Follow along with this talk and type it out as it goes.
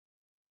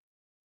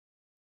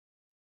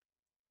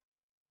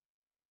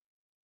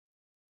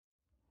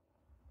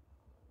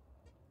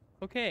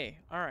Okay,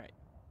 alright.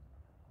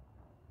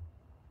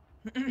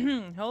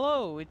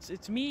 Hello,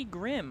 it's me,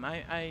 Grim.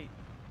 I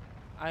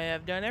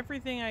have done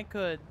everything I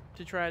could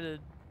to try to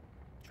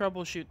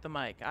troubleshoot the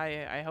mic.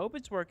 I hope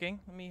it's working.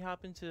 Let me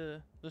hop into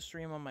the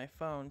stream on my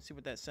phone, see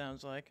what that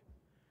sounds like.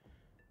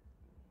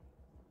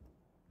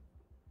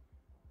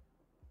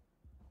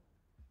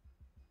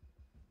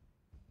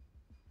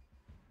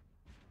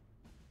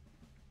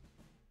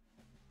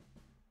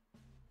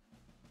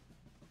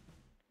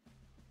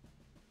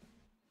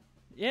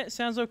 Yeah, it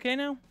sounds okay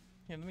now.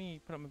 Here, let me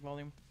put up my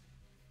volume.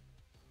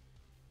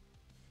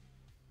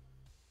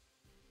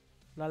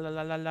 La la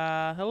la la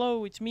la.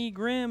 Hello, it's me,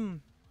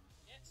 Grim.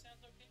 Yeah, it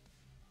sounds okay.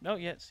 Oh,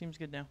 yeah, it seems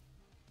good now.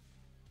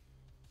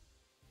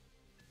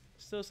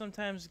 Still,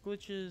 sometimes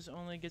glitches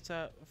only gets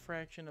out a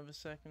fraction of a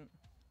second.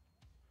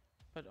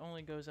 But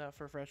only goes out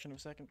for a fraction of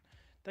a second.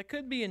 That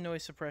could be a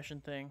noise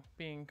suppression thing,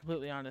 being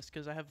completely honest,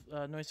 because I have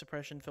a noise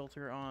suppression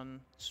filter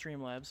on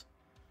Streamlabs.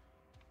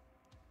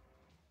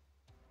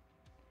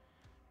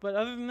 But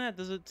other than that,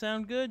 does it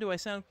sound good? Do I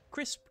sound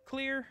crisp,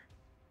 clear?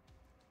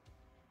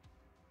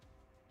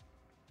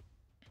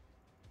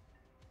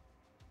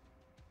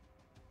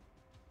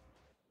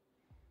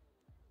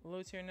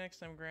 Loads here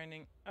next, I'm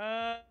grinding.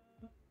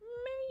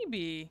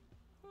 Maybe.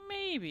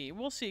 Maybe.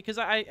 We'll see, because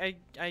I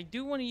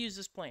do want to use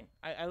this plane.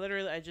 I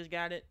literally, I just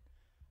got it.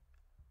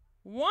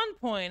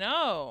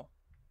 1.0!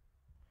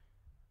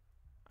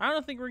 I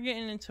don't think we're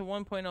getting into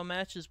 1.0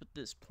 matches with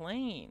this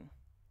plane.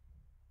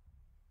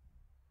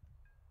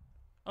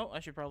 Oh,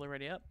 I should probably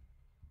ready up.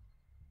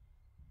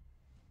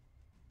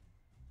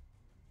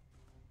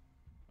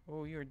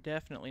 Oh, you're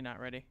definitely not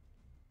ready.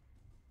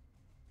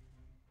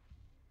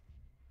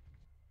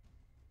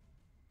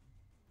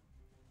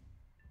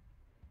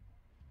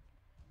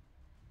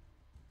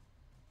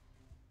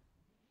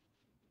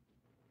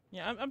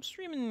 Yeah, I'm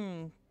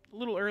streaming a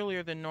little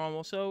earlier than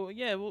normal, so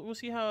yeah, we'll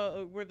see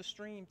how where the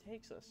stream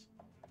takes us.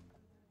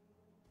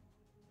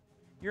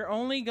 You're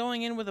only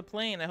going in with a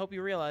plane. I hope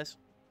you realize.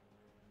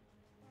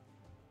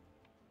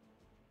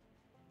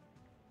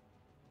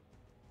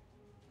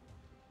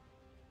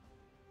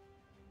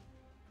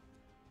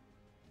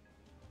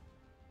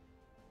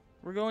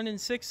 We're going in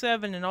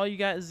 6-7, and all you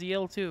got is the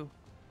L2.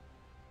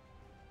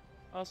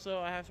 Also,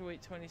 I have to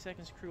wait 20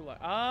 seconds crew lock.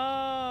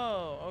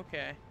 Oh,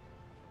 okay.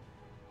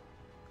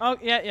 Oh,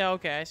 yeah,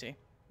 okay, I see.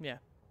 Yeah.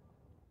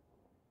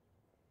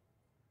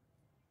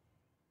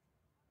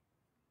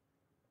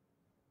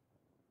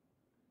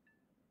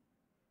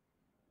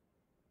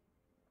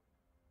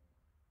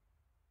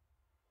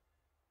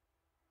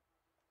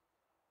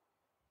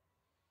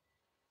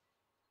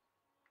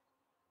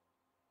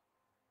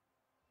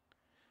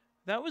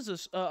 That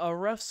was a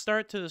rough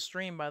start to the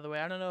stream, by the way.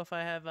 I don't know if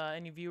I have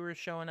any viewers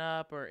showing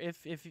up or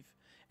if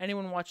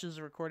anyone watches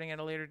the recording at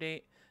a later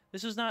date.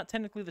 This is not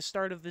technically the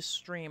start of this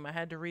stream. I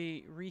had to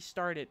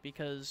restart it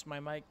because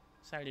my mic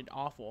sounded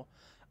awful.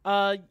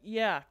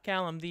 Yeah,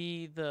 Callum,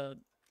 the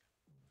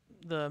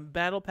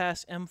Battle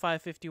Pass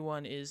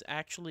M551 is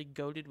actually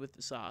goated with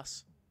the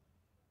sauce.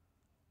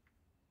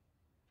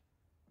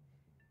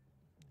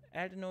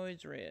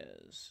 Adenoids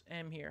Reyes.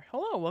 I'm here.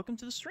 Hello, welcome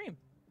to the stream.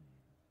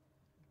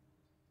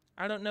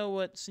 I don't know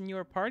what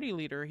Senior Party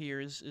Leader here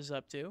is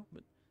up to,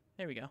 but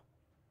there we go.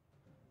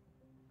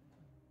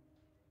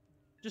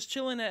 Just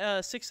chilling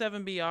at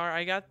 6-7 BR.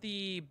 I got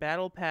the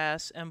Battle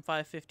Pass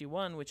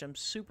M551, which I'm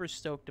super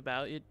stoked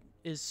about. It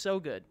is so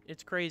good.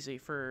 It's crazy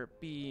for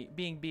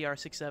being BR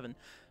 6-7.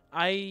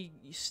 I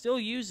still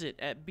use it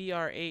at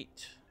BR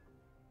 8.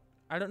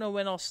 I don't know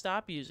when I'll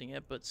stop using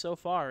it, but so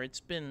far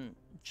it's been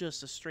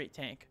just a straight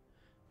tank.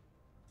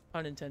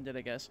 Pun intended,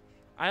 I guess.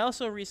 I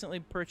also recently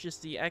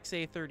purchased the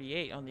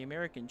XA38 on the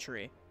American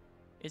tree.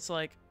 It's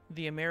like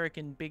the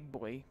American big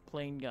boy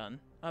plane gun.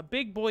 A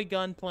big boy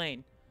gun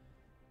plane.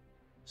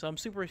 So I'm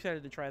super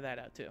excited to try that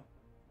out too.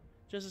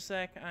 Just a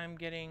sec, I'm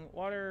getting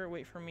water.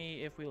 Wait for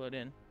me if we load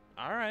in.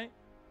 Alright.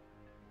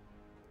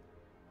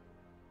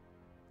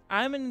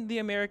 I'm in the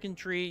American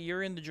tree,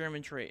 you're in the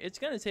German tree. It's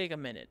gonna take a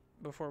minute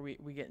before we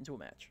get into a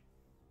match.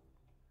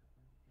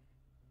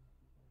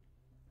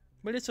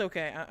 But it's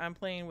okay. I'm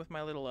playing with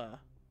my little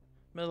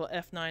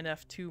F9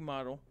 F2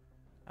 model.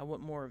 I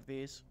want more of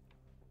these.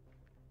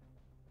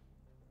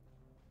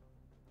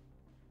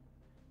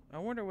 I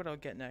wonder what I'll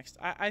get next.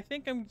 I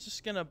think I'm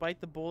just gonna bite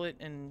the bullet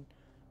and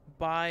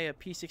buy a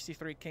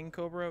P63 King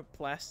Cobra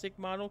plastic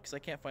model because I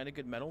can't find a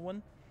good metal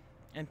one,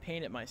 and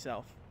paint it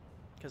myself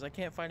because I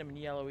can't find them in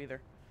yellow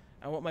either.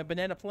 I want my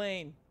banana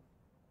plane.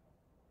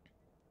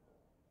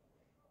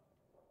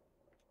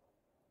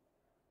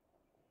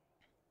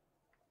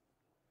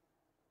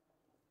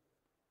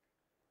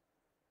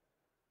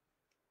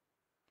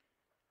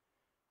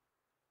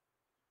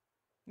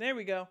 There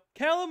we go.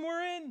 Callum,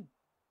 we're in.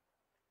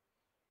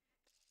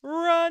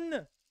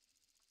 Run.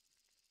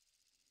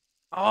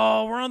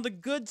 Oh, we're on the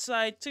good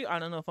side too. I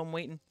don't know if I'm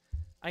waiting.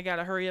 I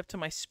gotta hurry up to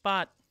my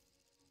spot.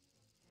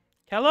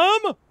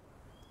 Callum!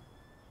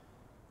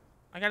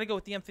 I gotta go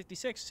with the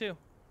M56 too.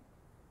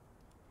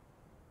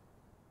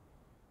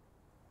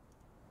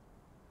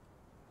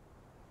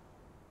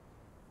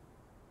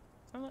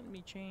 let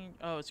me change.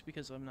 Oh, it's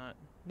because I'm not.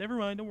 Never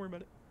mind. Don't worry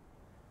about it.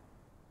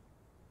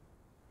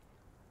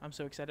 I'm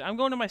so excited. I'm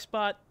going to my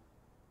spot.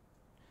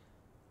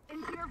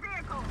 Into your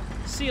vehicle.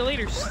 See you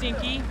later,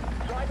 Stinky.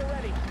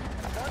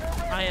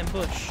 I am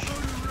Bush.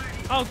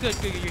 Oh, good,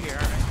 good, you're here.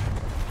 All right.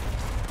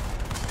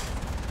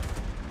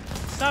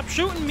 Stop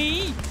shooting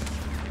me!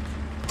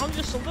 I'm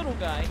just a little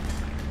guy.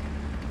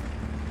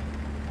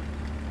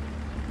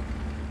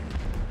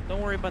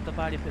 Don't worry about the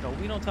body pillow.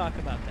 We don't talk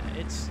about that.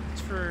 It's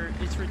for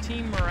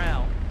team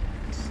morale.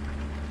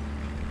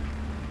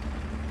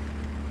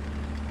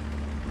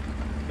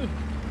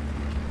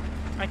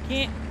 I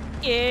can't.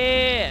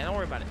 Yeah, don't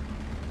worry about it.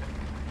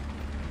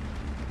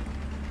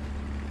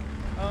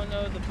 Oh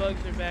no, the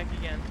bugs are back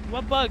again.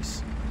 What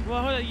bugs?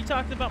 Well, hold on, you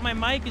talked about my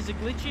mic. Is it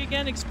glitchy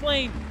again?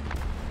 Explain.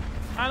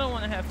 I don't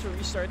want to have to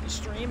restart the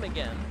stream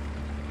again.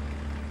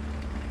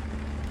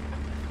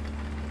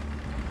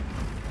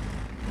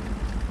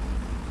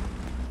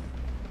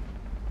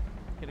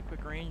 Get a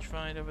quick range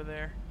find over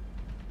there.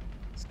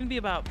 It's gonna be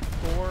about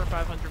 400 or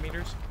 500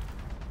 meters.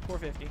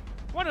 450.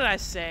 What did I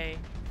say?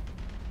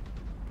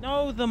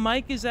 No, the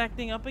mic is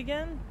acting up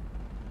again?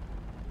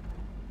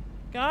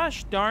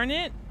 Gosh darn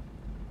it.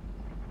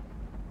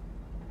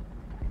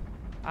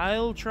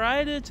 I'll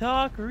try to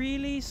talk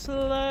really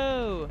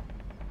slow.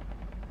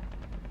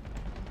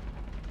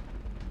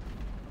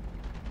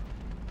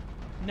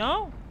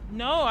 No,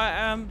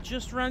 I'm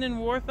just running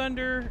War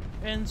Thunder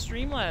and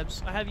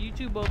Streamlabs. I have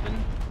YouTube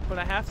open, but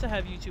I have to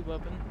have YouTube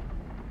open.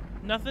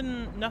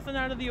 Nothing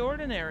out of the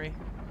ordinary.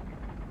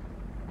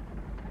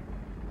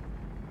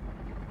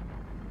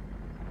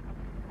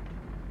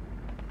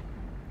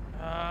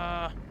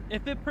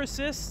 If it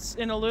persists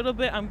in a little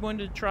bit, I'm going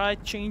to try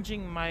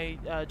changing my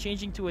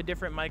to a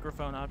different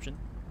microphone option.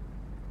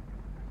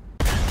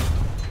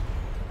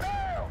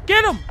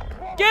 Get him!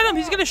 Get him!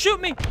 He's gonna shoot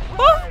me!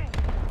 Oh!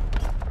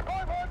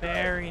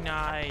 Very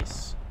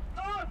nice.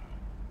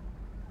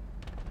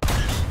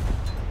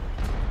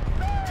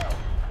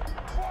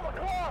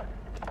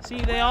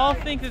 See, they all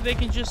think that they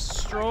can just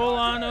stroll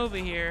on over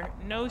here.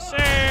 No,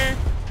 sir.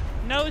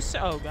 No, sir.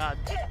 Oh, God.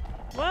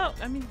 Well,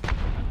 I mean,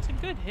 it's a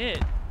good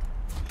hit.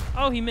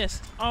 Oh, he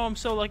missed. Oh, I'm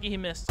so lucky he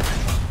missed. Alright,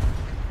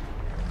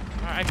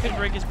 I couldn't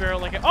break his barrel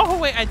like oh,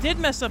 wait, I did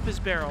mess up his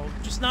barrel.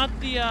 Just not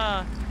the,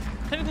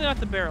 technically not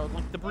the barrel,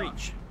 like the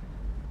breech.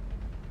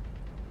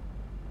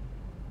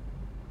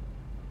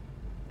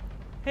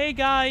 Hey,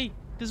 guy.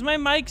 Does my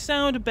mic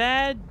sound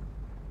bad?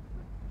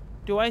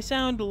 Do I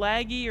sound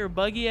laggy or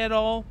buggy at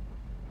all?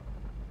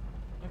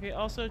 Okay,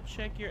 also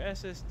check your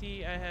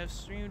SSD. I have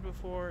streamed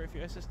before. If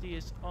your SSD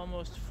is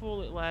almost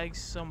full, it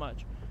lags so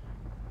much.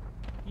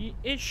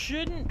 It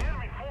shouldn't.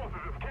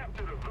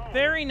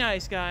 Very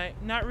nice, guy.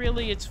 Not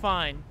really, it's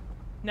fine.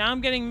 Now I'm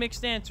getting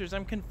mixed answers.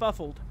 I'm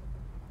confuffled.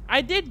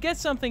 I did get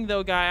something,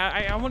 though,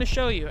 guy. I want to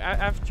show you.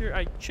 After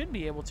I should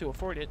be able to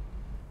afford it.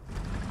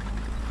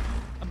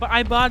 But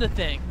I bought a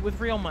thing with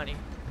real money.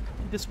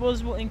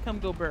 Disposable income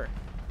go burr.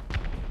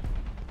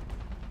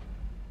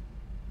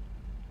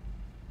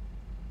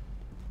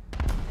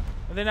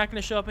 They're not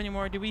going to show up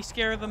anymore. Did we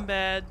scare them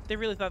bad? They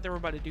really thought they were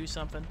about to do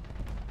something.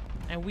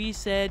 And we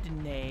said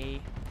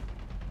nay.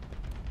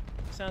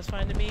 Sounds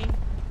fine to me.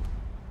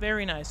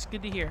 Very nice.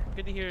 Good to hear.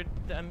 Good to hear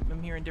that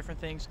I'm hearing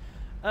different things.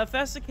 If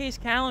that's the case,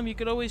 Callum, you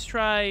could always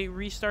try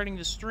restarting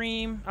the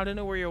stream. I don't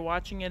know where you're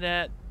watching it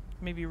at.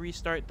 Maybe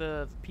restart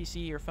the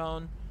PC or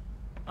phone.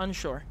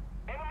 Unsure.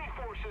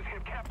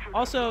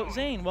 Also,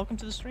 Zane, welcome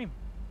to the stream.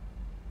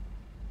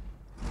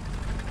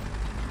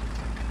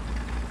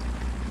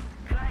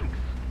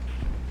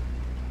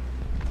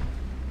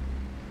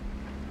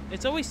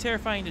 It's always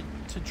terrifying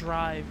to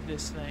drive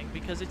this thing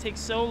because it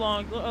takes so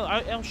long.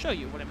 I'll show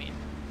you what I mean.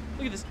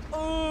 Look at this.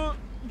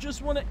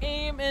 Just want to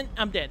aim and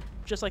I'm dead.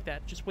 Just like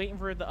that. Just waiting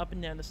for the up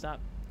and down to stop.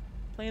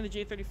 Playing the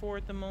J34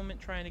 at the moment,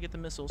 trying to get the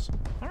missiles.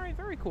 Alright,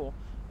 very cool.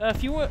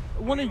 If you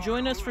want to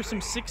join us for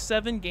some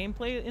 6-7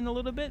 gameplay in a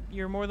little bit,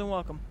 you're more than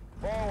welcome.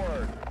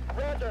 Forward.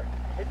 Roger.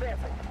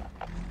 Advancing.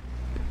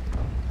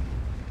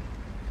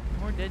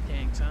 More dead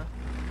tanks, huh?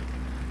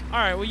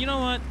 Alright, well, you know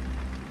what?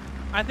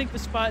 I think the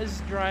spot is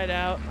dried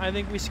out. I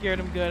think we scared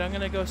him good. I'm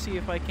gonna go see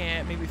if I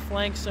can't maybe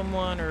flank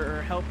someone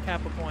or help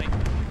cap a point.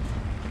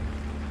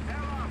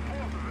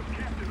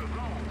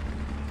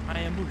 I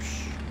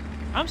ambush.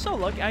 I'm so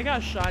lucky. I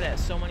got shot at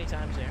so many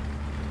times there.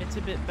 It's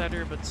a bit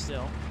better, but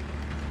still.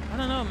 I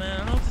don't know, man. I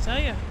don't know what to tell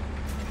you.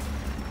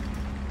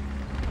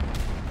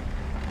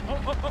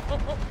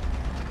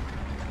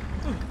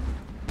 Oh. Ooh.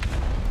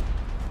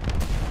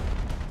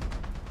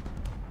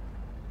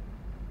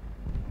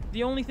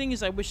 The only thing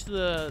is I wish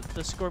the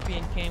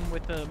Scorpion came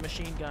with a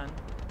machine gun.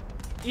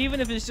 Even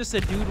if it's just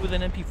a dude with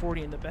an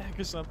MP40 in the back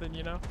or something,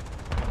 you know?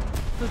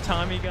 The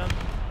Tommy gun.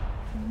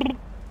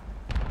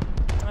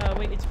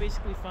 Wait, it's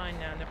basically fine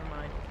now. Never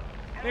mind.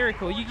 Very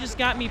cool. You just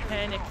got me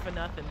panicked for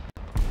nothing,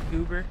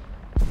 goober.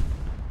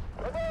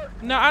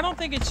 No, I don't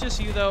think it's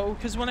just you, though,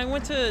 because when I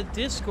went to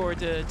Discord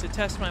to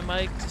test my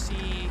mic to see...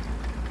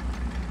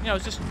 You know, I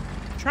was just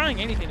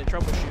trying anything to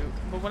troubleshoot.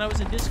 But when I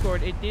was in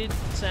Discord, it did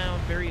sound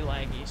very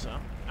laggy, so...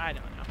 I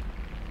don't know.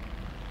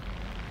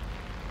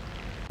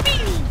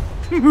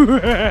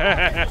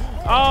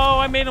 Oh,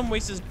 I made him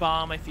waste his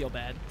bomb. I feel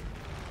bad.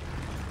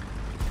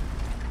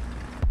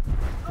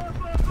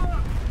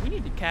 We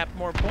need to cap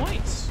more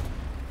points.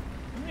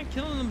 Yeah,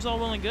 killing them's all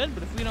well and good,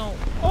 but if we don't...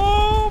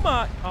 Oh,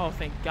 my... Oh,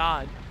 thank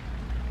God.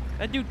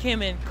 That dude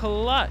came in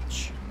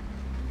clutch.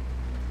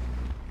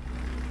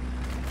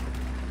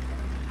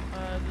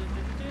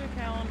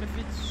 Callum, if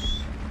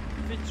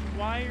it's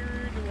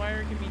wired, the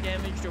wire can be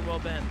damaged or well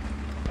bent.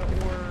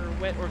 Or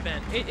wet or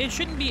bent. It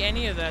shouldn't be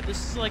any of that.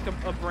 This is like a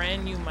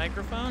brand new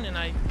microphone, and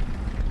I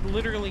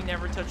literally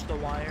never touch the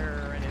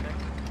wire or anything.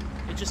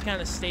 It just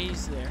kind of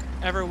stays there,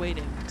 ever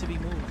waiting to be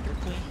moved or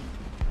cleaned.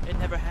 It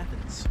never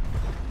happens.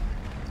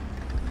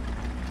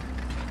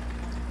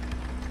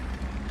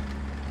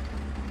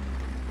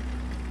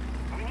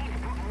 We need to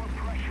put more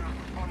pressure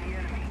on the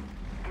enemy.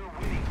 They're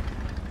winning.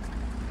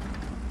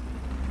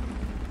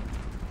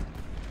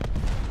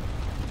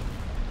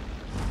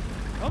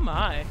 Oh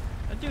my.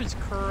 That dude's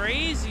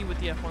crazy with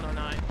the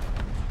F-109.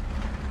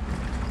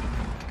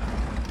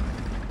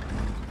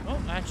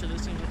 Oh, actually,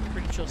 this seems like a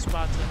pretty chill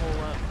spot to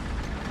hole up.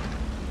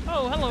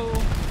 Oh, hello.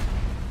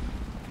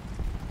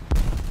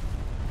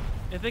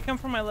 If they come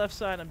from my left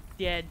side, I'm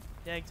dead.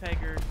 Dag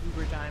Tiger,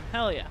 Uber time.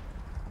 Hell yeah.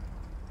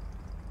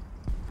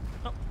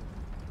 Oh.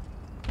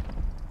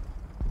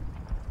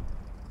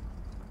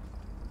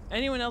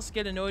 Anyone else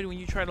get annoyed when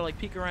you try to like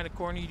peek around a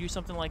corner, you do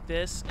something like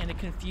this, and it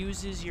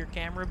confuses your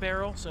camera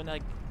barrel? So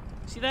like,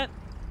 see that?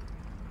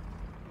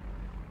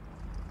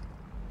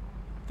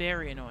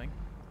 Very annoying.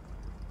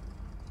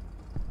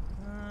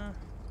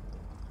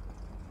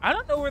 I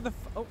don't know where the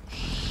oh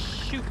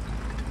shoot.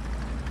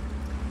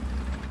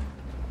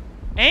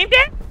 Aimed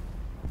it.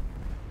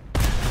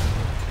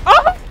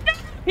 Oh, no!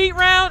 Heat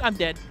round. I'm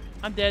dead.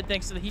 I'm dead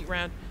thanks to the heat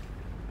round.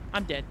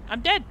 I'm dead.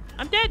 I'm dead.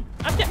 I'm dead.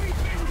 I'm dead.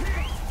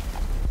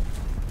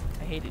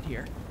 I hate it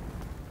here.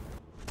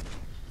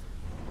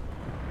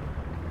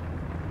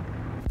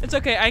 It's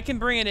okay. I can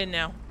bring it in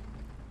now.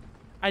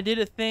 I did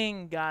a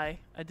thing, guy.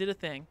 I did a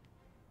thing.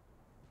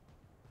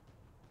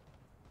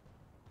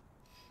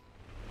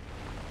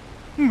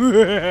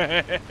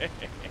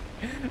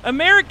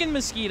 American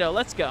Mosquito.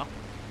 Let's go.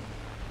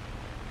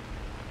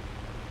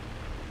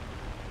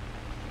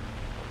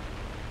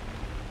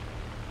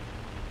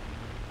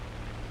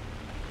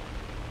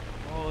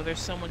 Oh, there's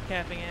someone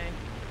capping A.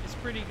 It's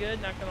pretty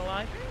good, not gonna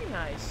lie. Very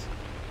nice.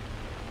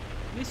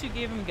 At least we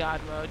gave him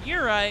God mode.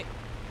 You're right.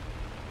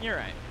 You're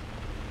right.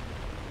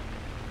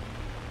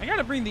 I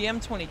gotta bring the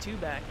M22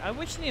 back. I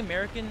wish the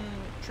American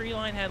tree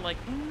line had like...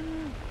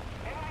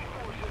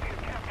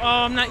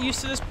 Oh, I'm not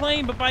used to this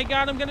plane, but by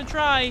God, I'm gonna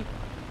try.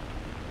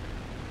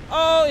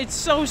 Oh, it's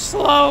so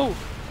slow.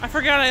 I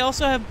forgot I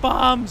also have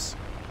bombs.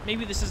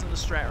 Maybe this isn't the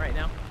strat right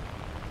now.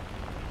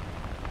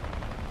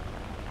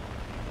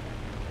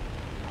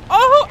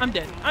 Oh, I'm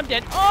dead. I'm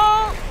dead.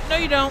 Oh, no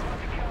you don't.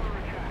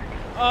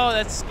 Oh,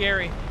 that's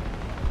scary.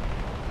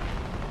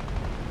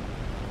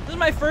 This is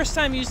my first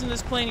time using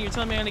this plane and you're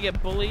telling me I'm gonna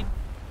get bullied?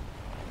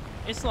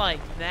 It's like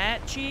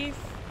that, Chief?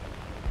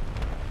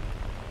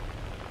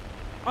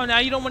 Oh, now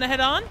you don't want to head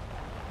on?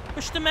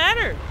 What's the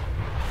matter?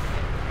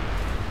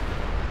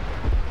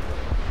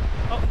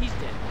 Oh, he's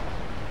dead.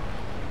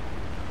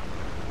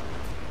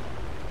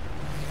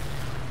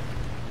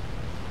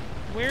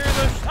 Where are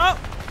those? Oh!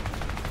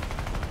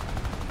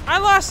 I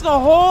lost the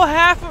whole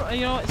half of...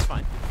 You know what? It's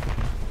fine.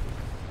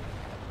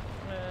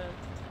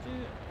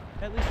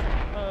 At least...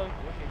 Oh,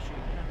 okay,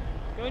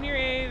 shoot. Go near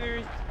A.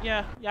 There's...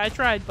 Yeah, I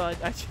tried, bud.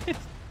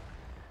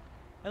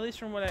 At least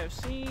from what I've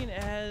seen,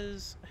 it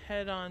has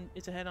head-on...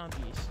 It's a head-on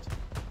beast.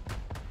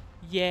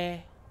 Yeah.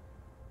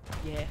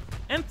 Yeah.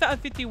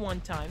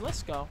 M51 time.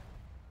 Let's go.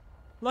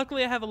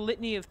 Luckily, I have a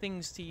litany of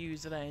things to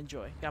use that I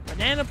enjoy. Got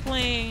banana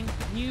plane,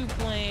 new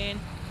plane,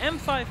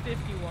 M551.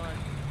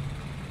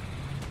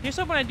 Here's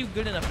hoping I do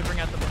good enough to bring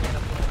out the banana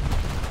plane.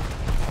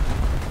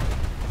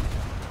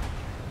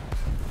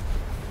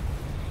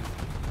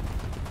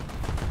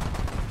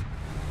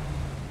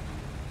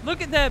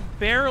 Look at that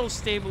barrel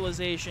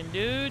stabilization,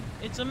 dude.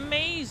 It's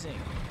amazing.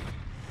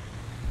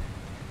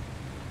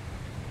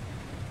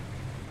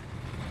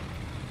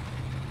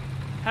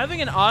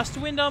 Having an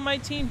Ostwind on my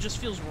team just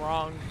feels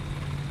wrong.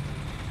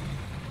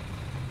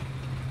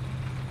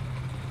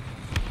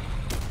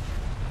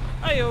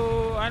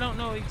 Ayo, I don't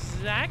know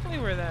exactly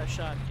where that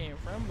shot came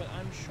from, but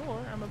I'm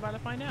sure I'm about to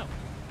find out.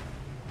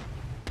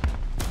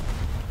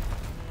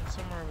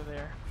 Somewhere over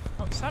there.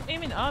 Oh, stop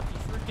aiming up, you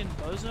freaking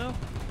bozo.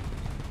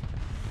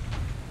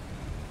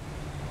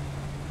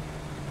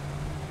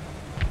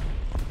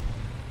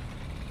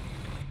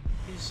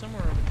 He's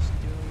somewhere over this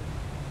dude.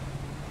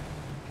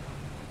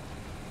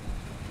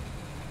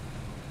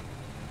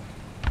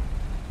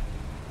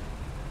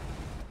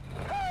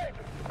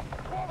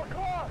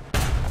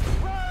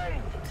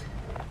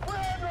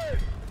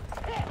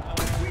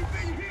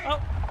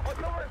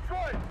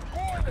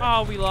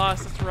 Oh, we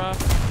lost. That's rough.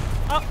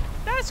 Oh,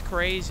 that's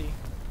crazy.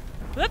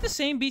 Was that the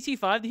same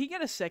BT5? Did he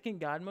get a second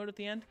God mode at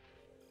the end?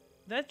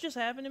 Did that just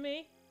happen to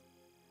me?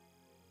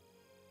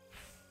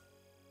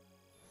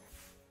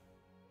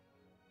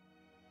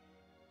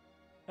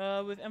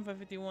 With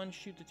M551,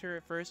 shoot the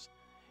turret first.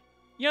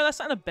 You know, that's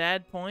not a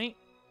bad point.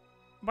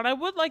 But I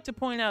would like to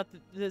point out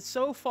that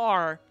so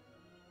far,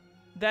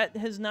 that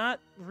has not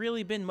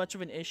really been much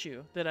of an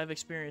issue that I've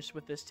experienced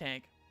with this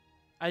tank.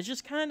 I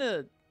just kind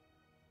of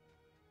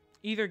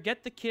either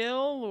get the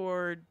kill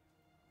or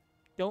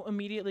don't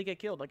immediately get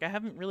killed. Like, I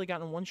haven't really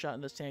gotten one shot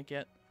in this tank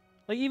yet.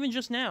 Like, even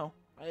just now,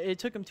 it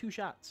took him 2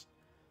 shots.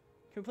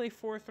 Can we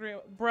play 4-3?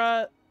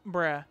 Bruh.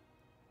 Bruh.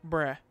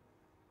 Bruh.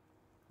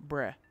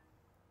 Bruh.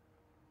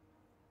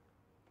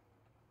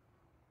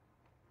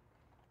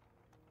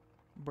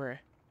 Bruh.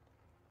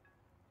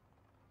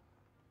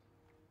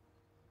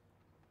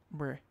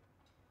 Bruh.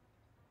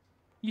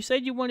 You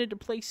said you wanted to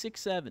play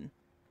 6-7.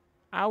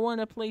 I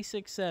want to play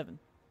 6-7.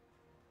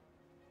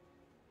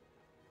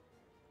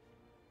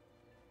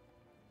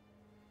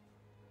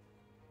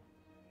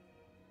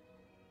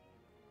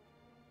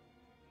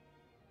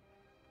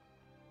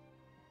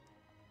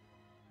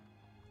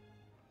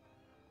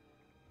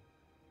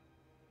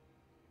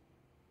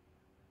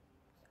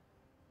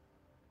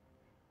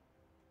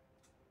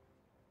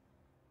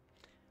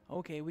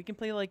 Okay, we can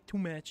play like 2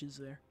 matches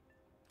there.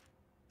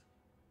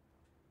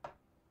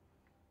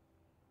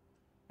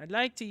 I'd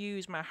like to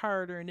use my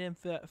hard-earned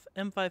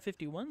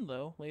M551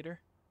 though later.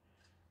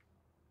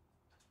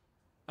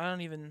 I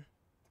don't even...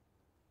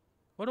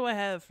 What do I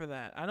have for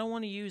that? I don't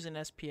want to use an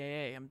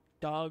SPAA. I'm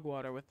dog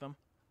water with them.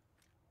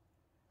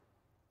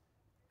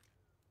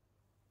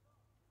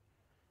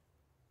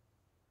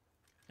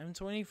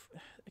 M20...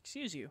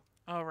 Excuse you.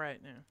 All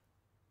right, now.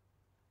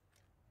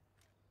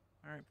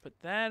 All right, put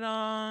that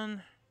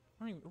on.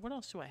 What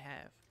else do I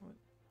have?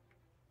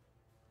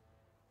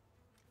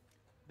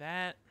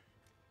 That.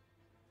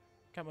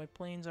 Got my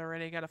planes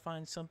already. I gotta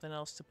find something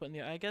else to put in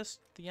the... I guess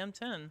the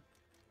M10.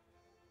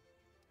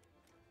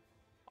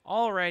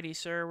 Alrighty,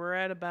 sir. We're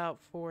at about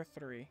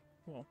 4-3.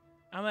 Well,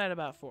 I'm at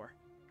about 4.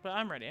 But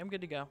I'm ready. I'm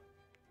good to go.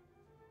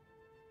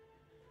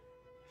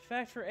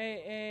 Fact for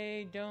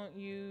AA, don't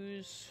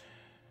use...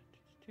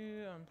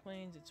 on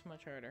planes, it's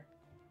much harder.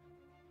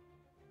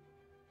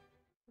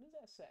 What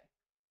does that say?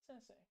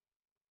 What's that say?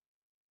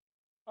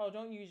 Oh,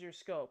 don't use your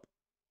scope.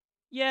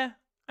 Yeah,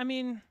 I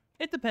mean,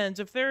 it depends.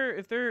 If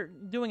they're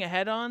doing a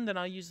head-on, then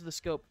I'll use the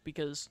scope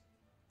because,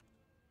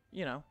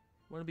 you know,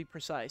 want to be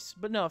precise.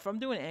 But no, if I'm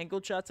doing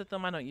angled shots at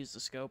them, I don't use the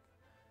scope.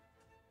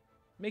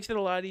 Makes it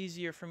a lot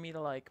easier for me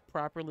to like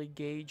properly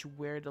gauge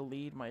where to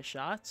lead my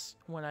shots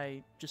when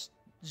I just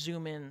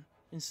zoom in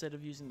instead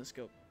of using the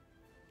scope.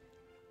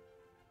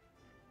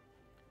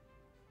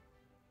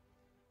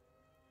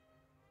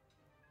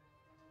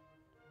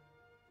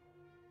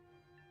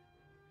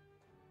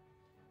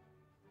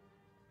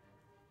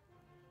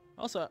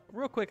 Also,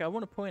 real quick, I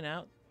want to point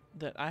out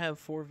that I have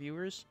 4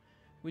 viewers,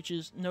 which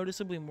is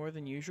noticeably more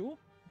than usual.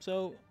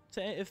 So,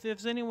 if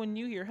there's anyone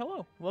new here,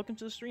 hello, welcome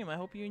to the stream. I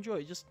hope you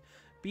enjoy. Just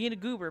being a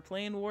goober,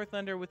 playing War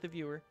Thunder with the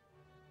viewer,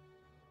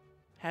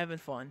 having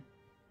fun.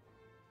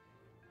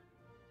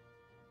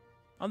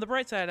 On the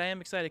bright side, I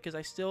am excited because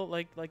I still,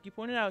 like you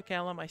pointed out,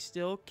 Callum, I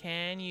still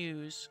can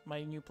use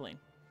my new plane.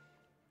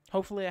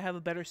 Hopefully, I have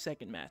a better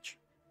second match.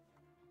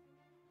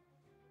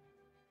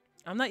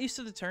 I'm not used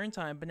to the turn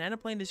time. Banana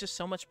Plane is just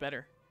so much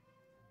better.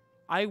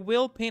 I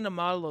will paint a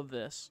model of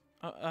this.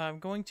 I'm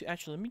going to...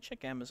 Actually, let me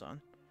check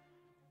Amazon.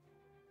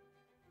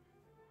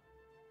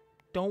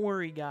 Don't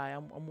worry, guy.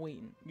 I'm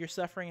waiting. You're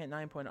suffering at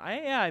 9.0.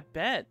 Yeah, I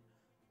bet.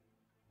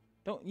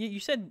 Don't... You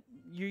said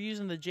you're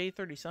using the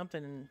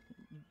J30-something and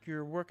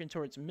you're working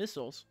towards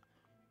missiles.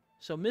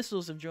 So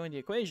missiles have joined the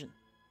equation.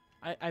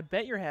 I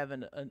bet you're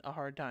having a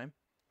hard time.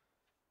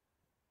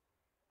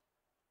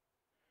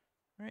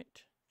 All right.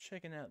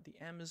 Checking out the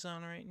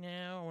Amazon right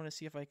now. I want to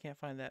see if I can't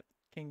find that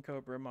King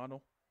Cobra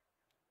model.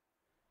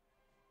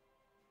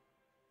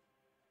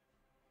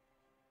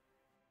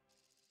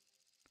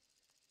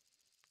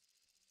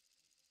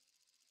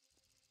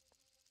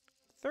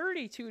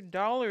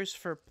 $32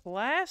 for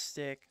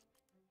plastic.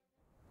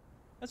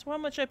 That's how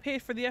much I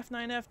paid for the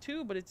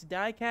F9F2, but it's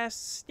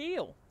die-cast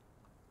steel.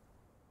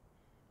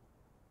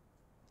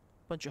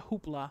 Bunch of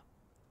hoopla.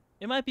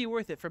 It might be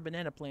worth it for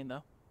Banana Plane,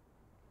 though.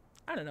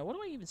 I don't know. What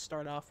do I even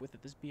start off with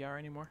at this BR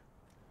anymore?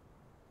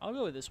 I'll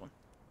go with this one.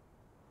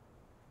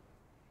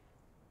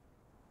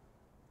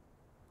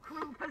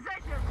 Crew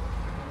possession.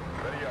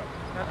 Ready up.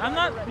 Now, I'm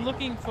not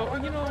looking for...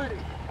 You know...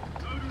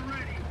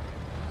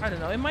 I don't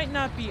know. It might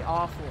not be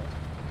awful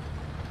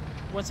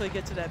once I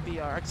get to that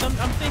BR. I'm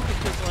thinking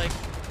because, like,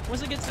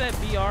 once I get to that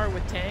BR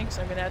with tanks,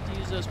 I'm going to have to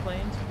use those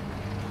planes.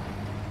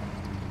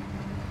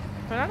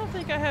 But I don't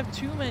think I have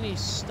too many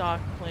stock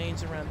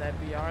planes around that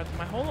BR.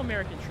 My whole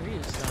American tree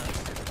is done.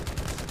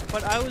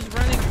 But I was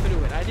running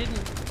through it. I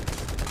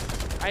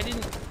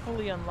didn't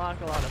fully unlock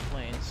a lot of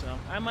planes, so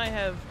I might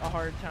have a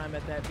hard time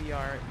at that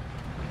BR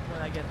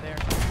when I get there.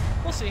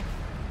 We'll see.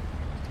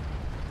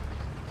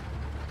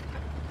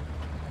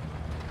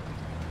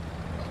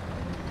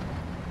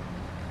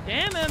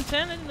 Damn,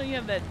 M10, I didn't know you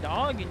have that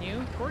dog in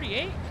you.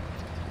 48?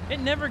 It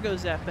never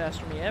goes that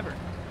fast for me, ever.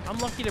 I'm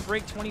lucky to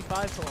break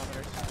 25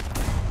 kilometers.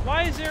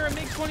 Why is there a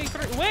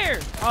MiG-23? Where?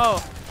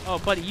 Oh, Oh,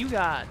 buddy, you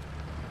got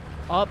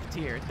up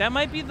tier. That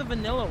might be the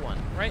vanilla one,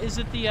 right? Is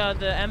it the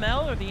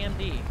ML or the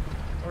MD?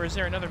 Or is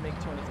there another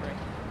MiG-23?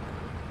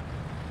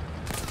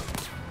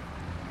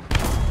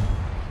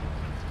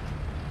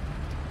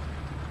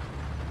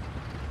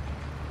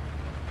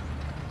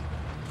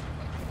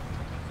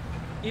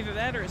 Either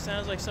that or it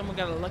sounds like someone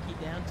got a lucky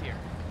down tier.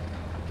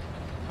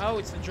 Oh,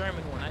 it's the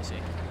German one, I see.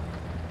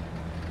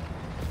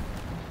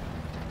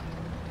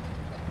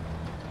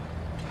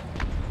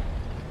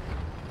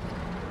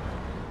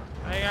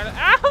 I gotta,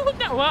 ow,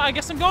 no, well, I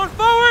guess I'm going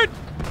forward!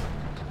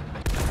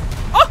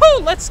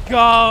 Oh, let's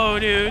go,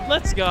 dude,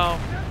 let's go.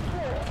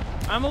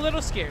 I'm a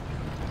little scared.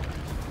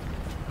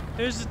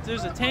 There's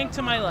a tank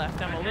to my left,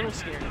 I'm a little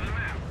scared.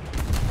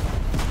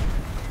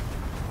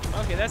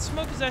 Okay, that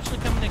smoke is actually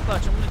coming in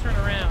clutch, I'm gonna turn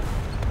around.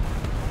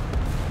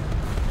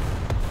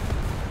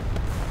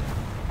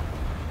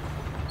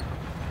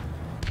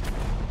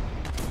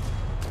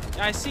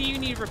 I see you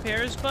need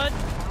repairs, bud.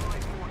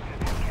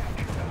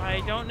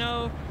 I don't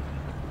know.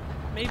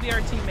 Maybe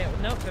our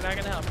teammate. Nope, they're not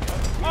gonna help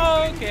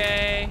you.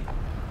 Okay.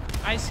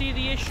 I see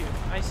the issue.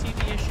 I see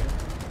the issue.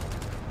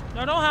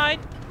 No, don't hide.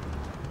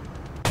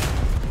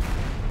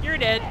 You're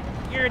dead.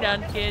 You're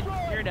done, kid.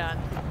 You're done.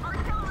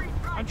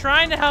 I'm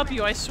trying to help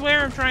you. I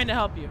swear I'm trying to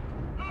help you.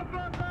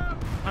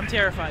 I'm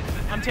terrified.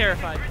 I'm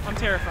terrified. I'm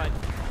terrified.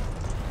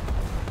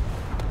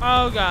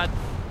 Oh, God.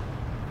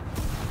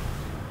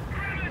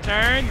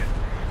 Turn.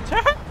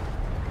 Turn.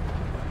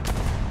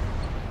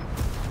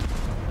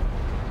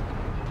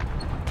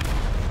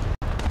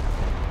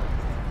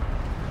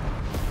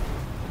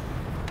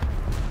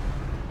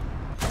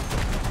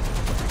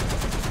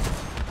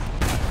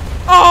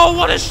 Oh,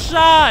 what a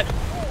shot!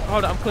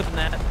 Hold on, I'm clipping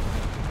that.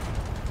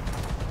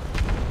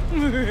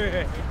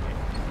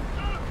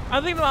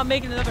 I'm thinking about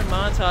making another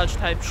montage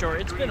type short.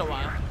 It's been a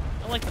while.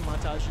 I like the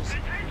montages.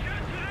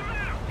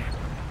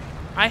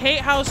 I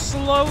hate how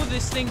slow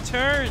this thing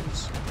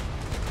turns.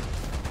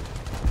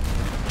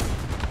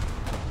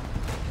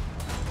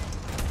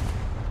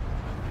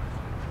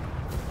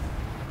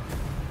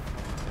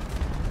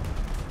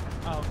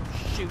 Oh,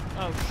 shoot.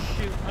 Oh,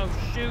 shoot. Oh,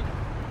 shoot.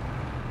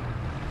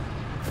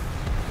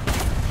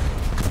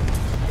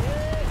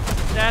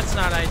 That's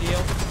not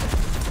ideal.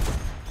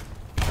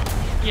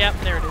 Yep,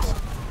 there it is.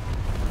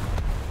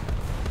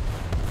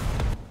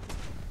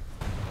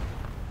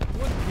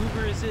 What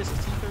goober is this? A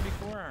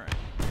T-34? Alright.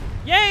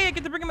 Yay, I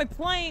get to bring in my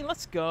plane!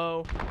 Let's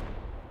go.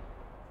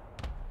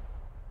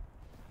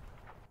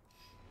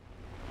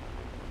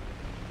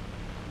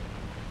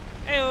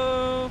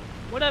 Heyo!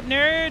 What up,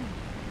 nerd?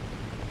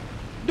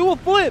 Do a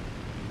flip!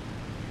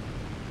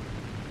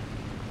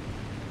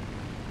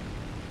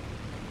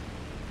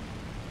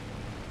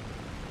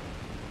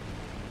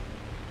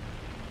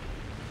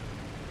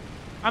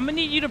 I'm gonna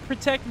need you to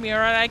protect me,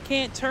 alright? I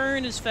can't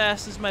turn as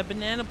fast as my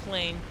banana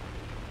plane.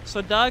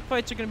 So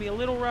dogfights are gonna be a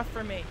little rough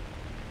for me.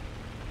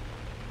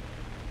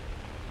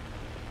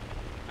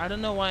 I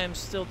don't know why I'm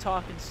still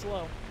talking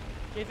slow.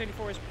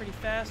 J34 is pretty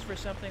fast for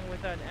something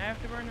without an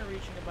afterburner,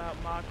 reaching about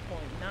Mach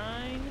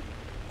 0.9.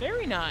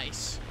 Very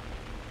nice.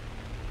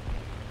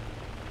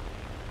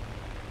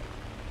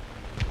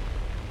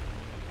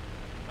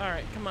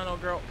 Alright, come on,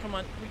 old girl. Come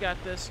on, we got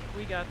this.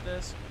 We got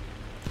this.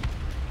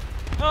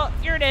 Oh,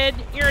 you're dead.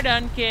 You're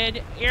done,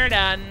 kid. You're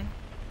done.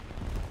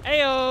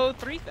 Ayo,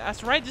 3.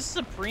 That's right. This is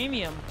a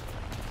premium.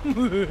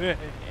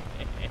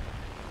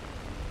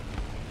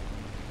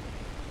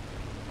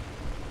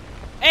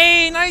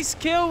 Hey, nice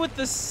kill with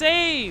the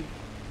save.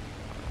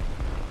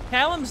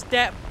 Callum's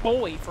that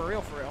boy, for real,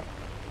 for real.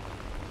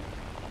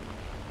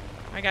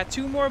 I got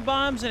 2 more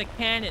bombs and a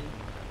cannon.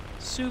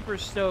 Super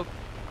stoked.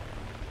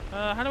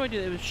 How do I do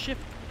that? It was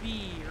Shift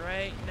B,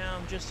 right? Now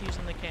I'm just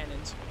using the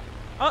cannons.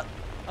 Oh,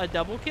 a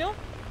double kill?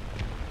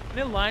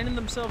 They're lining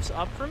themselves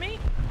up for me?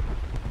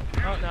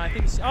 Oh, no, I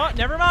think it's... Oh,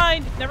 never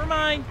mind. Never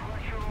mind.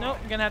 Nope,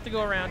 I'm gonna have to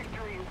go around.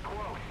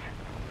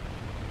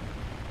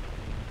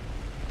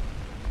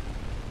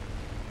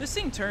 This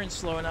thing turns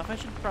slow enough. I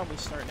should probably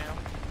start now.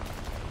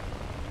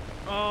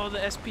 Oh, the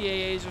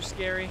SPAAs are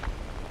scary.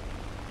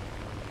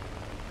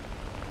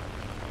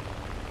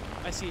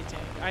 I see a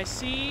tank. I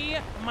see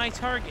my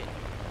target.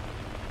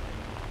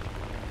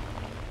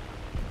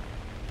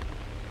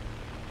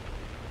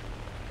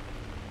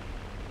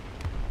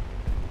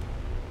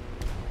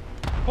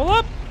 Pull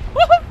up!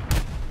 Woohoo!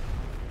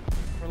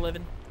 We're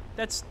living.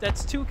 That's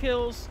 2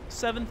 kills,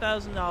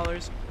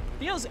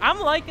 $7,000. I'm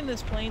liking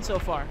this plane so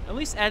far. At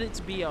least at its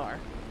BR.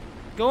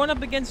 Going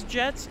up against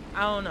jets,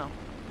 I don't know.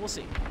 We'll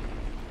see.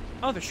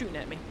 Oh, they're shooting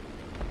at me.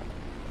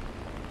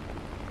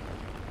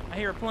 I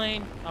hear a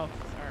plane. Oh,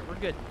 alright, we're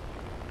good.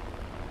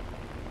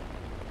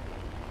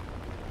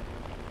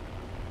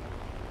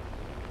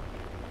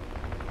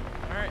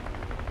 Alright.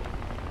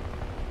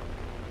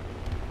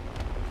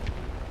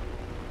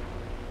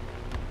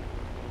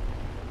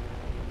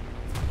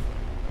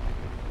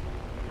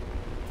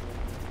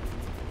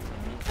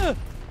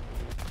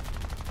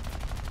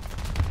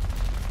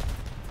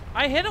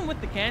 I hit him with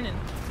the cannon.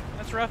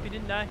 That's rough, he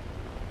didn't die.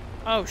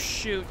 Oh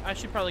shoot, I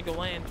should probably go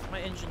land. My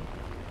engine.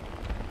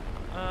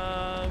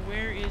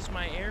 Where is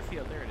my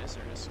airfield? There it is,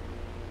 there it is.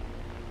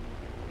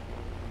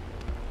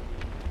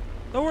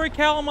 Don't worry,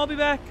 Callum, I'll be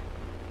back.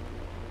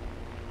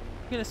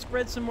 I'm gonna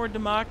spread some more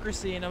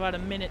democracy in about a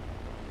minute.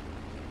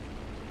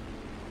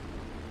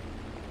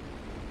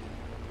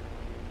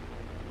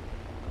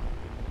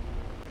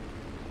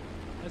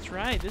 That's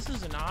right, this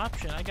is an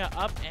option. I got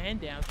up and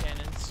down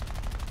cannons.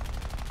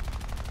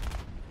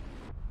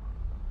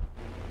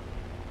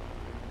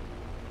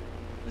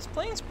 This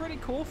plane's pretty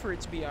cool for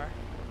its BR.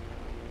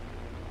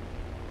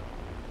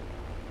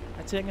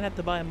 I'd say I'm gonna have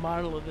to buy a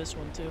model of this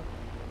one too.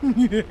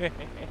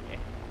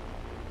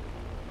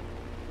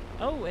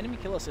 Oh, enemy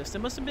kill assist. It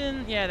must have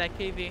been, yeah, that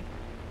KV.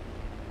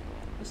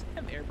 Does it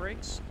have air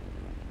brakes?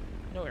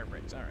 No air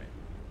brakes, alright.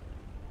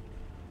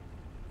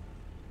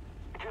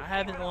 I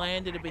haven't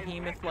landed a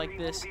behemoth like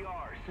this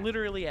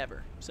literally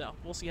ever, so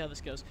we'll see how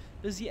this goes.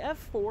 Does the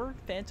F4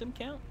 Phantom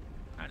count?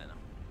 I don't know.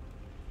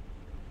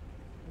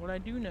 What I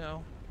do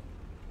know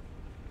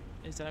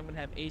is that I'm going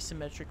to have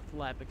asymmetric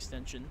flap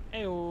extension.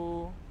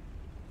 Ayo!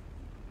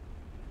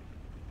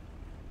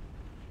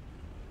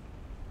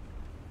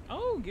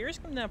 Oh, gears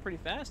come down pretty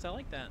fast. I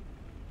like that.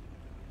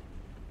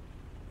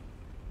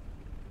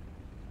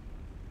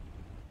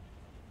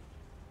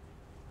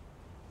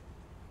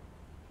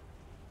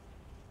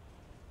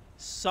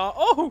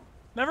 Oh!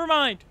 Never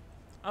mind!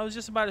 I was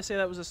just about to say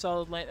that was a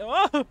solid land.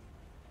 Oh!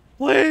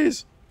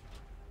 Please!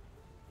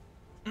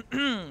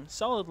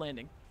 Solid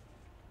landing.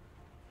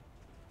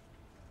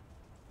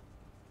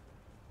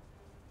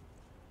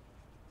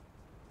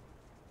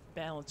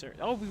 Balancer.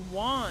 Oh, we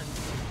won!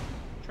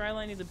 Try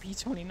landing the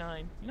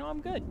B-29. You know,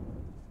 I'm good.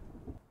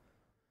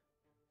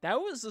 That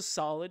was a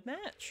solid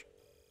match.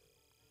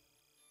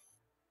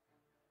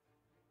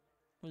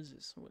 What is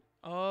this? What?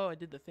 Oh, I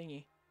did the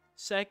thingy.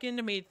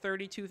 Second, made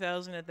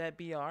 32,000 at that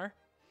BR.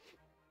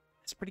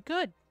 That's pretty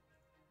good.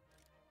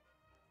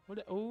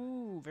 What?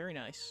 Oh, very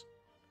nice.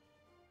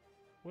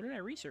 What did I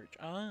research?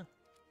 Got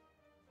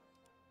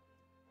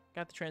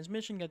the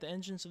transmission, got the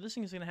engine, so this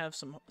thing is gonna have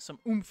some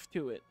oomph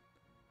to it.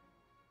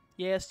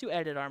 Yeah, it's too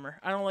added armor.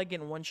 I don't like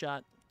getting one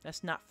shot.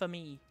 That's not for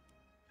me.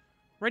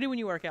 Ready when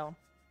you are, Callum.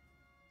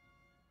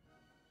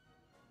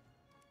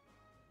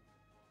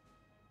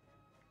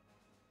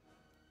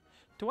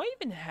 Do I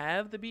even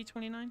have the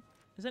B-29?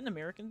 Is that an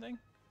American thing?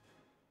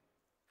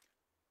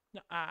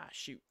 No,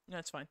 shoot.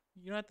 That's fine.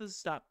 You don't have to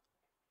stop.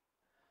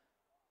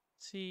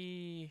 Let's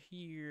see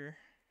here.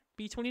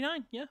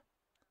 B-29, yeah.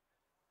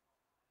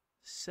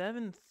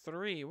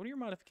 7.3. What are your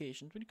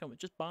modifications? What do you come with?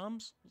 Just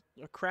bombs?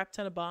 A crap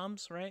ton of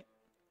bombs, right?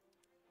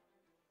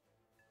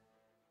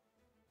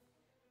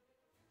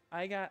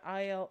 I got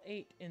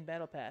IL-8 in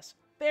Battle Pass.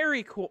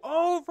 Very cool.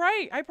 Oh,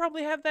 right. I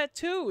probably have that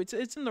too.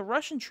 It's in the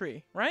Russian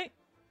tree, right?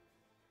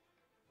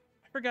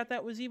 I forgot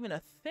that was even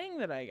a thing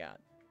that I got.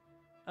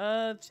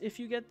 If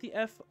you get the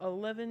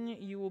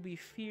F-11, you will be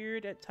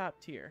feared at top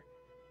tier.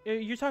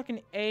 You're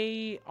talking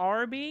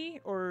ARB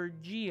or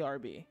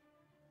GRB?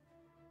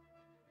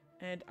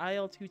 And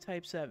IL-2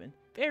 Type 7.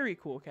 Very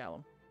cool,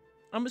 Callum.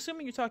 I'm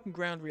assuming you're talking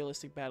ground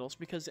realistic battles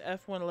because the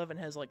F-111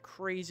 has like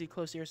crazy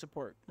close air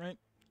support, right?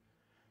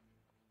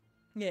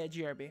 Yeah,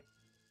 GRB.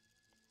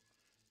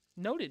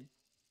 Noted.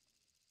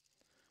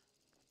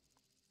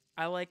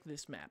 I like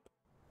this map.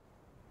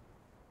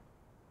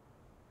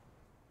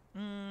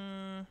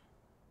 I'm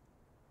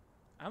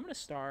going to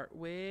start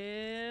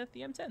with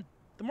the M10.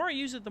 The more I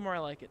use it, the more I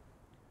like it.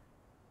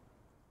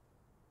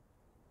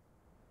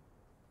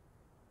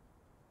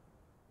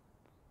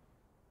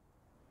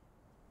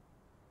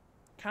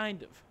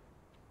 Kind of.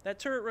 That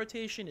turret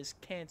rotation is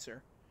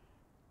cancer.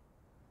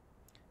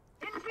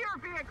 Into your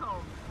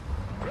vehicles!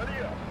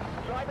 Ready up.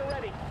 Driver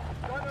ready.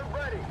 Gunner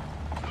ready.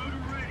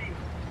 Gunner ready.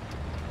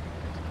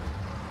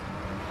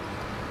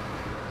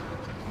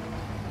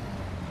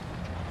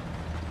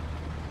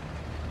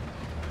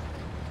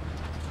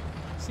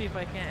 See if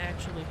I can't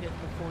actually hit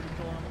the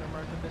 40-kilometer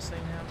mark of this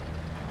thing now.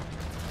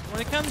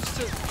 When it comes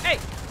to... Hey!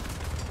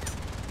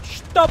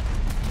 Stop!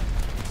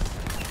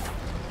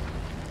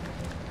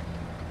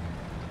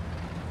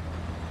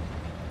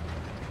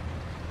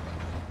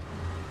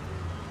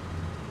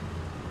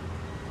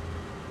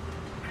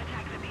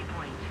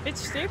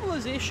 Its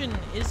stabilization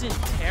isn't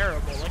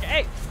terrible. Like,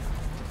 hey!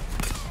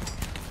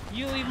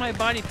 You leave my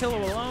body pillow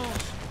alone.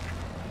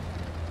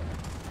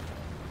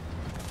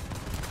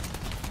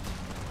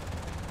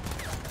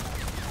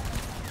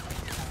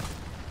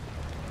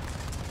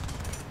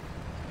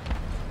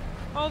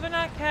 Oh, they're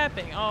not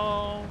capping.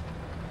 Oh.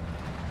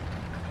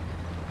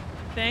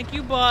 Thank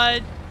you,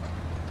 bud.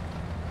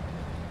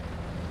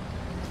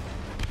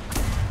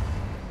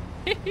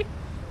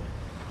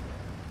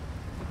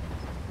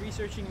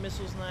 Researching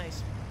missiles,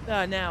 nice.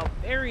 Now,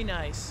 very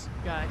nice,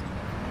 guy.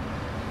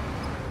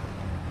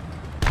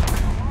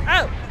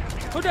 Oh!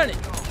 Who done it?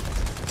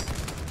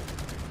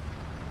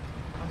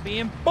 I'm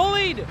being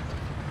bullied!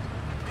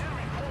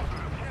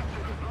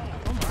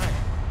 Oh my.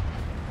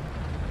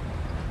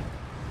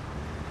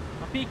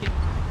 I'm peeking.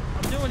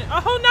 I'm doing it.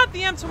 Oh, not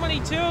the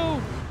M22!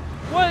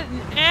 What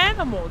an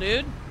animal,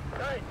 dude!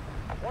 Hey,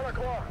 1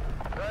 o'clock.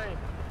 Range.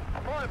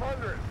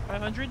 500.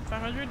 500?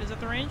 500? Is that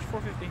the range?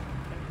 450. Okay.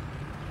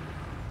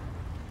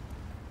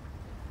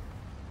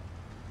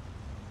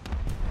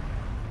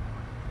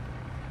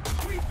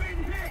 We've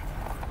been hit.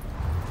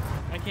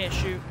 I can't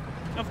shoot.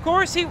 Of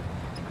course he...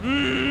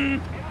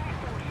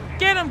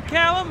 Get him,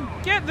 Callum!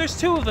 There's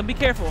two of them, be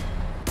careful.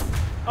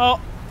 Oh.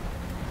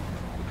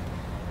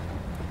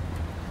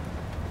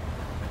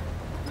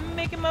 I'm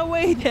making my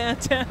way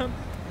downtown.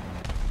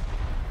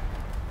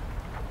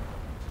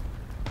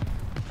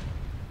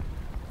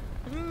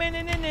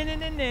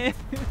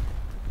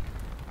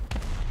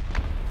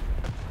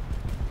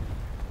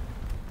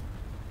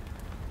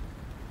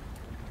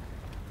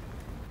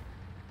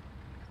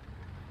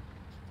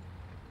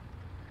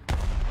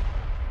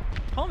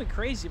 Call me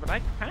crazy, but I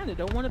kind of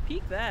don't want to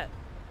peek that.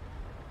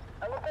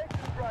 Elevation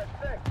drive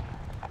 6.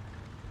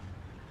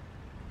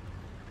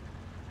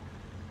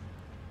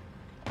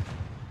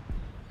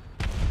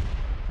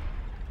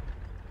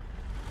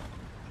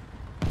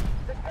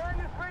 The gun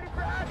is ready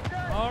for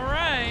action. All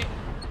right.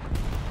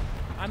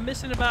 I'm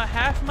missing about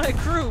half my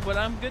crew, but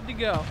I'm good to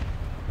go.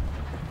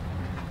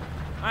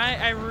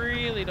 I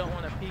really don't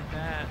want to peek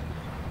that.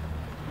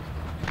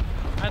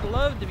 I'd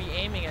love to be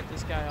aiming at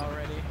this guy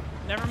already.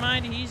 Never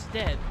mind, he's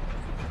dead.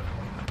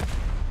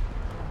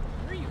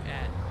 Where are you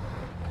at?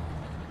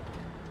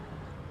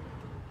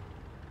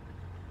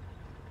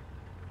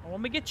 Oh, I'm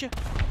gonna get you.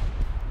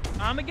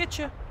 I'm gonna get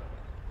you.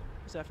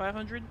 Is that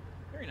 500?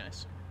 Very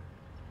nice.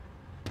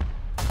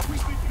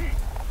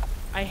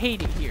 I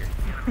hate it here.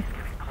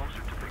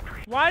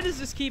 Why does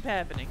this keep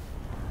happening?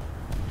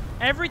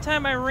 Every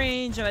time I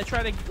range and I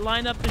try to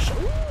line up the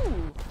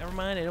ooh! Never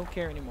mind, I don't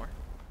care anymore.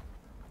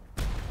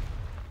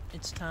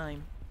 It's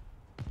time.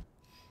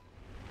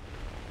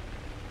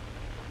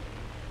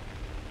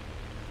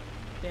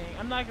 Dang,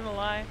 I'm not gonna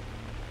lie.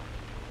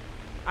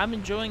 I'm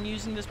enjoying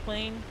using this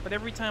plane, but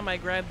every time I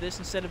grab this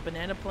instead of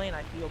banana plane,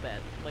 I feel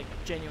bad. Like,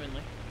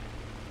 genuinely.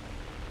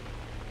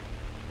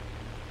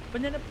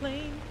 Banana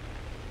plane.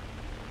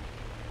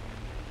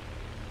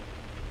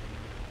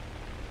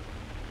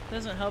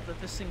 Doesn't help that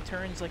this thing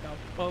turns like a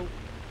boat.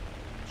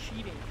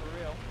 Cheating for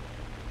real.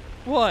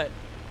 What?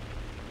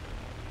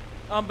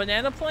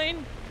 Banana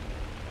plane?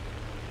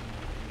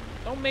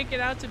 Don't make it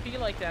out to be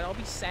like that. I'll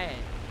be sad.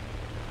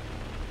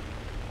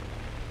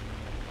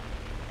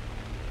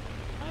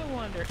 I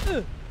wonder. Ugh. I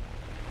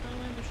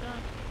land a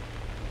shot.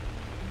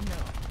 No.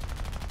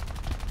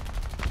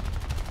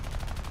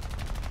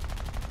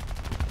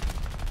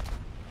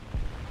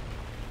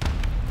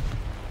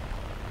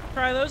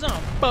 Try those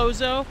on,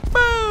 bozo.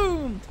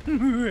 Boom!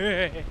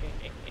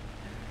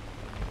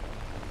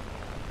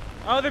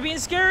 Oh, they're being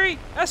scary.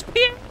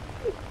 SPM.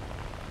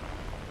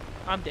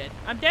 I'm dead.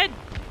 I'm dead.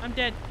 I'm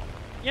dead.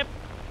 Yep.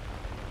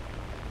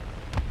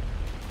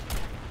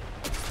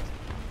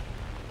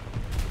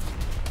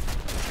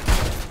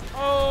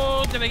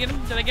 Oh, did I get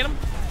him? Did I get him?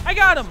 I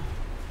got him!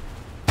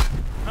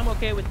 I'm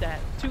okay with that.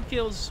 2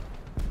 kills.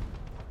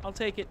 I'll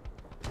take it.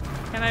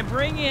 Can I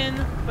bring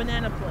in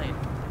banana plane?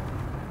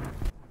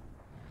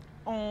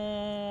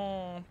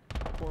 Oh,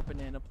 poor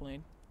banana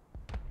plane.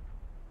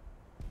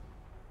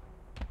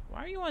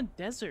 Why are you on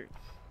desert?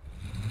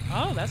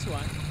 Oh, that's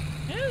why.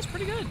 Yeah, it's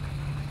pretty good.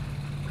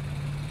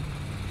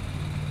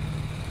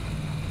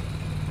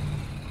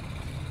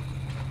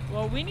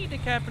 Well, we need to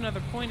cap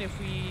another point if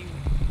we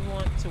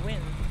want to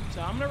win.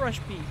 So I'm gonna rush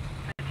B.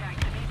 Attack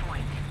to B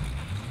point.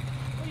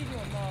 What are you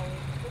doing, Molly?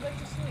 Go back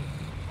to sleep.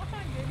 Oh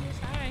my goodness.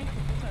 Hi.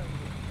 What time is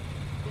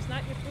it? It's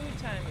not your food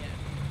time yet.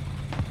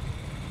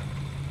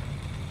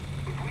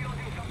 If we don't do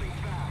something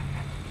fast,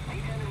 the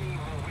enemy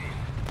will win.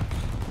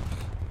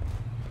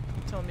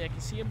 You telling me I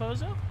can see a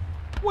bozo?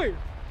 Where?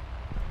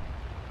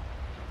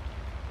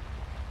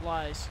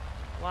 Lies.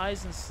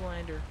 Lies and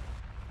slander.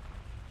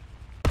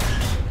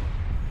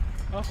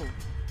 Oh.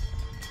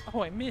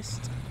 Oh, I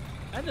missed.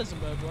 That doesn't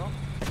bode well.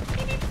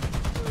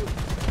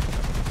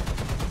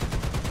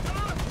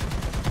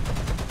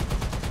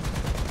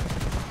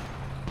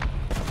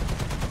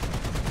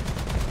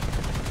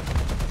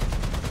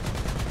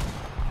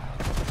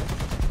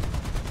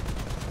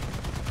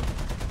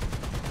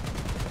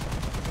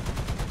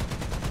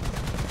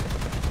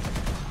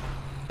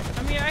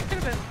 I mean, I could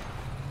have been...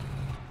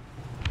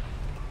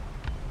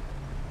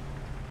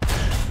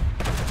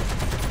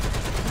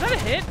 Was that a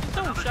hit? It's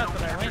no shot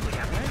that I landed on,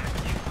 right?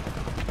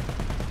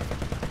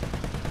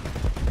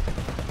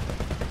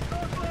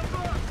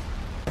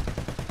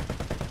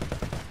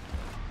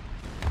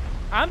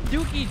 I'm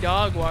Dookie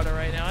Dogwater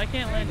right now. I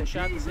can't land a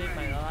shot to save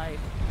my life.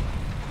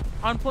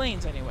 On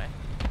planes, anyway.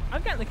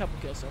 I've gotten a couple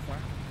kills so far.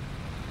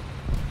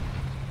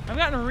 I've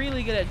gotten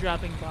really good at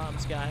dropping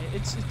bombs, guy.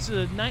 It's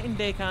a night and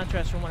day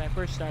contrast from when I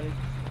first started.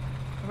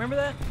 Remember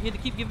that? You had to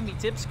keep giving me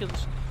tips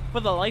because for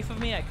the life of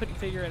me, I couldn't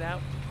figure it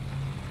out.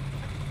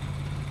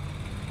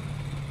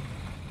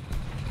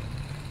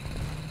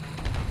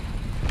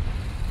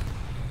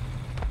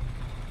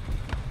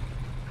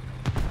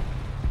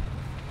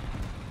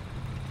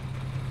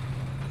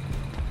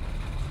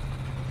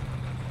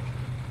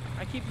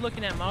 I keep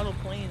looking at model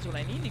planes. What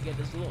I need to get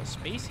is a little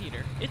space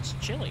heater. It's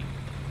chilly.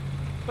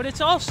 But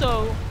it's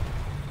also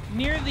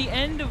near the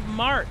end of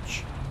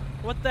March.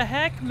 What the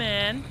heck,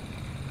 man?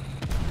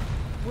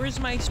 Where's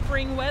my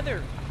spring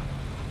weather?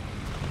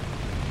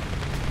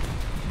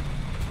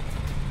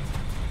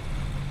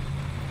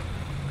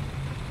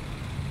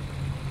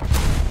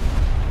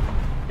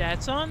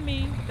 That's on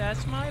me.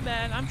 That's my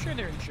bad. I'm sure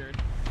they're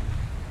insured.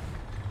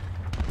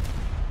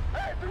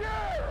 Hey,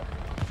 Pierre!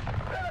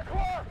 10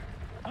 o'clock!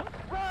 Oh,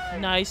 Right!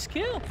 nice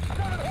kill.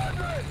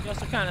 700! You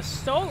also kind of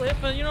stole it,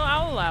 but you know,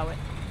 I'll allow it.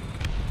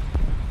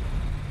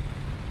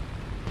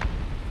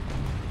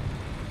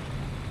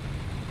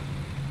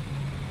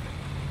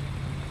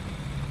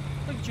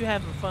 Look at you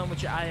having fun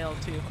with your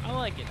IL-2. I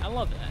like it. I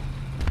love that.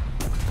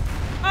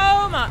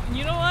 Oh my!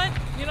 You know what?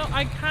 You know,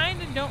 I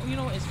kind of don't. You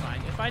know what? It's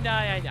fine. If I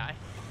die, I die.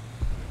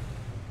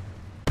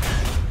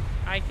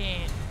 I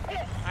can't.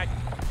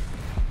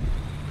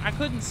 I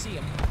couldn't see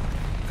him.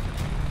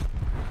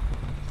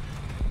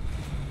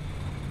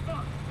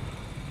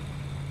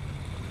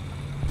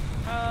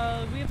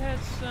 We've had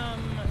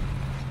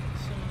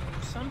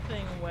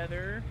something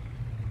weather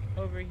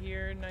over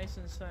here, nice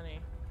and sunny.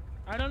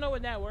 I don't know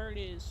what that word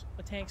is.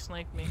 A tank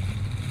sniped me.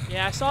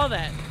 Yeah, I saw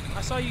that.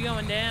 I saw you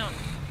going down.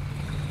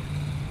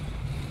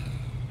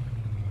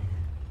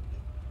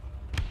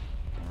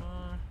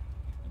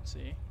 Let's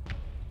see.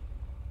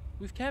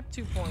 We've kept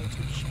 2 points,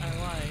 which I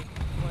like.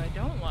 What I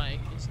don't like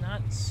is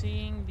not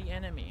seeing the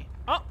enemy.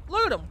 Oh,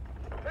 loot him!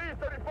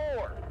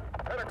 T-34!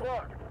 10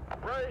 o'clock!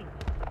 Range!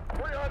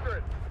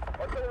 300!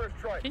 Artillery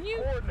strike! Can you...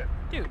 Coordinate!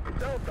 Dude.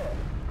 Delta!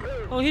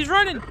 2! Oh, he's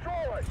running!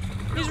 Destroy!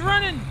 He's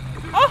running!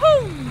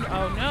 Oh!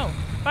 Oh, no.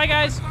 Bye,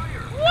 guys.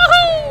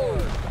 Woohoo!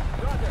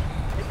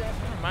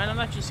 Never mind, I'm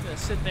not just gonna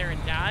sit there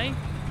and die.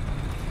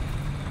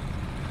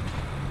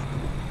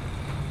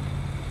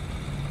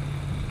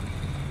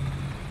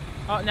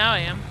 Oh, now I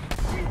am.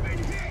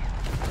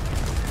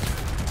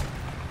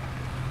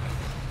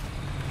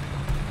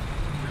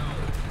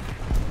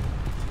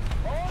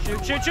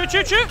 Shoot, shoot, shoot,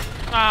 shoot, shoot!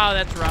 Oh,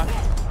 that's rough.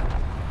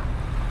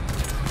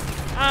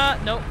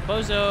 Nope.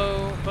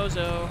 Bozo.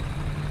 Bozo.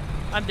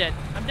 I'm dead.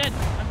 I'm dead.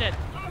 I'm dead.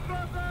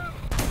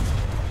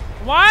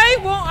 Why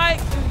won't I...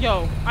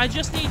 Yo, I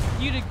just need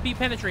you to be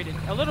penetrated.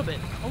 A little bit.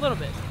 A little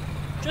bit.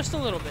 Just a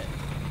little bit.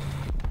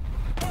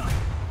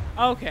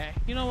 Okay.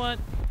 You know what?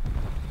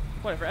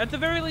 Whatever. At the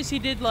very least, he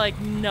did, like,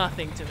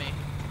 nothing to me.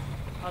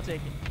 I'll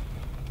take it.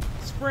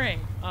 Spring.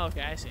 Oh,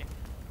 okay, I see.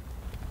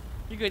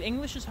 You're good.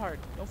 English is hard.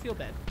 Don't feel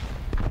bad.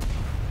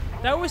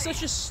 That was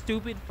such a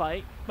stupid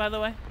fight, by the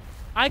way.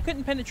 I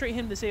couldn't penetrate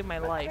him to save my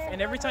life,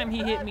 and every time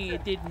he hit me,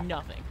 it did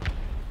nothing.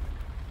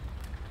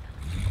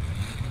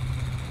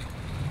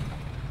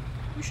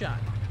 Who shot?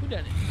 Who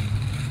done it?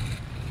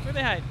 Where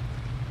they hide?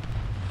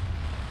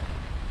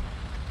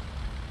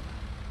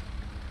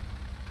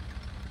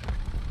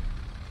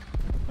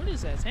 What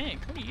is that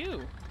tank? What are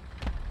you?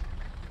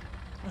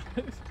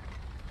 Let's see.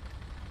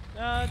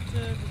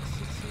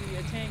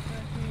 A tank,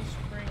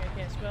 spring. I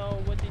can't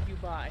spell. What did you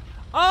buy?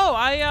 Oh,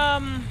 I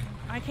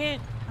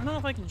can't. I don't know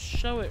if I can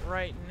show it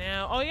right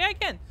now. Oh yeah, I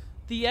can.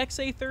 The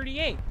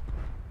XA-38.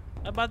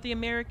 About the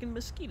American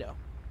Mosquito.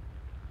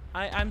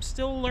 I'm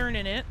still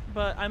learning it,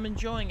 but I'm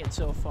enjoying it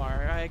so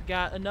far. I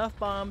got enough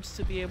bombs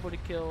to be able to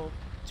kill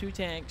 2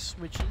 tanks,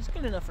 which is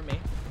good enough for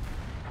me.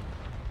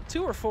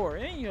 2 or 4,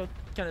 you know,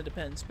 kind of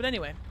depends. But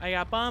anyway, I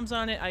got bombs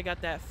on it. I got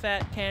that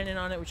fat cannon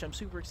on it, which I'm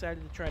super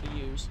excited to try to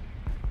use.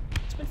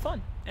 It's been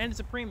fun, and it's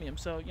a premium,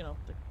 so you know,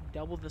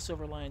 double the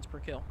silver lions per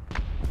kill.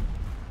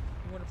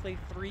 You want to play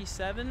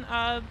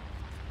 3-7?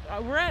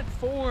 We're at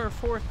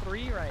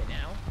 4-4-3 right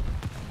now.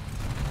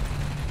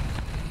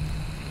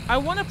 I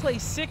want to play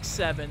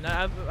 6-7.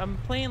 I'm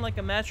playing like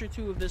a match or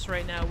 2 of this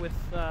right now with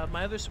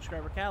my other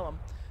subscriber, Callum,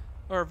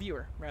 or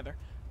viewer rather.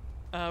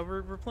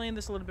 We're playing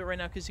this a little bit right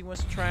now because he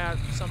wants to try out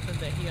something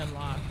that he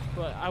unlocked.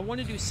 But I want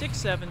to do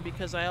 6-7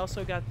 because I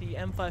also got the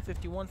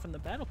M551 from the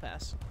Battle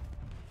Pass,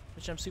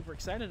 which I'm super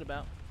excited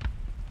about.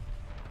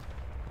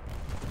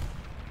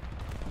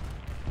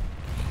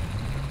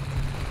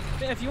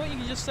 Yeah, if you want, you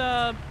can just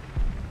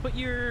put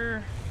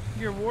your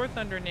War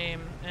Thunder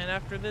name, and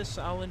after this,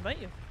 I'll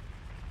invite you.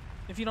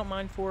 If you don't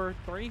mind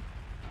 4-3.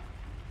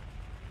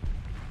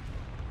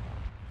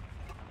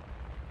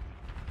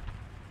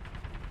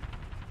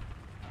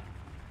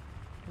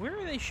 Where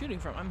are they shooting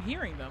from? I'm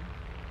hearing them.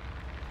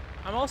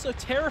 I'm also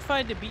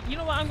terrified to be... You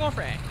know what? I'm going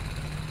for A.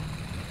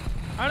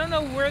 I don't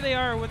know where they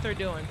are or what they're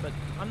doing, but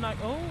I'm not...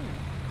 Oh.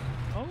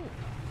 Oh.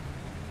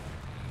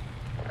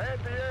 Hand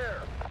the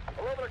air!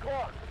 11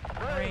 o'clock!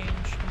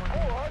 Range. Come on.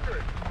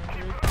 400!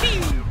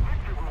 Pew!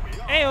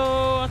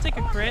 Ayo! I'll take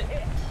a crit.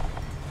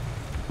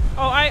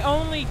 Oh, I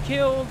only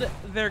killed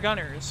their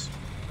gunners.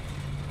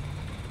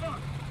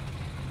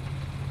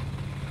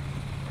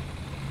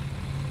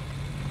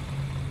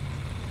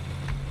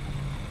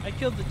 I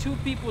killed the 2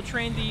 people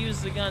trained to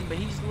use the gun, but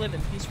he's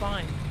living. He's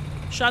fine.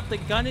 Shot the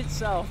gun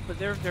itself, but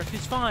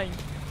he's fine.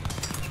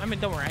 I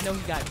mean, don't worry. I know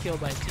he got killed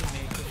by a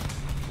teammate.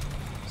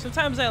 But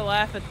sometimes I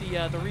laugh at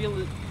the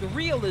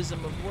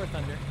realism of War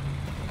Thunder.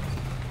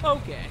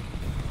 Okay.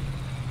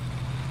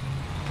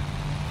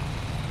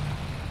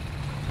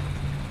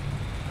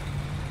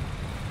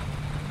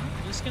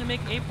 I'm just gonna make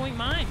 8-point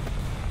mine.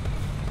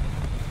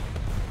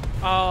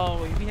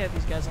 Oh, we had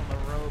these guys on the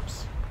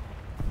ropes.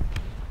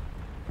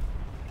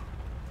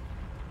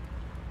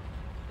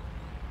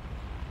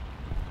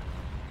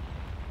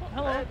 Oh,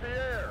 hello. Out the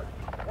air.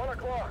 1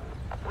 o'clock.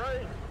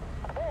 Range.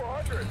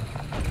 400.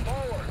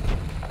 Forward.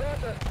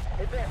 Center.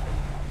 Advancing.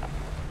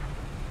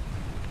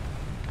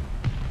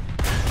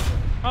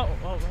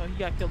 Oh, he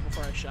got killed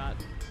before I shot.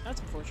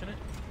 That's unfortunate.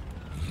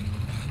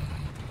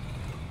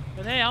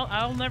 But hey,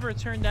 I'll never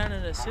turn down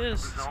an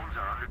assist. Zones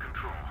are under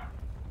control.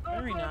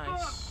 Very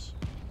nice.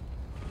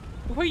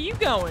 Where are you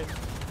going?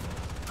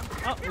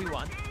 Oh, we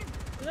won.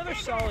 Another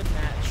solid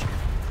match.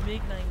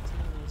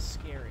 MiG-19 is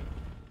scary.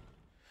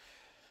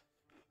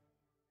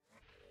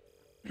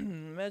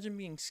 Imagine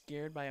being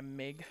scared by a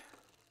MiG.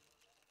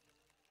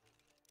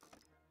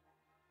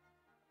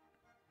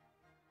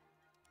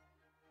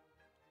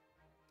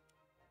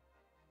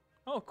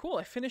 Oh, cool.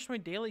 I finished my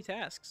daily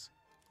tasks.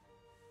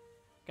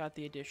 Got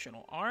the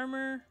additional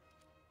armor.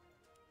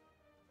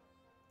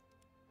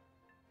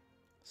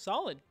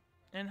 Solid.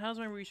 And how's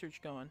my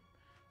research going?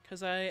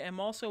 Because I am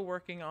also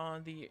working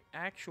on the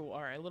actual...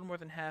 Alright, a little more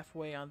than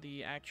halfway on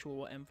the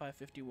actual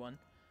M551.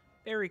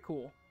 Very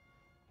cool.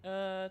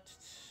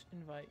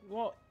 Invite.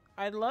 Well,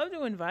 I'd love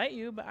to invite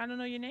you, but I don't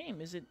know your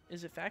name. Is it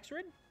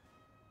Faxrid?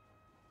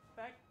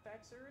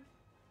 Faxrid?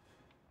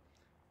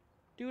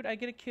 Dude, I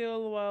get a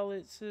kill while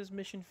it says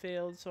mission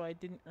failed, so I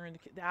didn't earn the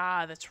kill.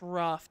 Ah, that's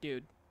rough,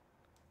 dude.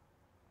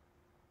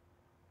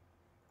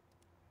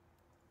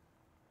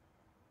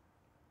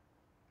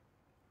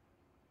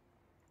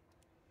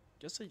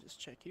 Guess I just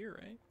check here,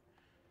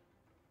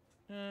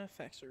 right?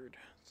 Faxerd.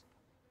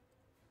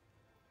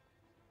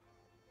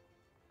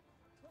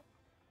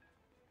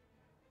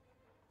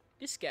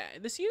 This guy.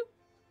 This you?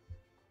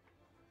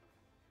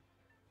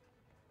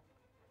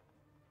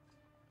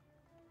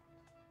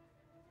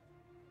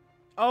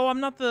 Oh,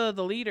 I'm not the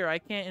leader. I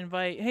can't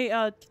invite.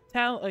 Hey,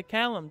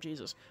 Callum,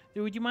 Jesus.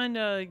 Dude, would you mind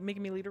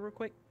making me leader real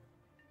quick?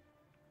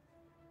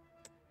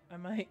 I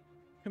might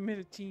commit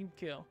a team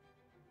kill.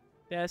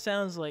 Yeah, it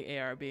sounds like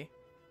ARB.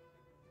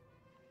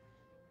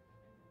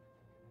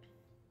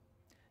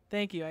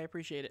 Thank you, I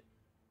appreciate it.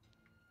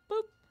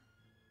 Boop.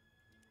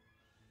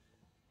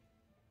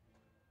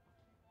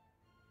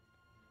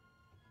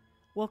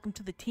 Welcome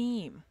to the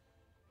team.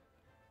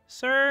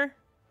 Sir,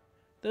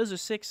 those are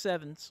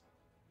 6-7s.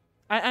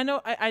 I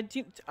know,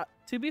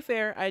 to be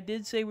fair, I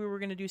did say we were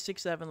going to do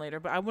 6-7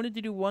 later, but I wanted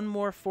to do one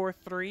more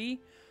 4-3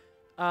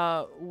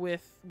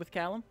 with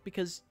Callum,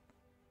 because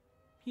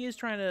he is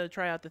trying to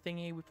try out the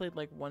thingy. We played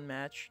like one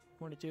match,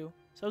 1 or 2.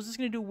 So I was just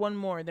going to do one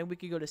more, and then we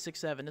could go to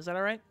 6-7. Is that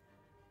alright?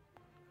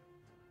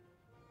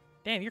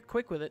 Damn, you're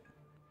quick with it.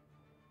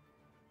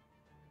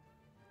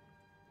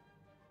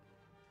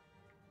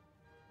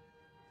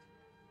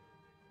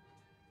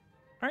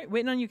 Alright,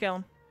 waiting on you,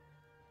 Callum.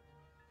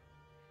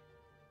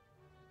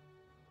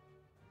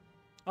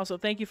 Also,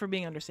 thank you for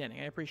being understanding.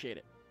 I appreciate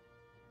it.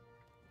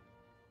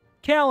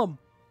 Callum!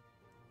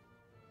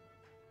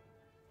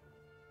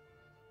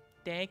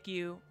 Thank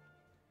you.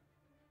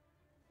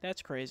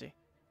 That's crazy.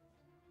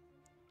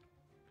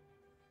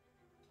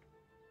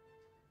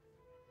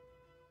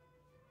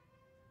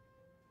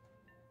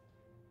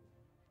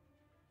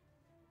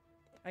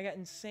 I got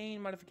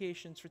insane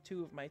modifications for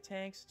 2 of my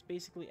tanks. It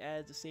basically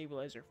adds a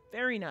stabilizer.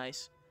 Very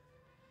nice.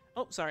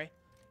 Oh, sorry.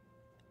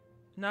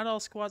 Not all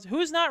squads.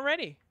 Who's not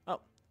ready? Oh.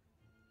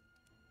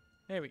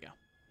 There we go.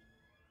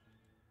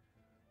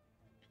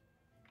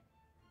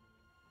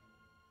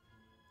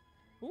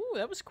 Ooh,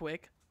 that was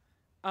quick.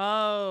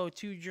 Oh,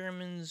 2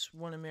 Germans,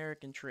 1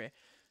 American tray.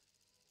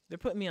 They're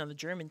putting me on the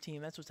German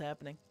team. That's what's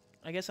happening.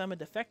 I guess I'm a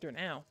defector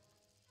now.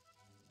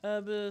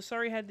 But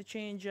sorry I had to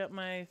change up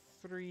my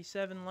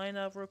 3-7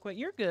 lineup real quick.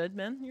 You're good,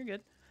 man. You're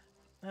good.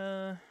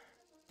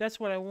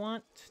 That's what I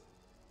want.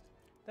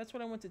 That's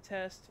what I want to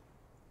test.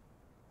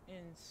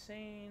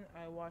 Insane.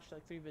 I watched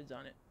like 3 vids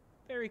on it.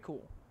 Very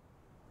cool.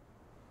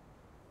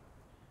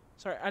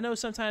 Sorry, I know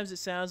sometimes it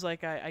sounds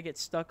like I get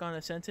stuck on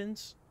a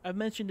sentence. I've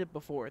mentioned it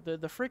before. The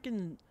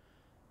frickin'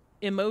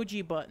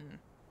 emoji button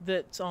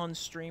that's on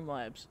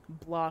Streamlabs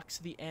blocks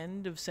the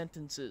end of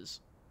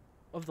sentences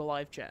of the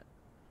live chat.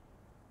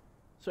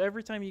 So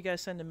every time you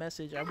guys send a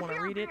message, I want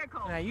to read it,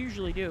 and I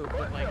usually do,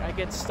 but like I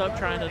get stuck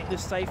trying to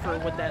decipher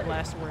what that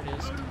last word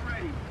is.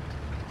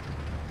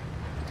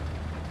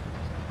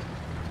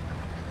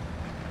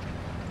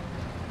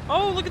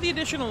 Oh, look at the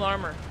additional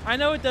armor. I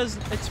know it does.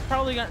 It's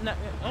probably got.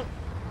 Oh.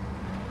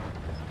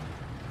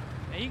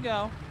 There you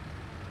go.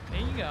 There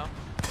you go.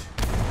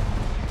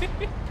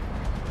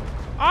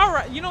 All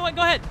right. You know what?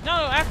 Go ahead. No,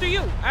 after you.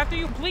 After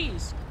you,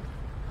 please.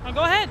 No,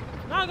 go ahead.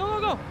 No,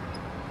 go.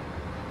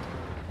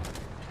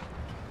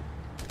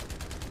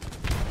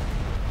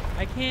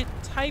 I can't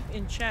type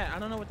in chat. I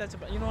don't know what that's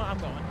about. You know what? I'm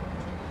going.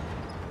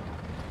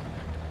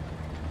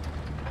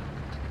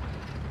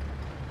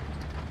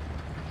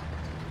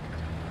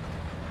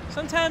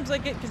 Sometimes I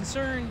get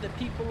concerned that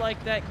people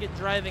like that get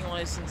driving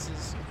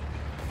licenses.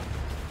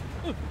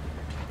 Ooh.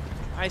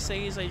 I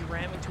say as I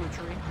ram into a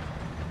tree.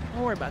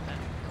 Don't worry about that.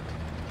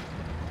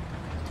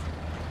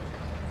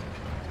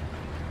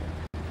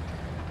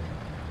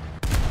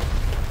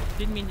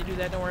 Didn't mean to do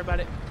that, don't worry about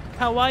it.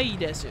 Kawaii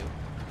desu.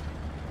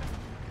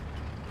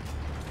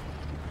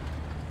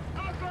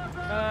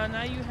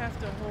 Now you have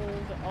to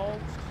hold Alt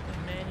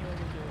and manually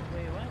do it.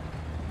 Wait, what?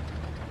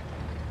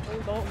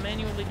 Hold Alt and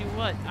manually do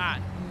what? Ah,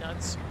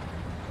 nuts.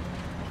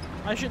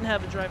 I shouldn't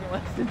have a driving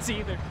license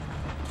either.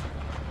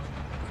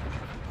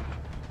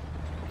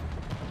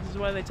 This is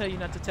why they tell you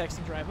not to text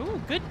and drive.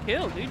 Ooh, good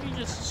kill, dude. You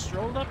just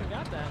strolled up and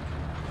got that.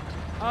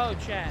 Oh,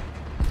 chat.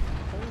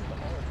 Hold the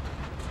Alt.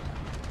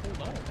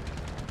 Hold on.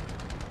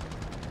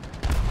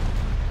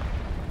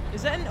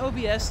 Is that an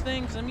OBS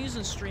thing? Because I'm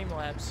using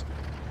Streamlabs.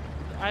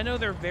 I know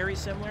they're very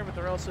similar, but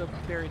they're also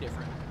very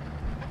different.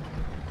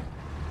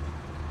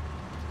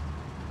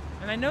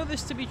 And I know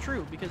this to be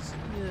true because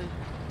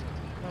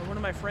one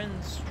of my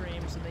friends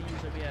streams and they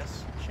use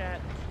OBS. Chat,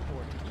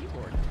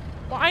 keyboard.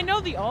 Well, I know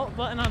the Alt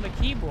button on the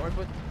keyboard,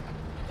 but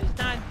it's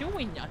not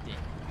doing nothing.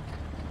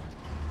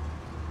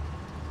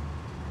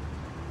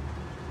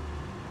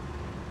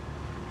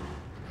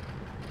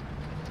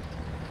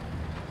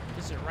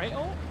 Is it right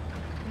Alt?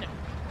 No.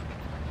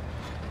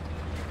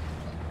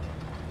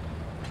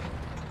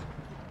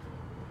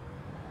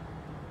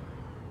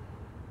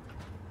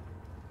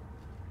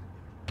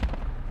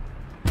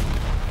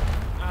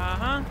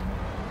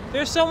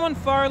 There's someone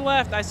far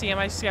left. I see him.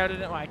 I scouted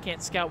it. Oh, I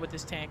can't scout with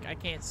this tank. I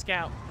can't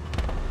scout.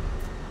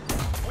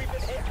 We've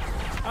been hit.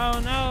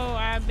 Oh no,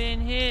 I've been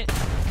hit.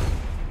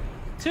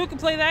 Two can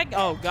play that.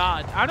 Oh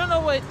god. I don't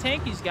know what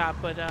tank he's got,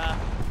 but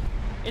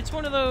it's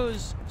one of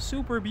those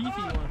super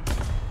beefy ones.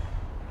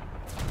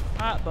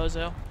 Ah,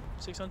 bozo.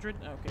 600?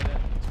 Okay,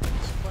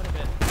 that's quite a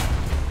bit.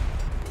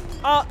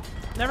 Oh,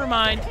 never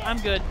mind. I'm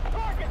good.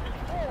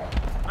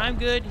 I'm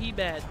good. He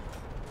bad.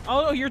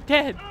 Oh, you're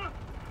dead.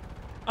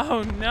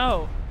 Oh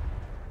no.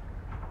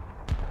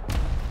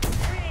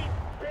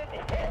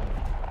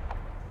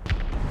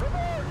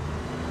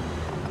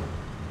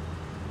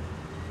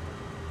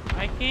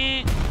 I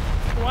can't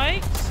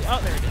quite see.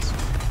 Oh, there it is.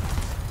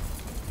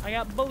 I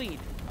got bullied.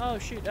 Oh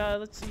shoot.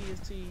 Let's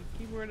see.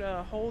 Keyboard.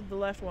 Hold the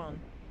left one.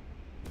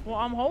 Well,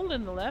 I'm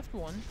holding the left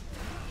one.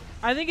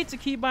 I think it's a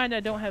keybind I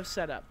don't have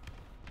set up.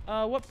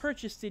 What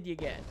purchase did you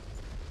get?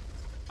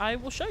 I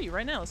will show you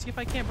right now. Let's see if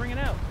I can't bring it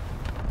out.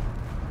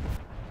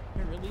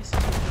 It releases the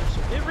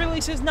cursor. It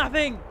releases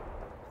nothing!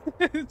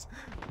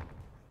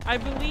 I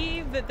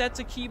believe that that's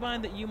a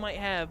keybind that you might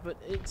have, but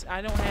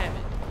I don't have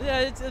it. Yeah,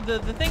 it's the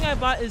thing I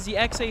bought is the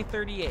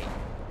XA38.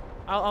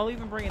 I'll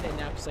even bring it in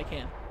now because I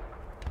can.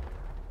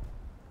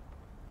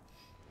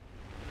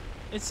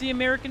 It's the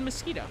American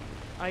Mosquito.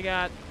 I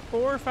got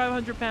 4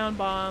 500-pound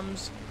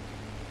bombs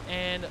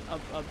and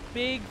a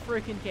big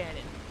freaking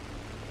cannon.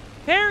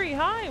 Perry,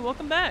 hi,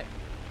 welcome back.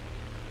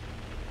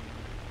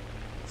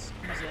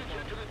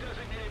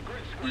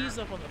 Ease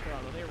up on the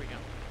throttle. There we go.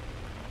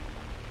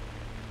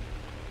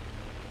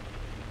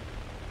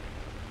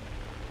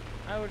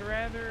 I would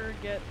rather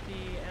get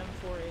the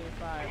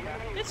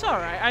M4A5. It's all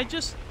right.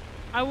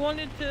 I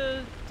wanted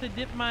to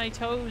dip my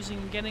toes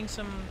in getting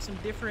some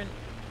different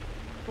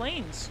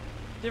planes,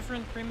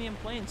 different premium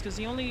planes, because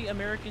the only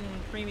American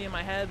premium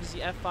I have is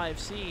the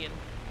F5C, and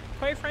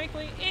quite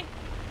frankly, I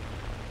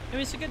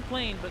mean, it's a good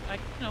plane, but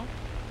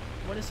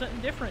what is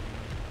something different?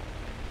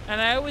 And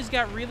I always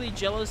got really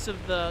jealous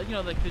of the,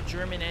 like the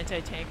German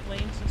anti-tank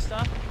planes and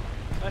stuff.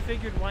 So I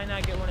figured, why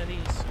not get one of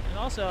these? And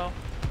also,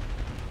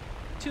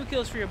 2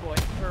 kills for your boy,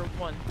 or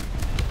 1.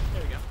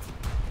 There we go.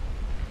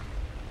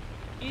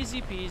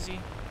 Easy peasy.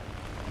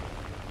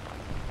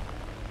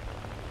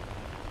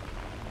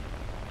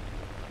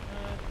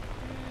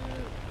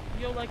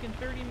 Yo, like in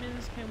 30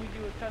 minutes, can we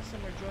do a custom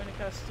or join a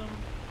custom?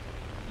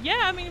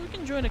 Yeah, I mean, we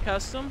can join a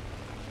custom.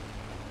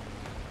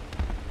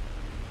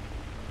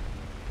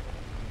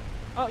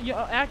 Oh,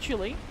 yeah,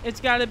 actually, it's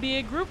got to be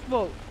a group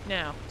vote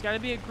now. It's got to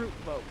be a group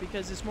vote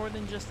because it's more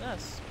than just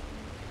us.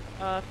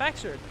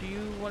 Faxer, do you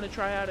want to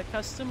try out a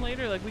custom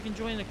later? Like, we can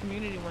join the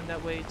community one.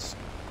 That way it's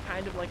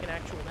kind of like an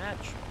actual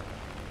match.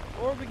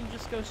 Or we can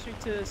just go straight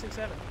to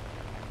 6-7.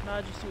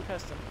 No, just do a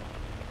custom.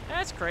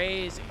 That's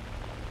crazy.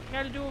 You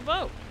got to do a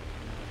vote.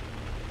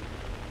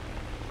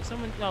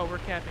 Someone... Oh, we're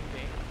capping B.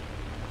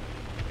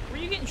 Where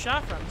are you getting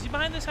shot from? Is he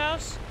behind this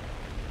house?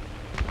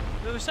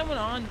 There's someone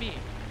on B.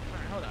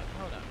 Alright, hold on.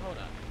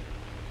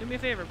 Do me a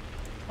favor.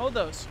 Hold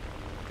those.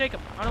 Take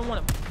them. I don't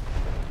want them.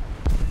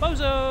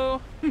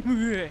 Bozo!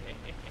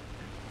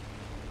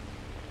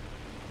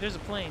 There's a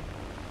plane.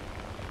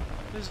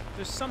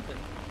 There's something.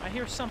 I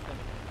hear something.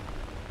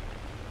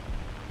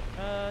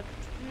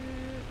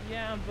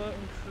 Yeah, I'm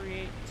voting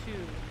create 2.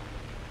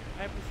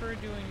 I prefer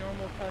doing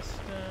normal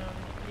custom.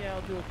 Yeah,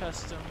 I'll do a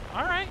custom.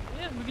 Alright,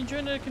 yeah, we can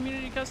join the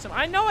community custom.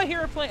 I know I hear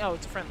a plane. Oh,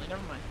 it's a friendly.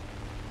 Never mind.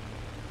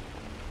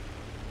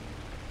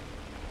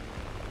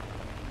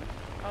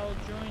 I'll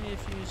join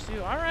if you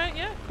do. Alright,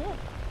 yeah, cool.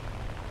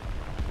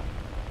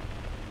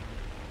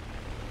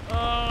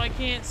 Oh, I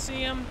can't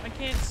see him. I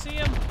can't see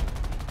him.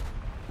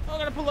 Oh, I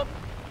gotta pull up.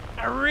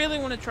 I really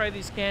want to try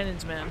these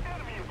cannons, man.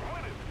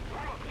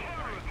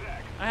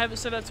 I have it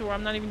set up to where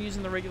I'm not even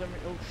using the regular...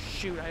 Oh,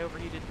 shoot, I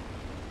overheated.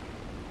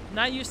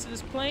 Not used to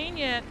this plane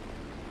yet.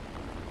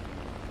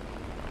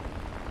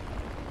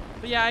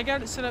 But yeah, I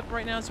got it set up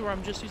right now to where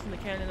I'm just using the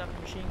cannon, not the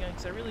machine gun,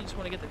 because I really just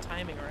want to get the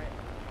timing right.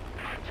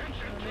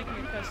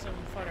 Making a custom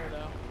funner,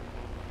 though.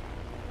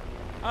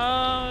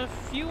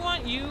 If you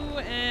want, you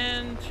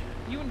and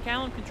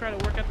Callum can try to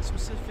work out the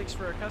specifics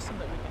for a custom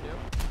that we can do.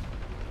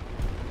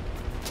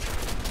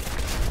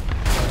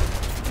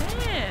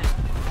 Man!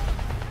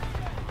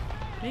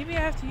 Maybe I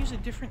have to use a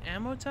different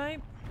ammo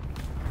type?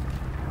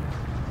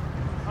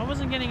 I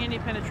wasn't getting any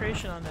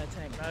penetration on that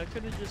tank. Now, it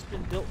could have just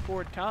been built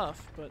forward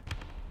cuff, but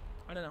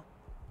I don't know.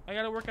 I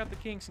gotta work out the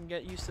kinks and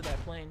get used to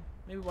that plane.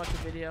 Maybe watch a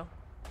video.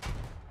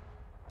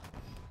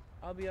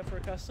 I'll be up for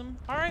a custom.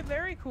 Alright,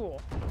 very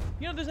cool.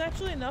 You know, there's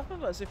actually enough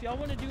of us. If y'all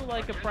want to do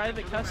like a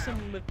private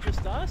custom with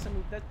just us, I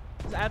mean, that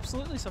is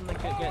absolutely something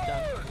that can get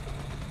done.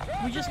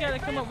 We just gotta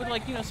come up with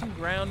like, you know, some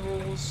ground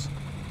rules.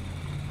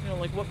 You know,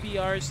 like what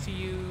BRs to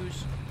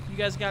use. You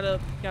guys gotta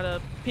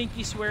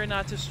pinky swear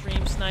not to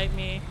stream snipe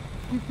me.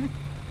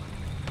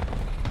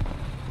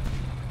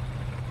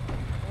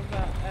 What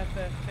about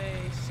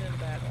FFA Sim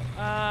Battle?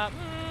 I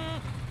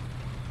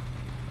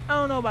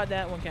don't know about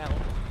that one,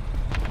 Callum.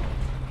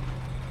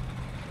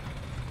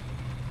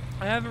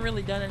 I haven't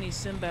really done any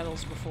sim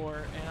battles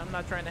before, and I'm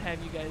not trying to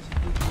have you guys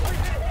do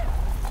it.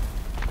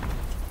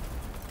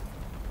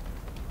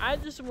 I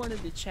just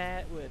wanted to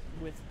chat with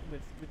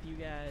you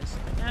guys.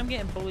 I'm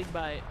getting bullied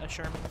by a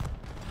Sherman.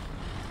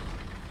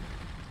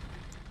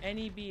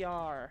 Any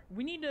BR.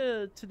 We need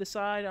to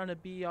decide on a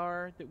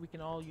BR that we can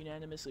all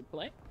unanimously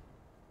play.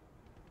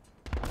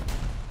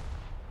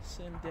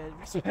 Sim dead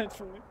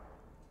respectfully.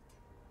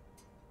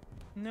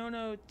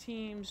 No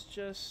teams,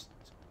 just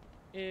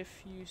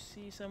if you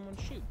see someone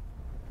shoot.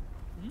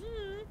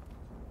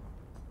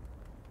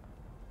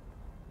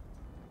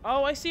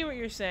 Oh, I see what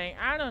you're saying.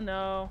 I don't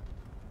know.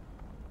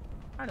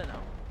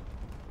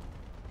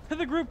 To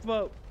the group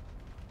vote.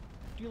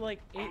 Do like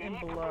 8 and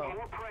below.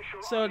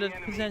 So to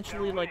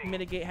potentially like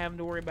mitigate having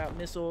to worry about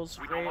missiles,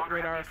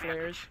 radar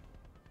flares.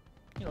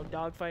 You know,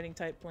 dogfighting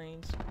type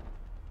planes.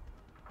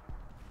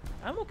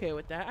 I'm okay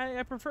with that.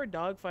 I prefer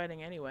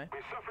dogfighting anyway.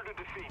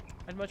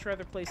 I'd much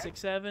rather play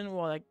 6-7.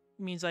 Well, that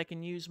means I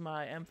can use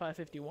my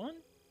M551.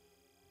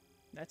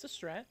 That's a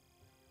strat.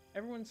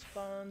 Everyone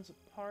spawns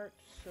apart,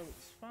 so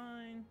it's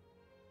fine.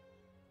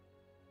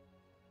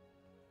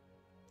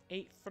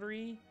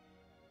 8-3.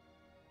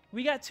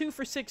 We got 2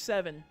 for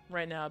 6-7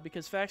 right now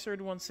because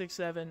Faxerd wants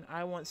 6-7.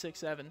 I want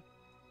 6-7.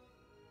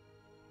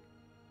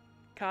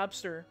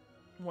 Cobster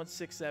wants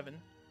 6-7.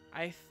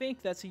 I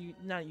think that's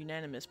not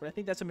unanimous, but I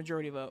think that's a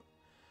majority vote.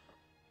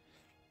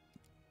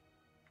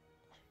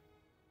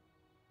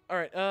 All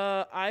right.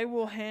 I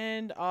will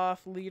hand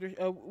off leader.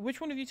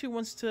 Which one of you two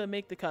wants to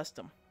make the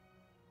custom?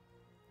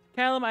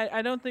 Callum,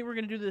 I don't think we're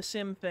gonna do the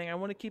sim thing. I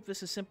want to keep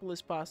this as simple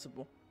as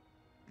possible.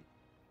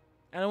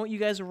 I don't want you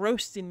guys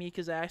roasting me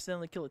because I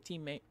accidentally kill a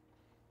teammate.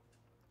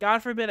 God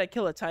forbid I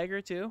kill a tiger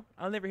too.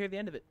 I'll never hear the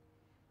end of it.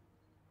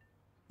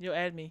 You'll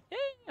add me. Yeah.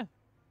 Let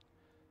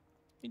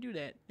me do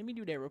that. Let me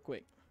do that real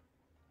quick.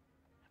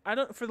 I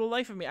don't. For the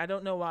life of me, I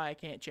don't know why I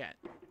can't chat.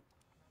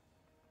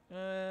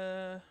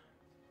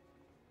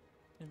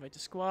 Invite the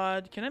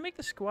squad. Can I make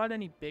the squad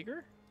any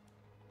bigger?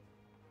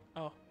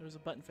 Oh, there was a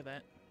button for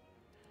that.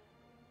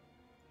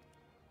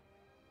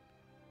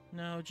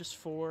 No, just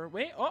 4.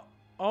 Wait.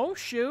 Oh,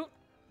 shoot.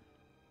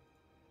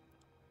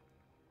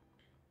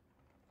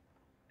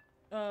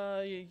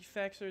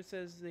 Faxer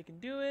says they can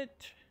do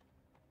it.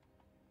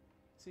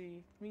 Let's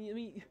see.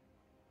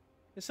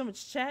 There's so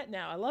much chat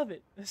now. I love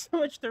it. There's so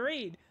much to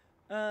read.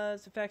 So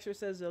Faxer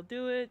says they'll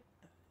do it.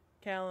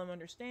 Callum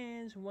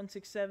understands.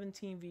 167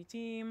 team v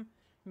team.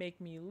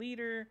 Make me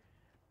leader.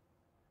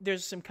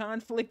 There's some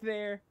conflict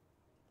there.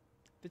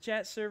 The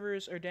chat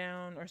servers are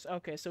down.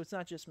 Okay, so it's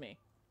not just me.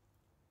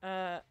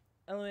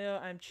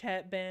 LMAO, I'm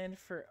chat banned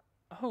for...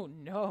 Oh,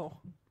 no.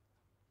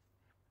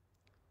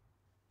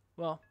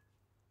 Well,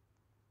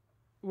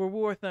 we're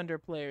War Thunder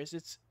players.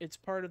 It's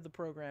part of the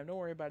program. Don't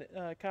worry about it.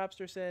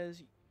 Copster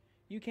says,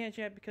 you can't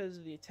chat because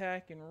of the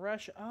attack in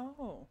Russia.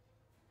 Oh.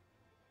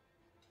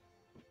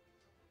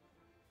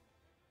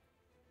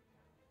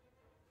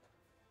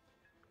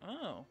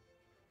 Oh.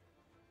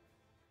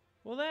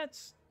 Well,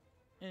 that's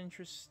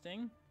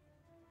interesting.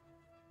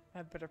 I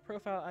have a better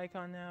profile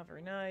icon now.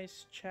 Very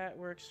nice. Chat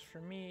works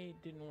for me.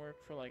 Didn't work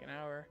for like an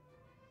hour.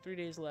 3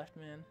 days left,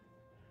 man.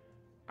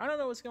 I don't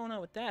know what's going on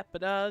with that,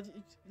 but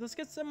let's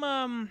get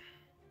some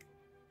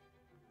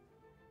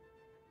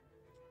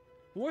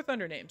War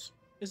Thunder names.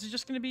 Is it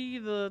just gonna be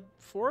the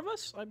 4 of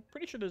us? I'm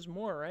pretty sure there's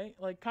more, right?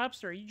 Like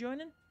Copster, are you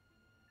joining?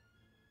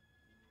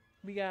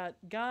 We got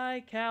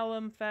Guy,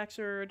 Callum,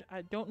 Faxerd.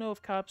 I don't know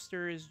if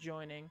Copster is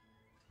joining.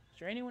 Is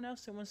there anyone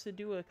else that wants to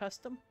do a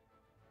custom?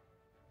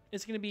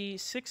 It's going to be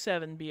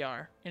 6-7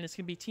 BR, and it's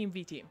going to be team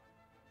v team.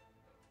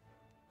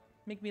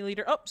 Make me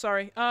leader. Oh,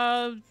 sorry.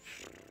 All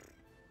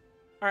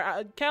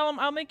right, Callum,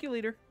 I'll make you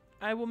leader.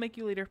 I will make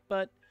you leader,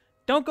 but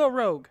don't go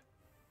rogue.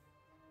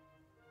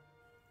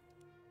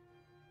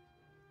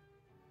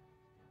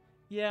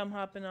 Yeah, I'm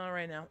hopping on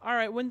right now. All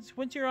right, once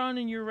you're on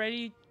and you're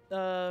ready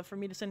for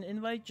me to send an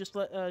invite, just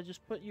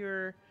put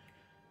your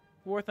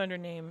War Thunder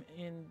name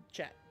in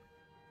chat.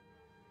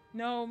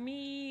 No,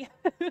 me.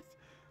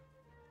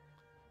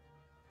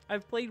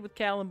 I've played with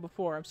Callum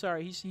before. I'm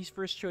sorry, he's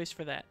first choice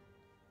for that.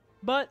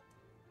 But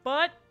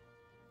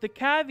the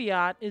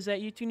caveat is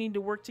that you two need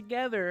to work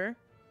together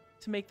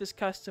to make this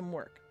custom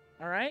work.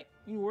 All right,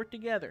 you work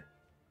together.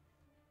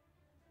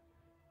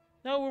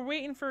 No, we're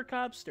waiting for a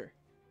Cobster.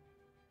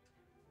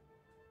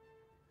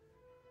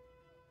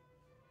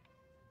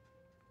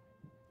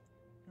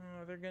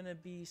 Are there gonna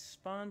be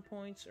spawn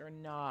points or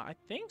not? I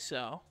think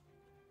so.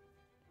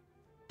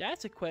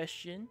 That's a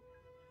question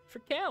for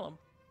Callum.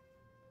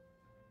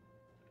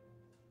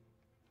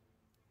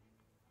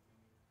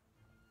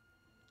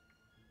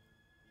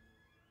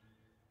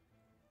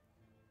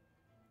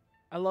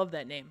 I love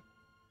that name.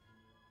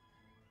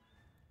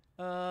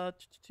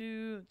 Let's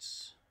go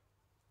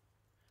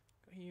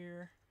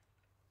here.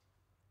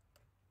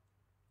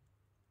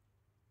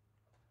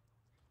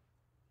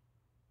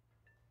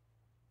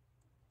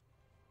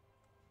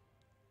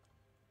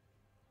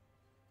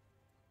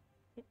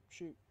 Oh,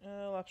 shoot.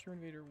 Lobster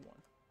Invader 1.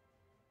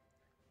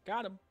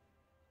 Got him.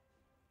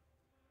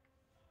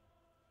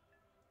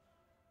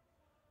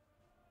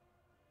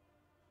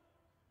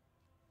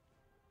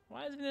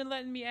 Why isn't it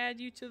letting me add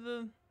you to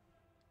the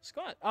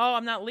squad? Oh,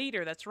 I'm not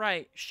leader. That's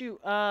right. Shoot.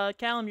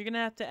 Callum, you're gonna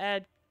have to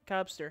add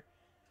Cobster.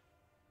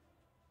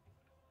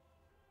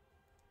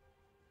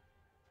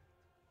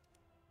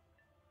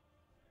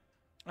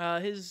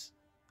 His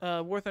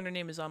War Thunder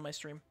name is on my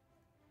stream.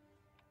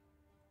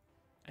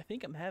 I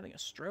think I'm having a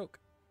stroke.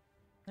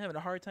 I'm having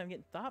a hard time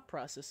getting thought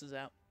processes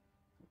out.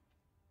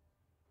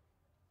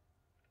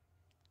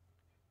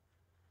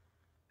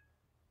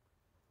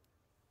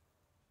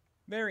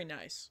 Very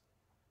nice.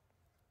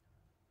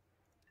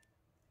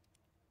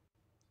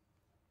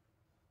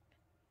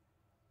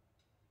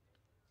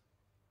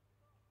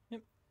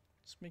 Yep.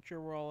 Let's make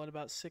sure we're all at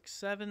about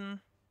 6-7.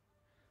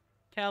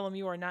 Callum,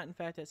 you are not in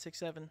fact at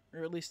 6-7,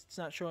 or at least it's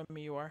not showing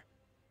me you are.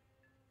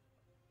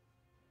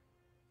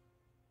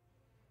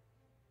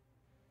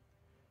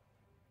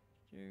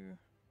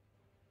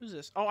 Who's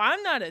this? Oh,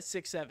 I'm not at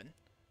 6-7.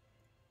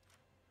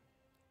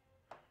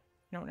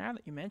 No, now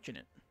that you mention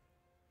it.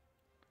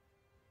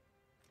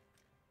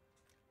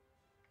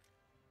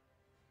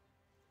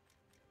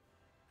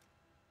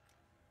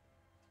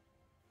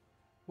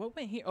 What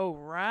went here? Oh,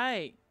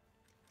 right.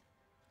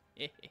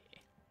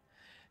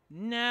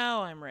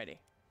 Now I'm ready.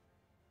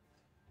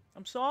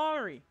 I'm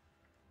sorry.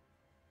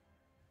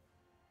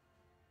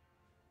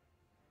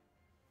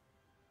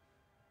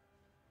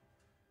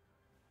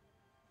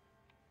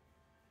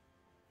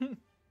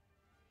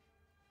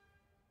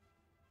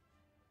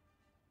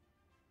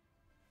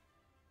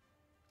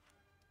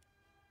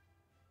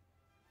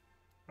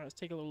 Alright, let's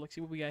take a little look,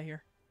 see what we got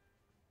here.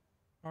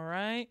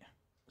 Alright.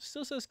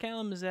 Still says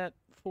Callum is at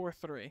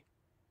 4-3.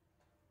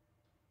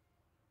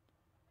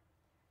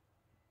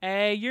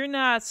 Hey, you're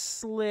not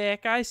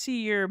slick. I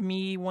see your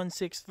me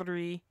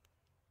 163.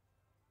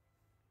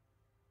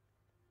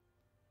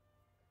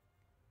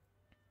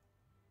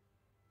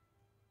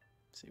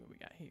 See what we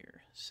got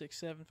here.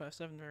 6-7,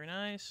 5-7, very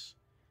nice.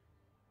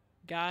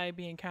 Guy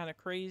being kind of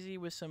crazy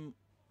with some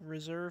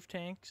reserve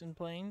tanks and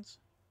planes.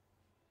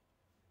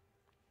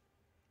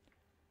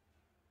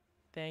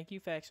 Thank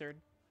you, Faxerd.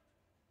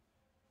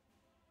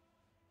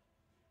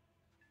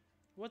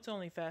 What's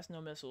only fast,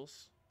 no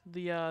missiles?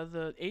 The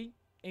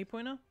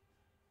 8.0?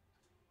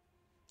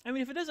 I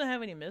mean, if it doesn't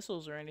have any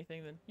missiles or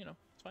anything, then, you know,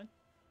 it's fine.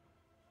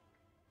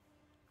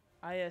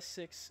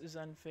 IS-6 is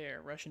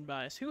unfair. Russian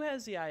bias. Who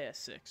has the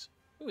IS-6?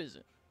 Who is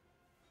it?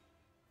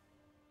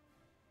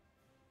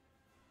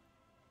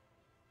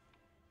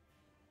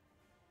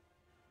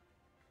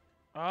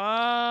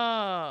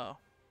 Oh.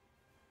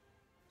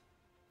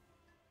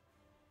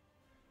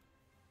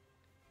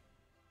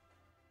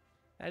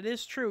 That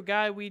is true,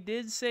 Guy. We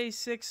did say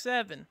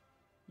 6-7.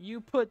 You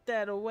put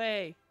that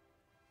away.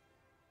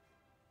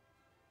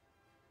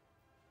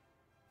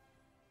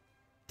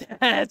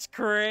 That's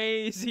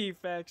crazy,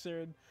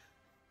 Faxerd.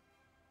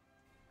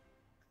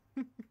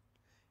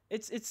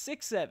 It's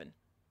 6-7.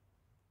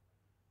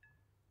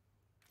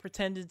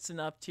 Pretend it's an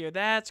up tier.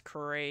 That's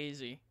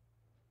crazy.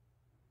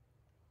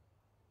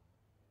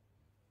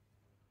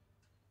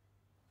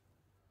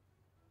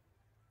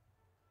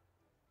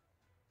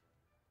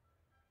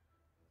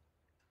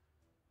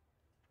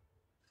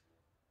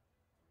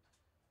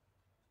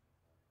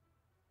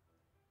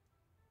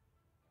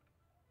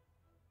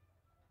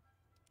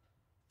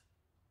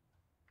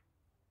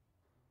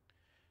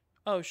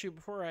 Oh shoot,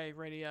 before I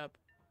ready up,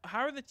 how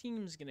are the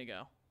teams gonna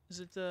go?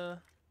 Is it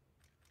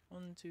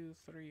 1, 2,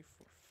 3,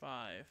 4,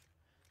 5?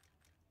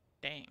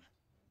 Dang.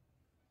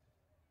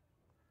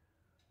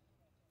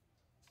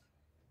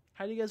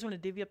 How do you guys want to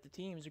divvy up the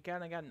teams? We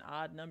kinda got an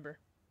odd number.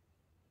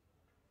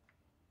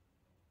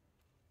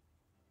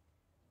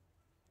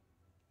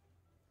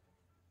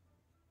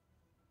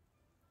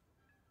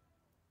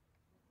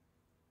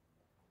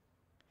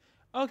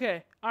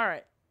 Okay,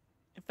 alright.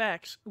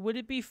 Facts. Would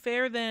it be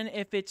fair then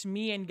if it's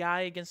me and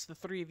Guy against the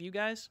 3 of you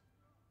guys?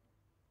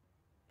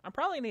 I'm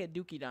probably gonna get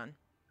Dookie done.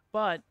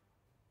 But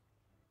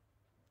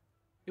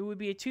it would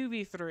be a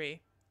 2v3.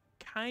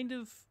 Kind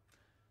of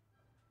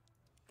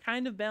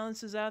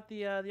balances out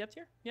the up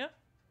tier. Yeah.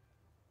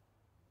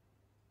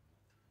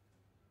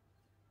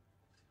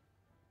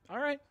 All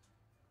right.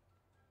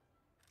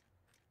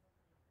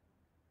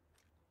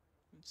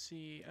 Let's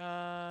see.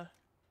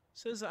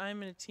 Says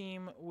I'm in a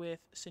team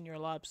with Senor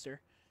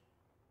Lobster.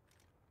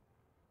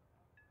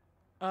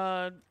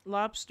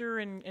 Lobster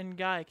and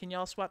Guy, can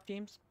y'all swap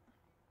teams?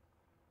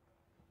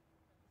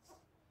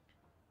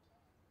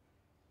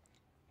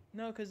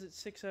 No, because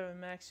it's 6-7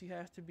 max, you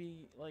have to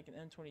be like an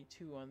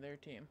M22 on their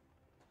team.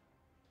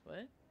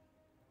 What?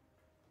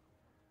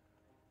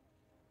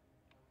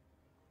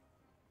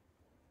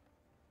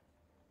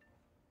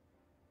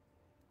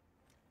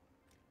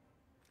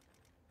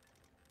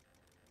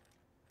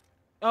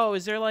 Oh,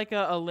 is there like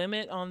a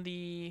limit on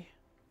the...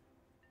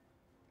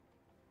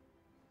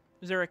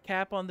 Is there a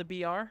cap on the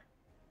BR?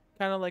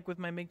 Kind of like with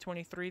my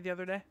MiG-23 the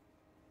other day?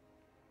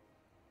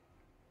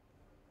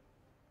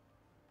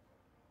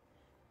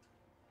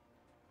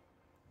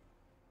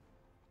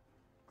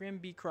 Grim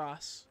B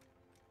cross.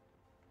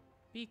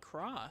 B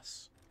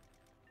cross?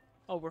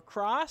 Oh, we're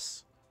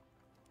cross?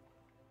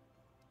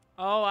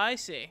 Oh, I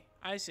see.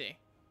 I see.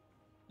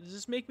 Does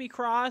this make me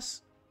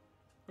cross?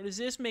 Or does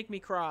this make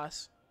me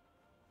cross?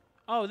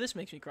 Oh, this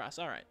makes me cross.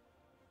 Alright.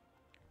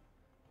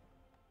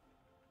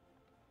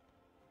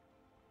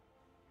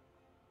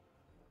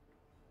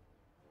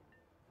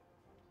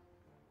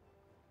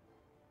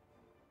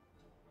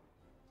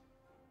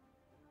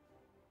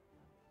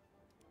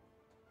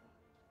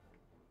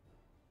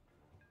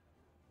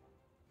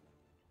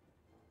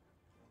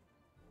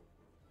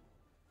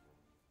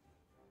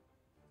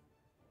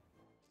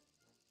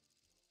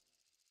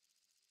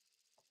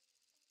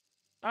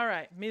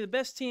 Alright, may the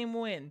best team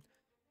win.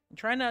 And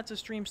try not to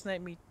stream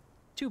snipe me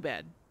too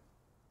bad.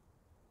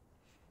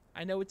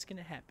 I know it's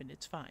gonna happen,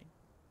 it's fine.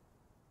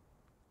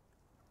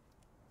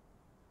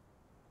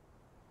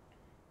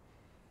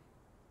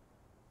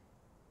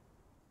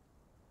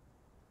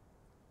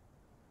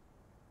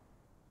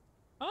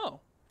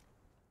 Oh.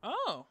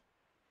 Oh.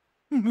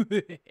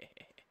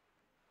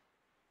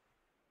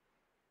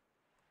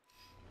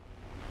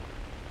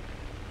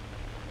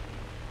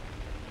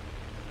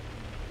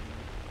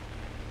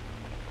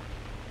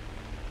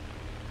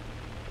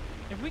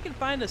 If we can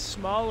find a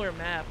smaller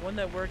map, one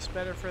that works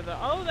better for the...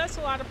 Oh, that's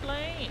a lot of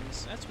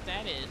planes. That's what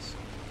that is.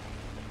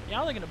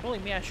 Y'all are gonna bully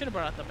me. I should have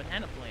brought out the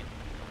banana plane.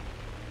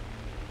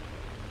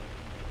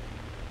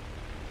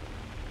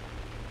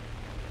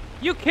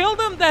 You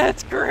killed him?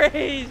 That's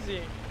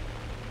crazy.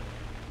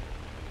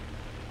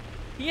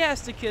 He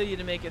has to kill you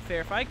to make it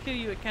fair. If I kill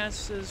you, it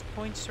counts as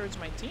points towards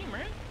my team,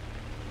 right?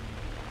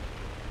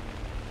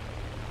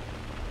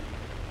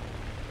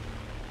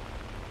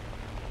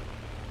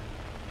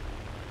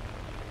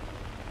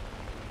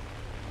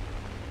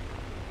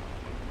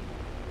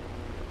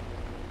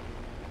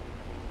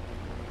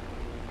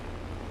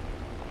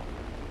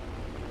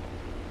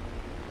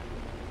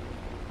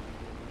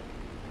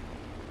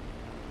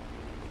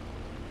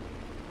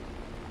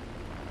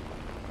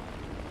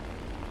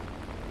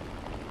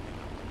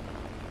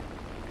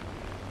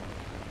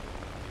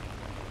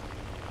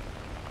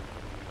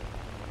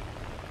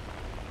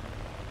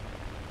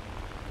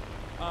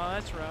 Oh,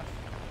 that's rough.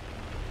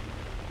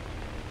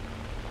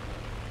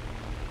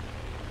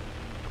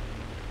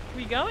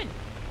 We going?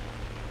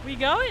 We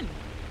going?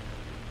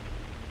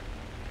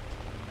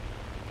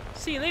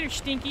 See you later,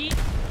 Stinky.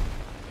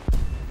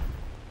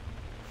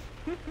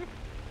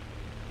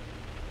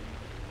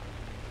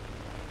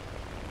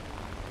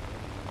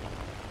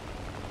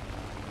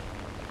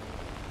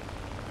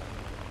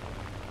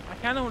 I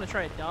kind of want to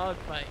try a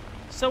dogfight.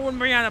 Someone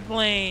bring out a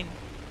plane.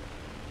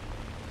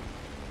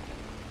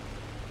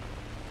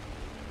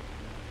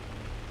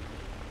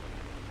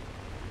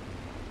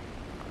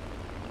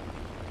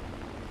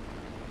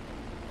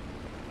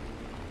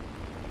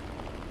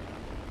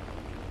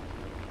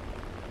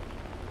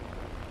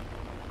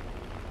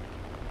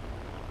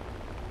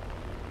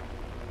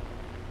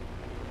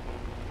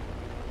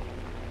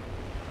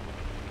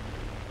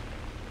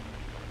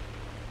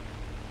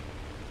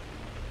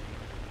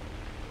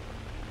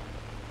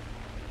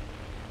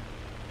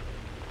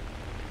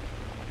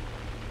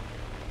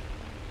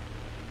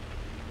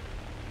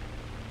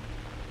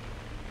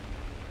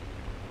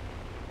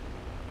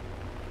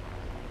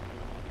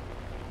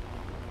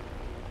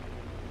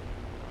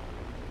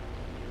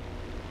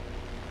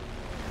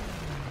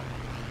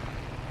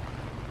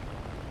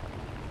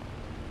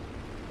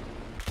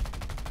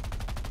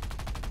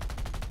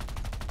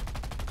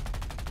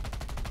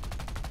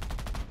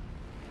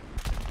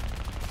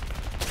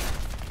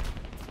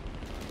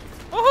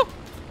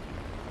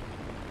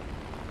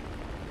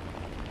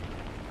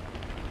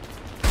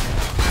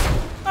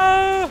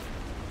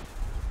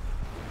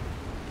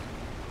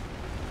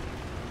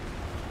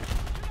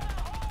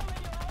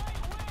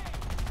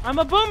 I'm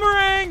a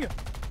boomerang!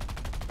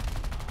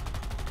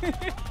 I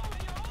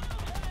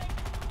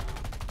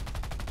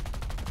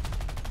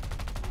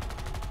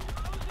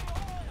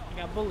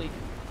got bullied.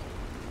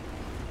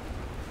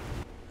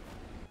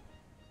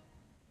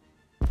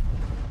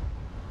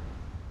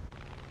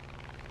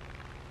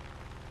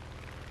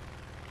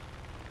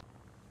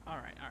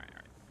 Alright, alright, alright.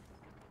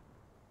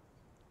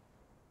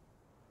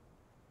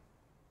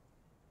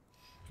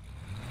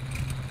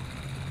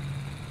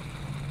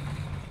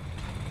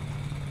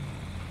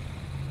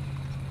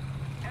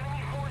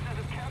 Enemy forces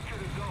have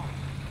captured a zone.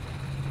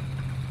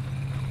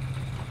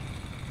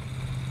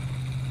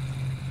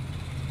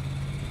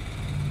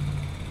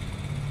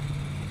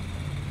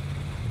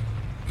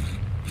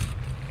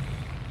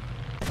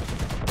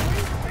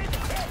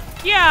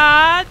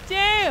 God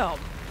damn!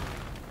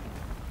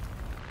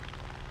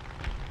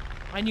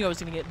 I knew I was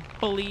gonna get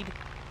bullied.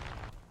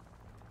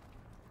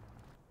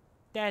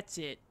 That's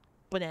it.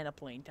 Banana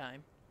plane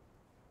time.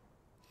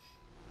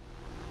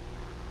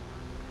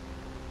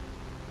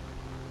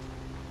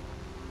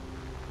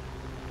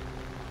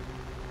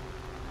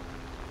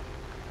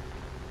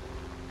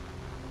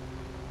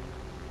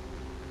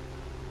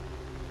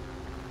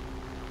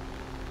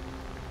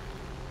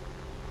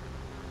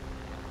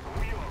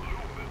 We are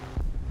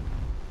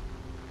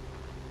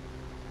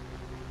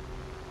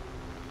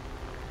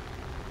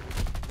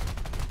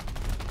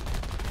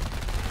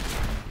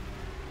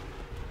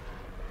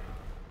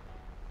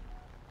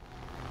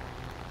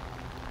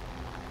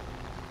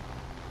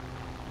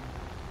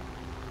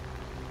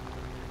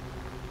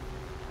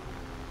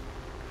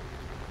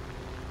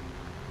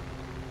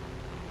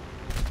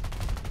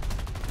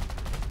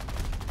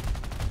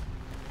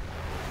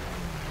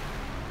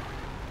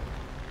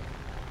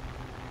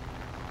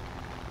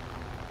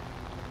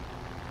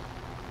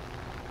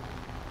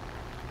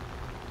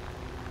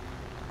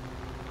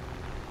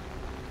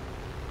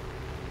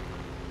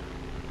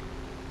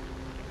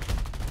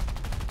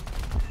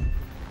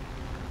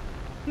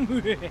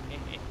moving.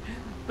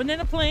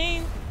 Banana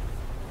plane!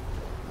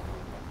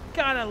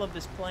 God, I love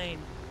this plane.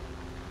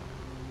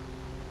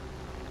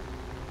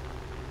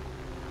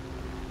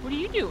 What are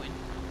you doing?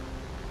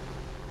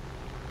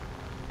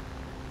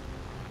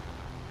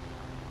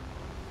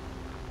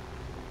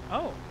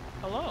 Oh,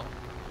 hello.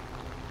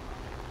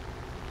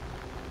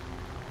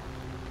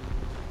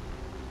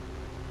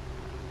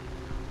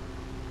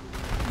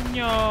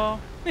 No.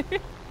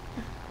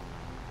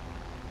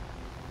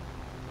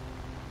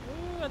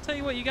 Ooh, I'll tell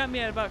you what, you got me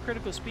at about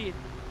critical speed.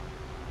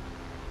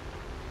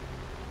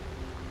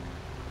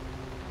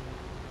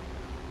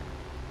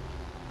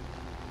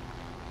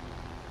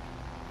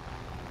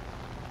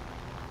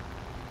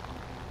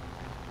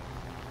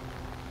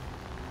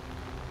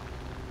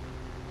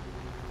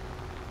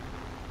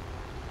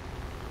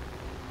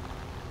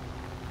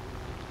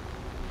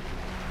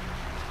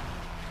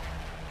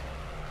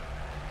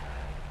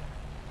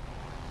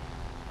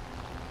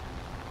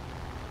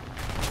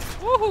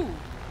 Woohoo!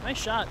 Nice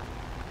shot.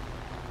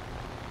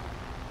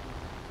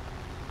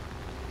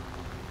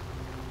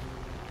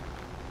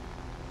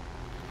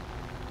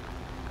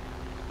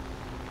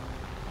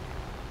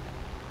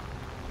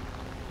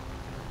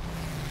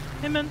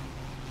 Hey, man.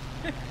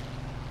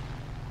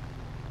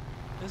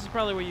 This is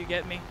probably where you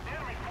get me.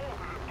 Enemy forces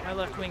have My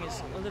left wing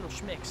is a little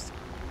schmixed.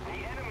 The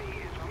enemy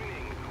is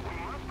winning. We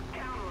must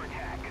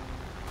counterattack.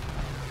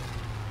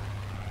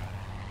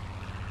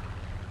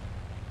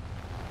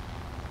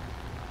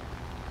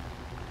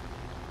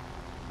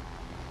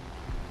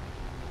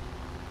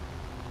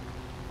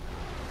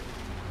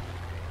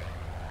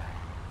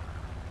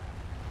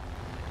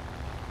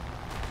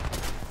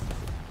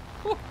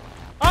 Whew.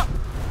 Oh!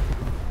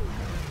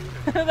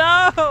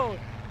 No!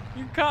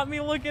 You caught me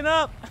looking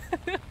up.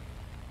 I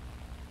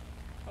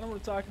don't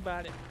want to talk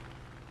about it.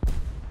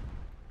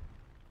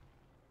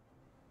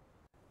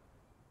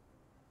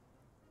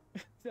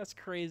 That's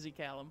crazy,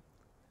 Callum.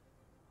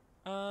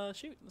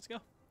 Shoot, let's go.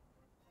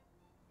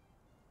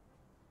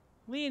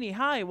 Leonie,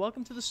 hi,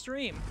 welcome to the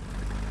stream.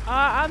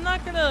 I'm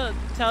not gonna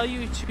tell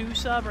you to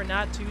sub or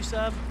not to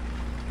sub.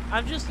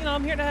 I'm just,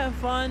 I'm here to have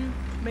fun,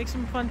 make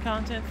some fun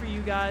content for you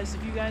guys.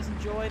 If you guys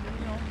enjoyed,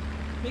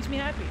 it makes me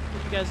happy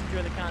if you guys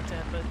enjoy the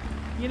content, but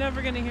you're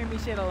never gonna hear me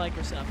say to like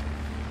or sub.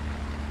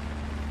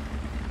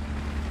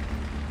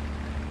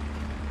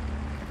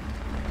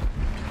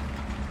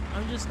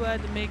 I'm just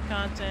glad to make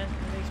content.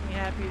 It makes me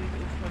happy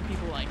when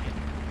people like it.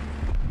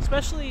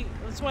 Especially,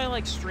 that's why I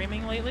like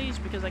streaming lately, is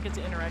because I get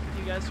to interact with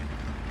you guys.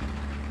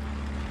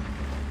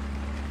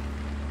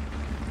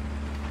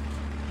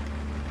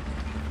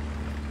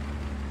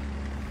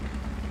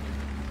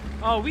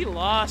 Oh, we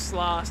lost.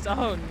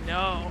 Oh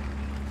no.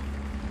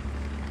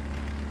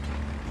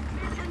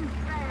 Mission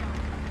failed.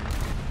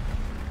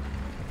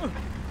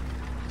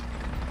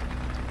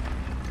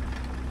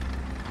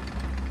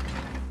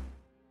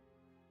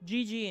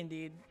 GG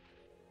indeed.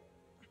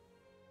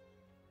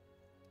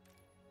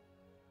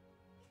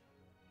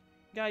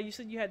 Guy, you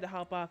said you had to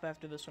hop off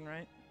after this one,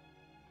 right?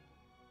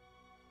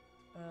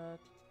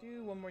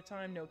 Do one more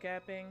time, no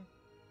capping.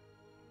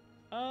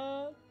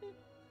 Kind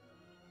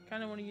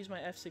of want to use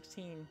my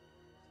F-16.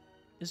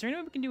 Is there any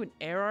way we can do an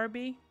air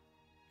RB?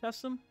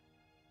 custom?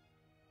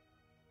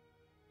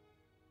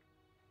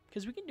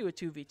 Because we can do a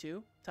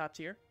 2v2, top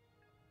tier.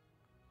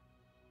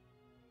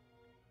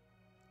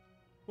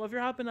 Well, if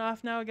you're hopping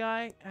off now,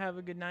 guy, have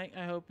a good night.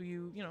 I hope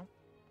you,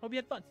 hope you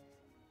had fun.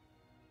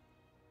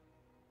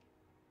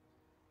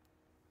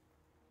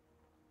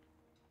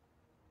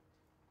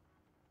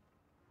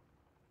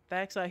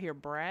 Facts out here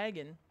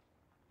bragging.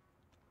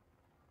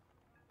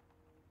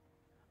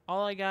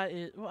 All I got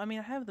is, well, I mean,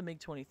 I have the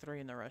MiG-23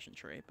 in the Russian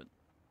tray, but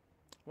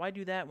why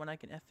do that when I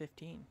can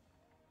F-15?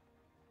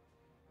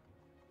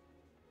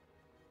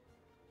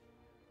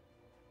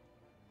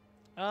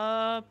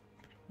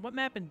 What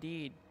map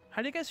indeed?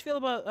 How do you guys feel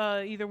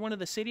about either one of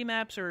the city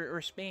maps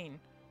or Spain?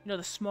 You know,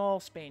 the small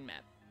Spain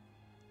map.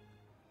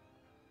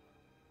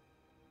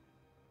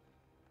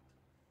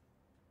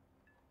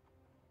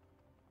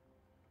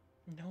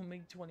 No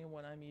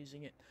MiG-21, I'm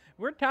using it.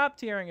 We're top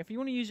tiering. If you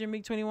want to use your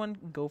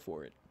MiG-21, go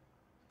for it.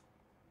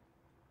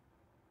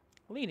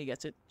 Lena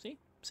gets it. See?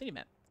 City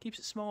map. Keeps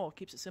it small,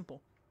 keeps it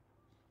simple.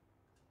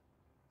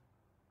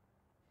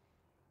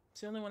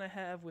 It's the only one I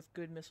have with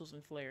good missiles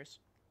and flares.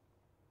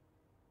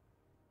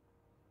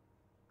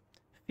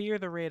 Fear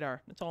the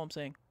radar. That's all I'm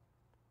saying.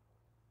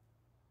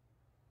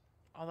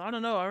 Although, I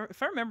don't know.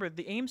 If I remember,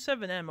 the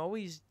AIM-7M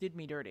always did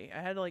me dirty.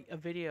 I had, like, a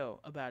video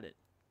about it.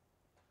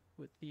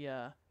 With the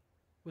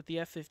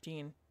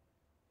F-15.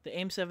 The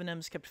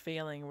AIM-7Ms kept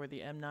failing where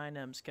the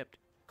M9Ms kept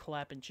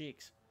clapping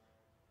cheeks.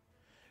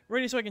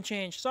 Ready so I can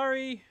change.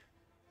 Sorry.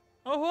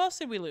 Oh, who else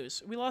did we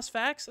lose? We lost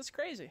Fax? That's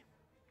crazy.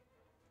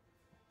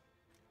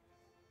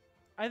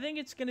 I think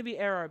it's going to be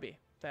RRB.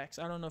 Fax.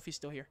 I don't know if he's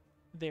still here.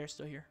 They're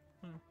still here.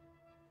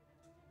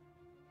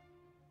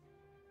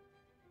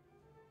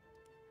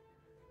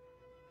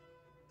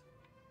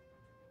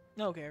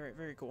 Okay, right.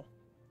 Very cool.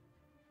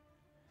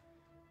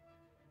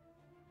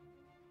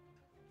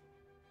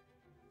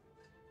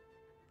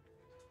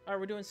 Alright,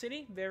 we're doing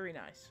city? Very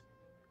nice.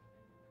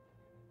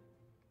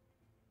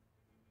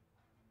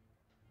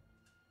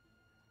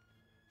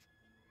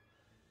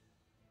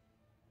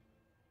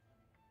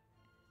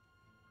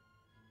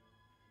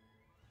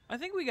 I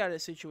think we got it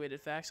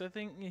situated, Fax. I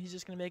think he's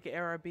just going to make it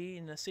RRB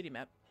in the city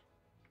map.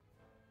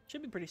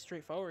 Should be pretty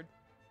straightforward.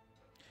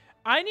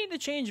 I need to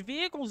change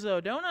vehicles, though,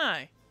 don't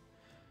I?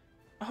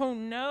 Oh,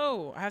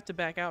 no. I have to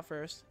back out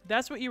first.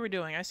 That's what you were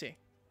doing. I see.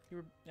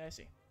 I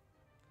see.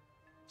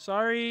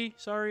 Sorry.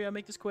 Sorry. I'll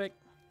make this quick.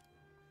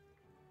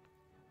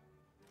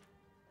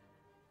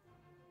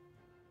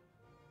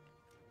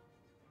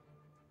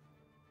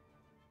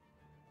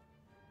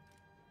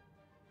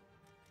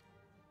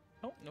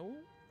 Oh, no.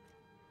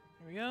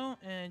 Here we go.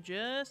 And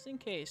just in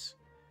case.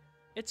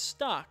 It's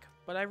stock,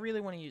 but I really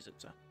want to use it,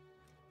 so.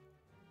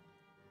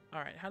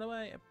 Alright, how do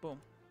I... Boom.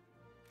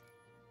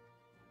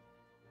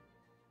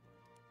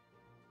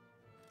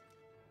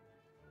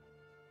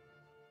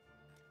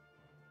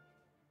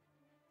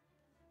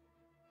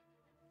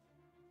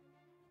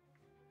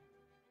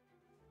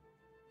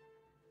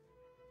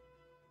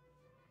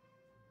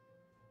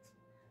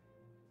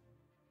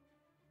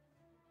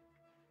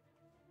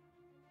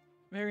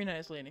 Very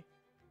nice, Laney.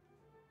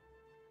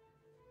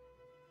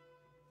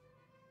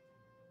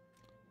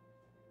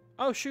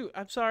 Oh, shoot.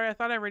 I'm sorry. I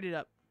thought I readied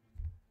up.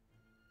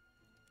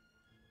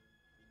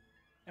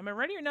 Am I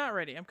ready or not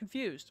ready? I'm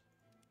confused.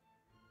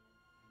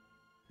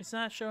 It's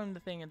not showing the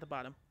thing at the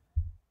bottom.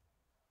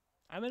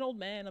 I'm an old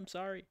man. I'm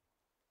sorry.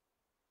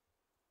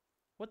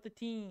 What the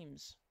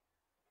teams?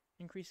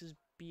 Increases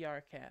BR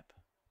cap.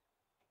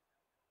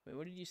 Wait,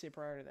 what did you say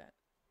prior to that?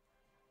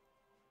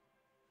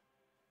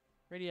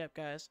 Ready up,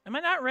 guys. Am I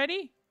not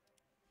ready?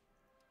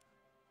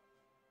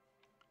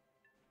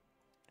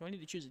 Do I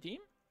need to choose a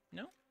team?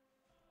 No?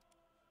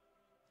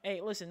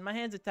 Hey, listen, my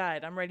hands are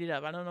tied. I'm ready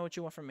up. I don't know what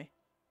you want from me.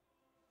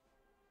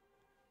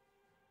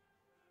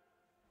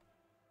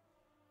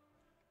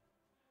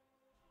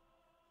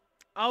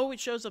 Oh, it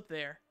shows up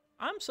there.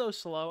 I'm so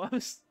slow.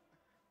 I'm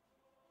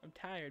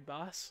tired,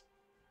 boss.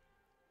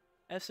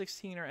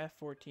 F-16 or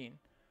F-14?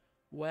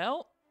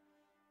 Well,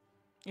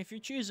 if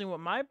you're choosing what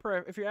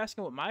if you're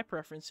asking what my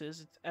preference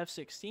is, it's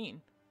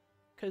F-16.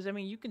 Because, I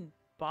mean, you can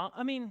bomb...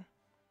 I mean,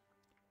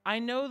 I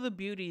know the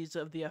beauties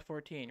of the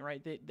F-14,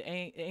 right? The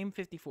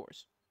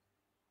AIM-54s.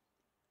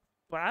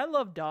 But I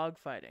love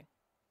dogfighting.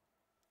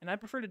 And I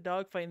prefer to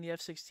dogfight in the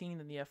F-16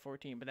 than the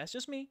F-14, but that's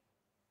just me.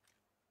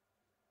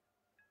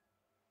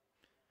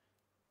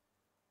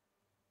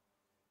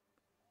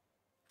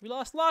 We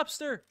lost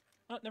Lobster!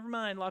 Oh, never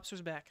mind.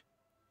 Lobster's back.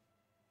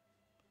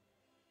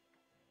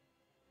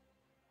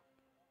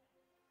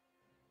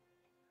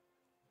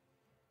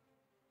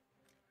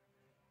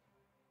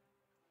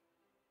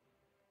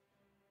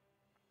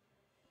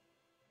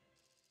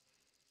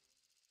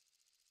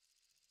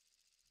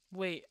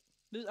 Wait.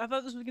 I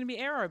thought this was going to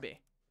be RRB.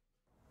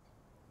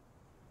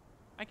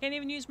 I can't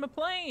even use my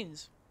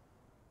planes.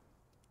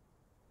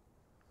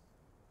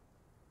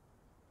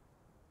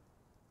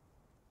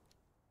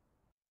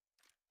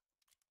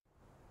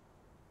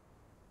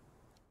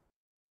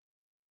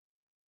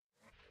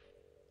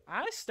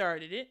 I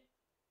started it.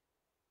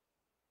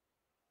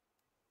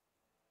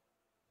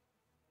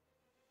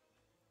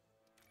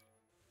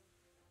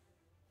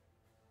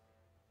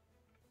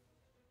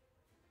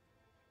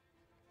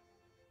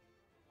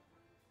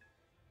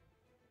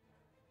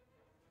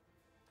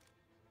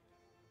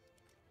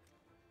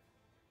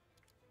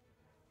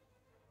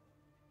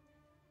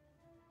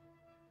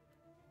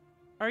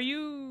 Are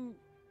you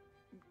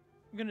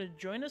gonna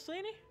join us,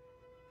 Laney?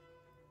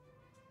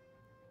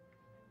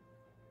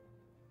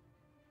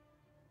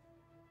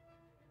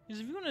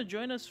 Because if you want to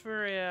join us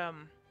for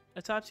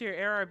a top tier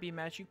ARB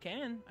match, you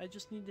can. I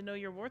just need to know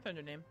your War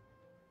Thunder name.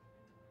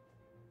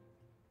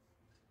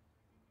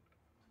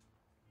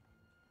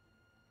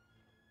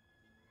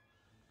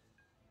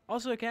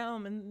 Also,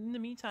 Callum, in the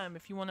meantime,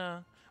 if you want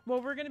to...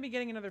 Well, we're going to be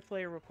getting another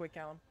player real quick,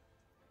 Callum.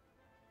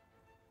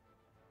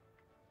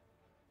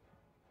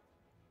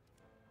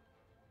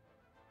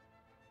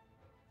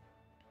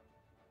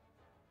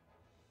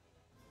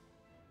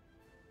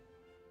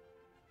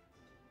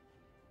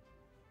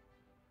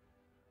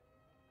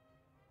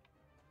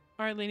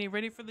 Alright, Laney,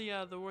 ready for the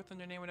War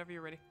Thunder name whenever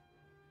you're ready.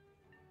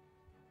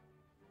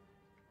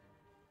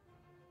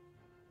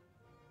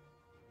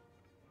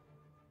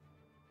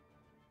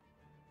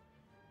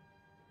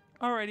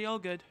 Alrighty, all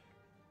good.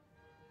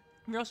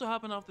 You're also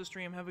hopping off the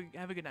stream. Have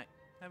a good night.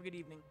 Have a good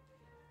evening.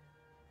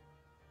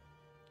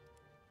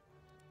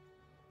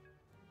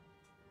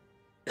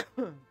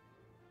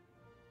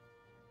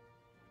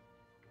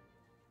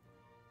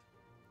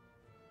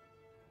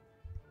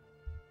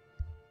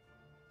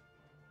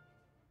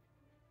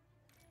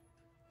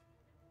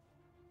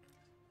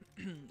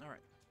 Alright.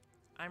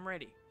 I'm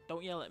ready.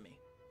 Don't yell at me.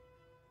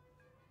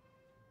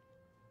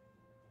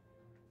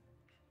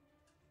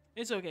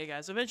 It's okay,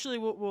 guys. Eventually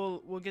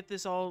we'll get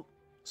this all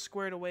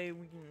squared away.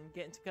 We can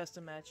get into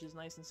custom matches,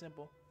 nice and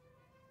simple.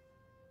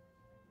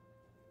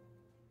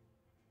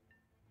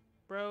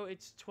 Bro,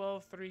 it's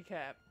 12-3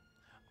 cap.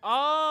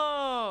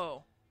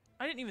 Oh!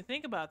 I didn't even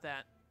think about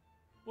that.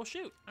 Well,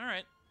 shoot.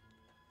 Alright.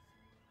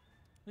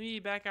 Let me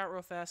back out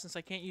real fast since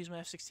I can't use my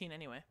F-16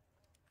 anyway.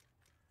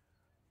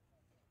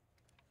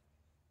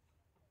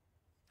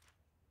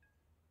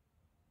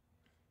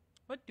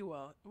 What do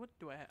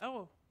I have?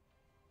 Oh.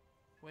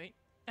 Wait.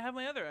 I have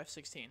my other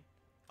F-16.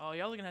 Oh,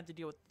 y'all are gonna have to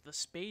deal with the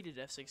spaded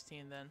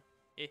F-16 then.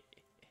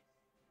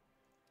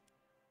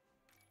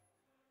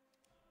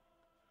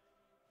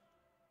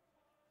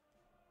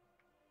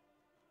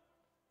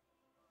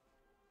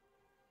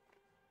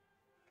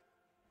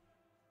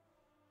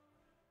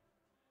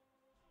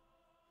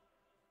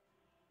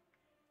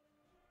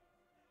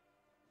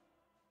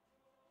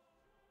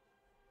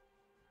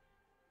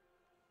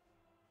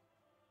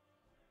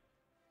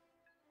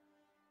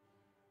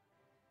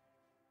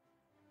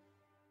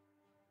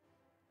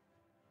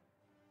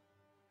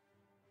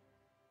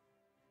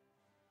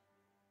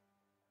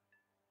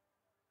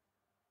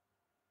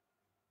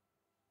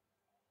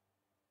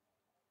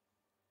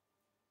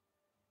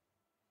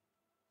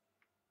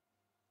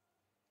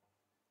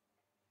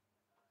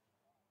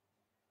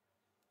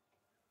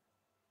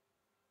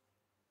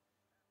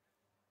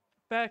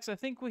 Facts, I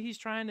think what he's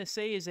trying to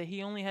say is that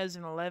he only has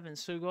an 11,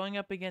 so going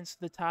up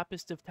against the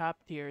toppest of top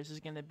tiers is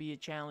going to be a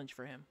challenge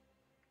for him.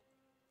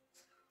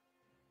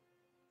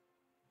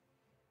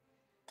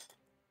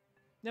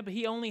 Yeah, but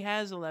he only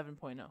has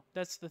 11.0.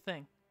 That's the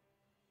thing.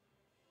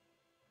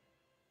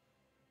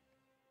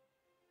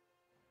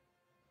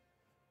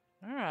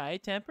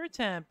 Alright, temper,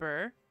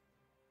 temper.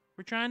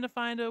 We're trying to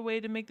find a way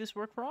to make this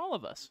work for all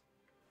of us.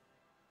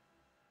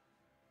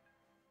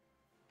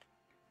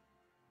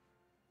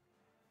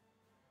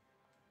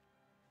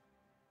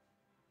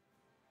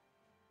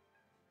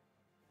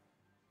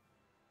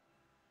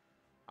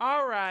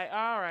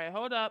 Alright,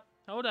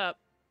 hold up.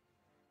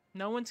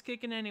 No one's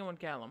kicking anyone,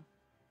 Callum.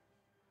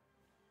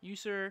 You,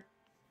 sir.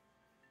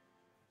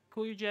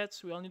 Cool your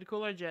jets. We all need to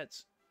cool our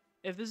jets.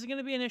 If this is going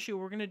to be an issue,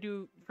 we're going to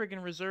do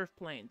friggin' reserve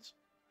planes.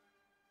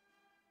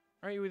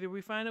 Alright, either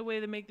we find a way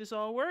to make this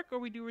all work, or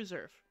we do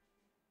reserve.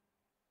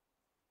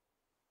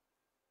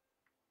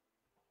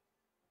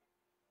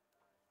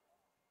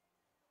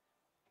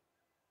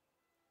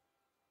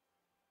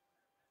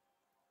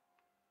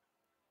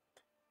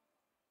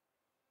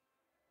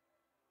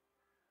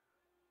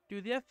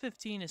 Dude, the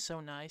F-15 is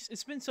so nice.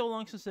 It's been so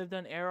long since I've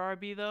done Air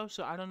RB, though,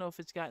 so I don't know if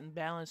it's gotten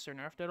balanced or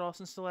nerfed at all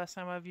since the last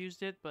time I've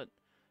used it, but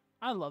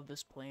I love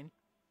this plane.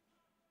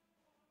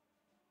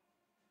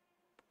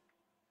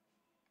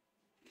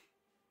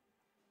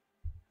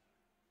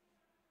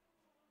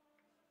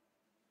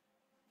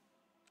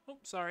 Oh,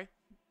 sorry.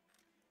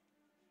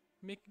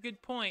 Make a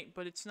good point,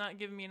 but it's not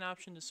giving me an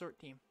option to sort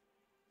team.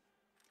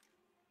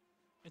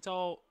 It's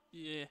all...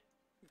 yeah.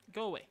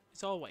 Go away.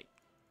 It's all white.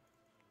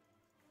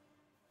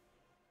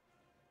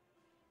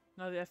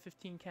 Now the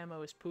F-15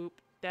 camo is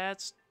poop.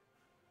 That's...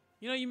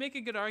 You know, you make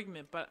a good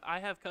argument, but I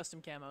have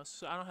custom camos,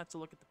 so I don't have to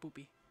look at the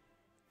poopy.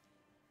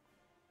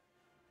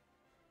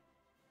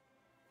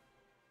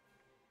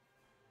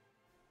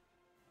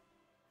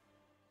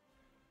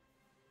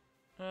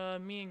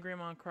 Me and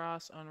Grandma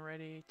Cross on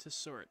ready to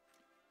sort.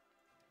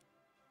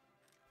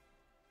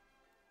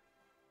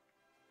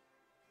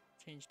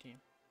 Change team.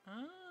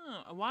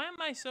 Oh, why am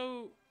I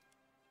so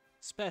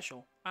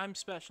special? I'm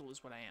special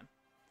is what I am.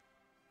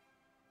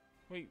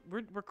 Wait,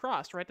 we're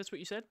crossed, right? That's what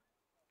you said?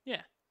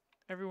 Yeah.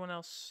 Everyone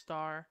else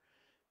star.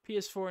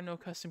 PS4 no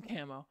custom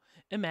camo.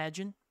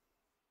 Imagine.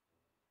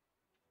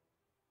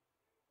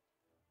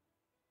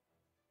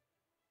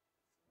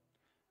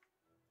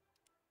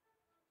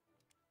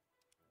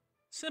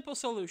 Simple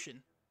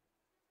solution.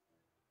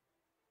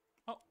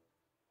 Oh.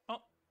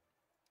 Oh.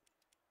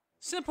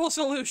 Simple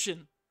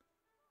solution.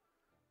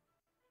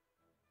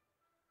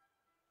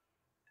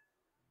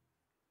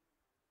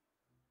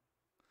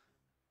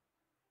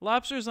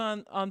 Lobster's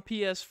on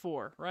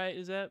PS4, right?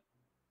 Is that?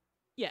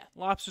 Yeah,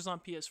 Lobster's on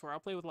PS4.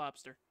 I'll play with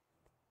Lobster.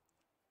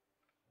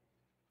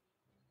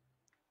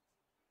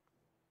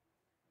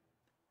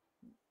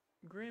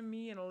 Grim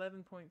me an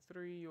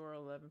 11.3 or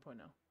 11.0.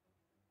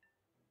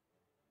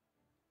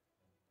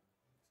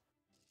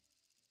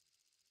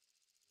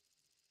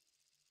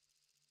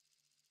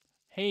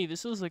 Hey,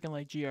 this is looking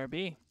like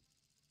GRB.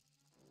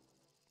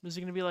 Is it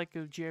going to be like a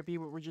GRB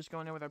where we're just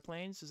going in with our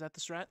planes? Is that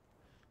the strat?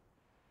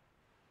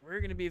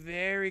 We're going to be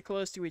very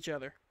close to each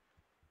other.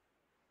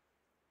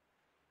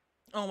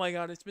 Oh my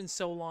god, it's been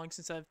so long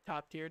since I've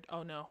top tiered.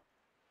 Oh no.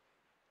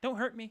 Don't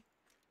hurt me.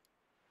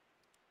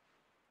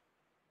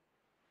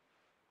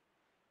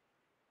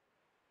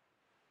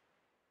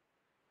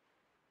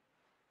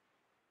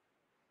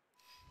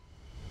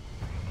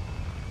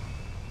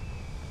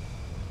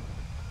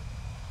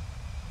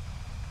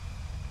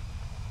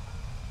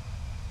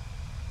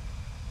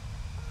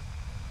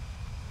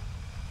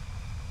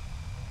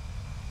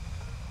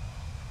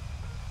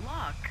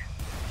 Lock.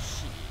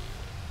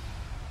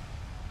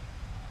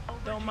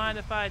 Don't mind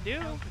if I do.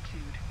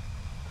 Altitude.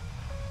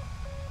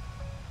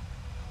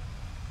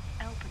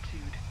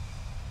 Altitude.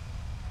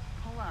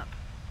 Pull up.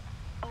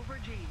 Over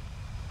G.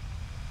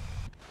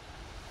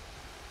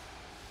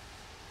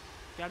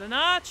 Got a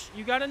notch.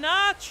 You got a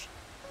notch.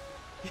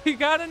 You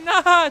got a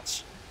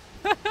notch.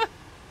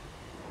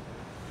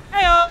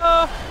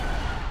 Hey-oh.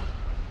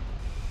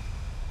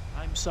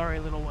 I'm sorry,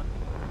 little one.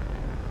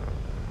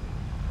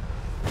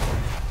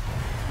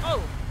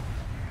 Oh.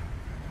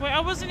 Wait, I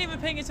wasn't even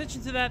paying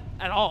attention to that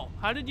at all.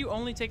 How did you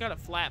only take out a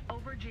flap?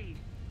 Over G.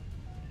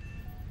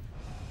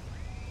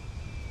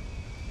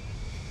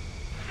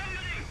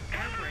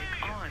 Air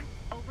brake on.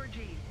 Over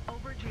G.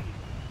 Over G.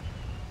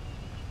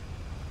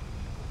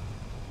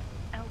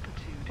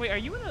 Altitude. Wait, are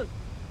you in a...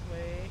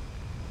 Wait.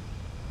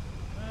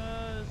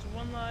 There's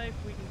one life.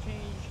 We can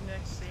change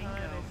next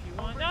time if you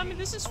want. No, I mean,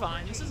 this is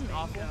fine. This isn't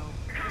awful.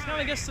 This kind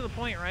of gets to the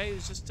point, right?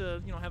 It's just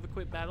to, you know, have a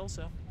quick battle,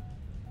 so...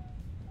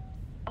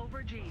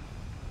 Over G.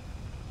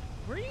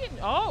 Where are you getting...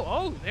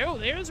 Oh,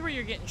 there's where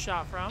you're getting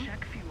shot from.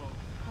 Check fuel.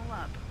 Pull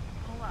up.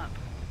 Pull up.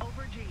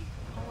 Over G.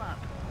 Pull up.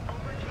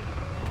 Over G.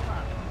 Pull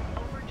up.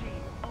 Over G.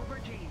 Over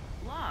G.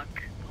 Lock.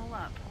 Pull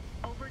up.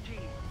 Over G.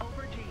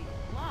 Over G.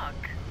 Lock.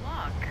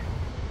 Lock.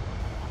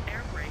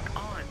 Air brake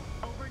on.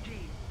 Over G.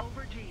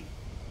 Over G.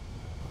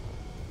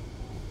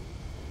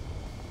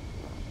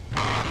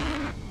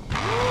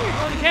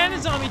 Oh, the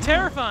cannon's on me.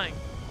 Terrifying.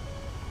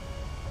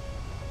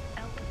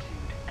 Altitude.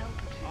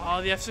 Altitude.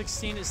 Oh, the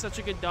F-16 is such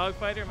a good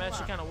dogfighter. I'm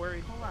actually kind of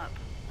worried. Pull up.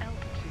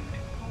 Altitude.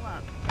 Pull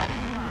up. Pull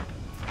up.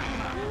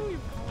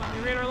 Pull up.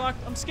 Your radar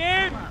locked. I'm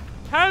scared. Pull up.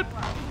 Help! Pull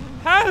up.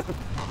 Help! Pull up.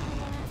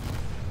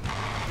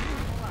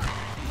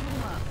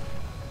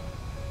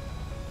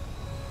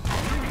 Pull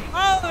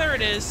up. Oh, there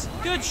it is.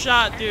 Good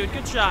shot, dude.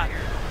 Good shot.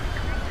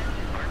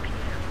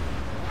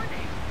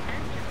 Warning.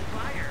 Engine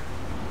fire.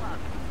 Pull up.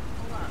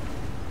 Pull up.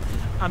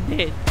 I'm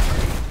dead.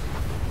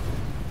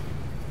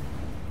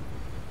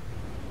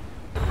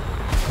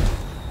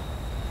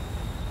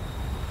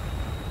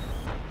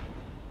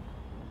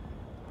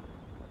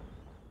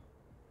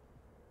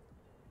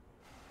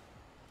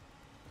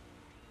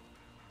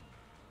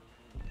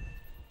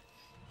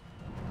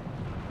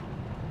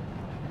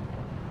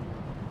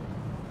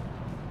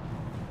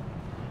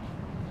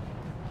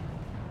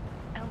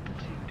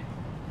 Altitude.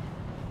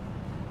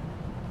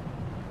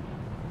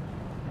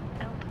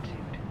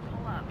 Altitude.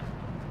 Pull up.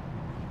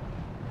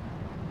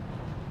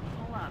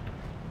 Pull up.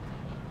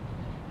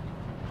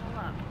 Pull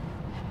up.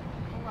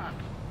 Pull up.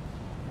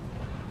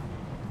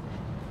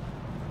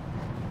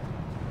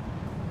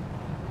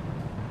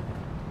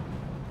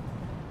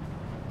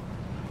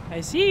 I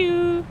see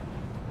you.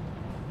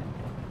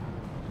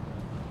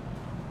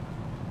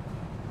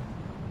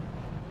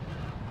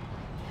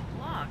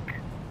 Lock.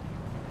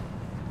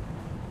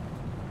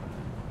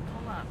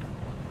 Pull up.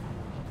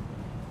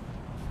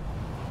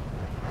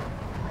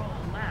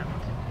 Roll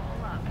left.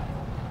 Pull up.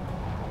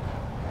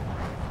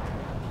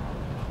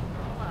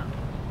 Pull up.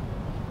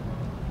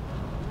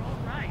 Roll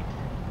right.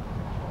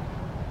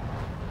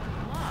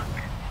 Lock.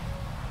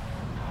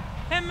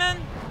 Hey, man.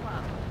 Pull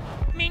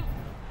up. Me.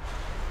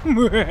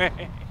 Pull up.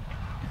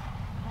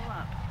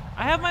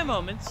 I have my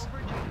moments. Over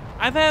G.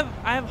 I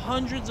have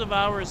hundreds of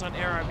hours on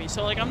AirRB,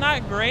 so like I'm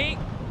not great,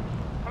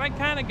 but I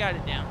kind of got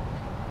it down.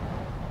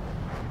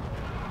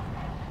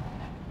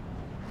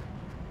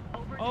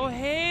 Over Oh, G.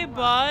 hey,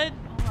 Pull up. bud.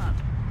 Pull up.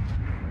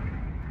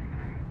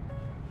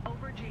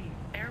 Over G.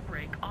 Air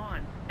brake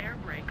on. Air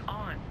brake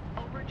on.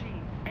 Over G.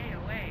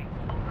 AOA.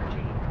 Over G.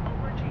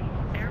 Over G.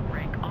 Air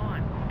brake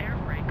on. Air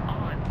brake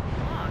on.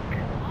 Lock.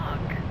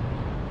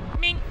 Lock.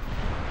 Me.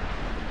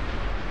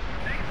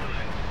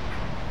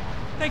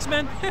 Thanks,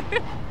 man.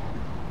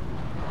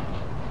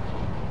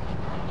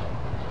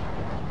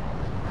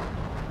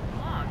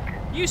 Lock.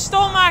 You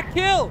stole my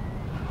kill!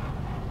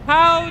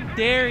 How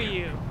dare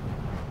you?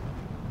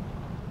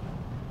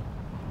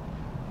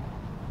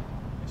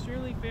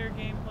 Extremely fair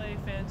gameplay,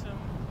 Phantom,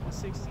 the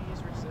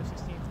 60s versus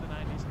F-16 for the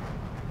 90s.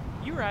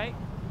 You right.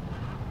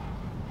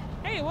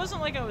 Hey, it wasn't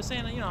like I was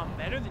saying, you know, I'm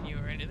better than you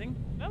or anything.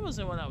 That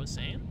wasn't what I was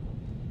saying.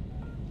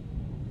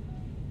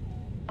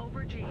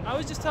 Over G. I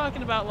was just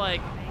talking about,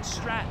 like,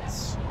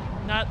 strats,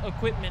 not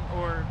equipment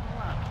or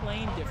Pull up.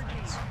 plane Over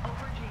difference. G.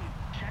 Over G.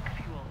 Check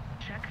fuel.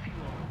 Check fuel.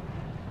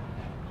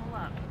 Pull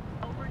up.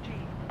 Over G.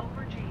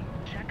 Over G.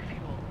 Check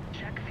fuel.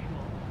 Check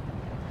fuel.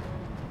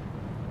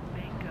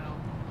 Bingo.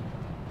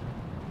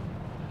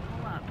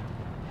 Pull up.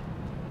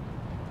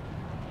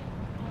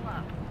 Pull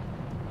up.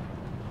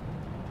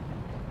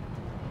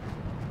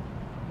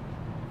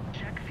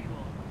 Check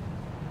fuel.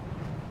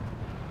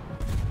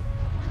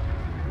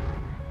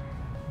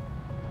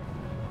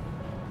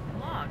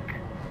 Lock.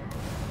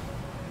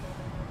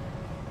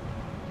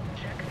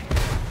 Check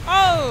fuel.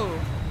 Oh!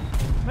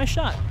 Nice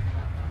shot.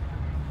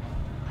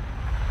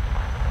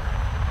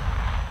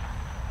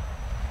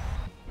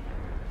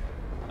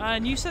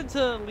 And you said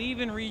to leave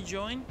and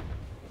rejoin?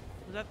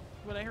 Was that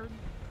what I heard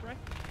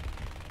correct?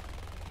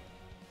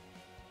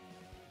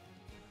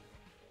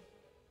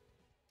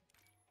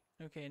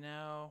 Okay,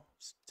 now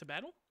to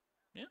battle?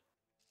 Yeah.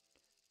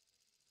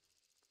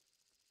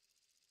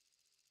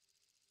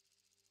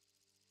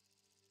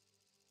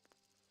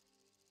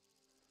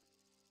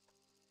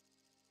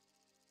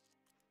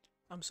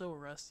 I'm so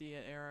rusty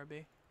at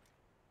ARB.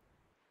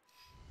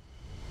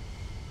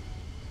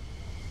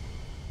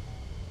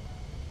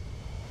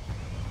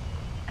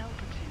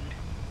 Altitude.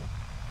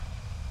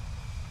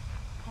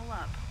 Pull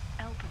up.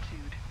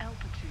 Altitude.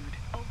 Altitude.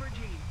 Over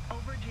G.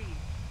 Over G.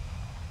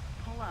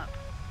 Pull up.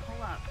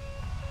 Pull up.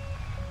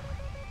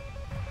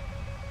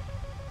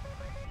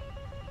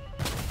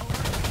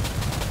 Over G.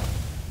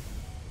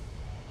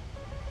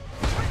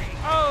 Warning.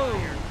 Oh!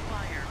 Fire.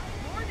 Fire.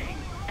 Warning.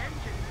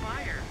 Engine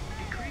fire.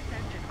 Decrease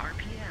engine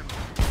RPM.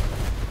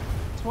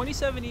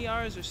 27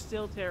 ERs are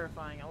still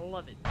terrifying. I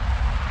love it.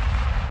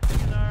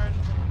 Start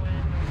from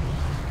when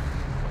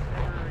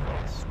ever it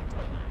gets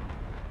 29.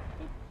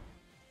 Boop.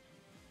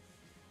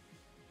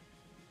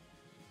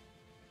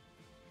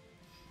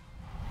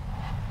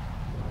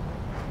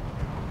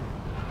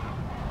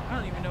 I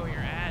don't even know where you're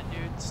at,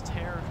 dude. It's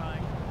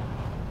terrifying.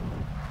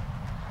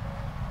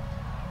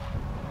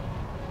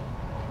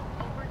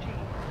 Over G.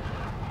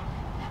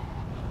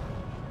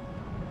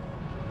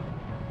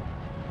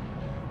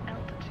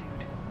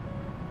 Altitude.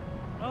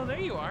 Oh, there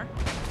you are.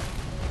 Altitude.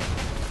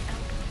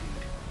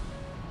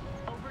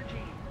 Over G.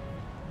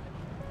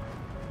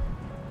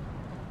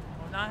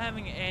 Well, not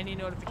having any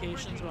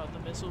notifications about the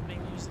missile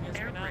being used against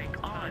me Air now brake is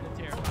on. kind of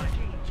Over terrifying. G.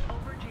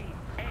 Over G.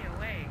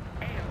 AOA.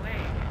 AOA.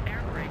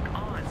 Air brake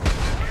on. Air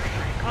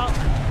brake Oh. on.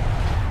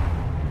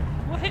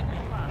 What hit me?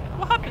 Pull up.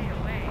 What happened?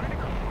 AOA.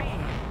 Critical speed.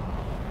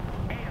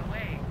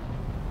 AOA.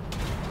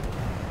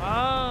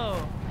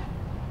 Oh.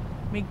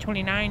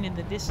 MiG-29 in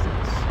the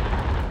distance.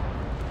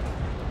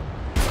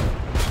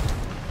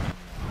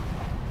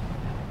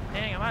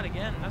 Dang, I'm out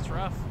again. That's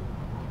rough.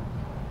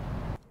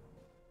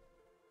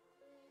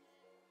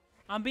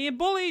 I'm being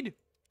bullied.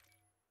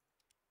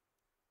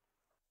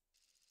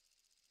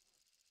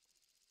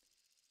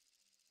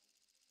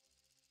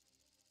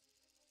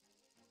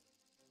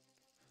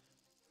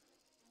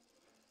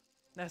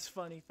 That's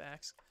funny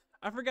facts.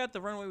 I forgot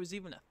the runway was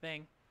even a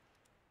thing.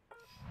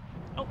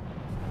 Oh.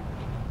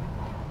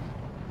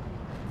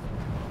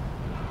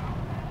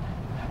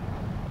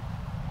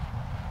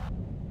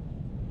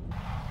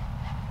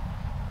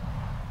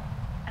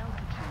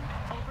 Altitude.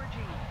 Over G.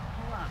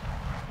 Pull up.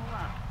 Pull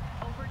up.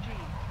 Over G.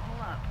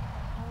 Pull up.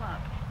 Pull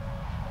up.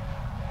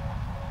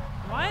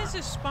 Why is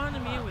this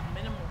spawning me in with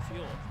minimal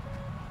fuel?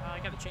 I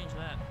gotta change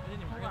that. I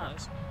didn't even Pull up.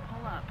 realize.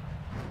 Pull up.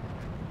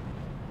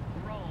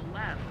 Roll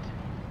left.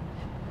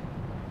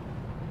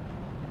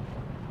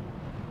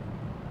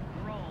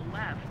 Roll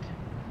left.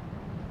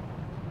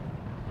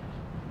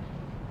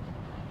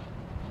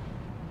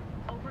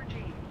 Over G.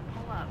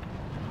 Pull up.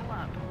 Pull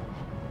up.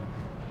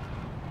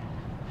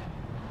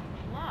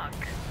 Lock.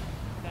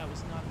 That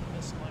was not the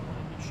missile I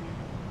wanted to shoot.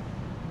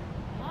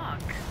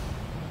 Lock.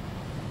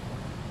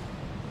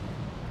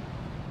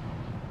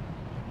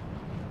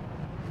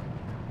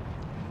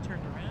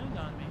 Turned around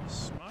on me.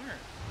 Smart.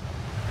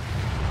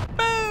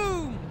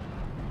 Boom!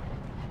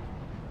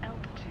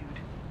 Altitude.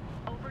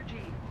 Over G.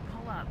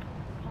 Pull up.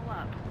 Pull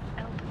up.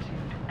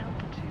 Altitude.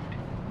 Altitude.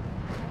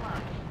 Pull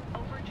up.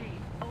 Over G.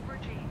 Over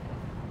G.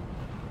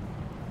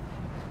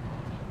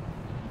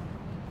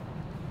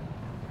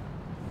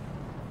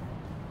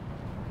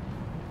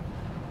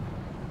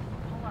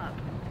 Pull up.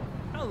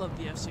 I love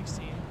the F-16.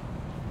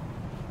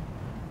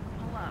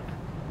 Pull up.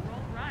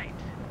 Roll right.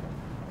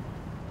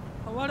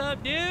 Oh, what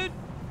up, dude?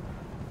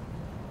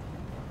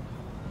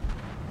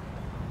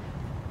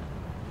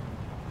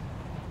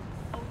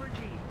 Over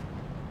G.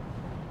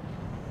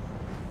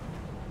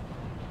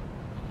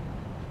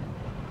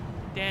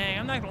 Dang,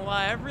 I'm not gonna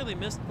lie, I've really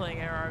missed playing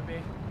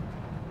ARB.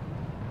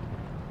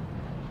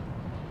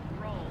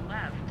 Roll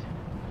left.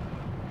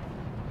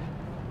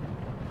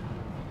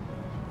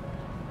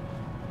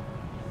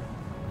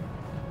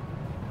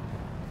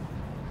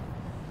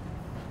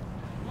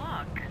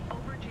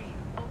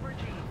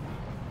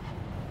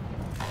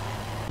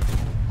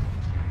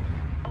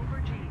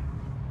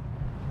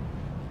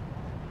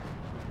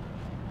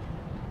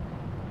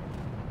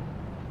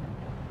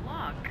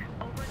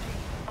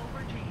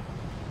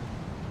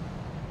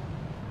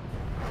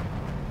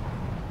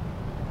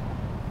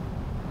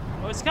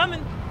 it's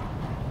coming.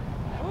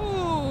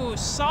 Ooh,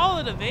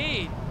 solid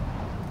evade.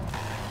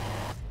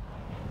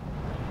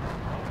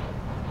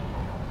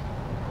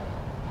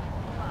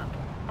 Pull up.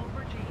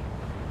 Over G.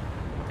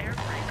 Air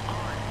brake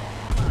on.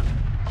 Pull up.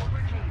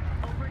 Over G.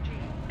 Over G.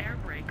 Air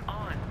brake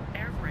on.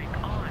 Air brake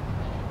on.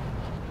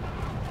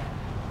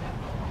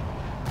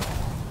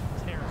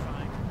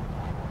 Terrifying.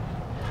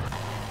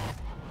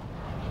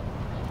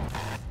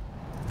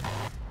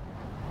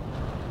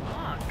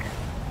 Lock.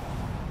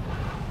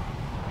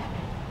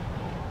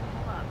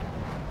 Pull up.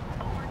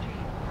 Over G.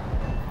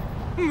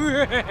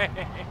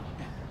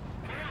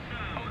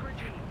 Over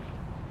G.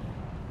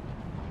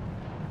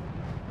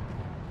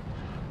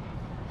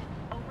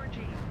 Over G.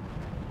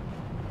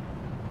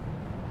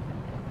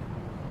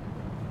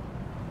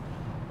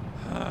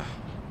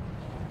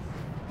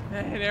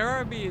 Man,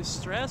 RRB is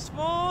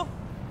stressful.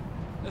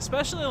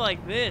 Especially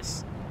like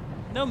this.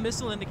 No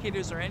missile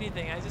indicators or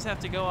anything. I just have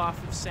to go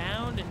off of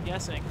sound and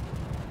guessing.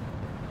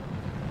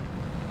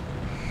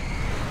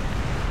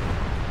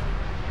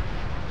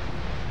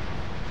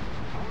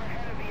 We're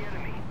ahead of the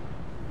enemy.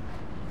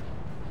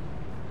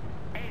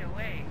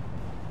 AOA.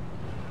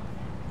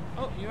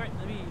 Oh, you're right.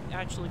 Let me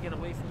actually get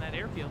away from that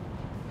airfield.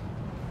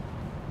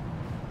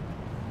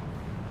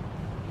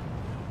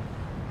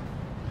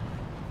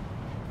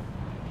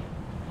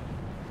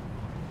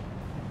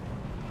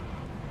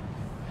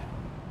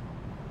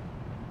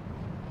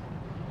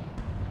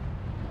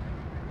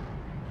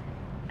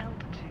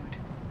 Altitude.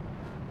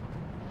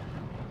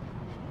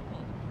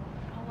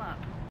 Pull up.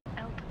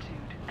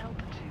 Altitude.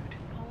 Altitude.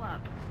 Pull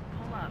up.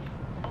 Pull up.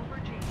 Over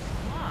G.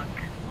 Lock.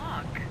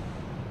 Lock.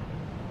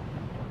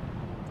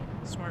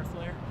 Smart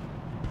flare.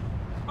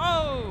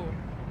 Oh!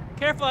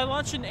 Careful, I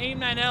launched an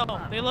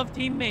AIM-9L. They love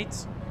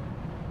teammates.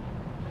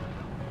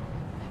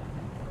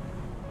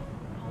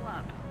 Pull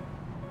up.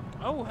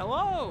 Oh,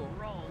 hello!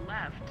 Roll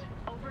left.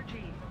 Over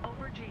G.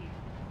 Over G.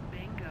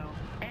 Bingo.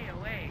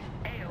 AOA.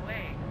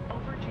 AOA.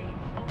 Over G.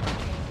 Over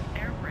G.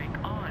 Air brake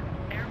on.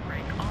 Air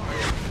brake on.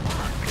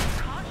 Lock.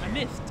 Caution. I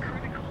missed.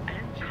 Critical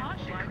engine.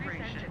 Caution.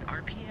 Vibration.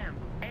 RPM.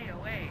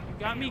 AOA. You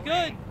got me AOA.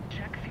 good.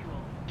 Check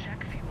fuel.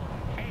 Check fuel.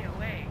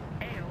 AOA.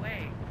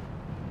 AOA.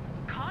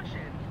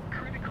 Caution.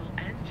 Critical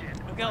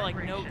engine. I've got like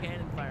no Vibration.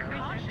 cannon fire.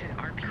 Caution.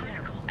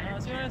 Critical To be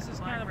engine. honest, it's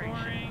kind of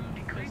Vibration. boring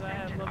because Decrease I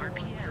have engine level 1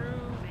 RPM.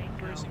 crew, Bingo.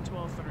 producing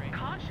 12-3.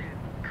 Caution.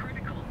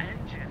 Critical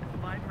engine.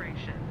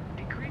 Vibration.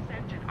 Decrease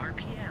engine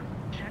RPM.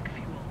 Check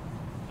fuel.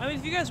 I mean,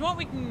 if you guys want,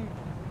 we can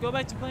go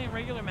back to playing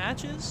regular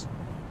matches.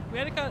 We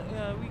had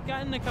we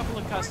got in a couple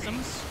of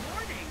customs.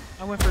 Warning.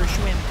 I went for a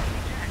Schwinn.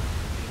 Eject.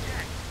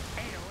 Eject.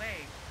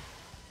 AOA.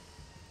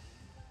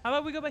 How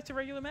about we go back to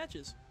regular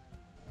matches?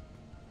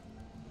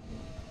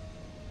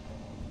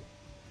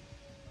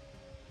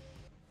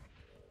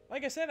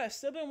 Like I said, I've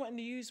still been wanting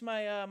to use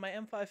my my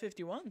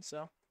M551,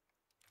 so.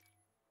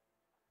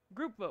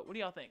 Group vote, what do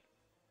y'all think?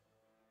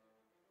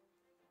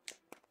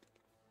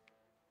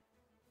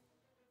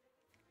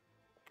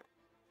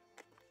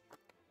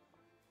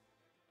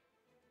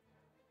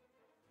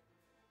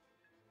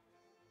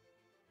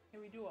 Can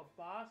we do a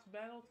boss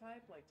battle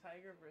type like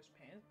Tiger vs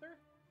Panther?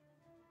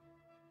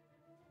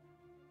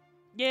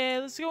 Yeah,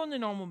 let's go into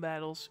normal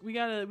battles. We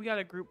got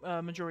a group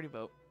majority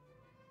vote.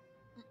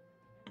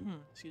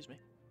 Excuse me.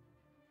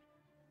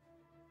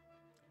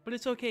 But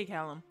it's okay,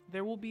 Callum.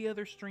 There will be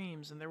other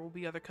streams and there will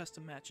be other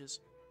custom matches.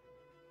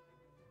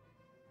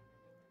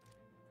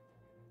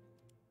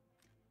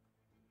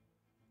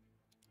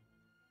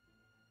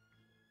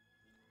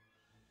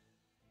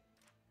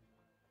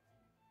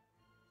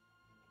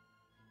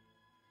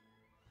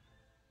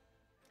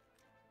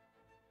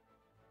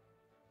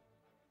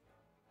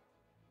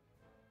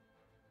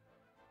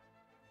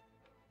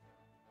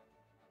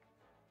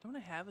 Don't I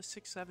have a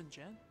 6.7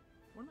 gen?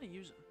 What am I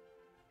using?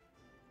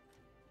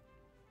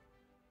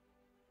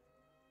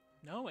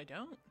 No, I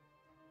don't.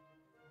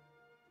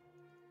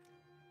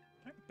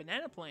 Alright,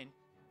 banana plane.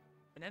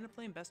 Banana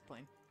plane, best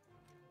plane.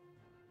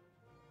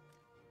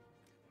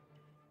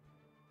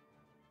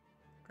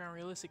 Ground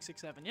realistic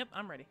 6.7. Yep,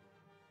 I'm ready.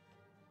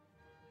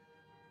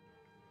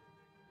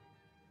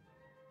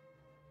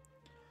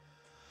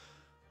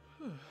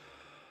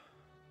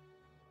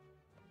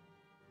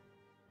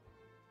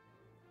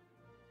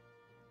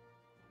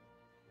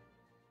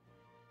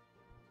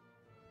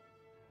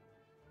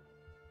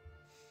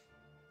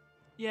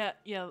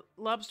 Yeah,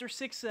 lobster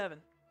 6.7.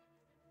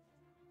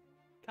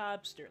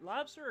 Cobster.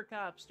 Lobster or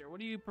cobster? What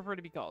do you prefer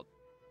to be called?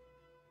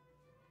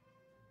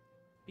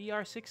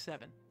 BR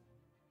 6.7.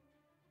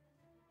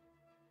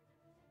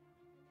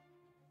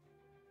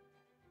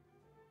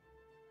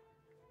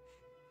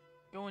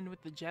 Going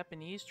with the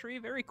Japanese tree?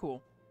 Very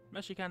cool. I'm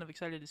actually kind of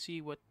excited to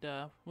see what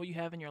you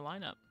have in your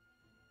lineup.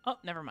 Oh,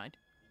 never mind.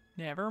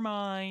 Never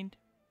mind.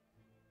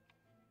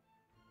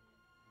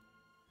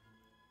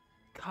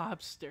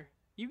 Cobster.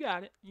 You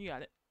got it. You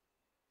got it.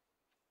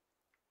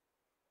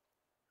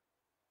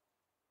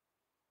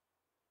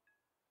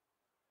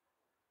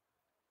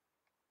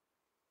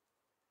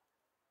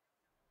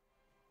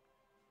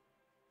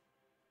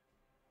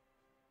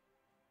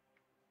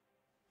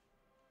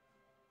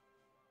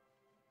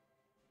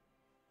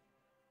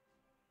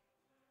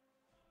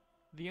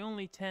 The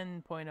only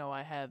 10.0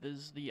 I have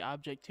is the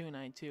Object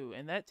 292,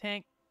 and that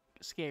tank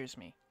scares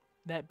me.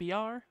 That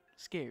BR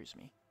scares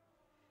me.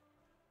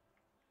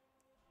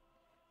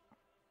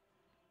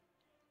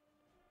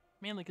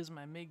 Mainly because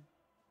my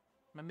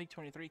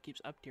MiG-23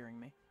 keeps up-tiering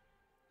me.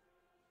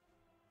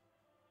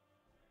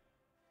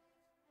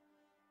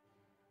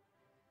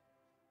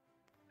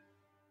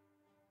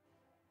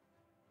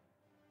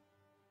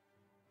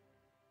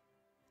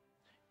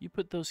 You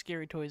put those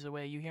scary toys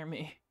away, you hear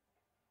me?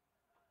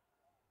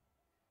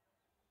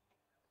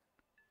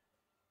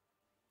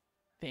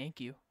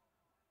 Thank you.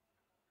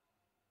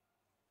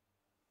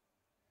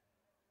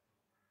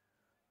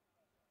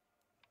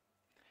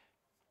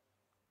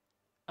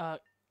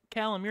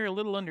 Callum, you're a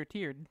little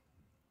under-tiered.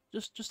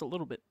 Just a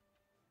little bit.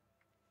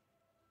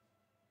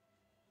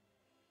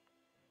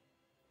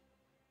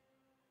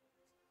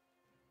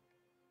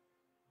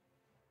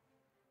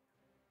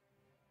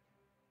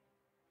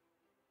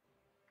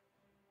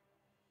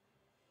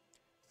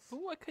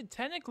 Ooh, I could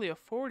technically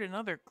afford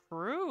another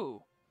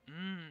crew.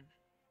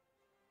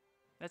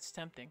 That's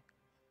tempting.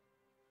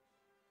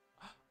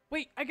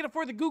 Wait, I can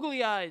afford the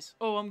googly eyes.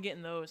 Oh, I'm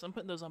getting those. I'm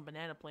putting those on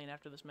Banana Plane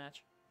after this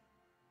match.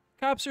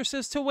 Copster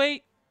says to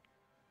wait.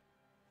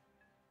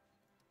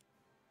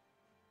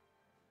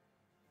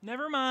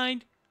 Never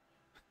mind.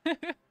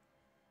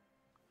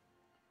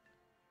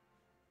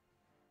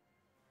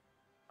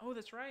 Oh,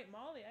 that's right,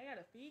 Molly. I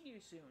gotta feed you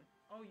soon.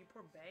 Oh, you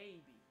poor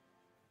baby.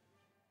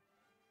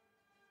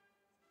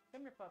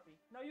 Come here, puppy.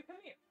 No, you come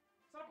here.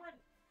 Stop running.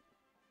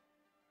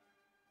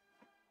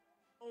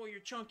 Oh,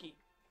 you're chunky.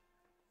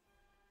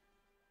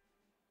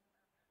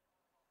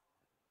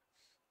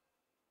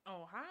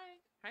 Oh, hi.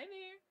 Hi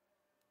there.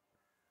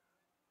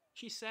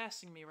 She's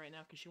sassing me right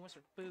now because she wants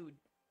her food.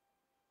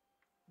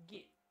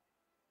 Get.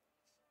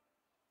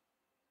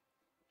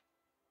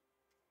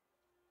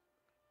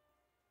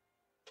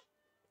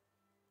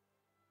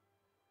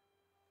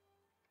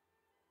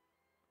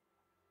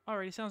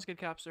 Alrighty, sounds good,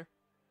 Copster.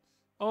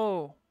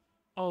 Oh.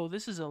 Oh,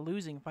 this is a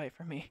losing fight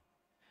for me.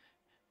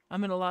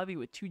 I'm in a lobby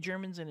with 2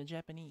 Germans and a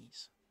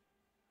Japanese.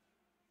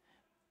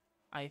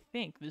 I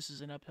think this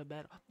is an uphill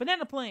battle.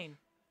 Banana Plane!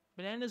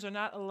 Bananas are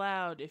not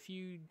allowed if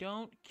you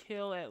don't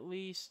kill at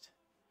least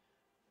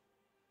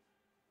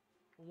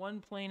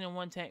 1 plane and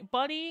 1 tank.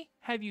 Buddy,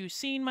 have you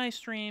seen my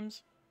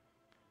streams?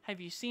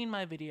 Have you seen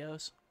my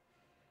videos?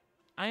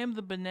 I am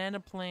the Banana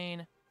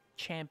Plane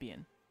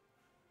champion.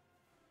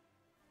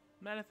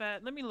 Matter of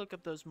fact, let me look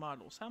up those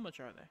models. How much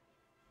are they?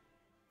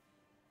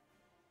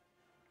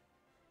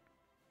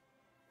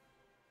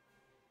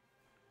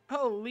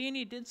 Oh,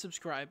 Leonie did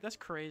subscribe. That's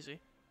crazy.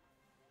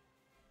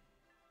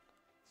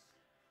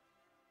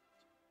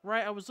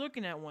 Right, I was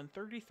looking at one.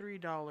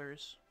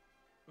 $33.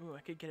 Ooh,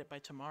 I could get it by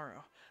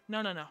tomorrow.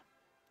 No, no, no.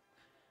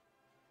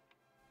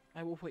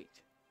 I will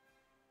wait.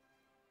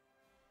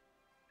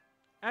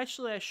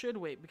 Actually, I should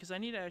wait because I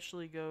need to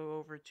actually go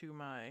over to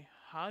my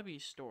hobby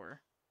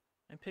store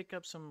and pick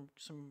up some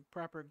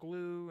proper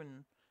glue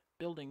and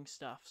building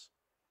stuffs.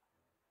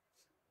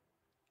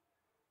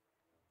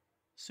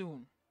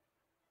 Soon.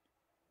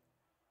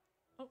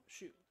 Oh,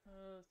 shoot.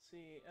 Let's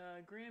see.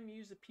 Graham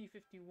used a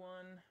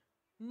P-51.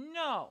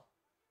 No!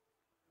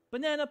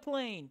 Banana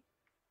Plane!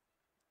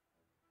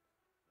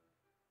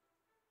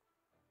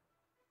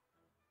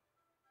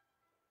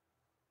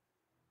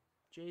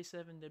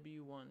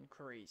 J7W1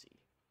 crazy.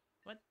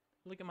 What?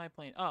 Look at my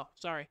plane. Oh,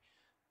 sorry.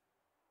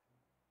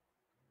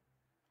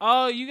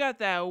 Oh, you got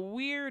that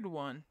weird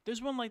one.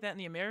 There's one like that in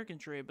the American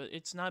trade, but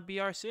it's not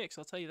BR6,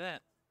 I'll tell you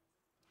that.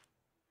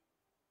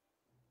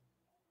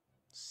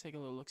 Let's take a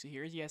little look-see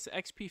here. Yes,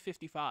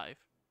 XP55.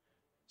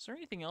 Is there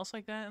anything else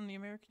like that in the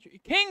American trade?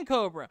 King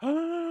Cobra!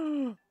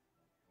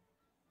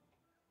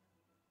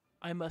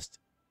 I must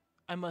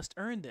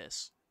earn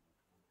this.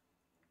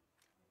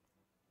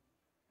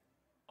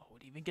 Oh,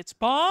 it even gets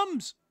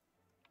bombs!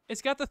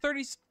 It's got the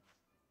 30s.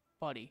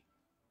 Buddy.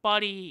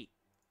 Buddy!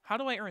 How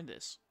do I earn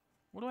this?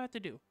 What do I have to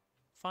do?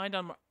 Find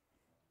on my...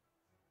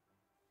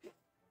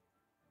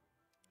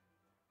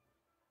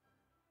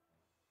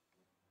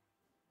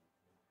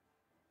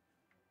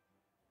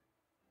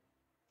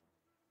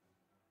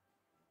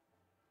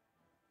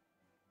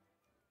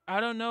 I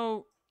don't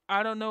know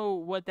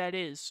what that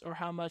is or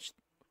how much.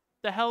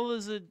 The hell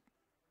is it?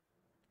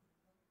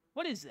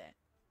 What is that?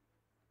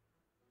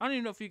 I don't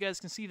even know if you guys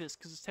can see this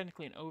because it's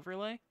technically an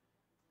overlay.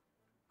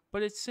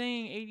 But it's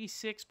saying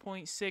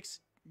 86.6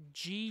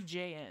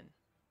 GJN.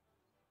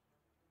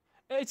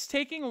 It's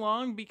taking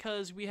long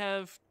because we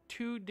have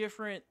 2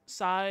 different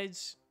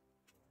sides.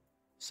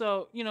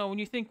 So, you know, when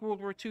you think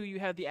World War II, you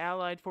have the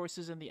Allied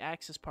forces and the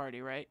Axis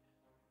party, right?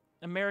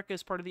 America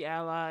is part of the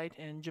Allied,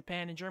 and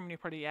Japan and Germany are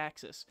part of the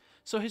Axis.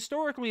 So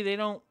historically, they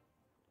don't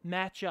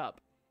match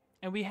up.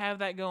 And we have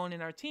that going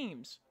in our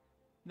teams.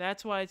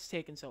 That's why it's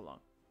taken so long.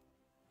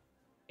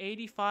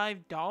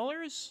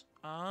 $85?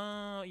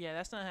 Yeah,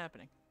 that's not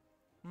happening.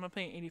 I'm not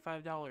paying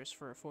 $85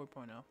 for a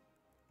 4.0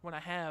 when I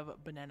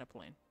have Banana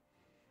Plane.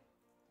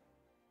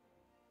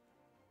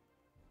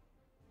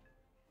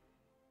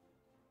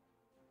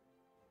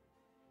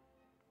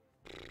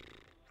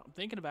 I'm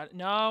thinking about it.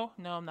 No,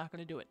 no, I'm not going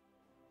to do it.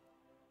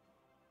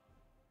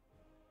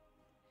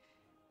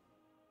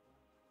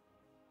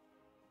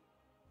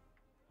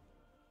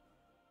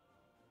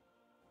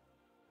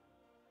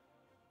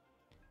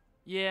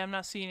 Yeah, I'm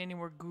not seeing any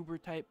more goober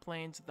type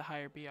planes at the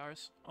higher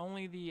BRs.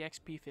 Only the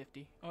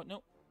XP50. Oh,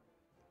 no.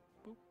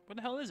 What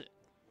the hell is it?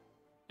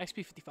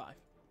 XP55.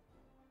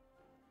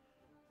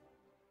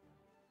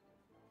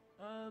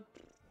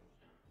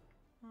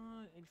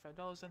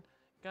 $85 then.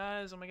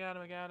 Guys, oh my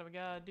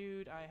god,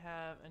 dude, I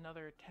have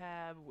another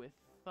tab with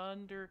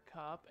Thunder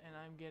Cup, and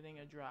I'm getting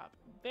a drop.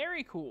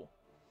 Very cool.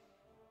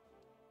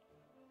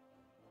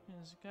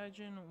 Is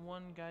Gaijin,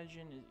 1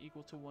 Gaijin is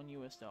equal to $1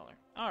 US.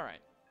 Alright,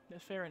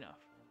 that's fair enough.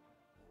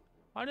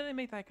 Why do they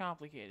make that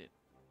complicated?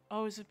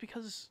 Oh, is it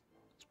because...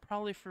 It's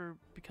probably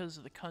because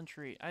of the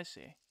country. I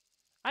see.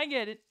 I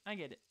get it.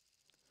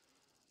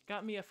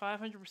 Got me a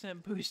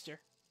 500% booster.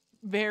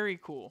 Very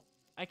cool.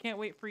 I can't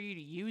wait for you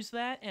to use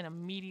that and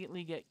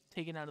immediately get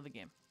taken out of the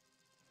game.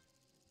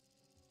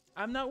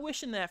 I'm not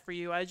wishing that for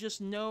you. I just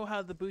know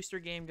how the booster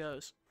game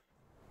goes.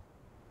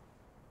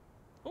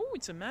 Oh,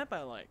 it's a map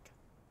I like.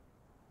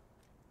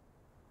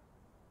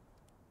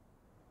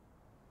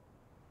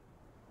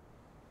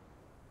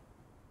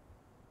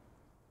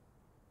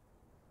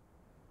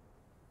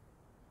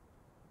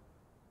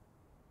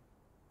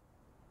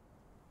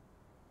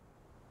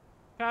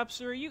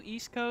 Cops, are you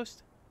East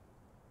Coast?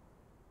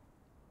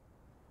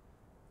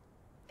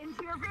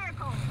 Into your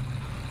vehicle.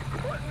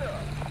 Button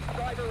up.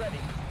 Driver ready.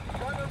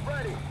 Driver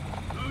ready.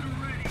 Loader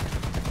ready.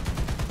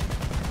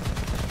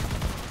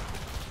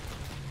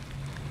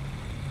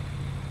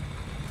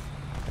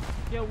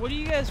 Yo, what do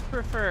you guys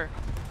prefer?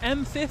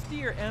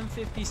 M50 or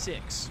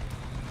M56?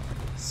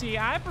 See,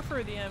 I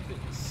prefer the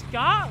M50.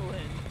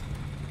 Scotland?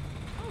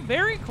 Oh,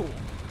 very cool.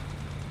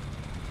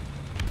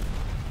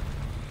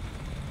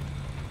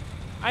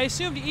 I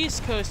assumed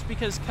East Coast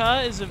because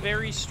 "ka" is a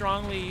very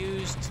strongly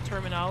used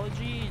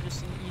terminology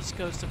just in the East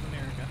Coast of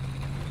America.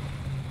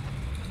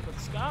 But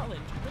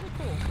Scotland, really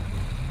cool.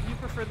 You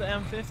prefer the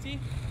M50?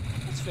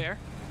 That's fair.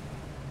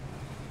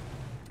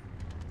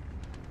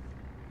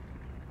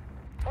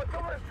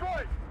 Artillery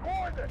strike!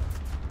 Coordinates!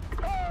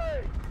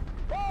 Hey!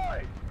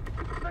 Five!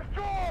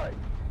 Destroy!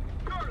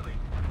 Charlie!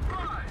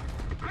 5!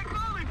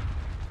 Acknowledge!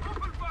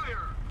 Open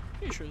fire!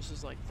 Pretty sure this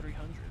is like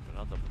 300, but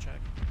I'll double check.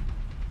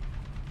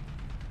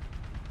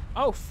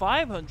 Oh,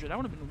 500. I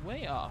would have been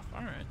way off.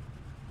 Alright.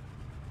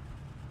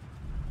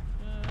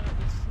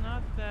 It's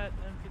not that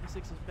M56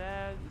 is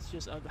bad. It's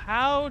just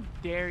how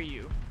dare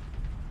you?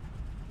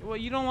 What,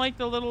 you don't like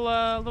the little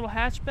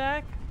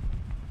hatchback?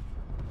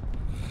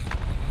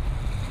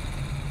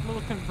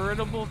 Little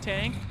convertible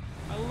tank?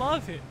 I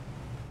love it.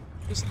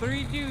 There's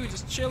 3 dudes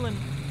just chilling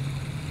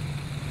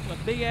with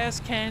a big ass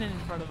cannon in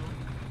front of them.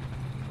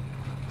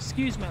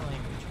 Excuse my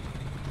language.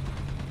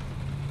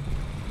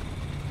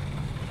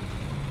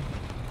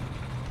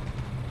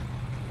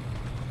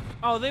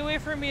 Oh, they wait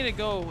for me to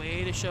go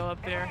away to show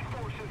up there.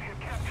 Forces have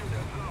captured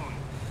that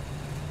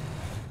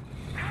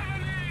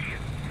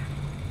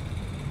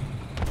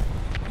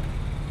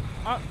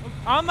zone.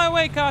 On my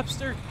way,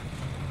 Copster.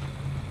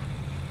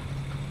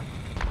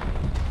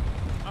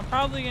 I'm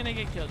probably gonna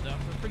get killed though.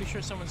 I'm pretty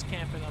sure someone's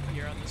camping up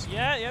here on this.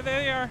 Yeah, there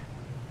they are.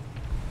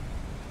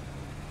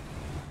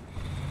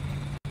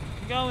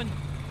 I'm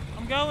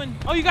going.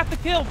 Oh, you got the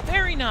kill.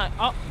 Very nice.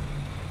 Oh.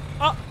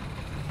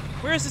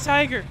 Where's the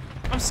tiger?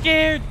 I'm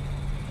scared.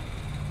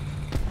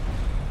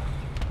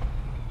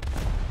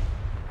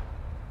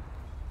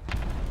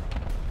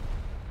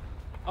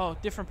 Oh,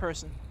 different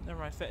person. Never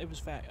mind. It was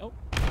fat. Oh.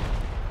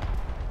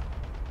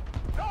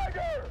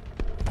 Tiger!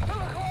 To the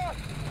clock!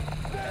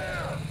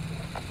 There!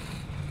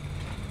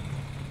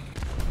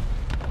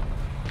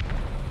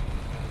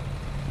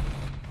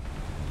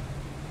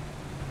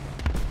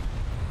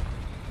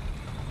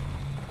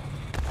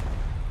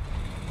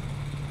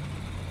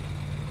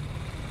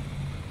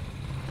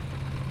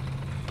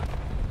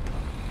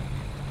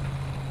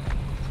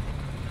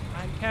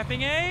 I'm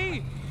capping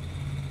A.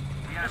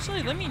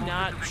 Actually, let me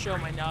not show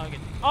my noggin.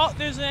 Oh,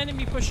 there's an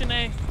enemy pushing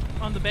A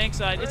on the bank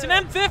side. It's an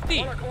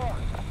M50! 1 o'clock.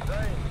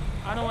 Range.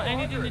 I don't want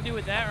anything to do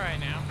with that right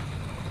now.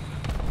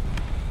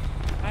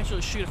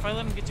 Actually, shoot, if I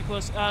let him get too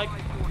close.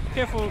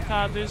 Careful,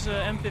 Cobb. There's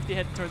an M50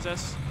 headed towards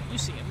us. You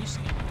see him,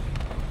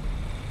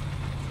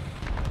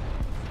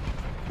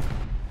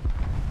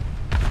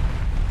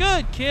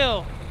 Good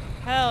kill!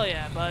 Hell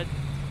yeah, bud.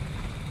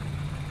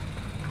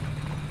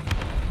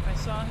 I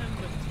saw him,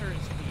 but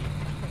turret speed.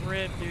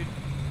 Rip, dude.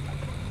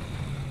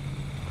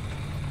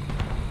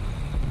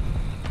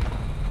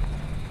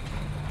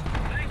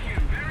 Thank you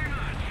very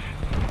much.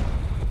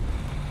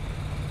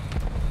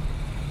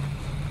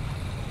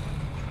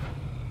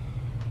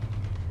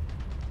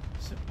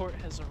 Support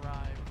has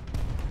arrived.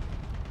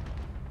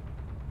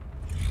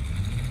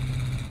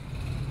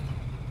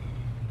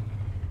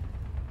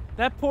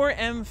 That poor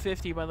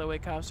M50, by the way,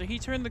 Cobb. So he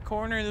turned the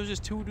corner and there was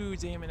just 2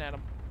 dudes aiming at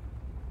him.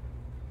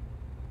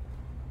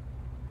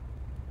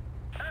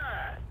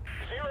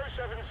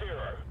 070.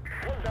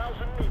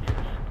 1,000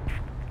 meters.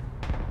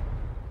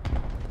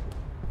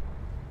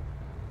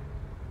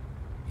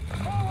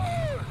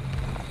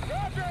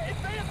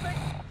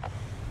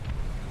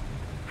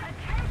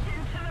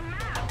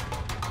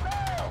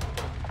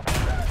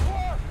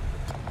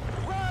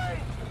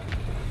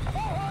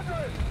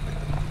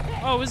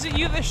 Oh, was it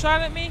you that shot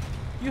at me?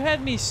 You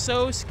had me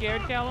so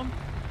scared, Callum.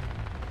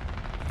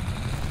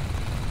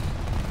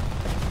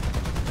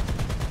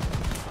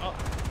 Oh.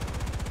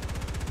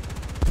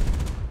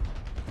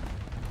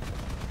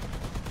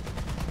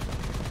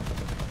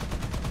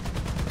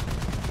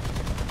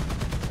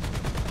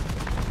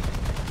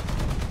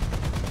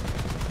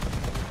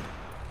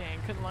 Dang,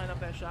 couldn't line up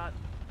that shot.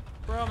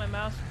 Bro, my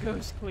mouse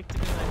ghost clicked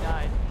me and I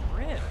died.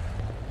 Rip.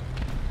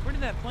 Where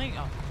did that plane?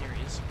 Oh, here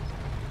he is.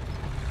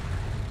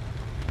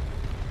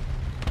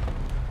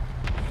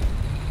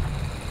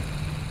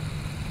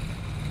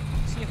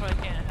 See if I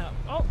can't help.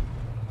 Oh!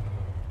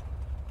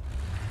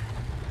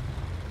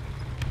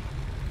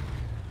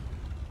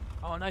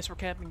 Oh, nice. We're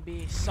capping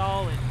B.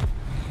 Solid.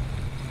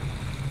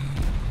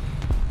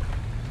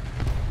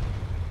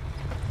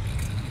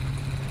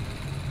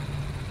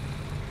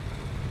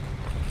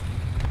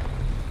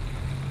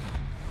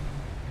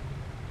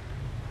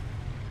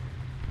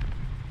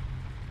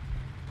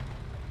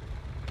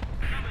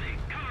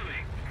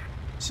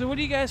 So what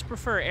do you guys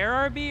prefer,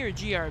 Air RB or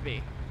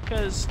GRB?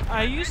 Because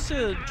I used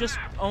to just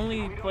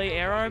only play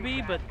Air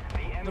RB, but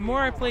the more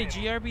I play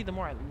GRB, the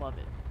more I love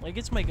it. Like,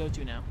 it's my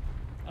go-to now.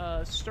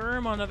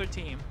 Sturm on other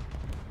team.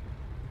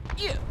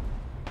 Yeah!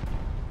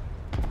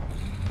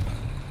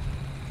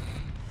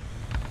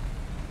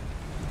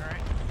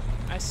 Alright.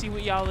 I see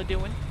what y'all are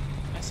doing.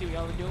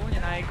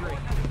 And I agree.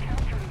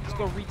 Let's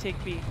go retake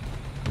B.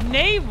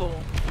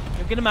 Naval!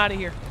 Yo, get him out of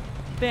here.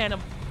 Ban him.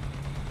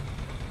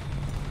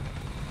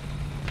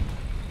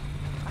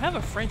 I have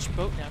a French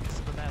boat now because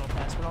of the battle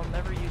pass, but I'll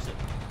never use it.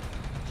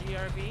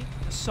 GRB,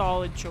 a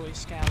solid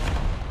choice, Callum.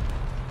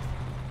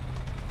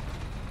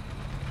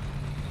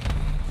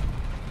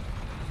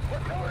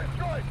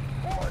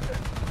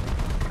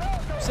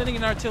 I'm sending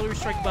an artillery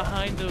strike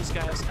behind those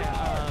guys,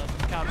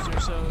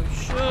 Copster, so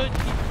should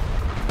keep...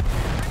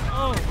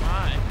 Oh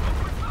my.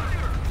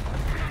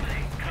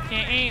 I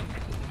can't aim.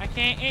 I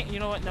can't aim. You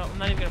know what? No, I'm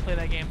not even gonna play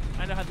that game.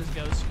 I know how this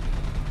goes.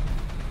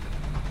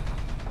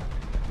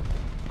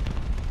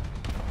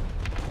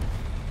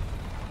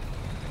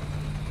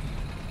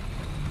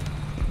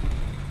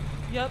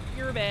 Yep,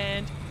 you're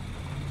banned.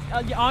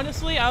 Yeah,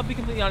 honestly, I'll be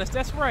completely honest.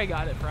 That's where I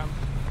got it from.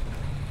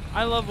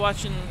 I love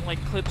watching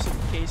like clips of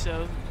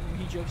Queso.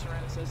 He jokes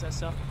around and says that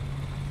stuff.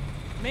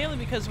 Mainly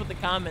because what the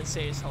comments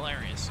say is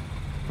hilarious.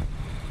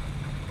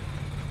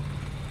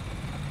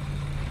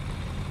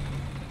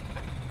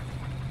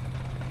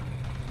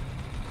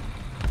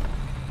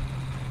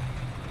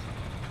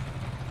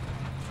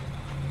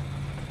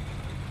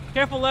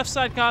 Careful, left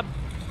side, Cobb.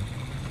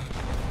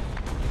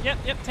 Yep,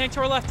 tank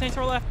to our left, tank to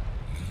our left.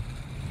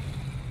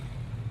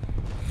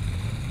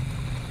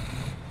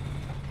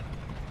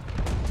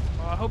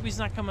 I hope he's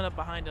not coming up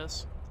behind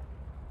us.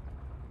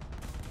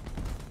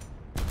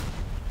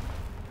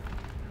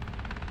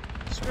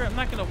 Screw it, I'm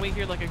not gonna wait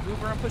here like a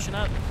goober, I'm pushing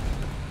up.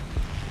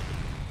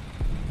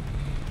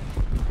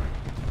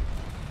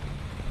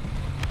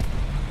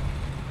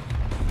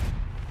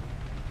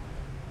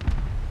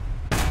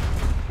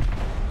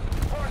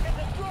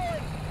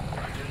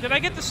 Did I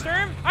get the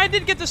Sturm? I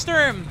did get the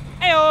Sturm!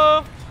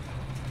 Ayo!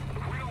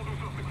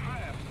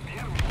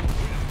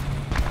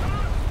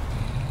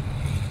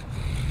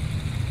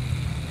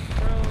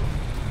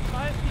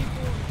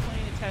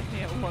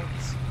 Me at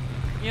once.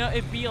 You know,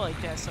 it be like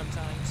that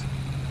sometimes.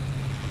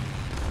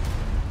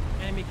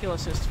 Enemy kill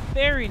assist.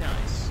 Very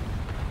nice.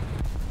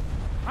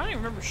 I don't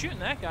even remember shooting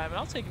that guy, but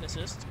I'll take an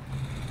assist.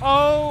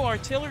 Oh,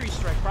 artillery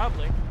strike,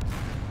 probably.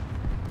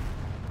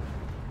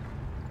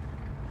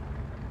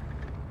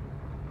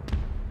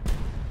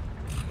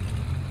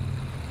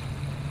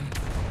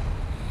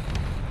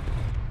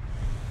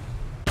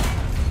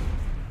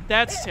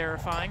 That's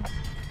terrifying.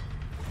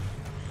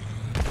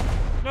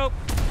 Nope.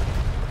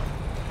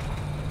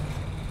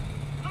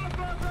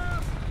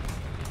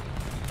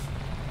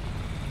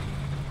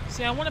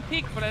 See, I want to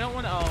peek, but I don't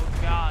want to. Oh,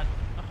 God.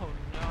 Oh,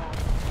 no.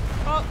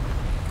 Oh!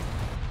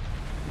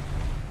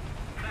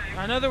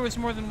 I know there was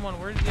more than one.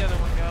 Where did the other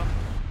one go?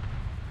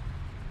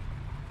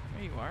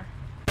 There you are.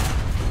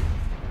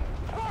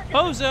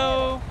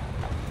 Bozo!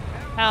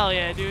 Hell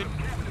yeah, dude.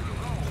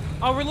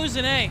 Oh, we're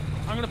losing A.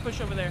 I'm going to push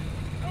over there.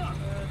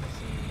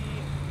 See.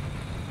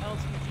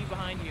 LTG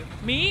behind you.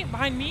 Me?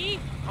 Behind me?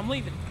 I'm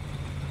leaving.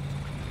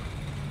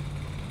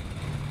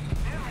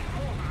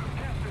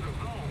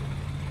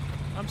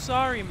 I'm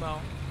sorry, Mo.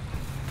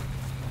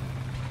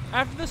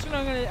 After this one,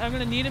 I'm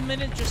gonna need a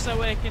minute just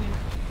so I can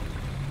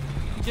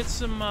get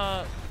some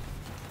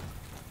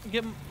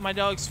get my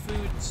dog's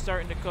food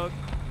starting to cook.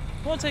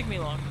 Won't take me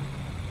long.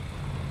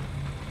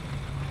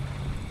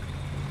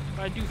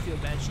 But I do feel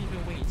bad. She's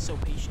been waiting so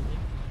patiently.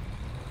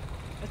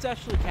 It's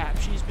actually Cap.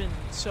 She's been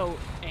so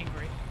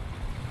angry.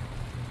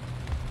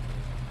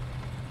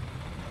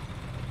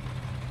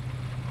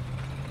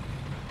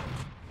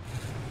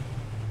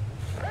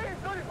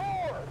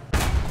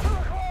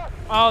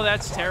 Oh,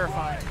 that's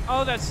terrifying.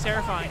 Oh, that's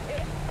terrifying.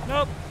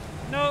 Nope.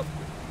 Nope.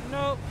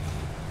 Nope.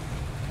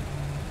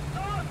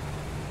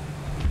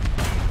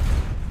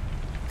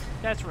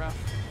 That's rough.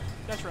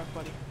 That's rough,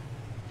 buddy.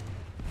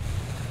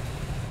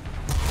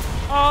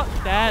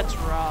 Oh, that's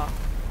rough.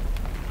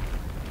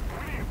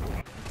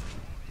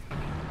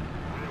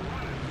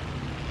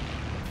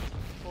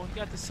 Well, he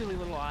got the silly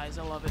little eyes.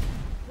 I love it.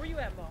 Where you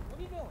at, Mom? What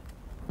are you doing?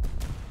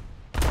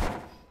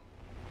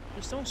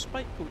 Just don't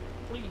spike poop,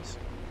 please.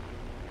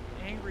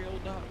 Angry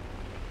old dog.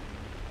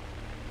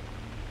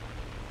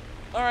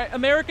 Alright,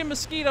 American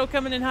Mosquito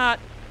coming in hot.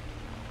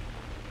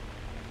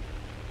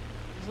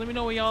 Just let me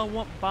know where y'all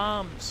want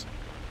bombs.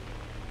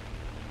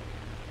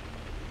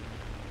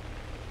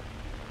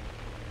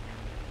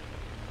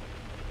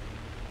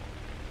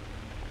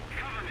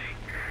 Cover me.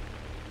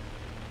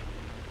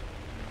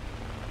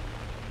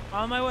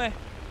 On my way.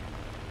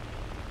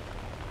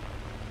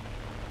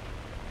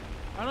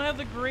 I don't have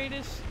the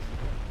greatest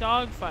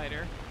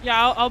dogfighter.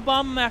 Yeah, I'll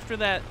bomb him after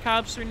that.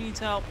 Cobster needs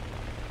help.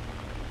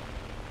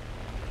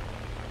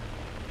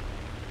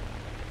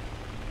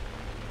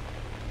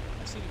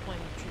 I see the plane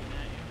shooting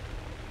at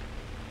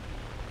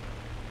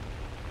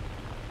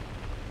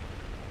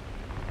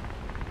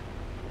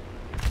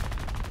you.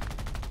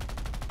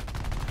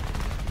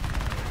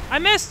 I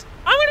missed!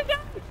 I'm gonna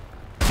die!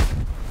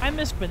 I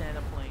missed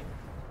Banana Plane.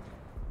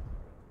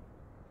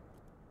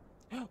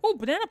 Oh,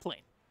 Banana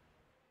Plane.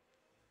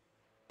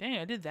 Dang,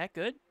 I did that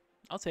good.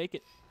 I'll take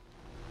it.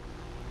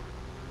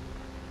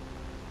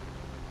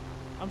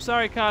 I'm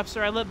sorry,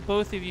 Copster. I let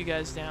both of you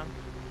guys down.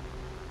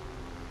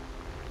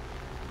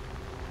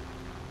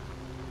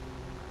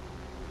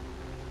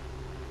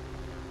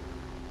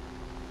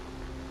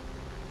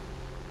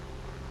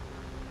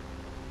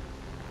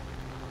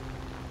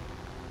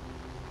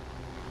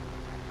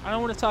 I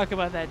don't want to talk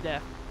about that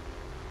death.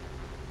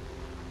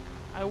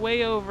 I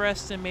way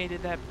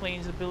overestimated that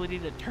plane's ability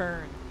to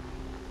turn.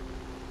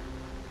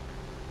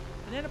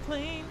 Banana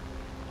Plane.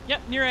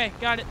 Yep, near A.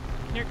 Got it.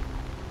 Near.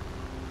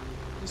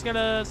 Just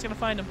gotta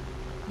find him.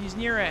 He's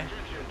near A.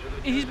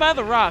 He's by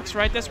the rocks,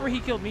 right? That's where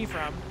he killed me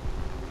from.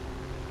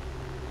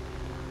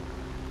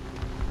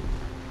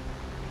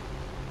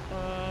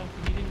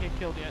 He didn't get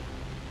killed yet.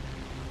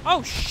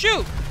 Oh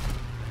shoot!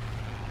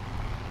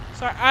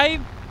 Sorry,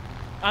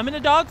 I'm in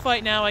a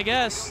dogfight now, I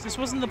guess. This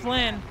wasn't the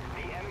plan.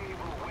 The enemy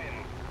will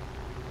win.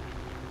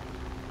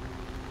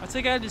 I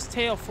think I had his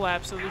tail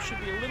flap, so this should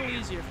be a little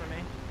easier for me.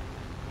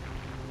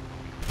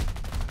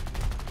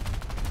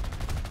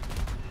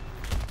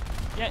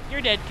 Yeah,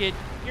 you're dead, kid.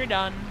 You're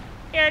done.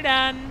 You're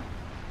done.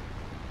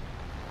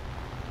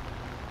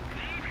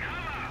 Need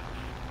cover.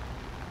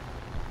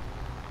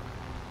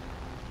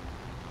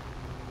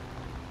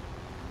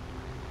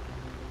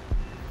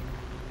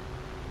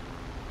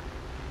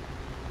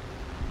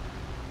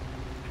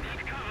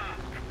 Need cover.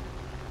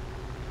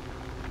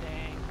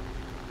 Dang.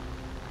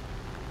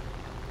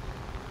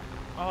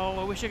 Oh,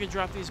 I wish I could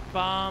drop these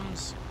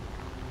bombs.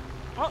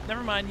 Oh,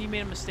 never mind. He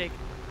made a mistake.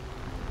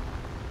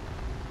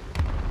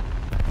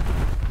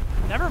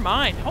 Never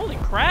mind. Holy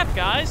crap,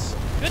 guys.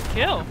 Good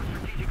kill.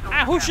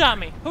 Ah, who shot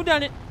me? Who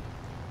done it?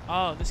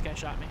 Oh, this guy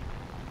shot me.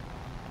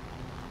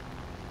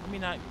 Let me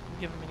not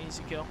give him an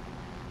easy kill.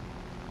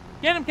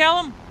 Get him,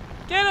 Callum!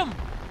 Get him!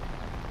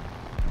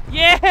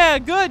 Yeah,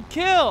 good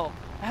kill!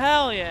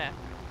 Hell yeah.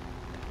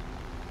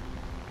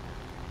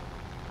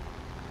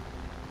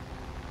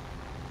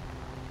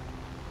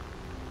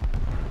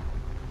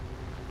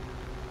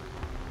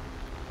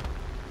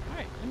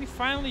 Alright, let me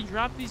finally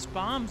drop these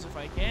bombs if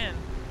I can.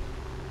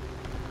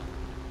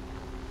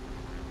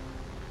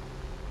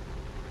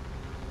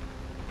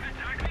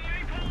 Attack the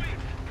aim point.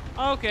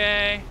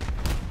 Okay.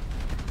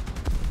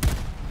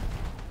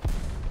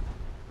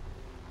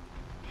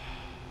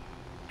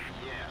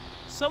 Yes.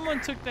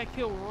 Someone took that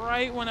kill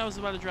right when I was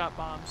about to drop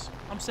bombs.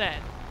 I'm sad.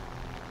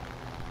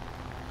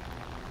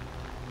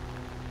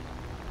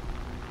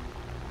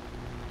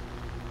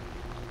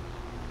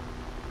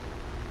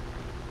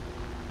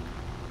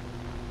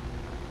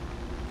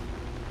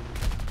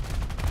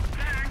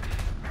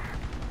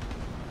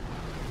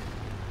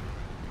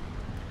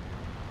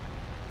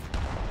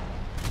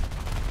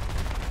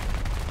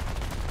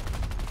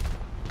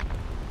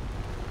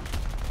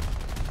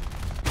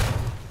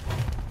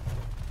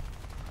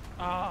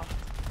 Ah.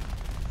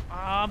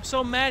 I'm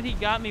so mad he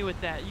got me with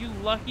that. You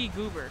lucky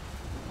goober.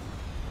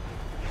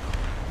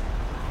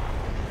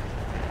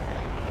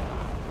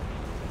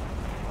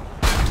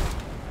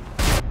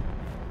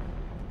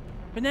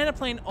 Banana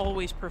Plane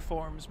always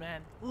performs,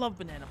 man. Love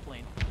Banana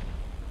Plane.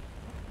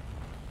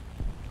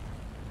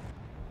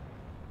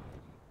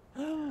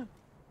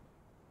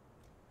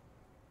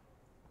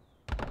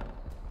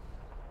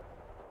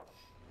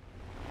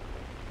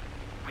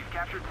 We've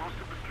captured most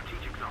of the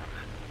strategic zones.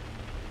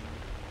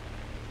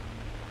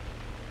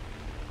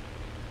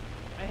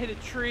 I hit a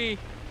tree.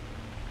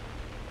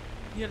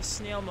 You had a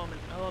snail moment.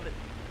 I love it.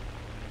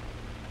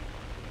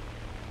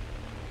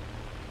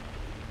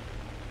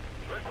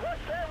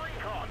 Request air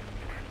recon.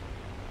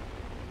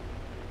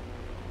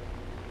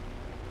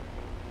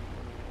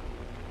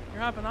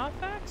 You're hopping off,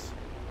 Fax?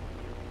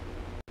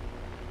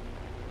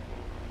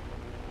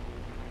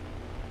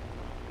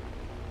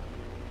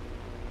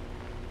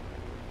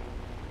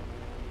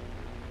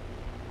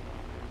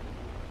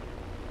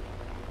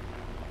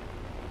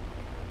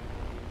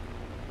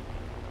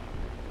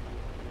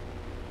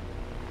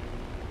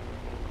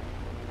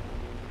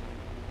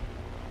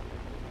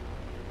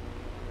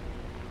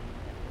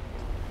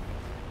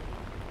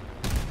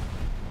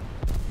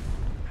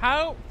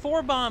 How?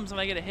 4 bombs if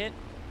I get a hit?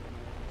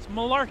 It's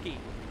malarkey.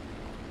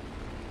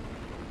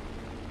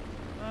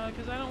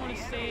 Because I don't want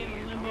to stay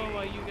in limbo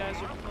while you guys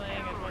are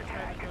playing. I'd want to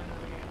try to join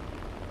the game.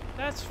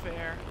 That's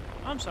fair.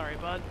 I'm sorry,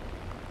 bud.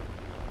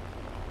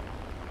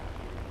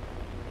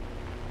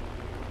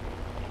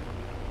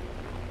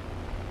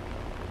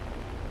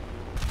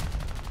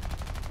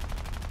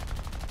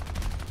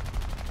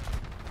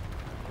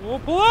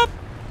 Whoop whoop!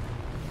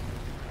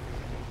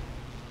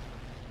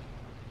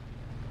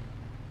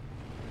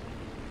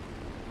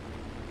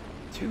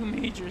 Two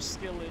major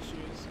skill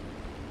issues.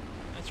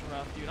 That's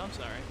rough, dude. I'm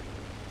sorry.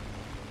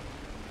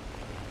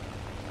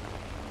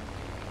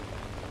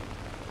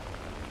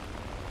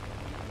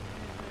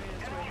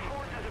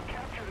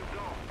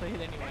 Play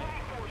it anyway.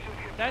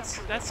 That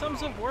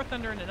sums up War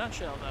Thunder in a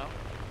nutshell, though.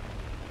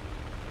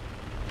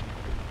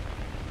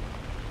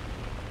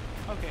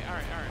 Okay,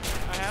 alright.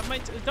 I have my...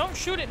 Don't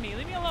shoot at me!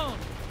 Leave me alone!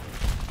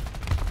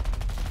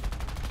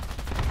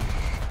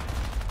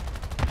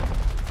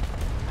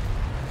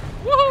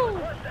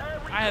 Woohoo!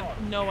 I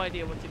have no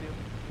idea what to do.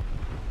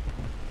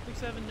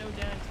 6-7, no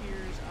down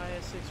tiers,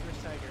 IS-6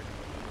 versus Tiger.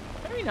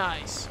 Very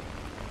nice.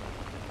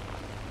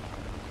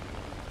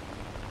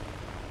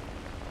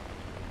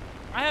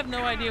 I have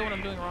no idea what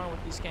I'm doing wrong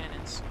with these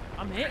cannons.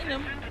 I'm hitting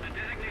them.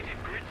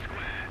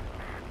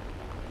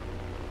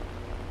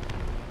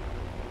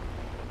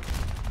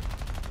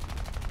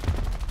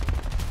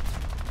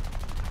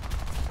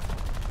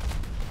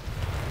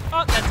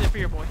 Oh, that's it for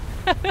your boy.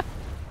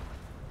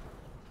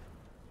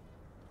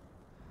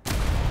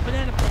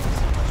 Banana plane is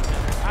so much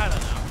better. I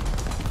don't know.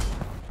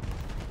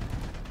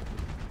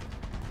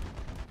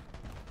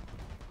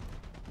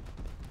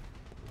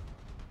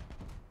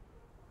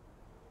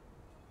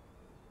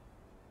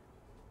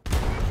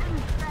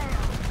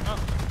 Oh.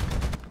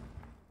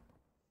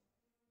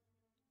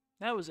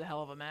 That was a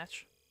hell of a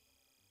match.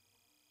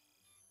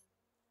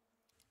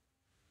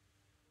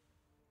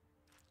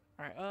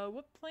 Alright,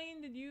 what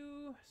plane did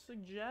you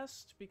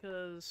suggest?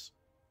 Because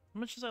as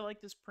much as I like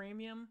this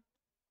premium,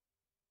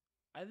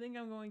 I think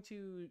I'm going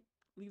to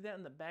leave that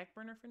in the back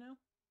burner for now.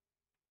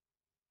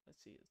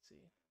 Let's see.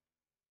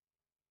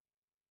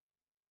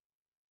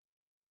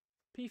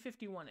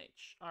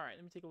 P-51H. Alright,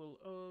 let me take a little...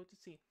 Oh,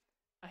 let's see.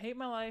 I hate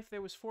my life.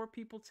 There was 4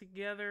 people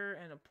together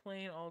and a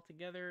plane all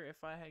together.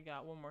 If I had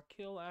got one more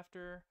kill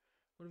after,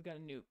 would have got a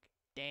nuke.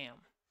 Damn.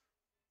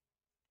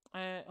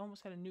 I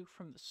almost had a nuke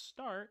from the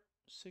start.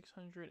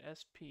 600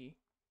 SP.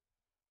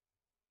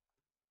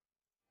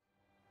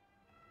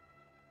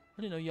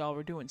 I didn't know y'all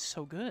were doing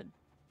so good.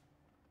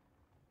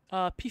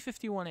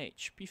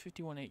 P-51H.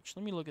 P-51H.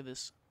 Let me look at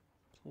this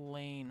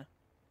plane.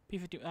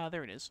 P-50... Ah,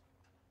 there it is.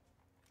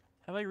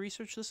 Have I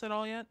researched this at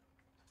all yet?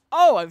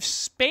 Oh, I've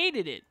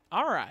spaded it.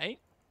 Alright.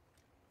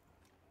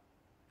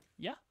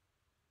 Yeah.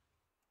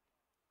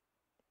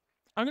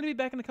 I'm going to be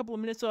back in a couple of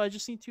minutes, though. I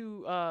just need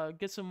to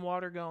get some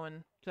water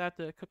going. I have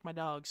to cook my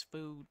dog's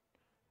food.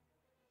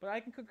 But I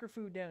can cook her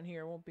food down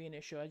here. It won't be an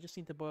issue. I just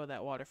need to boil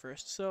that water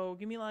first. So,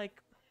 give me, like,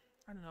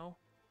 I don't know.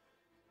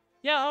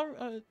 Yeah,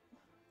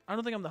 I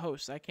don't think I'm the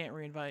host. I can't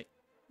reinvite.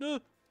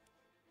 But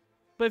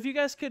if you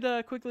guys could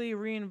quickly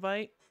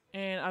reinvite,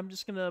 and I'm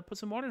just going to put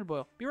some water to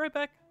boil. Be right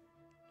back.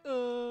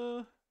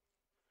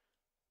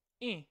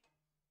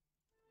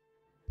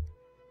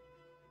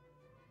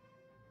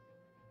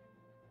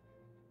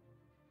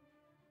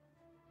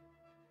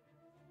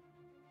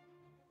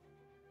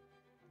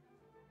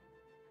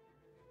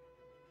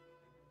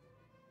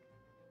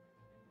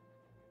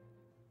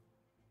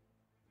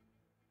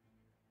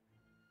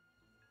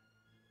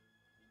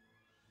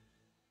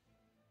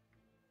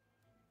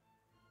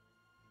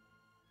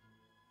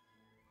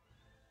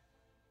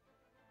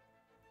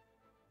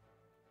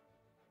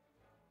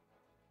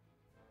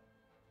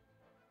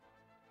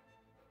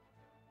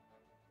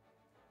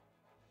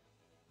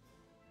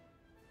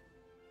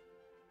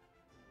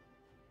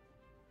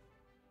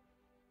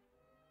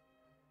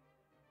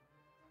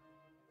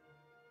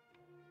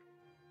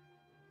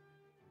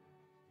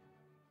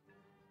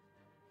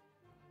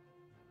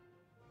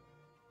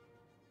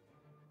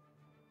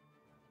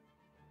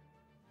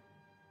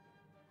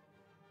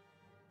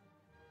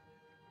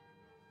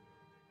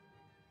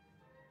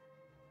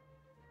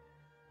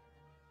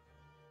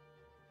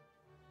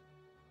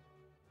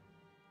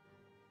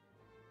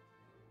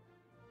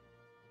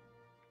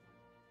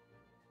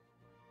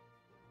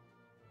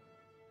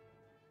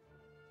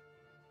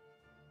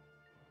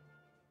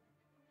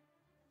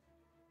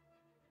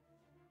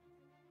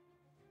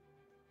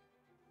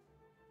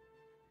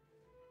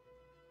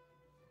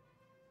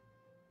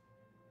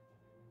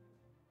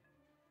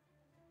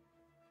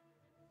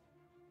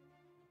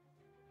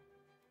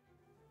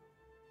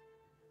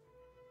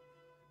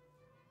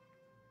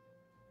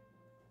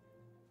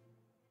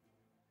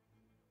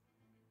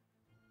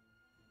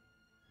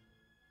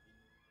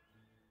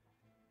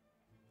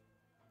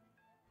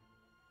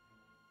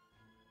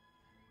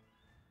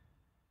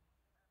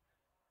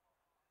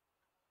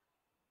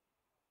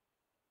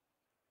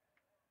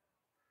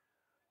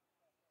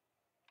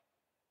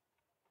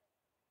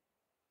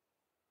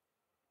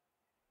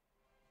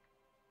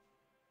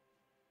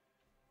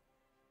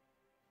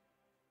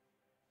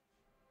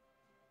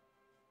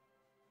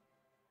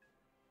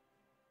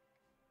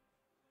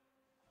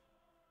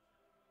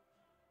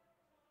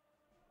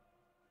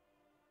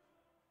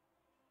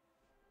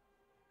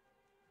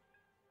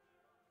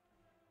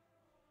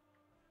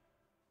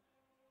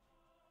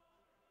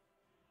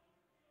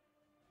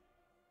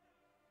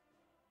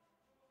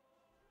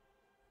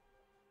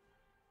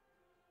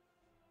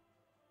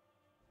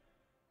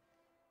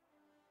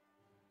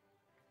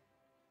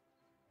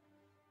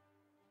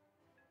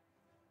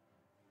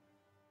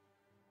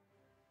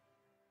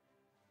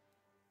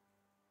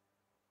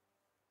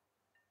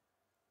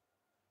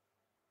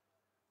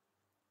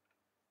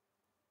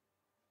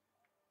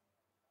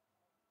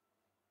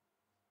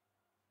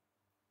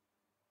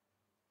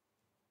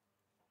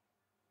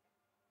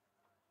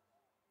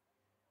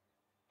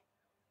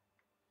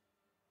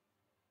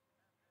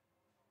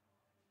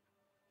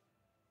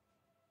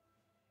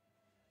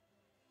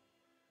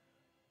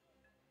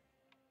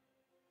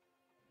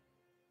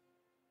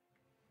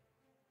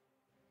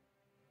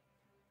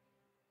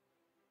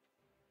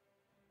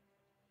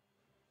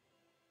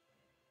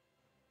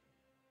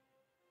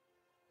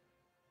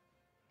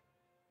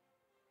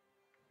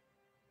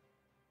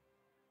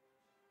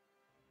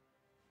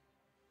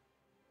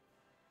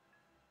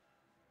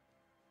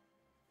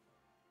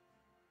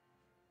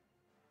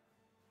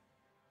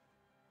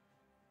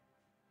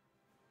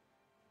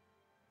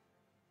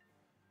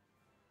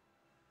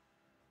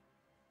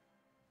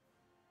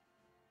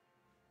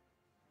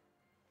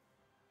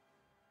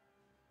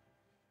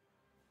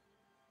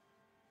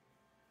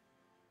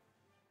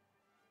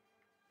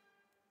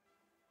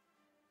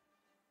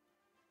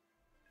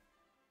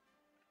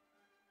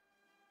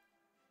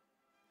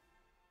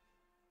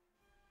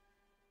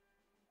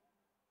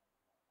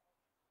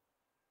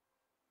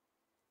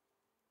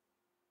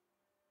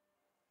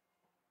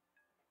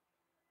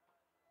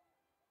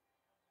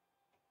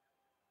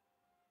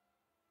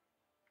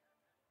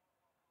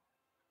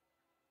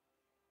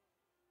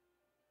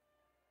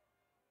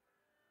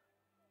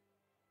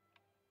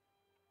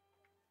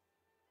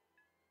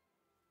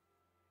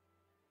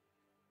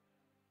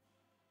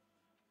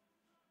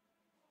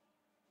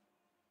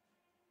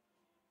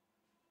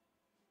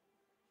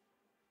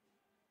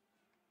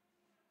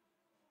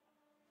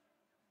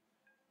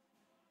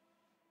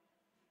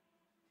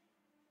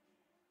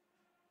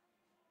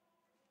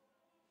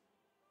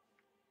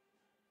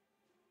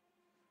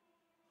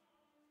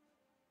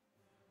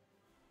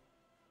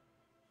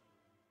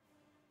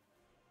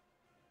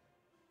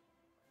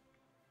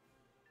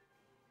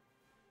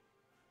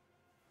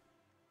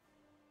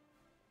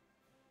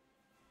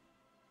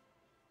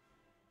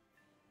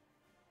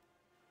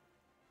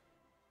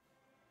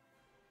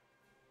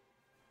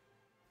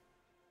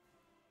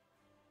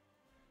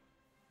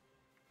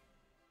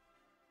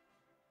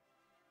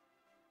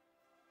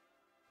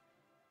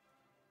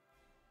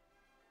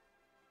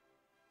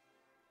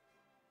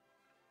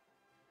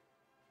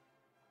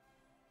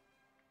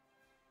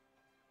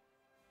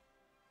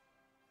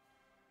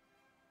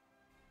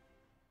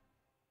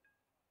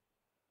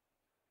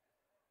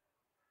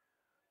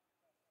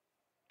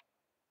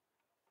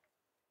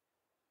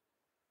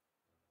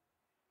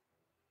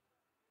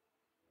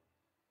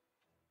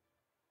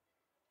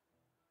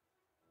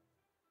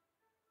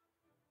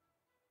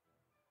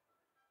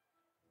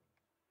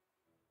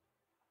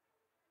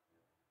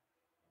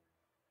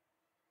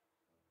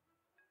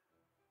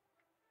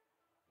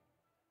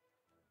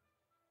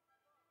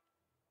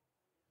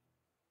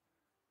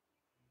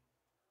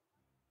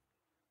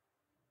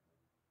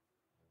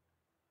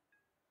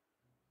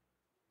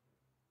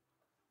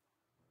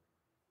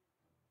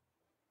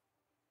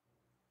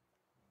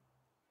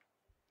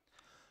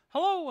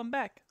 Hello, I'm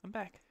back. I'm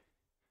back.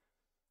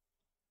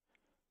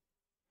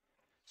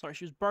 Sorry,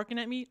 she was barking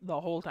at me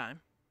the whole time.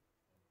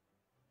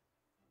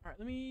 Alright,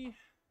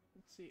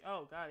 let's see.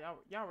 Oh god,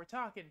 y'all were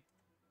talking.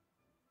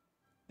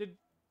 Did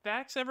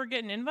Vax ever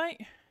get an invite?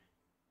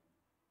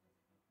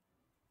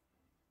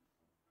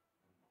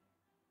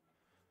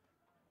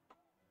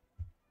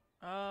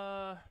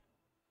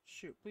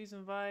 Shoot, please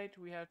invite.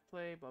 We have to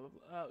play, blah, blah,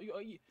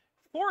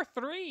 blah.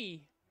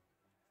 4-3!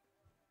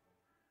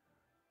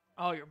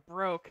 Oh, you're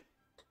broke.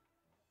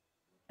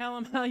 Tell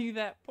him how you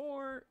that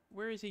poor.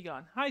 Where is he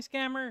gone? Hi,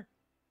 scammer.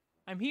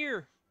 I'm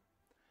here.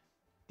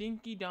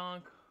 Dinky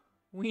donk,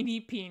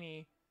 weenie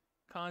peenie,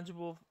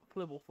 conjugal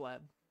flibble flab.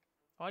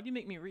 Why'd you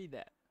make me read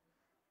that?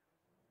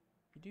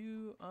 You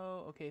do?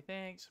 Oh, okay,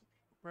 thanks.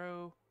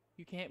 Bro,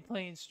 you can't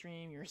play and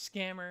stream. You're a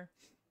scammer.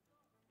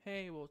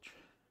 Hey, well,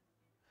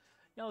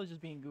 y'all are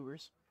just being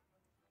goobers.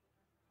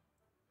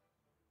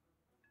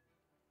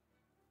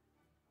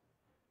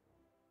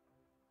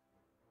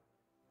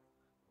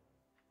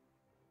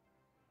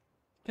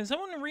 Can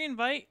someone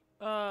re-invite,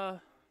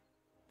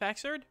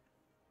 Faxerd?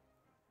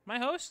 My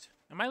host?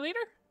 Am I leader?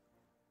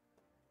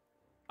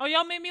 Oh,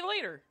 y'all made me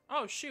later.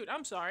 Oh, shoot,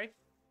 I'm sorry.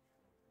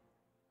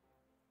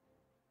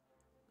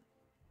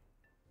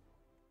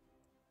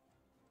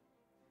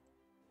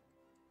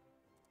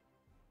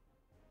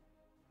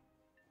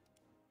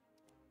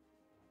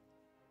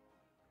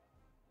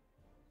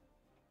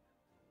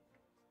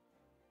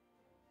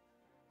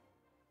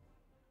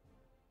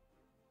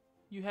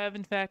 You have,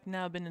 in fact,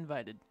 now been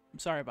invited. I'm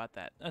sorry about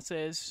that. That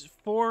says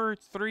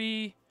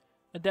 4-3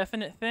 a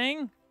definite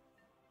thing.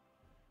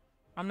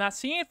 I'm not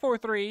seeing 4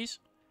 3s.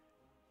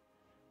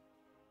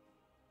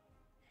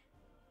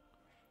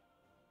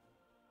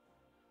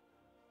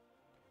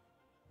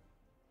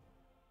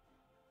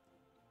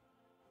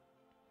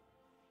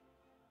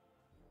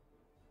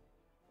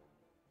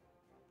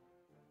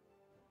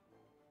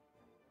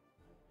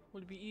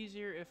 Would it be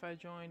easier if I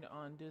joined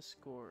on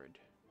Discord?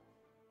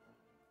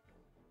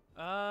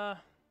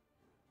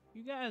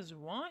 You guys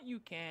want, you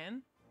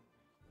can.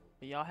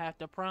 But y'all have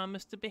to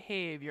promise to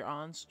behave. You're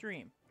on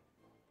stream.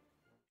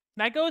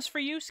 That goes for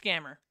you,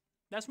 scammer.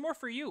 That's more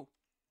for you.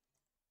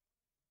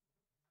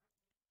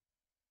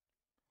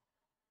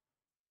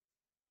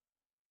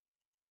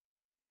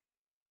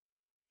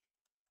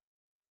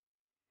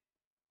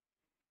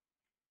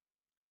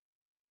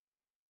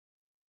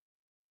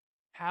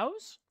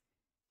 How's?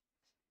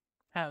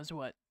 How's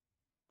what?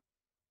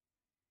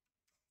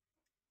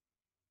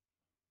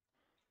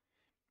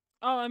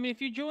 Oh, I mean,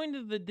 if you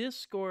joined the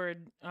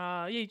Discord,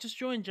 yeah, you just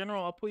join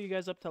general. I'll put you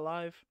guys up to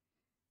live.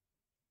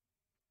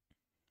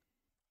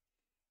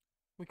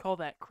 We call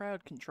that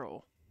crowd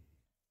control.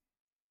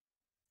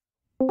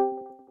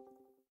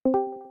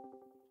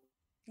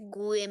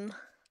 Grim.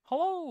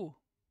 Hello.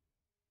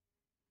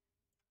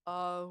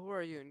 Who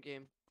are you in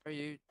game? Are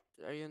you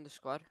in the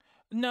squad?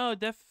 No,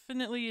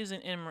 definitely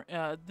isn't in.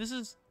 This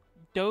is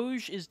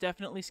Doge is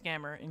definitely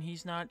scammer, and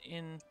he's not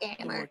in the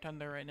Scammer. War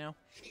Thunder right now.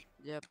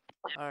 Yep.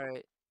 All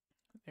right.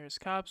 There's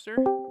Cobster.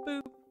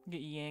 Boop.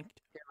 Get yanked.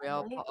 Here,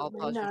 I'll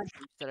pause your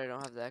stream so that I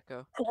don't have the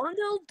echo.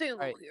 Quandale Dingle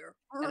Right. here.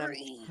 And I'm-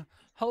 Hurry.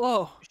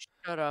 Hello.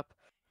 Shut up.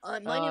 My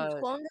name's Uh,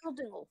 Quandale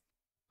Dingle.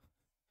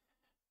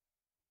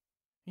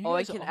 You Oh, I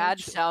guys can all add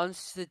ch-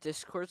 sounds to the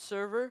Discord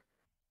server.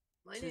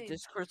 My To the name's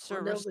Discord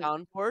server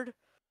Quandale soundboard.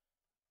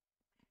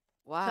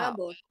 Wow.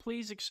 Soundboard.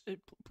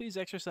 Please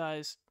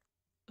exercise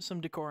some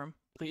decorum,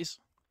 please.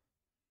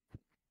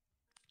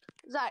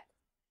 Zach.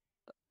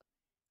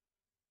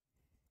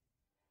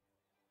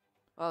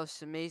 Oh,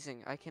 it's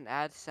amazing. I can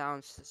add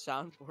sounds to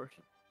soundboard.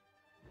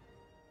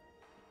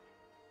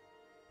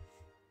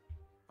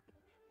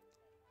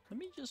 Let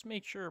me just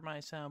make sure my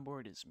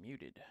soundboard is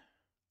muted.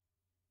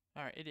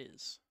 All right, it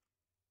is.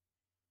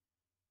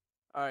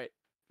 All right.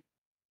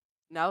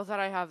 Now that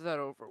I have that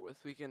over with,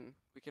 we can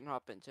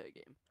hop into a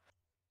game.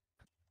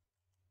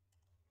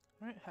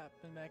 All right,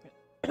 happen back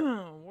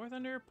in War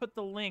Thunder. Put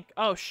the link.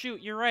 Oh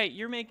shoot, you're right.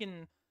 You're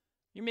making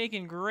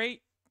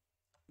great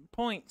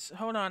points.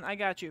 Hold on, I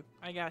got you.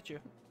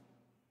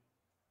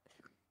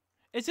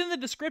 It's in the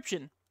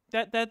description.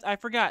 That I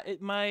forgot.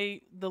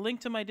 The link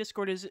to my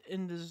Discord is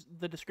in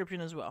the description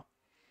as well.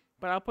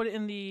 But I'll put it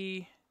in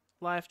the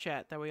live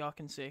chat that we all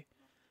can see.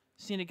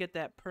 Just need to get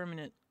that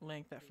permanent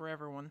link, that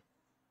forever one.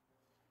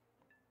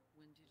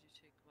 When did you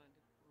take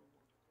Violet for a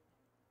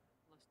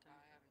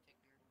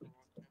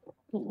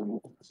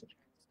walk? Last time?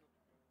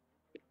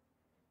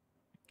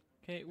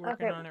 Okay,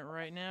 working Okay. on it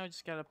right now.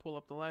 Just gotta pull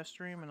up the live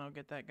stream and I'll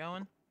get that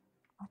going.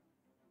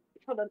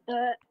 Hold on.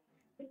 Can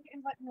you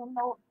invite me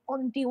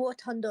on the War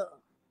Thunder?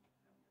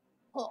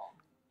 Oh.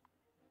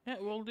 Yeah,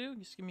 will do.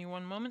 Just give me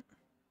one moment.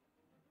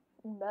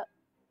 That.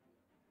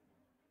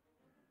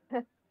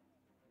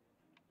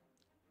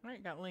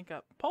 Alright, got link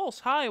up. Pulse,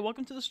 hi,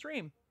 welcome to the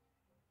stream.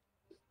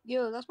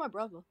 Yo, that's my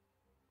brother.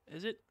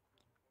 Is it?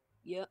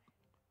 Yeah.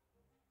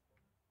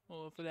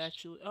 Well, if it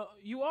actually... Oh,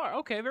 you are?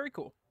 Okay, very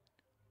cool.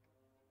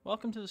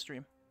 Welcome to the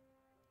stream.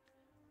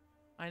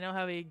 I now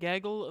have a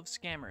gaggle of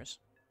scammers.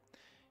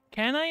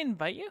 Can I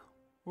invite you?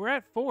 We're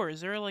at 4.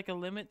 Is there like a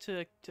limit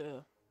to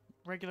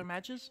regular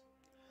matches?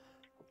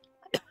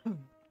 No,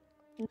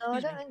 I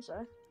Excuse don't me. think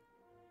so.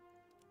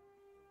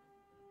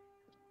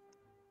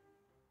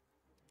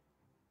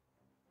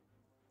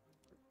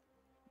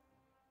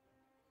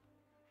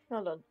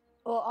 Hold on.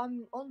 Well,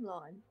 I'm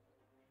online.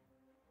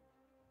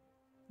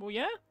 Well,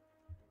 yeah.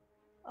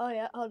 Oh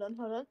yeah, hold on.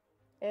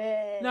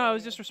 No, I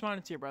was just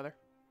responding to your brother.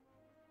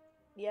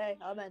 Yay,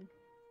 I'm in.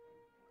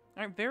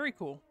 All right, very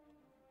cool.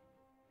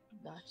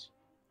 Nice.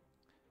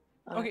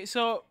 Okay,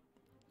 so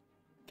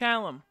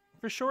Callum,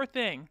 for sure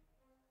thing.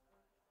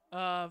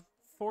 4-3.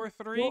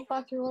 What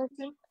battle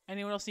item?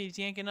 Anyone else needs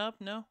yanking up?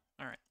 No.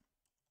 All right.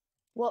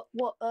 What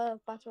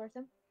battle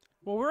item?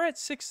 Well, we're at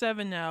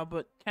 6-7 now,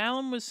 but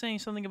Callum was saying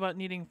something about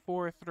needing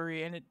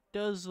 4-3, and it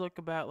does look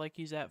about like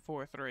he's at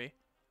 4-3.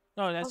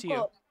 No, that's I've you.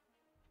 got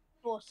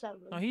 4-7.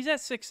 No, he's at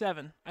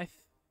 6-7.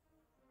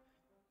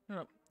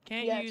 No,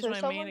 can't Yeah, use so my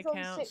main someone's on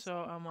account, so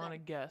 6-7. I'm on a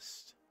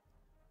guest.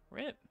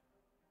 Rip.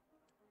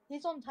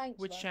 He's on tanks.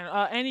 Which though.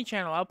 channel? Any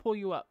channel. I'll pull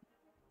you up.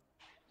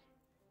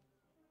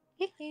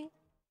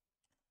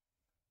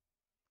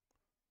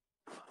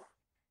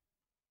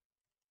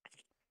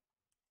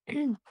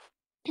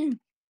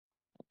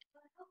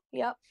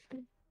 Yep.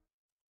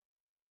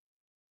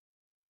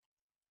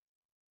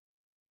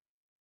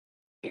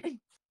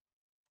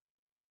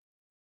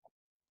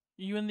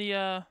 You in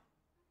the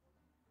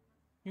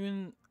You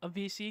in a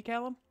VC,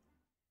 Callum?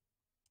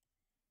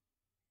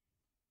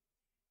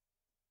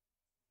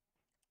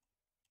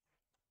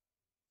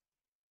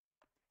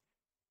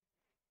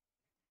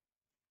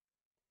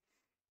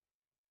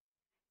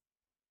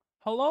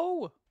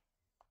 Hello?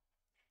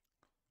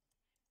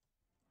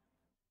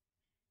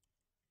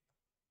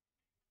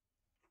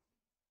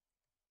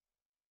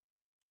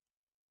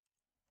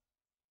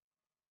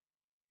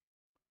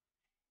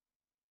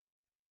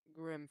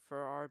 Grim, for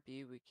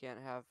RB, we can't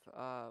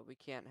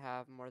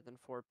have more than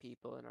 4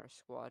 people in our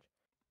squad.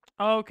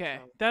 Okay,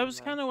 So, that was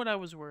yeah. kind of what I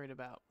was worried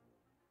about.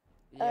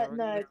 Yeah, we're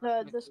No,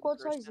 gonna the squad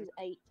size is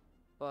 8.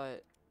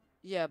 But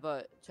yeah,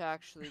 but to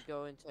actually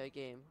go into a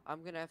game,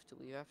 I'm gonna have to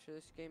leave after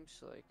this game.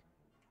 So like,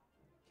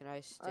 can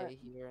I stay Alright.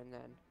 here and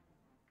then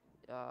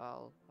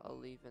I'll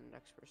leave and the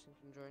next person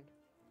can join.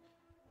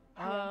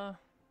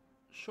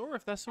 Sure,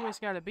 if that's the way it's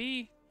gotta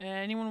be.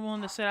 Anyone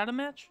willing to set out a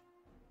match?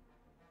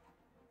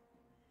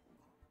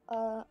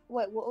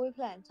 Wait, what are we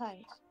playing?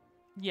 Tanks?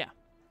 Yeah.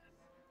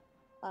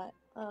 Alright,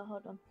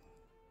 hold on.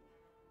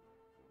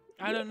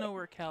 I don't know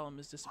where Callum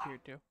has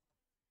disappeared to.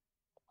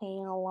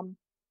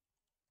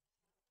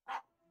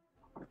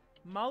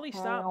 Molly,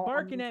 stop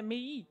barking at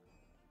me!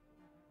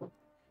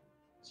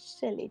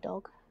 Silly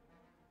dog.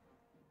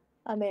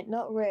 I mean,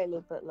 not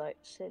really, but like,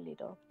 silly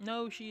dog.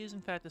 No, she is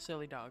in fact a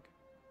silly dog.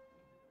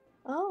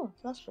 Oh,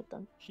 that's good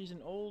then. She's an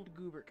old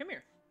goober. Come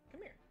here.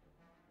 Come here.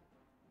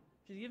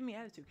 She's giving me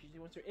attitude because she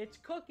wants her. It's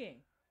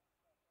cooking!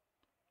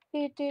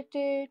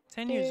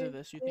 10 years of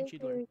this, you think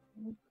she'd learn.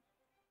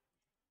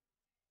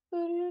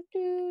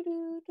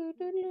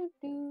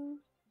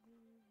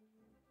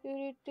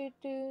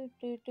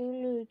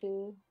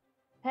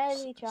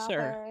 Heli Sir.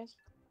 choppers.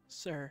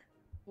 Sir,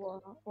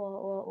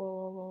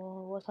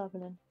 What's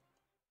happening?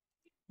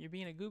 you're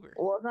being a goober.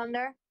 War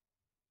Thunder?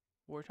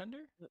 War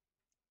Thunder?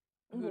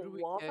 Who do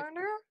we War kick?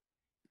 Thunder?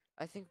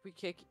 I think we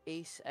kick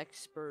Ace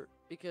Expert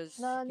because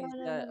No, no, he's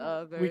no, got no,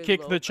 no. very We kick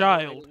low the battle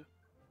child. rating.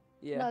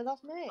 Yeah. No,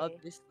 that's me.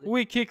 Obviously.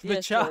 We kick the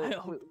Yeah, so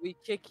child. we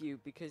kick you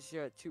because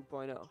you're at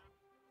 2.0.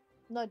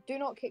 No, do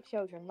not kick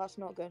children. That's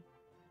not good.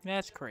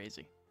 That's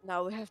crazy.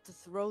 Now we have to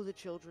throw the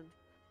children.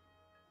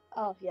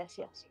 Oh, yes,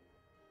 yes.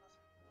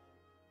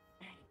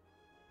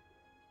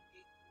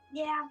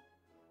 Yeah.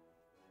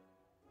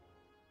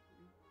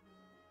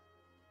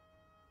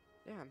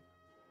 Damn.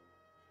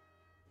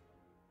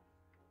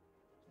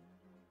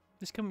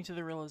 Just coming to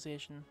the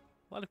realization,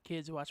 a lot of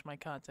kids watch my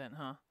content,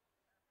 huh?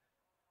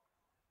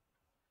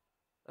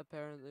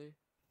 Apparently.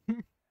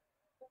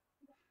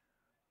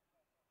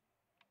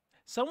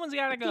 Someone's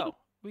gotta go.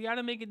 We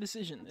gotta make a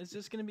decision. Is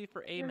this gonna be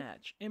for a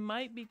match? It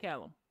might be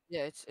Callum.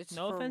 Yeah, it's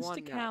No for offense one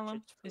to match, Callum.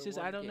 it's It's for just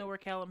I one don't know game. where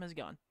Callum has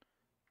gone.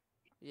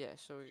 Yeah,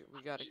 so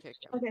we gotta kick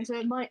him. Okay, so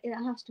it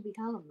has to be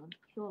Callum then,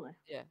 surely.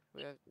 Yeah,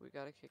 we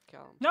gotta kick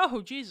Callum. No,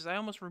 Jesus! I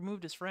almost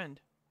removed his friend.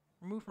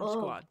 Removed from Oh.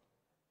 squad.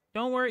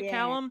 Don't worry, Yeah.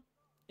 Callum.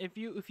 If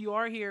you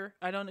are here,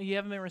 I don't know. You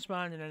haven't been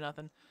responding or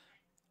nothing.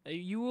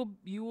 You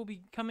will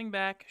be coming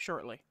back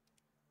shortly.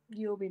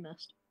 You'll be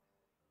missed.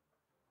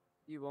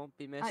 You won't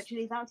be missed.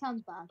 Actually, that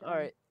sounds bad.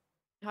 Alright.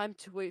 Time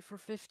to wait for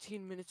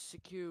 15 minutes to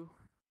queue.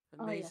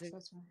 Oh, yes, Amazing.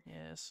 that's right.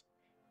 Yes.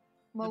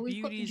 Well, The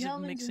we've got the beauties of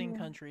Germans mixing and the-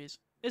 countries.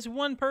 It's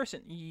one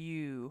person.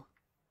 You.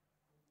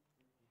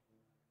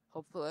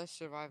 Hopefully I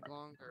survive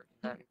longer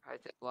than I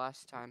did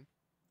last time.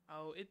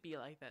 Oh, it'd be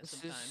like that This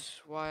sometimes.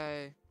 is why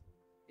I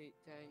hate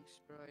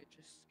tanks, bro. I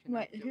just cannot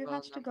Wait, do who well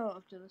has in to them. go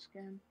after this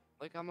game?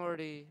 Like I'm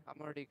already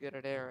good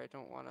at air. I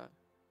don't wanna.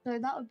 So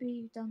that would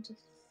be down to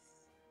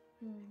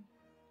 3.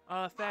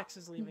 Fax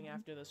is leaving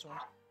after this one.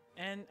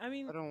 And, I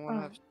mean, I don't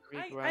wanna have 3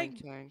 I-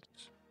 grind tanks.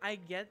 I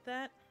get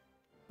that,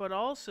 but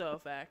also,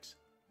 Fax,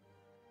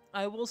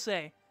 I will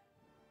say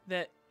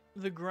that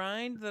the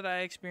grind that I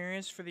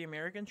experienced for the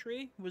American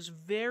tree was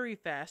very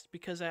fast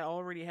because I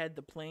already had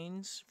the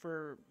planes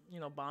for,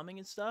 bombing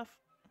and stuff.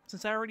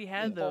 Since I already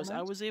had those,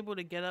 I was able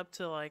to get up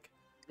to like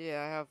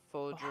Yeah, I have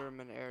full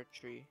German air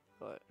tree,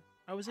 but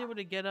I was able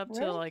to get up to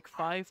Really? like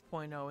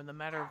 5.0 in the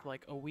matter of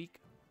like a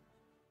week.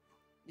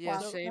 yeah,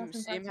 Wow, same that's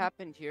impressive.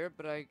 happened here,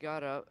 but I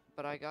got up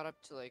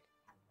to like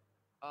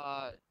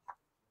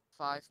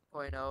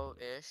 5.0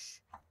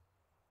 ish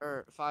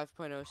or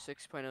 5.0,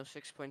 6.0,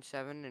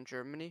 6.7 in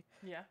Germany.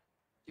 Yeah.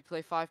 You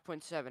play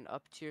 5.7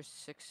 up tiers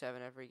to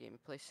 6.7 every game. You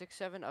play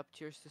 6.7 up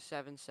tiers to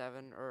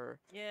 7.7 or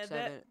Yeah,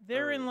 7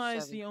 therein or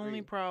lies the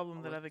only 7.3 problem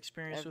that almost I've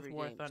experienced with every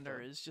War game, Thunder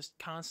so is just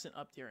constant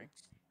up tiering.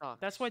 sucks.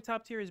 That's why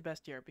top tier is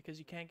best tier because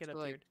you can't get So, up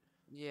like, tiered.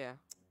 yeah.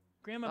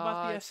 Grandma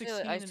bought the I'd say,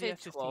 F16 I'd and say the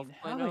F15.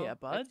 12.0. Hell yeah,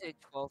 bud. I'd say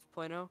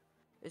 12.0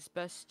 is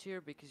best tier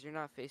because you're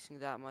not facing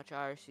that much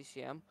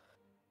IRCCM. And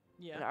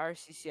Yeah.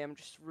 IRCCM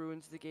just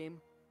ruins the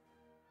game.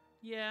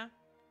 Yeah.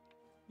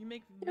 You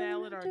make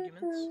valid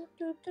arguments.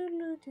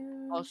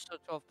 Also,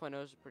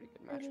 12.0 is a pretty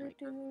good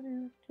matchmaker.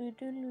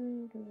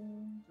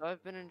 So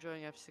I've been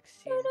enjoying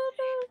F16.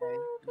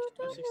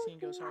 F16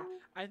 goes hard.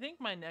 I think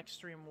my next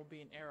stream will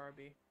be an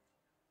ARB.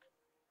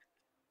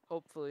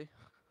 Hopefully.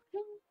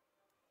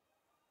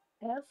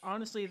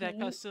 Honestly, that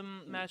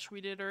custom match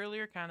we did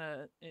earlier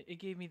it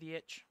gave me the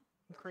itch.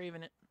 I'm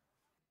craving it.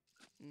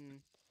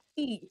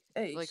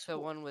 Like the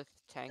one with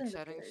tank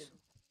settings.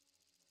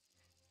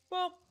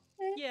 Well,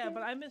 yeah,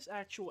 but I miss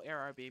actual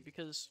ARB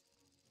because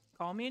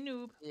call me a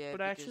noob, Yeah,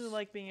 but I actually because-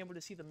 like being able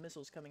to see the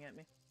missiles coming at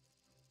me.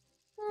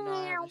 No,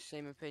 I have the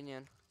same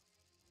opinion.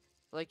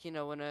 Like,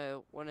 when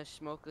a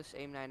smokeless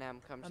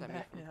AIM-9M comes I'm at me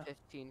back from now.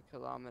 15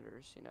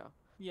 kilometers,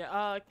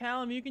 Yeah,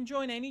 Callum, you can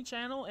join any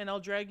channel and I'll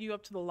drag you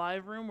up to the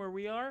live room where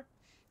we are.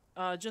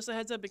 Just a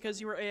heads up, because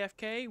you were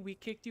AFK, we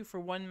kicked you for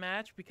one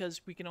match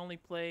because we can only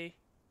play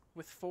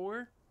with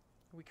 4.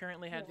 We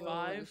currently had Yo,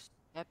 5. this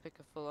Epic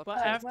a full up. But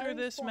Alright, after where is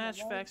this Fawn?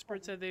 match, Where is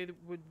Faxpert said they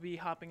would be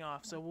hopping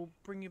off, so we'll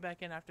bring you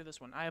back in after this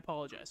one. I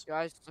apologize.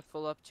 Guys, it's a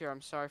full up tier. I'm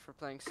sorry for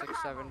playing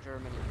 6-7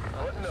 Germany.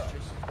 But Button it's up.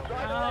 just the way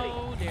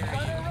Gun it is. How dare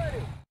Gun you?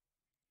 ready.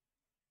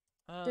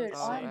 Dude,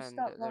 Oh, I'm and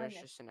stuck there's running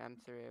just an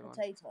M3A1.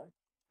 potato.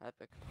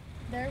 Epic.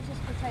 There's this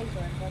potato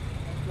in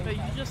But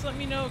you just let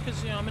me know,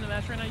 because I'm in a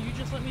match right now, you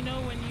just let me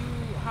know when you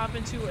hop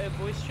into a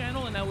voice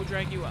channel and I will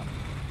drag you up.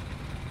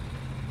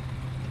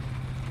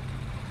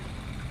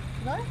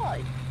 Can I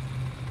hide?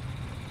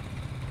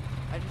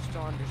 I just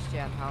don't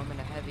understand how I'm in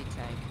a heavy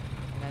tank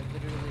and I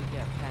literally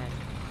get penned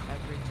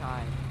every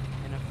time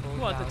in a full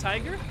What, the down-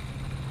 Tiger?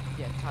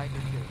 Yeah, Tiger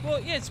too. Well,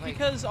 yeah, it's Like-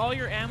 because all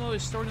your ammo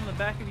is stored in the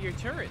back of your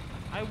turret.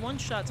 I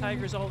one-shot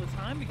Tigers all the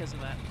time because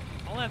of that.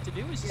 All I have to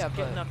do is Yeah, just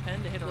get but, enough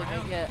pen to hit Like,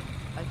 around.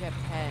 I get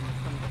penned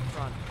from the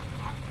front.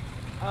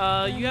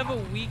 You have a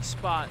weak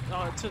spot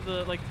to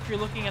the, like, if you're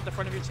looking at the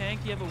front of your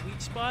tank, you have a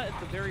weak spot at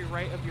the very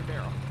right of your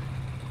barrel.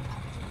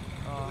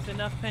 With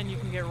enough pen, you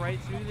can get right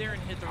through there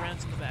and hit the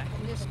rounds in the back.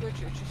 And this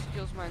glitch, it just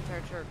kills my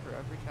entire turret crew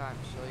every time.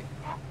 So like,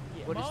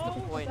 Yeah, what is the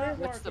Mo, point? stop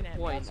What's the barking at me.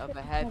 point of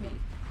a heavy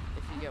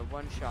if you get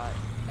one shot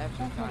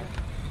every time?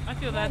 I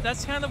feel that.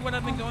 That's kind of what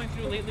I've been going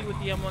through lately with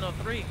the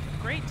M103.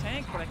 Great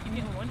tank, but I keep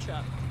getting one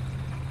shot.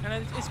 And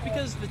it's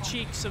because the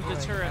cheeks of the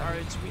turret are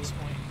its weak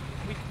point.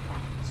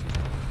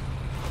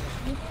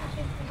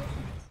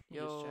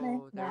 Yo,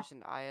 No. there's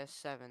an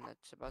IS-7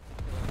 that's about to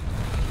kill us.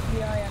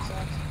 Yeah, yes.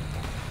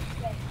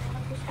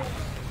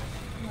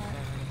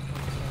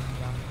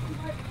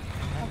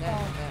 And then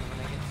when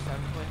I get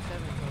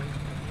 7.7, it's always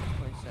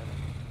 8.7.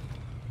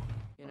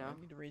 You know? I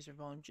need to raise your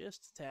volume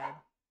just a tad.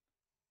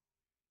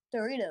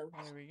 Doritos.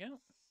 There we go.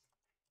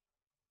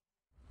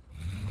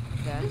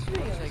 Then This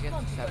video once I is get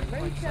to sponsored by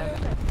Raid 7.7,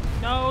 Shadow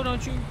No,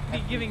 don't you be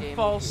Every giving game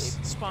false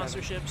will be 8.7.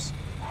 sponsorships.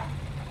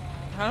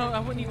 I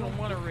wouldn't even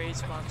want to raise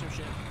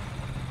sponsorship.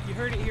 You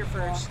heard it here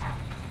first.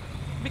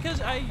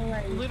 Because I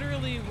Alright.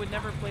 literally would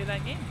never play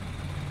that game.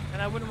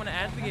 And I wouldn't want to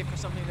advocate for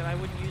something that I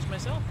wouldn't use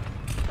myself.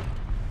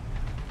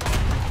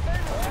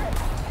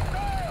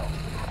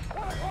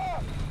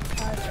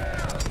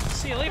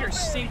 See you later,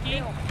 Stinky.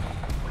 Hey,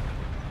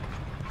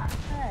 that's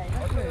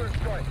Artillery weird.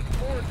 strike.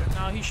 Forward.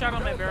 No, he shot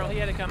on my barrel. He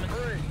had it coming. 3.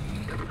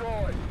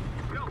 Destroyed.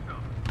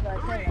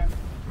 Like, hey, man.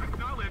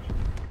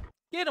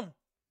 Get him!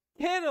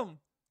 Get him!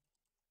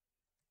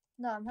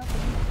 No, I'm helping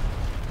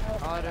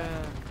you. Autumn,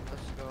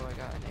 let's go, I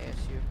got an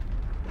ASU.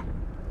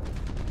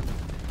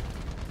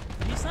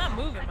 He's not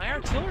moving. My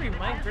artillery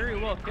might very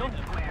well kill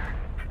him.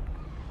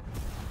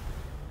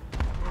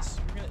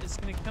 It's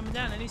gonna come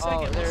down any second.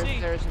 Oh, We'll see.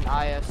 there's an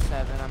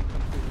IS-7, I'm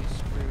completely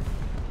screwed.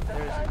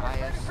 There's an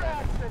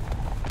IS-7.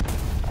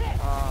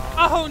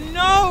 Oh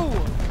no!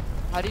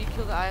 How do you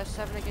kill the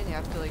IS-7 again? You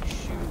have to like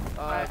shoot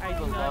I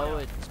do not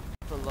know.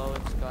 below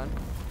its gun.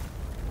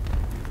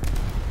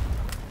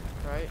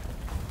 Right?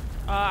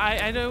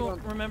 I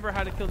don't remember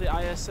how to kill the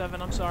IS-7.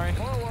 I'm sorry.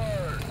 Forward. I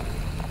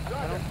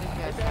don't think it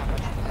has that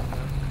much pen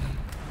though.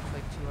 It's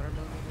like 200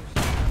 millimeters.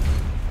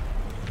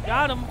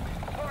 Got him.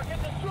 Target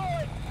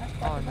destroyed.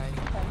 Oh, nice.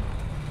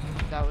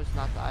 That was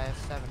not the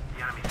IS-7. The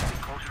enemy's getting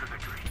closer to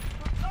victory.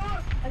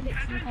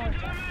 literally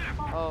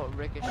can't. Oh,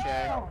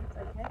 Ricochet.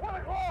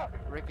 Okay?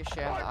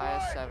 Ricochet on the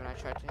IS-7. I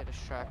tried to hit his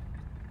track.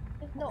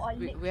 No, I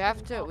We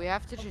have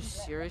to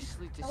just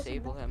seriously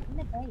disable him.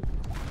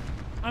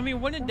 I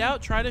mean, when in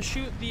doubt, try to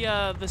shoot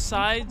the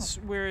sides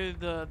where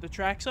the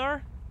tracks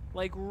are,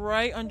 like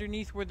right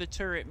underneath where the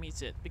turret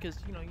meets it, because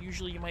you know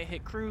usually you might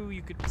hit crew,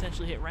 you could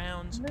potentially hit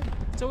rounds.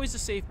 It's always a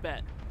safe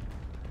bet.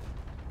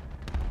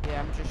 Yeah,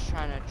 I'm just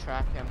trying to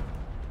track him.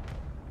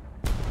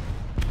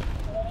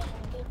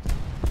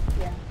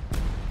 Yeah.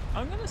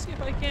 I'm gonna see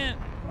if I can't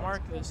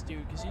mark this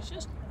dude, because he's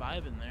just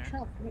vibing there.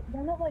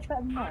 They're not much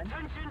better than mine.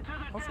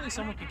 Hopefully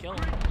someone can kill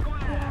him.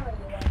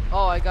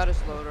 Oh, I got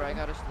his loader. I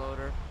got his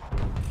loader.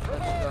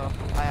 Let's go.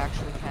 I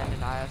actually can in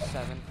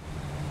IS-7.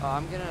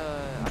 I'm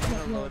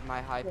gonna load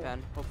my high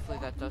pen. Hopefully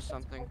that does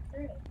something.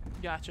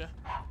 Gotcha.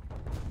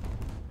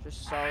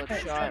 Just solid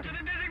shot.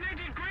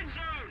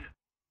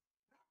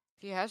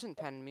 He hasn't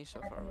penned me so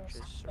far, which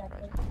is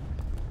surprising.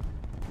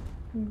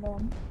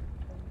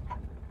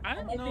 I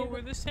don't know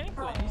where this tank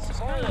went. He's just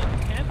kind of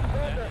camping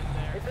down in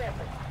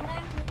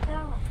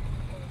there.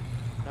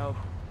 Nope.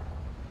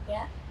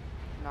 Yeah.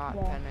 Not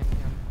Yeah. penning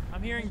him.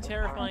 I'm hearing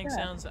terrifying Okay.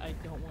 sounds that I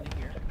don't want to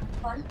hear.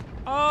 Fun.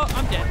 Oh,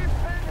 I'm dead.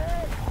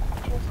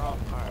 Oh,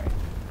 alright.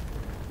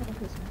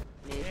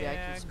 Maybe I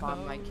There can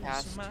spawn my goes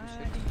cast my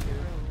 262.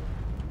 hero.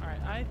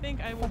 Alright, I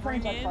think I will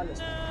bring in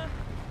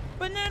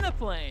Banana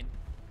Plane.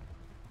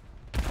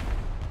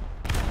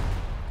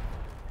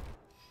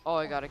 Oh,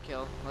 I got a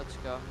kill. Let's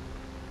go.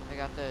 I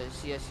got the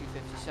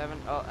CSU-57.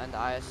 Oh, and the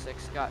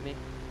IS-6 got me.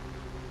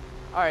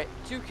 Alright,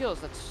 2 kills.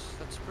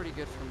 That's pretty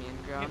good for me in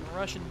ground. Getting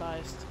Russian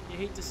biased. You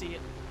hate to see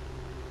it.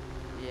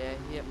 Yeah,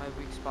 he hit my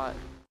weak spot.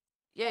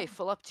 Yay,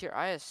 full up tier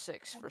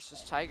IS-6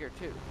 versus Tiger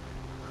 2.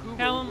 Who will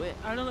Callum, win?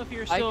 I don't know if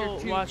you're Tiger still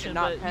 2 watching,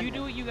 cannot but pen you him.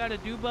 do what you gotta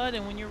do, bud,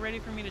 and when you're ready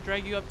for me to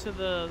drag you up to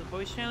the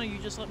voice channel, you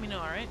just let me know,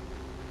 alright?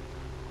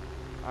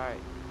 Alright.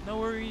 No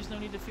worries, no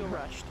need to feel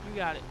rushed. You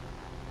got it.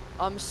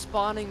 I'm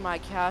spawning my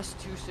cast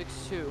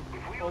 262.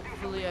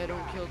 Hopefully I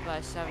don't kill by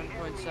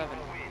 7.7.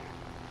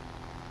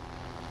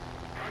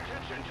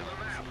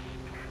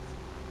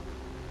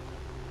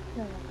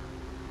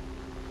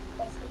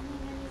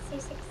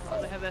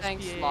 Oh, they have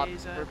Thanks, SPAs,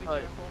 Lobster, be but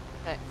careful.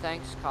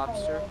 Thanks,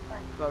 Copster.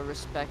 But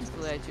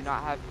respectfully, I do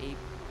not have a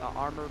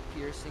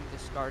armor-piercing,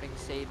 discarding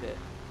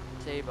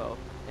Sabo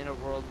in a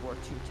World War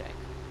II tank.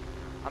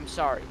 I'm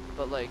sorry,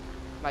 but like,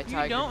 my You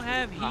Tiger don't 2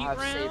 have does heat not have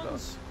Sabo.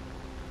 rounds?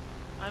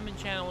 I'm in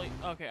channel.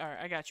 Okay, alright,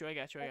 I got you.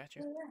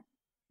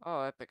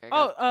 Oh, epic. I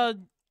Oh,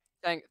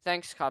 got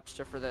thanks,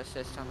 Copster, for the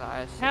assist on the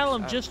IS-6.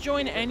 Callum, just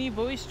join any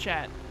voice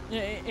chat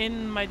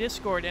in my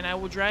Discord, and I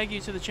will drag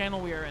you to the channel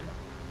we are in.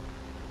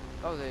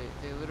 Oh, they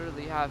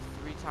literally have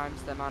 3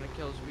 times the amount of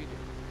kills we do.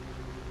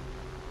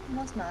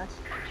 That's nice.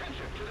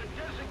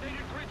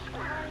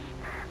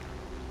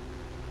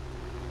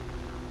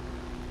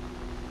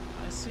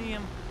 I see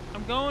him.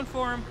 I'm going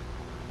for him.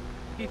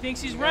 He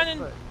thinks he's You guys running.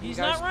 put- you He's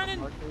guys not put running.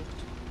 markers?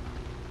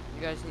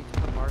 You guys need to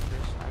put markers.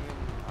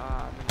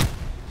 I'm in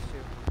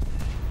too.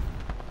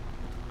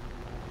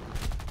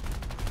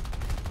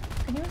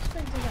 Can you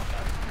explain to that?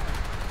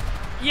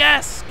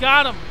 Yes,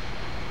 got him.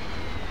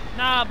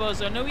 Nah,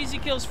 Bozo, no easy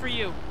kills for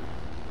you.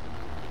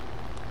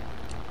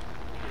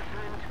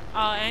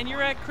 And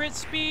you're at crit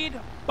speed.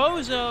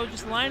 Bozo,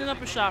 just lining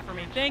up a shot for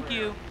me. Thank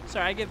you.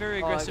 Sorry, I get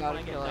very Oh, I aggressive got when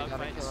a I get kill, in I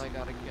got a kill, dogfights. I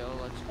got a kill.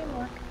 Let's go.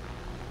 Teamwork.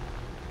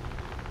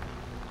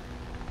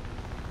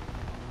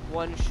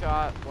 1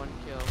 shot, 1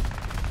 kill.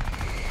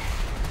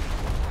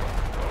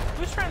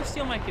 Who's trying to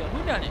steal my kill?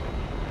 Who done it?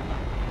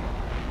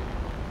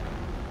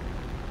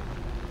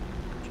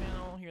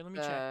 Channel here. Let me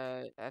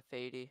check.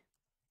 F80.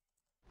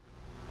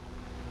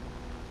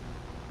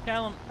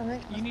 Callum, I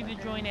think you need to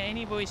join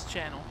any voice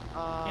channel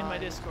in my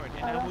Discord,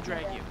 and I will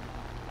drag you.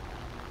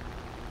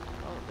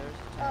 Oh, there's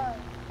the tank.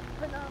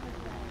 Banana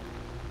Plane.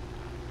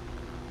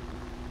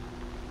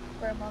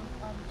 Where I'm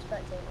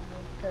spectating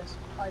you because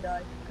I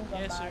died. Because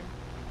I'm Yes, sir. bad.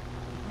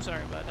 I'm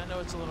sorry, bud. I know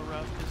it's a little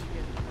rough because you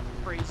get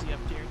crazy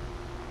up here.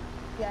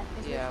 Yeah,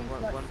 it's Yeah,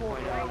 literally like 1.0 4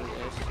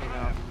 is, you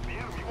know.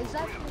 It's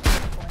actually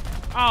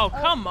 1.0. Oh,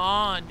 come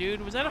on,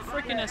 dude. Was that a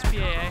freaking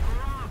SPAA?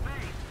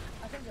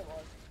 I think it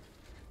was.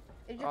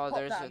 It just Oh,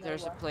 popped out of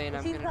there's a nowhere. plane. It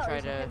I'm seems gonna like try it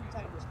was a to hidden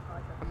tank this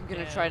time. I'm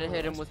gonna Yeah, try to little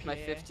hit him with my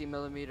SPAA.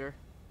 50mm.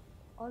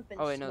 I've been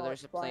Oh wait, no, there's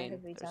a sniped by plane.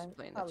 heavy There's a tank.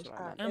 plane. That That's was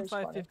what I meant. it was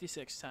funny.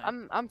 M556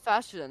 time. I'm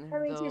faster than him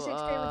Let me though.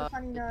 262 with the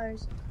funny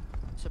nose.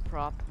 It's a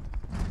prop.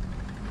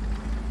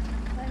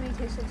 Let me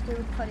 262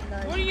 with the funny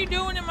nose. What are you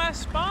doing in my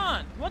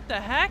spawn? What the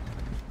heck?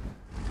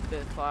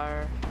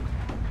 Spitfire.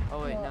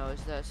 Oh wait, What? no,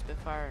 is that a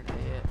Spitfire? No,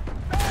 yeah.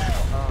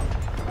 Oh,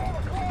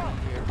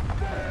 here.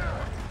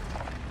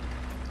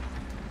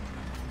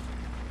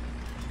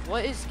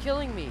 What is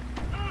killing me?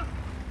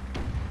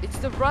 It's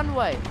the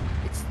runway.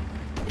 It's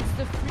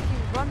the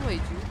freaking runway,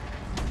 dude.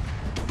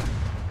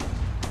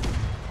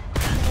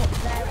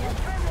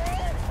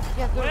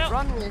 Yeah, the Well,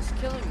 runway is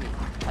killing me.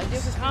 I get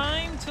It's within,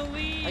 time to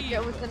leave. I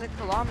get within a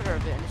kilometer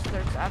of it, and it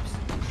starts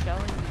absolutely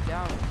shelling me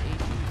down with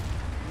AG.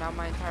 Now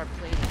my entire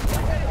plane is Oh,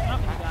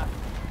 you got it.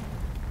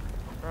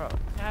 Bro,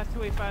 I have to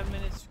wait 5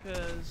 minutes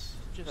because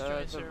just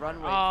joined the server.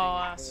 runway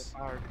Oh, thing is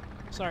really hard.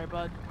 sorry,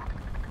 bud.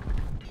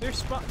 They're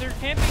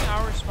camping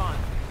our spawn.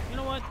 You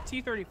know what?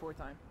 T34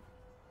 time.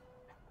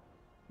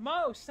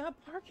 Mo, stop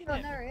parking Oh,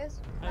 it. there he is.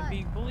 I'm Hi.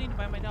 being bullied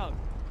by my dog.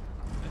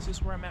 This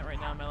is where I'm at right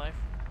now in my life.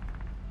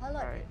 I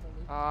like Alright. it,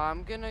 Billy.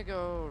 I'm gonna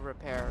go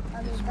repair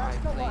I because mean, my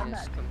that's not what I plane is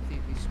meant.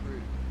 completely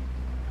screwed.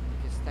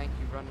 Because thank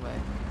you, runway.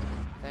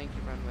 Thank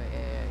you, runway.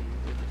 Yeah, you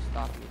really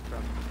stopped me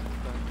from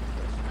going to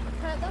this.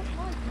 Okay, that's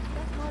mine.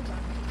 That's mine,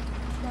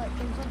 man.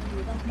 Like, in front of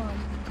you, that's mine.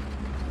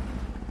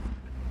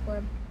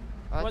 Or,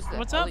 Oh, that's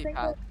What's the up?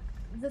 helipad.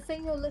 the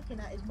thing you're looking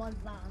at is my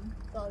van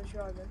that I was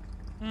driving.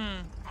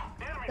 Hmm.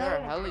 There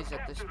are helis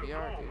at this BR,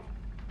 dude.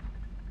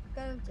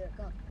 Go to it,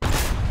 go.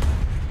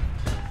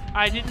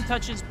 I didn't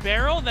touch his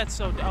barrel? That's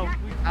so... Oh,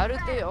 How did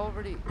they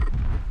already...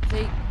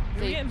 They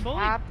getting bullied.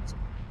 capped...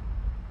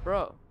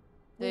 Bro.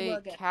 We They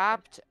were getting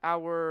capped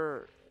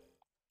our...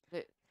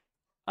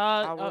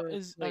 Our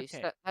is... place.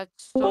 Okay.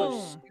 That's so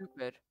Boom.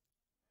 stupid.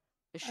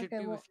 It should Okay,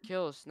 be well- with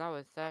kills, not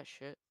with that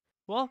shit.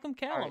 Welcome,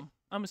 Callum.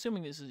 I'm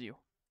assuming this is you.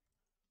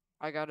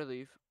 I gotta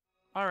leave.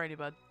 Alrighty,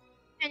 bud.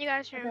 Can you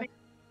guys hear me?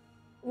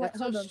 Wait, That's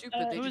so hold on.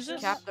 stupid. They who is just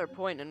this? capped their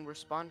point and we're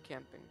spawn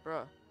camping,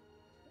 bro.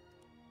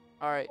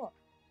 Alright. What?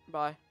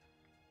 Bye.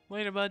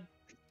 Later, bud.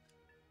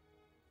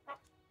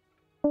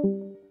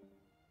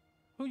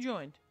 Who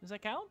joined? Is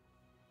that Callum?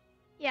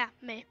 Yeah,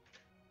 me.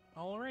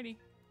 Alrighty.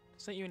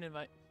 Sent you an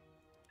invite.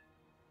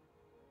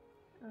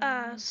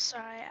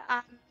 Sorry,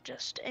 I'm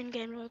just in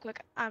game real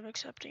quick. I'm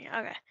accepting it.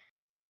 Okay.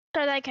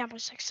 So that camp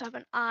was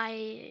 6-7.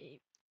 I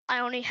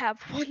only have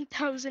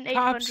 1,800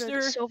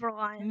 Copster? silver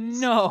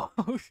lions. No.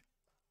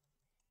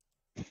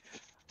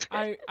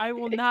 I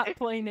will not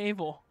play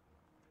naval.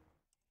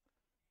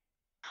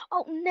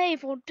 Oh,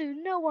 naval, dude.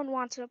 No one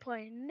wants to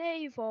play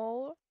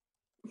naval.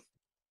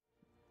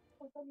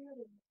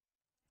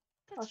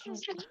 That's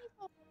just naval.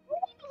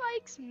 Who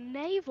likes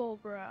naval,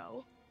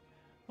 bro?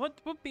 What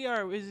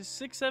BR is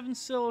 6-7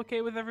 still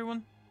okay with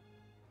everyone?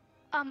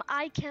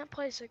 I can't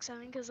play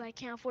 6-7 because I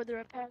can't afford the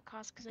repair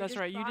costs. That's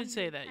right. You did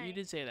say that. You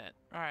did say that.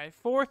 All right.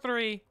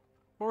 4-3.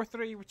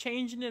 4-3. We're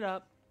changing it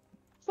up.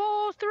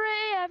 4-3,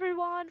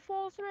 everyone.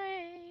 4-3.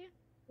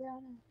 Yeah,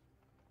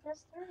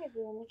 there's 3 of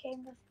you in the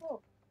game before.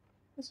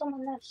 And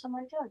someone left,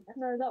 someone joined.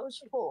 No, that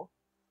was 4.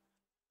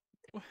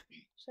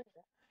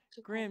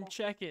 Grim,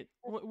 check it.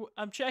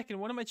 I'm checking.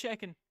 What am I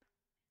checking?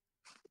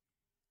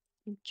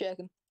 I'm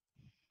checking.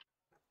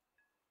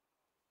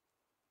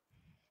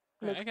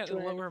 Alright, I gotta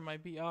Look, lower my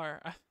BR.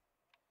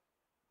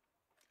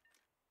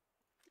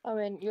 I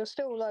mean, you're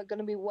still like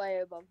gonna be way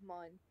above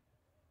mine.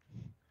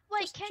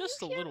 Wait, Just- can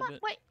just you a hear little my...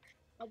 bit.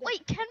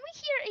 Wait, can we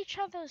hear each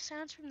other's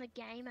sounds from the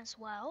game as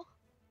well?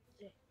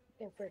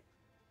 Feel free.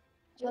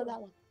 Like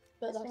that one.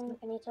 But that's Can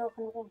you talk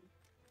in the game?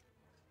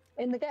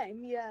 In the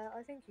game, yeah,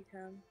 I think you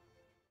can.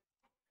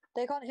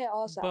 They can't hear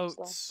our sounds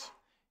though. Boats.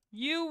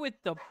 You with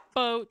the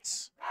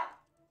boats.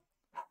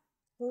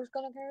 Who's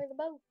gonna carry the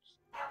boats?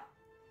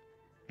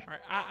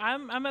 Alright,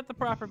 I'm at the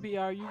proper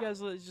BR. You guys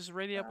just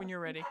ready up when you're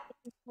ready.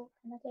 In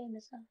the game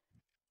is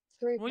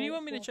 3. What do you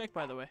want me to check,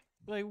 by the way?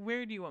 Like,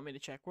 where do you want me to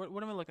check? What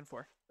am I looking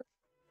for?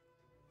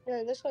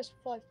 Yeah, this guy's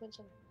 5.7.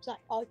 Zach,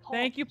 I can't.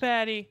 Thank you,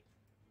 Patty.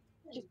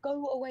 Just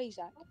go away,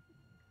 Zach.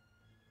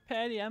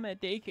 Patty, I'm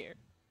at daycare.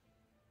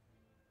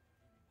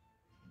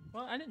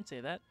 Well, I didn't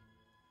say that.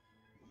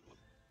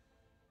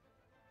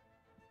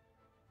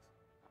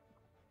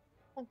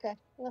 Okay,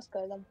 let's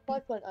go then.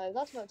 5.0,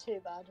 that's not too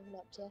bad, isn't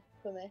it,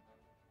 for me?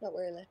 Not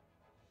really.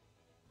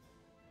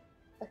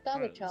 I stand a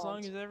Alright, chance. as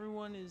long as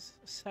everyone is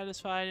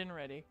satisfied and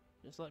ready,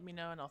 just let me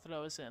know and I'll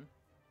throw us in.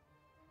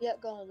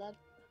 Yep, go on, lad.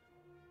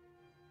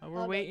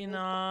 We're Okay, waiting good.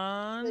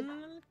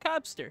 on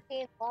Cobster.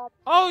 Ian, Bob,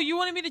 Oh, you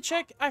wanted me to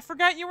check? I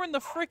forgot you were in the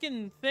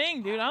freaking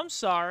thing, dude. I'm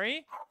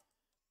sorry.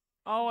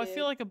 Oh, I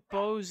feel like a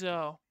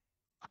bozo.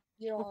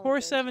 you're on, Core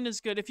boys. 7 is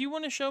good. If you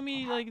want to show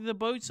me like the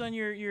boats on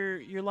your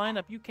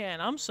lineup, you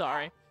can. I'm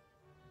sorry.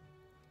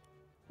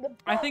 The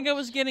I think I boats,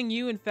 was getting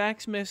you and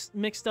Fax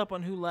mixed up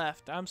on who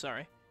left. I'm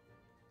sorry.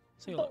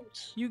 Say hello.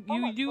 boats. You Oh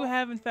my do God.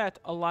 have in fact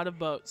a lot of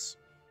boats.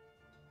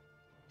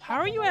 How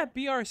are you at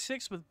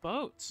BR6 with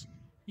boats?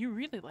 You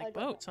really like don't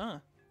know. boats, huh?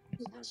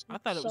 He has I no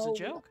thought it was a soul.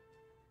 joke.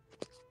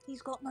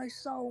 He's got no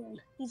soul.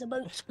 He's a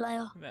boats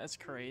player. That's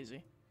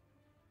crazy.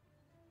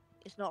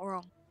 It's not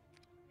wrong.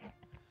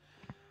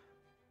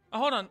 Oh,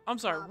 hold on. I'm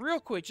sorry. Real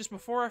quick, just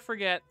before I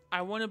forget,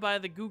 I want to buy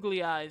the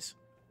googly eyes.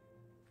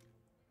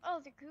 Oh,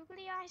 the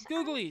googly eyes?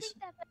 Googlies.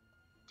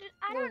 Dude,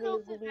 I don't know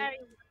if they're Googly. very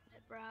worth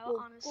it, bro,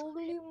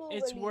 honestly.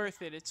 It's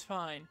worth it. It's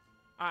fine.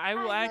 I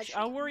will I'm actually.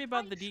 I'll worry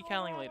about the quite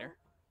decaling sure. later.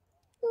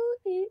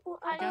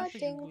 I got the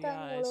googly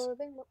eyes.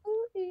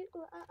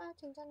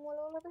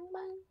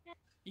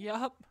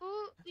 Yup.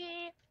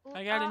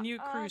 I got a new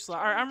crew slot.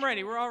 Alright, I'm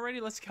ready. We're all ready.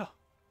 Let's go.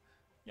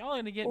 Y'all are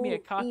gonna get me a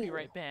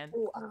copyright ban.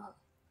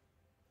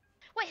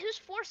 Wait, who's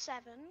 4-7?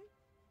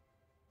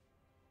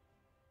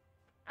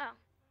 Oh.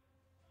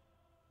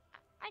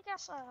 I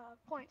guess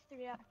 0.3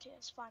 FT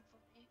is fine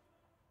for me.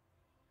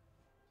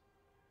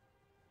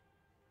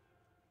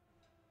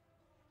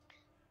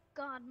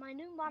 God, my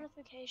new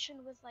modification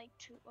with like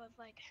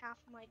half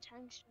of my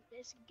tanks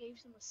basically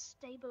gave them a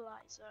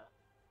stabilizer.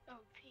 OP,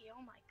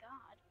 oh my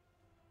god.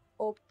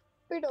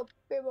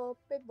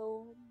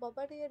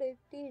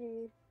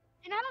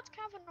 You know that's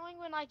kind of annoying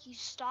when like you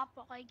stop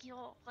but like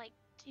your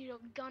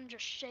gun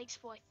just shakes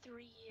for like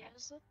 3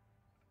 years.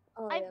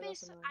 Oh I yeah, that's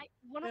base annoying. I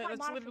one of Yeah, my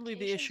that's literally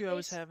the modifications issue I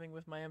was bas- having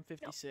with my no,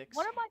 M56.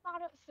 one of my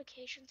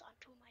modifications on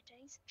two of my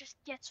tanks just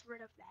gets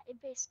rid of that.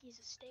 It basically is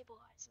a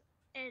stabilizer.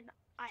 And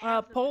I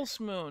have the Pulse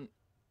Moon.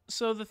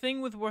 So the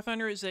thing with War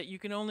Thunder is that you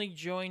can only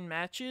join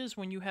matches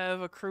when you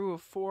have a crew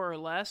of 4 or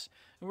less,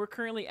 and we're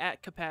currently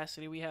at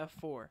capacity. We have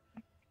 4.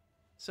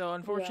 So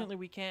unfortunately,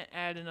 we can't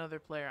add another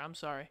player. I'm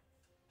sorry.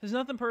 There's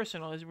nothing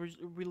personal.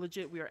 We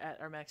legit we are at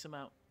our max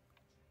amount.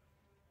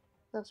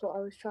 That's what I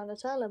was trying to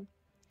tell him.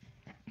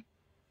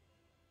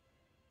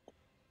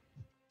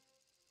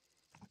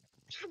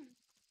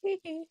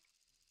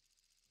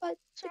 But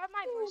Sorry,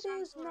 my voice it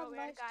sounds is a little not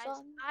weird, my guys.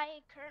 son. I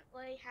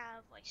currently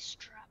have like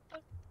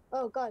strep.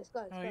 Oh, guys,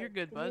 Oh, you're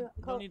good, can bud. you You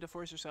call- don't need to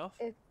force yourself.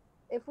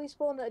 If we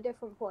spawn at a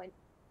different point,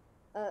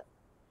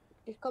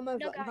 just come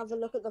over and guys. have a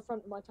look at the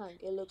front of my tank.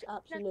 It looks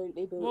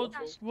absolutely Well,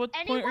 beautiful. what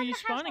point Anyone are you that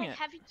has spawning like at?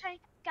 heavy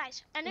tank,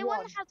 guys. Anyone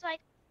One. that has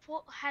like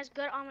has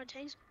good armored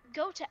tanks,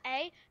 go to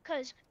A.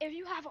 Cause if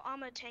you have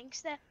armored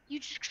tanks there, you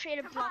just create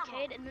a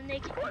blockade and then they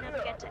can never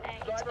get to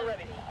A. It's Gunner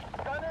ready.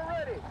 OP. Gunner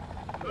ready.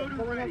 Come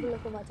and have a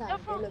look at my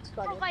tank. So It looks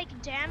for funny.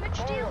 like damage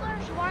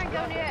dealers, you want to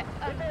go near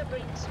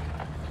Queens.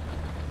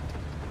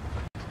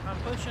 I'm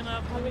pushing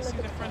up. Let me see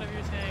the front of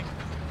your tank.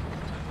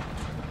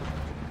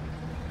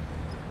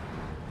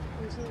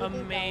 You see the big guy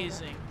there?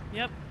 Amazing.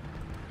 Yep.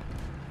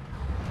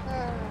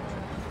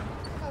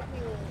 Fuck me.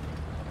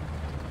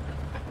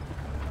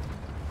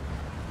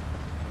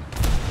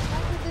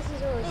 Actually, this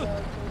is always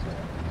so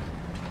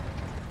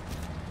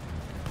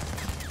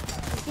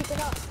keep it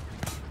up.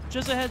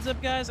 Just a heads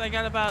up, guys. I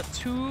got about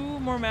 2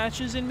 more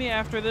matches in me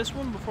after this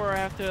one before I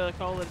have to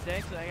call it a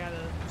day because I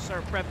gotta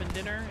start prepping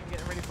dinner and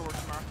getting ready for work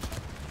tomorrow.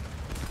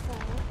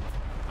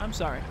 I'm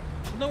sorry.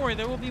 Don't worry,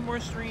 there will be more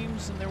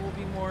streams and there will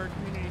be more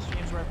community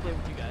streams where I play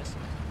with you guys.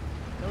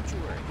 Don't you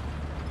worry.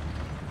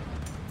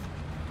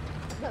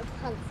 That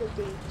Panther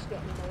D just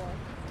getting in the way.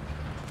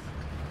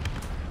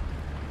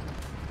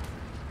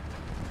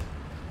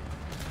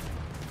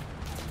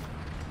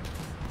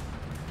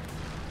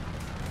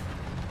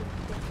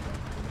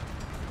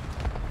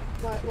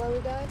 Right, where we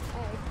going?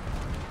 Hey.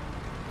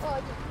 Oh, I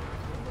just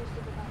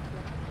did the back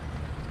flip.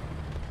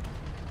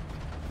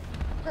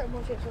 Pretty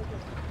much it's okay.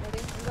 Ready?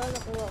 I'm going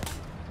up the wall.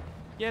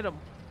 Get him.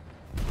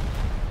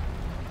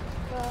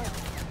 Go, yes.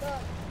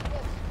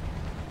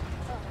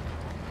 Oh.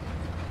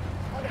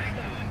 I got stuck.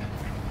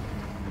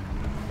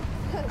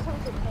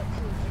 Something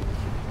excellent.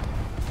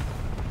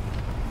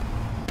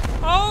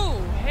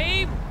 Oh,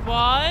 hey,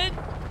 bud.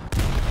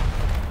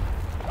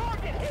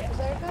 Is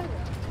there a guy there?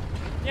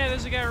 Yeah,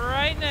 there's a guy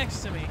right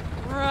next to me.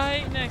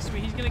 Right next to me.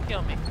 He's gonna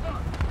kill me.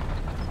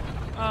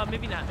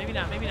 Maybe not. Maybe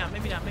not. Maybe not.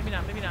 Maybe not. Maybe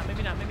not. Maybe not.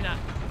 Maybe not. Maybe not.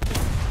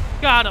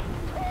 Got him.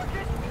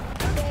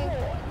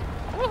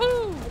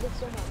 Woohoo! I did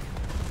so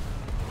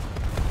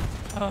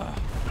much.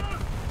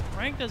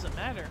 Rank doesn't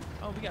matter.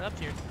 Oh, we got up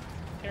tiers.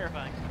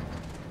 Terrifying.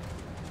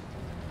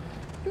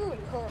 Dude,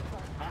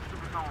 horrifying. Most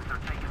of the zones are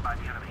taken by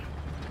the enemy.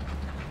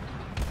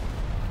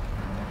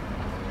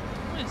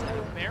 What is that? A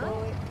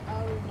barrel?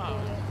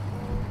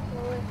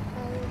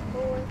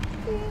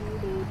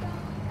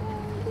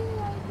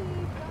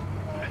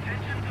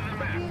 Attention to the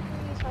map.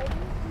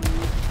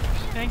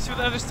 Thanks for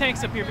the other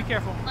tanks up here. Be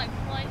careful. Like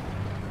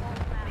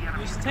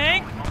There's a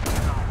tank.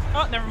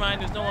 Oh, never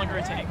mind. There's no longer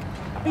a tank.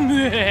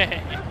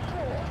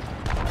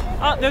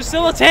 Oh, there's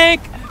still a tank.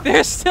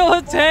 There's still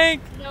a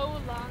tank. no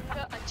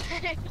longer a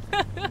tank.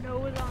 No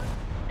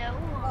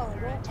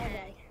longer a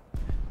tank.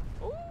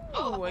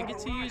 Ooh, I get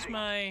to use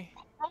my.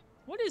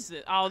 What is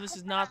it? Oh, this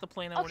is not the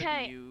plane I wanted to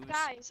Okay, use.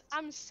 guys,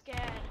 I'm scared.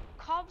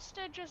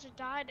 Cobster just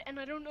died, and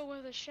I don't know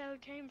where the shell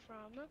came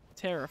from.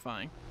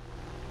 Terrifying.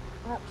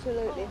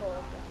 Absolutely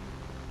horrifying.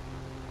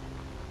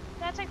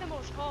 That's like the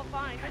most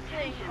horrifying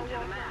thing I would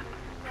not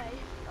play.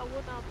 I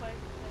would not play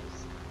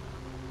this.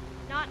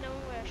 Not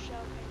knowing where a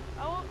shell came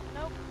from. Oh,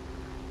 nope.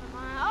 Never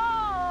mind.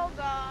 Oh,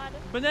 God.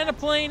 Banana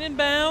plane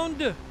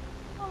inbound.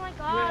 Oh, my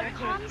God.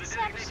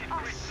 Concepts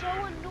are so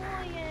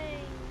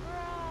annoying. Bruh. I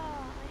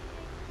hate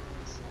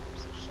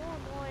concepts. They're so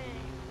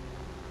annoying.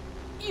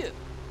 Yeah.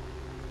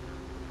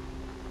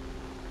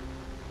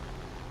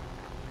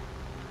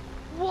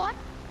 What?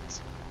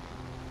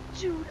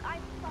 Dude, I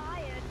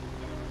fired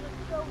and it was a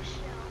ghost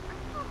shell.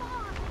 Come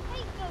on, I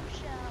hate ghost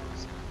shells.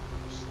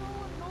 They're so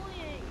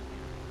annoying.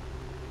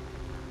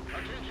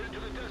 Attention to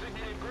the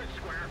designated grid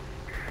square.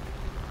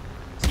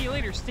 See you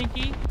later,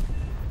 Stinky.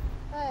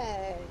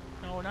 Hey.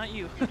 No, not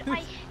you.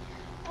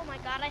 Oh my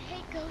god, I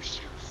hate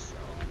ghost shells so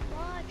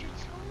much.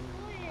 It's so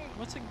annoying.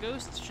 What's a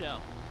ghost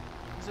shell?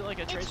 Is it like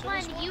a It's tracer? when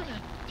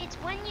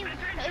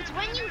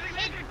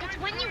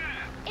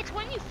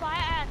you fire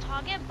at a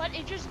target, but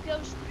it just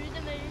goes through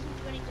them and it doesn't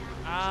do any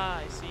damage. Ah,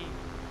 I see.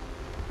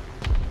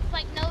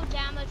 Like no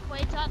damage,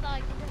 but it's not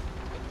like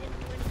it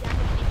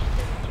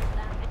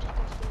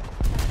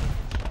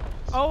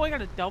Oh, I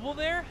got a double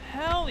there?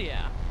 Hell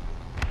yeah.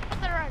 But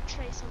there are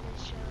trace elite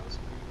shells.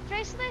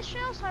 Trace elite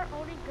shells are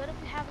only good if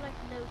you have like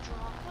no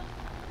drop.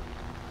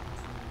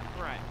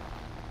 Right.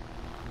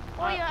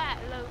 Or you're at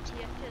low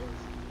tier, because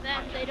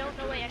then they don't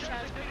know where your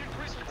shells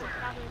are. So it's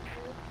probably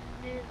cool.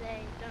 They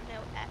don't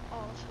know at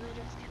all, so they're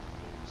just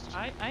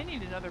confused. I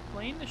need another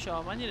plane to show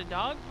up. I need a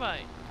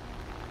dogfight.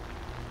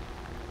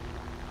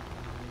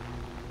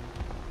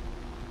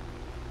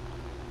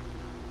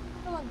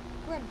 Come on,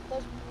 Grim.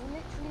 There's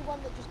literally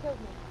one that just killed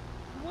me.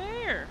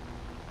 Where?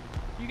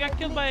 You got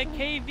killed by a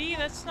KV?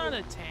 That's not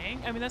a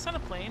tank. I mean, that's not a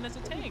plane. That's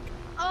a tank.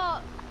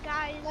 Oh,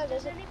 guys, No, does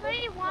there's a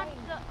anybody want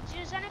plane.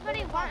 does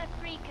anybody want a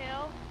free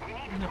kill?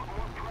 No.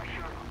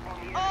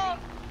 Oh,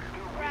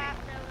 crap!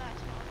 No,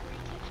 that's not a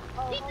free kill.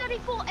 Oh,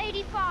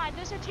 T-3485.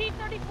 There's a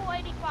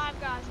T-3485,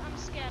 guys. I'm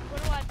scared.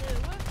 What do I do?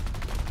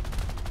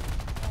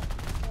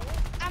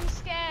 I'm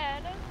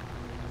scared.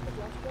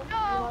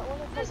 No,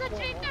 there's a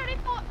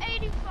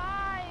T-3485.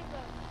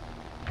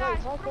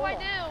 Guys, what do I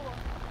do?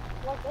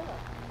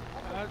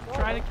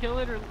 Try to kill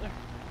it or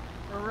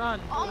run.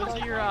 Oh Those my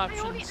are your God,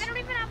 options. I don't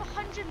even have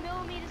 100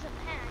 millimeters of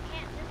pen. I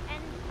can't do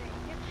anything.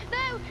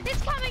 No,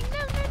 it's coming.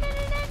 No.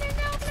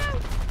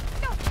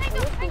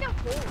 Hang on.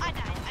 I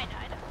died.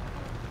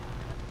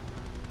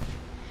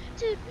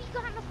 Dude, we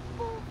got a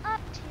full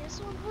up tier,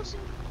 so I'm pushing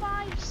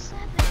 5-7.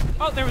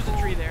 Oh, there was a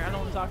tree there. I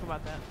don't want to talk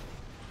about that.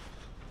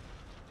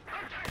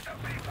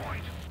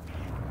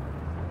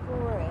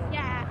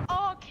 Yeah.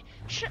 Okay.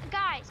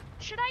 Guys,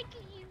 should I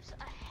use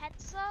a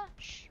Hetzer?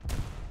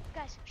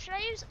 Guys, should I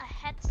use a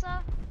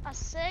Hetzer, a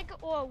Sig,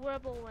 or a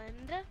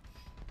Whirlwind?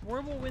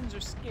 Whirlwinds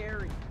are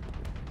scary. Are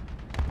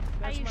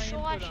That's you my sure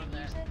I input should on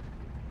that. use it?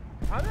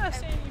 I'm not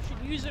saying you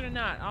should use it or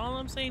not. All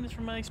I'm saying is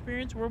from my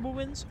experience,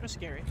 whirlwinds are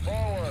scary.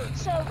 Forward.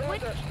 So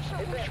which I do?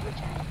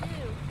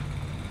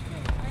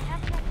 I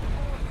have enough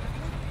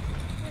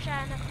for which I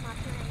have enough for my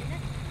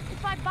terrain.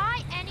 If I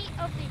buy any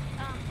of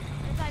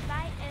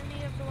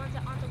the ones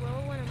that aren't the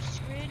Whirlwind, I'm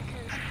screwed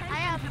because I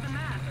have.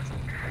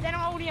 Then I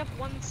only have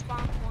one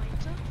spawn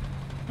point.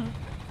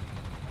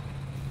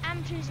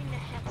 I'm choosing the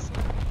Hetzer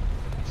for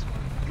this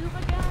one.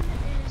 Gooba Gun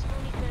is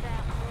only good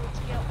at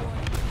multi or.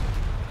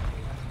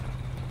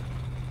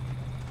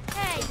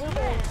 Hey,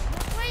 yeah,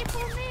 wait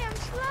for me, I'm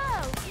slow.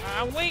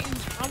 Yeah. I'm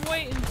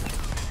waiting.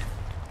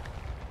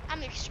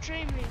 I'm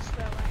extremely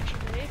slow,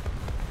 actually.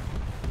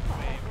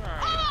 Wait, where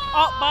are you?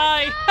 Oh,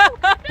 bye!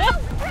 No,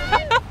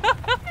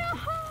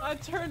 I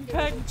turned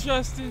back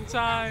just in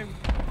time.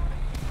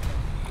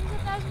 There's a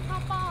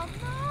 1,000-pound bomb.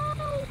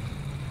 No!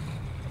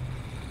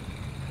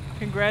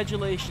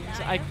 Congratulations,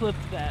 I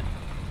clipped that.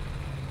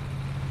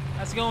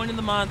 That's going in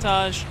the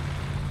montage.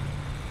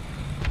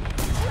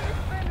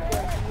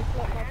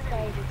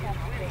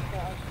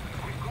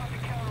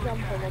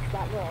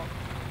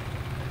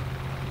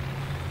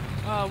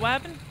 What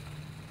happened?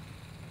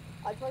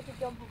 I tried to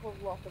jump off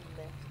a rock and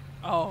missed.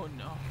 Oh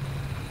no.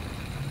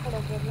 Hold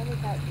on, Grim, let me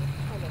catch you.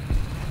 Hold on.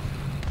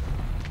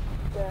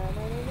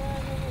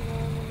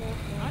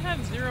 I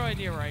have zero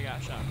idea where I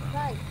got shot from.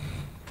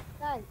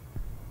 Nice.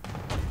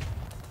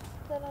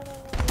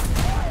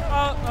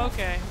 Oh,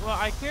 okay. Well,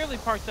 I clearly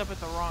parked up at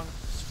the wrong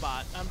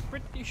spot. I'm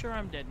pretty sure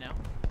I'm dead now.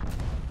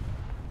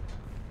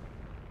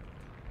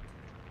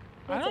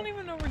 I don't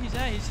even know where he's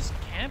at. He's just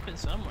camping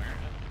somewhere.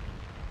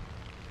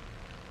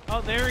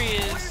 Oh, there he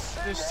is.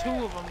 There's two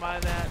of them by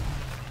that.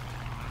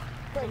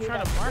 I'm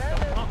trying to mark them.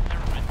 Oh,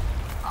 never mind.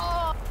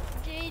 Oh,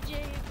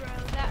 JJ, bro.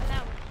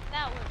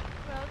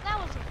 That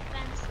was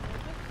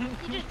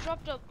offensive. He just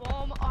dropped a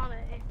bomb on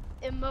an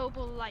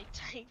immobile light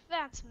tank.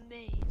 That's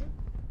mean.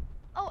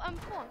 Oh,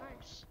 M4,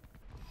 nice.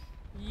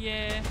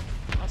 Yeah,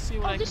 I'll see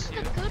what I this is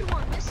can do. the good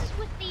one. This is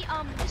with the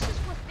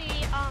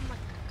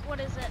what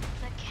is it?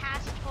 The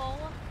cast hull,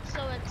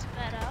 so it's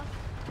better.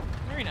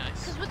 Very nice.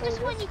 Because with this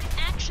one you can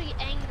actually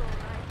angle,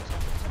 right?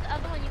 With the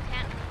other one you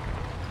can't.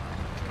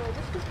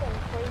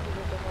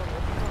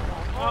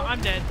 Oh,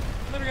 I'm dead.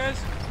 Later, guys.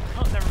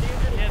 Oh, never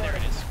mind. Yeah, there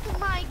it is. Oh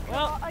my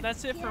Well, God,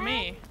 that's it for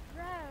me.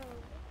 Bro.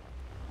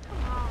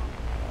 Come on.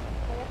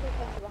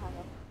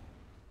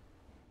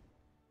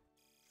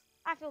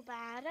 I feel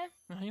bad.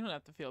 You don't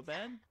have to feel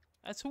bad.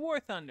 That's War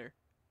Thunder.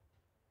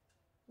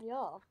 Yeah.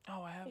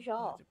 Oh, I have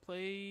Sure. to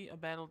play a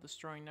battle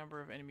destroying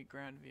number of enemy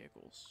ground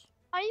vehicles.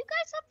 Are you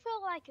guys up for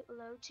like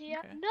low tier?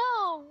 Okay.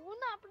 No, we're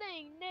not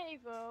playing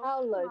naval.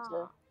 How low Aw.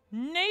 tier?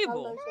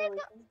 Naval.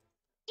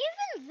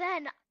 Even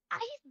then,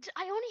 I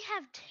only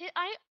have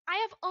I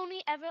have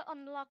only ever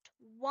unlocked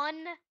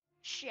one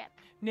ship.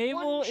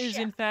 Naval One is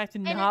in ship, fact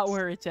not it's-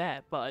 where it's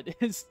at, bud.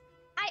 It's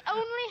I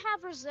only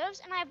have reserves,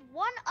 and I have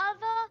one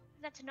other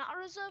that's not a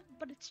reserve,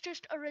 but it's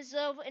just a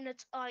reserve, and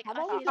it's like. How I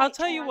about feel we I'll like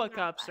tell you trying what,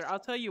 out Copster. last I'll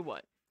tell you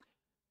what.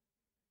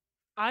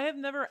 I have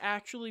never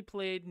actually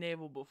played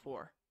Naval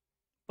before,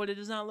 but it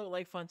does not look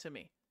like fun to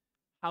me.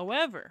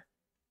 However,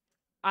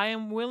 I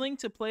am willing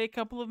to play a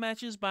couple of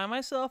matches by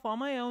myself on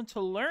my own to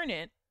learn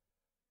it,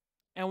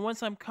 and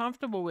once I'm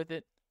comfortable with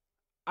it,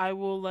 I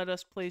will let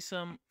us play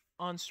some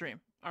on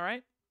stream. All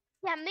right?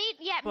 Yeah, me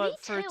But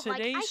for too.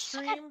 Like, I today's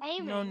suck at stream,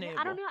 aiming. no I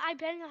naval. don't know. I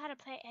barely know how to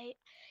play a.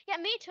 Yeah,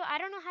 me too. I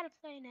don't know how to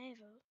play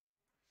naval.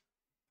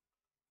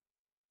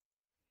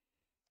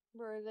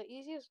 Bro, the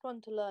easiest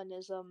one to learn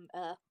is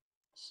air.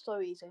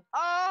 So easy.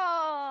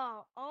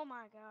 Oh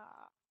my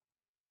god.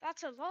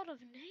 That's a lot of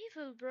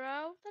naval,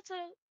 bro. That's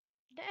a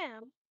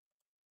damn.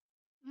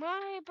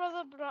 My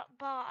brother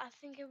bought, I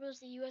think it was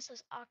the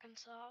USS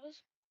Arkansas.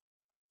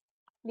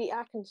 The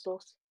Arkansas.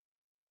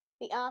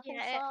 The Yeah,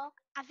 Arkansas.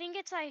 I think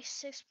it's like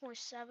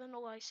 6.7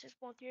 or like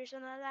 6.3 or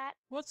something like that.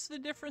 What's the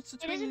difference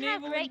It between doesn't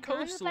have naval and great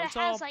guns, coastal? but it It's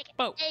all has like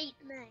boat. 8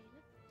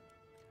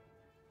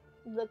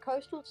 main. The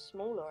coastal's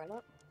smaller, isn't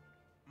it?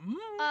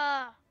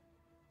 Mm.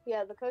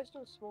 Yeah, the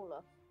coastal's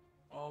smaller.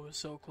 Oh, we're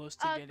so close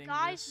to getting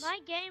guys, this.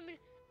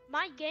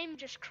 my game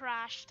just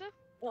crashed. Oh,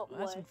 Well,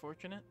 that's why?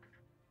 unfortunate.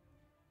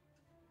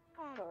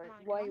 Oh Sorry, my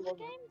why god, my wasn't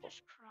game it?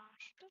 just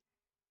crashed.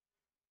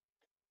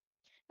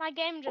 My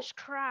game just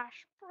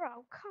crashed,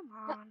 bro. Come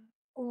on.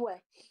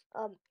 Wait.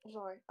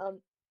 Sorry. I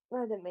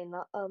didn't mean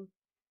that. I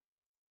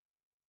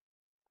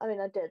mean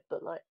I did,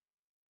 but like.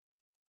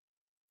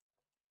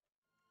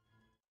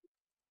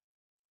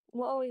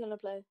 What are we gonna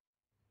play?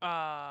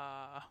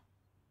 I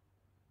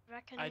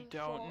Reckoning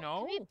don't 4.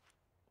 know. Can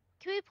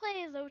we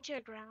play low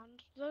tier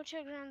ground? Low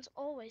tier ground's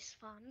always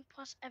fun.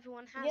 Plus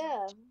everyone has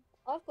Yeah, it.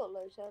 I've got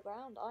low tier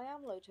ground. I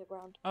am low tier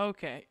ground.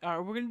 Okay,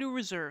 we're gonna do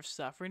reserve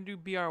stuff. We're gonna do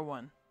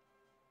BR1.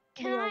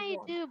 Can I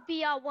do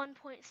BR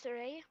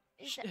 1.3? Is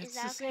It's that the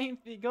okay? same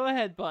thing. Go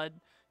ahead, bud.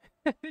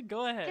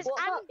 Go ahead. 'Cause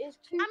What about is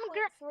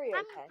 2.3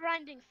 okay? I'm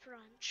grinding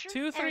French.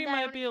 2-3 and I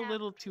might only be a have-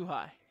 little too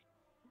high.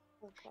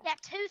 Okay. Yeah,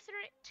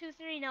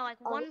 2.3, no, like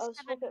I'll 1.7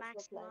 swap it for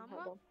maximum.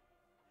 playing. Hold on.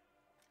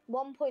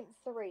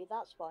 1.3.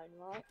 That's fine,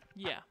 right?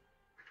 Yeah.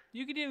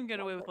 You could even get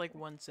away with like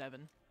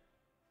 1.7.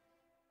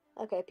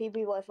 Okay,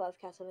 PBY5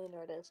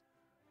 Catalina it is.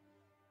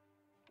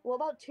 What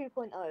about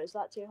 2.0? Is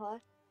that too high?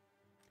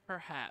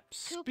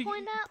 Perhaps.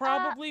 2.0?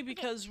 Probably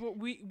because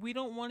we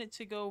don't want it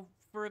to go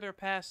further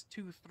past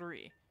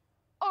 2.3.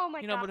 Oh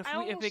my You know, god.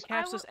 but if it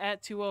caps us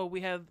at 2.0,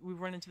 we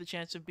run into the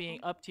chance of being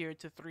up tiered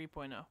to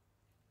 3.0.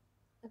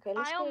 Okay,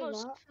 let's I go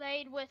almost that.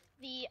 played with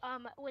the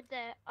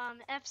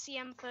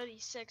FCM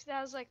 36.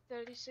 That was like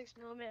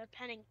 36mm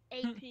penning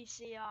 8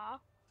 PCR.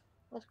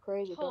 That's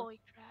crazy, bro. Holy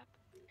crap.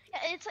 Yeah,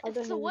 I it's don't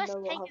the even worst know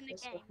what tank half in the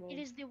this game. stuff It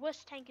means. is the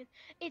worst tank in.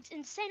 It's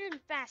insanely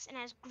fast and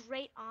has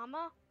great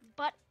armor,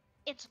 but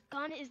its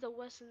gun is the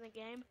worst in the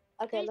game.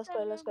 Okay, let's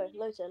go. Let's go.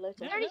 Loader.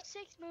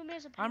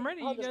 36mm of I'm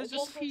ready. Hold You on, guys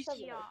it's just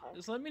 1.7 PCR. okay?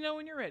 Just let me know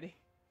when you're ready.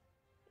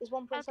 Is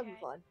 1.7 Okay.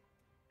 fine?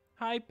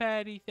 Hi,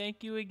 Patty.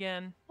 Thank you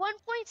again. 1.7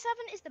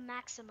 is the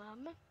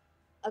maximum.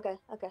 Okay,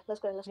 let's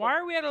go. Let's Why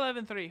are we at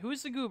 11.3?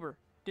 Who's the goober?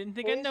 Didn't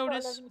think I'd Who's got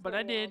notice, but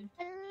I 11.3 did.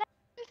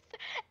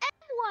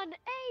 N1,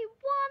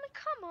 A1,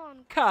 come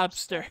on.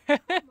 Cobster. Come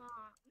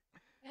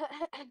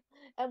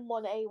on.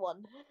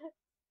 M1A1.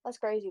 That's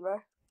crazy,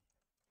 bro.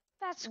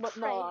 That's But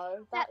crazy.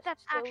 no, that's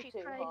That's still actually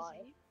too crazy.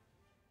 high.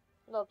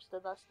 Lobster,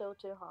 that's still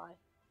too high.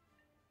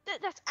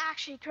 That's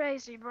actually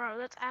crazy, bro.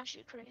 That's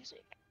actually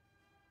crazy.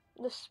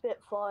 The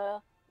Spitfire,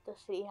 the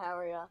Sea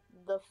Harrier,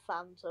 the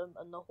Phantom,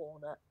 and the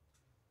Hornet.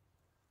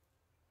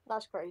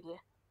 That's crazy.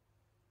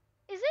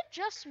 Is it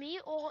just me,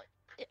 or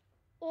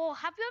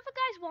have you ever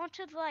guys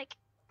wanted like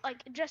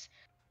just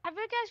have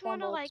you guys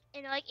wanted Almost.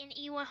 like in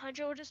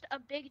E100 or just a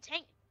big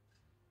tank?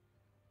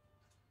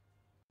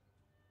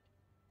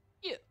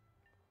 Yeah.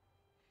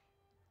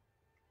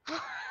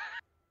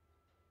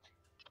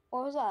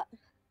 What was that?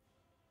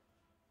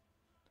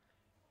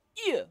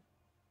 Yeah.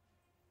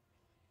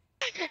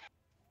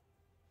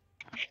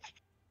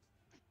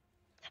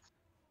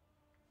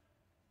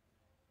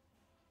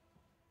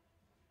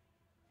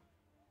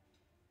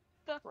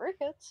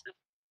 Ricketts.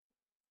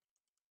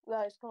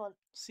 Guys, come on.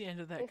 It's the end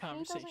of that If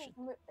conversation.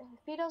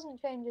 he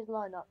doesn't change his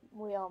lineup,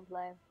 we aren't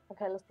playing.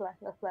 Okay, let's play.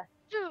 Let's play.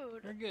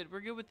 Dude, We're good.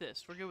 We're good with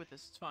this. We're good with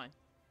this. It's fine.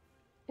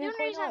 the only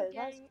reason 2.0. I'm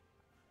That's getting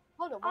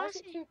hold on. Why is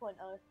it honestly,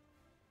 2.0?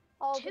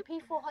 Oh, the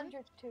 2.0?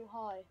 P400's too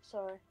high.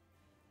 Sorry.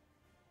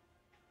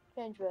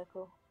 Change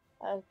vehicle.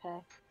 Okay.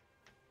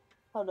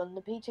 Hold on.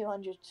 The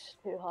P200's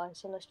too high,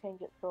 so let's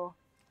change it for.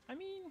 I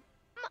mean,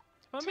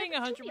 if I'm to being be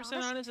 100% honest-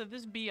 honest, if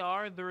this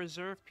BR, the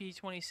reserve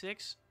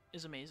P26,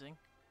 is amazing.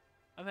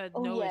 I've had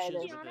Oh, no yeah, it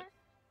issues is. with it.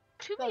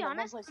 To No, be no,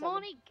 honest,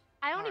 1.7.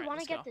 I only Alright, want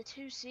to let's get go. the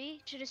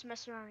 2C to just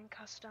mess around in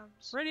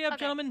customs. Ready up, Okay,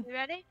 gentlemen. You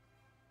ready?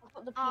 I've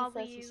got the Are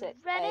we P36.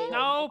 ready?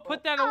 No,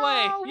 put that away.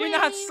 Are You're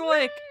not we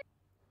slick.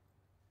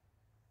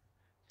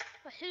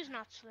 But who's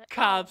not slick?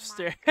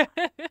 Cobster. Oh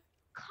my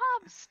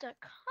Cobster,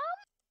 come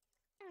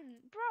on,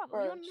 bro.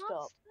 Bro, You're not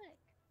stop. slick.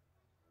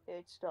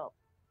 Dude, stop.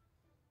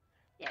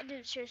 Yeah,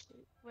 dude,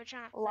 seriously, we're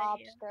trying to play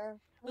here. Lobster.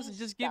 Listen, please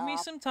just give me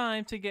stop. some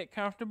time to get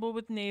comfortable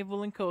with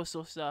naval and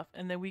coastal stuff,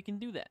 and then we can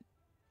do that.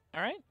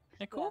 All right?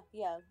 That cool?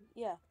 Yeah.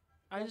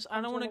 I let's don't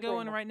come to want to an go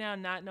in agreement. right now,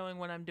 not knowing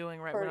what I'm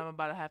doing right when Bro, I'm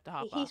about to have to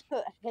hop He's off.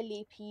 put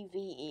heli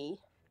PVE.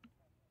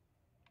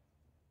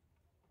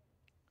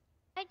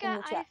 I in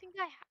the chat.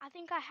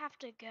 think I have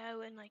to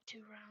go in like 2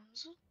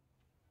 rounds.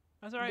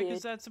 That's all right,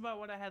 because Dude. that's about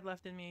what I had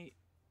left in me,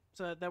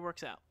 so that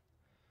works out.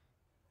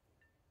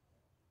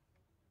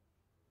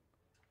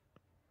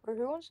 Or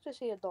who wants to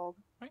see a dog?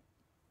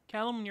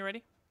 Callum, when you're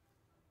ready,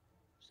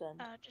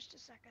 Send. Just a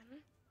second.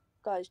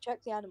 Guys,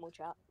 check the animal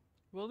chat.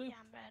 will do. Yeah,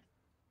 I'm ready.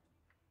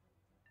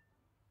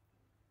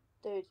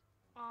 Dude,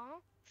 Aw.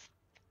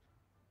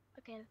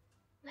 Okay,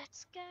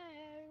 let's go.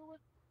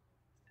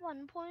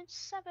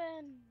 1.7.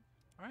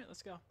 All right,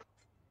 let's go.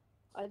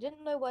 I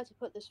didn't know where to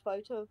put this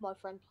photo of my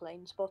friend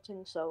plane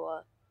spotting,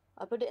 so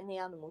I put it in the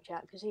animal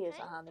chat because he is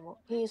an animal.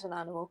 He is an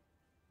animal.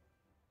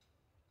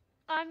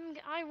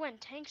 I went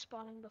tank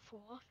spotting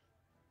before.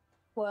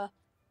 Where?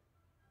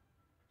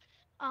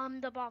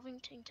 The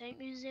Bovington Tank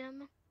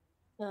Museum.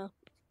 So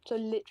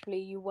literally,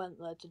 you went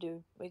there to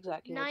do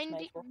exactly what it's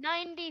made for.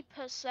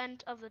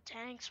 90% of the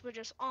tanks were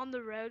just on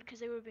the road because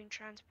they were being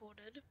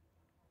transported.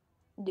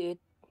 Dude,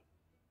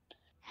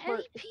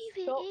 Heavy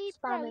bro, PvE,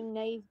 stop bro. spamming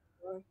naval,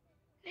 bro.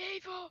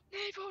 Naval.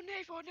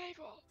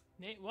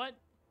 Nate, what?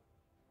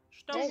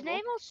 Does Stop.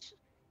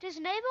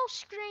 Naval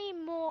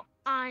scream more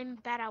I'm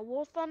bad at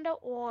War Thunder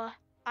or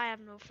I have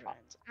no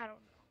friends? I don't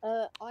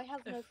know. I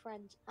have no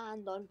friends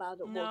and I'm bad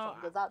at No, War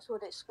Thunder. That's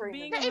what it's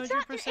screaming. Being No, it's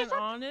not- 100%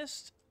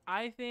 honest,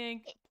 I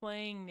think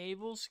playing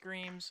Naval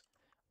Screams,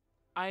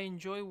 I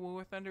enjoy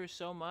War Thunder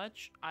so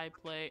much, I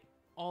play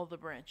all the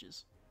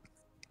branches.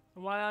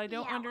 While I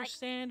don't Yeah, like-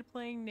 understand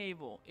playing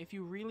Naval, if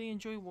you really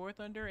enjoy War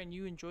Thunder and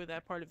you enjoy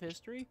that part of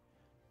history,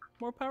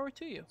 more power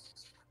to you.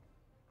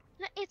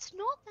 No, it's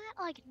not that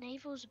like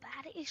Naval's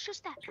bad. It's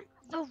just that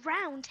the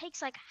round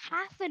takes like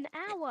half an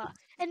hour,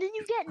 and then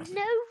you get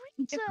no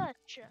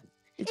research.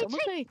 It's It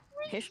almost takes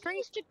like 3 history.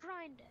 days to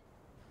grind it.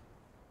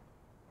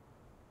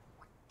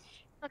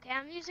 Okay,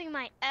 I'm using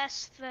my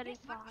S35.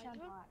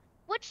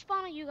 Which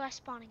spawn are you guys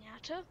spawning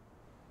at?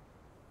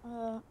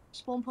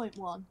 Spawn point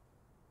 1.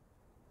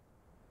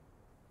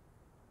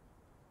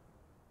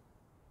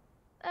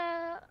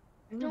 Don't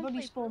Everybody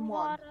play spawn 1.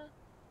 water.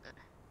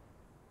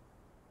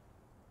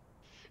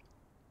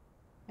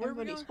 Where are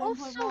we Everybody going? spawn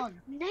point Also,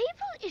 1. Naval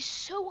is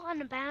so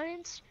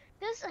unbalanced.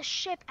 There's a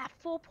ship at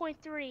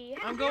 4.3.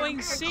 I'm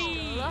going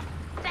C!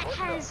 That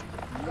has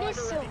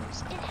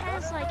missiles. It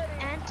has like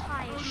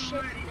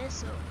anti-ship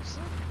missiles.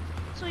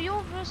 So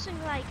you're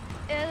versing like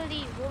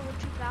early World War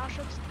II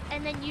battleships,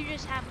 and then you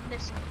just have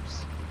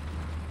missiles.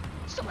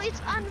 So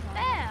it's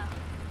unfair.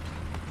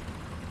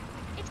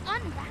 It's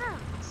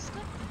unbalanced.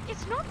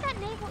 It's not that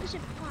Naval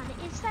isn't fun.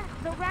 It's that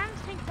the rounds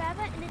take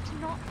forever and it's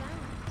not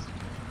balanced.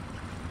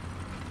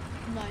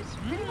 No, it's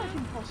pretty much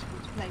impossible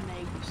to play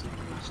naval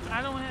seriously.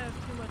 I don't have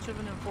too much of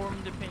an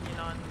informed opinion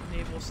on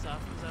Naval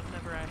stuff, because I've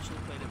never actually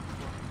played it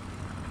before.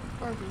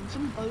 Bro, can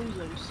some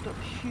bozos stop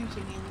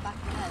shooting me in the back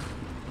of the head?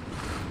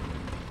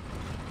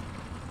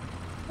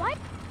 Why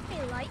does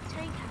a light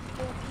tank have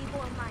 4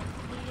 people and my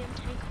medium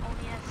tank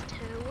only has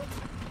 2?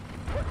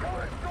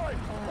 Because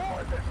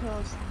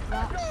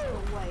that's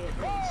the way it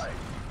is.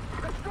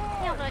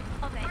 Yeah, but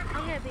okay,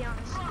 I'm gonna be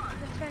honest.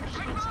 The French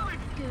tanks are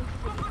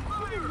goofy.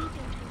 All the medium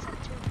tanks have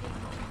 2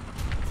 people.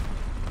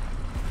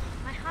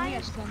 My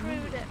highest they're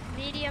crewed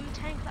medium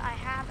tank that I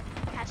have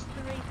has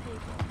 3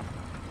 people.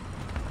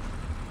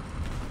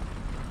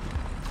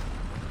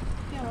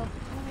 Yeah, well,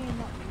 let me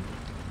not be.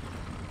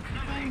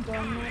 I'm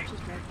done, which is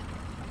good.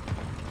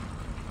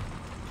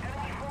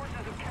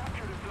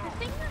 The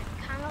thing that I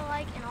kind of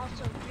like and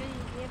also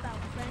really weird about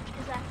French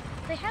is that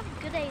they have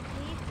good AP,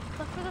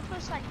 but for the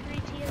first like 3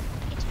 tiers,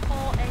 it's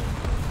all AP. You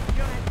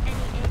don't have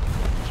any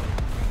APH.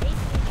 The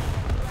APH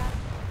that you have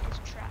is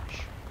trash.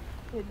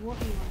 Dude, what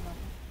do you want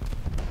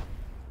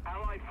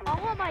about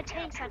All of my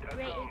tanks have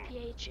great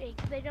APH.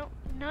 They don't.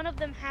 None of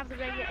them have the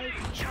regular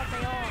AP shot.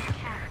 They all are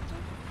capped.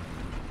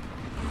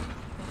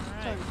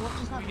 Sorry, Alright, what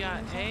does that we mean?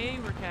 got A,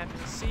 we're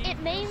capping C. It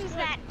means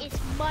that it's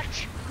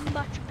much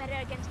better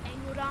against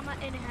angled armor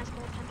and it has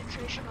more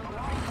penetration over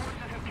rifle.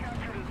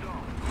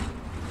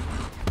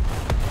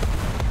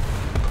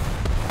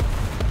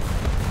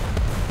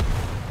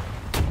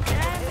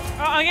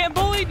 Oh, I'm getting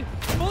bullied!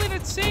 Bullied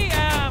at C!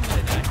 I'm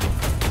gonna die.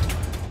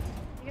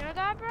 You gonna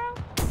die, bro?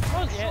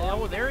 Oh, yeah, Sure oh,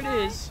 you're there it gonna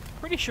die? is.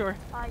 Pretty sure.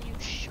 Are you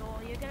sure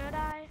you're gonna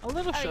die? A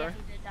little Oh, sure. yeah,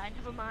 you did die.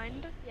 Never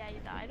mind. Yeah, you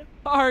died.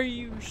 Are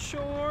you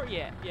sure?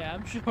 Yeah,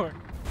 I'm sure.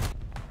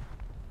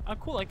 Oh,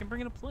 cool, I can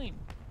bring in a plane.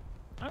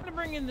 I'm gonna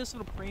bring in this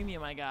little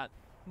premium I got.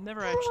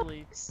 Never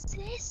actually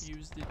Assist.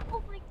 used it.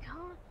 Oh my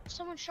god.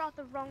 Someone shot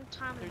the wrong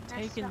time and They're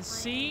messed taking up my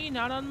C,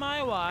 not on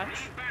my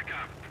watch.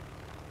 Backup.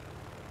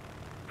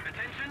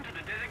 Attention to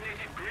the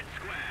designated grid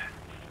square.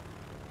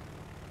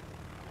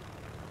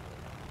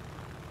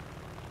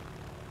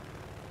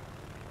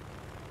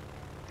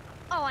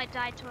 Oh, I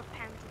died to a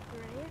Panther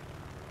grave.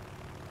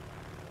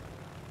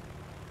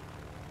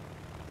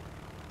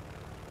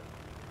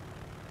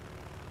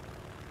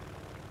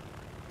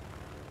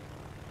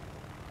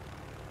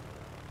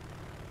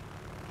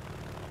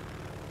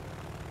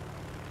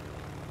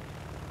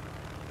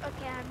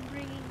 Okay, I'm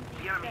bringing the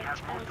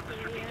French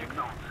LP in.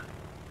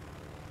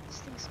 This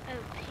thing's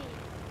OP.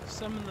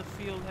 Some in the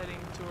field heading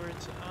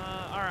towards.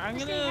 Alright, I'm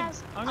This thing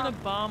gonna has,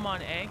 bomb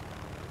on A.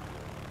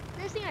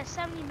 This thing has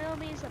 70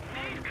 millimeters of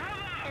pain,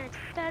 and it's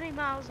 30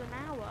 miles an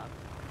hour.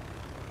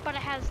 But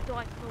it has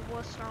like the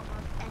worst armor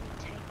of any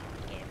tank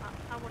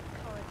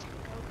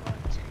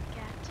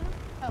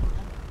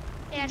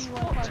has me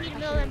what 14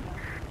 millim.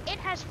 It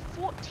has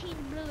 14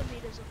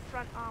 millimeters of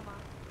front armor.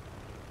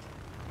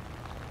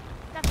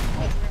 That's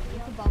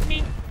It's a bomb.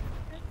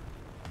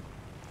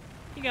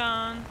 He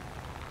gone.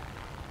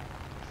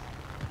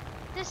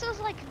 This is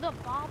like the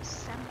Bob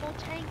Semple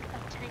tank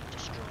of tank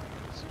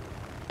destroyers.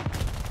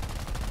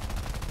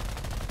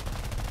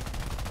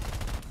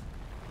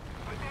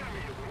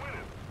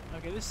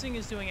 Okay, this thing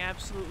is doing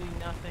absolutely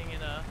nothing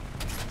in a...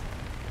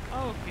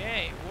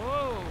 Okay,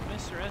 whoa,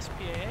 Mr.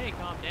 SPAA,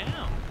 calm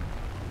down.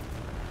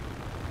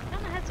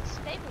 None has it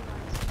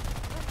stabilized.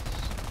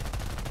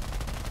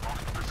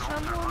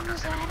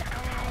 Someone's at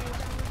A.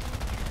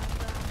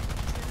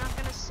 They're not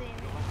gonna see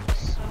me.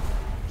 So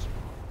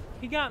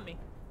He got me.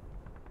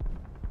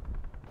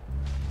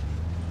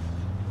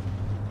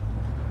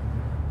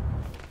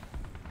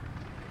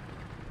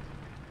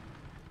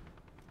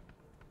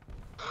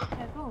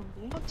 Yeah, go on,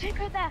 dude. I'll take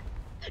her there.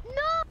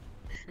 No!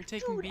 We're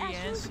taking Dude, B as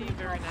and soon C, as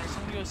very nice.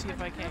 I'm gonna go see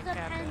if I can't another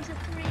cap it.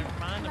 Panzer III Never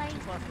mind, I'm too flying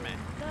far from it.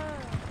 the-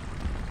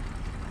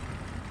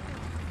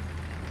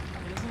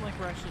 It doesn't like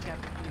we're actually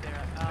capping B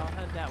there. I'll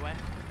head that way.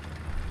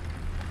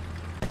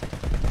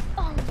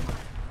 Oh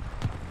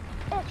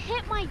my. It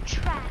hit my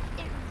track.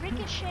 It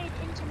ricocheted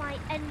into my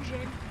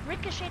engine,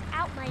 ricocheted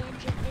out my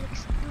engine, and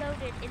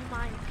exploded in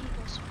my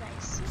people's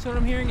face. So what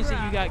I'm hearing is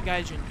that you Bruh. got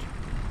Gaijined.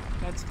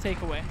 That's a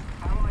takeaway.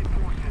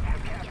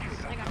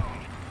 Yes, I got it.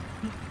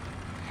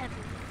 Heavy.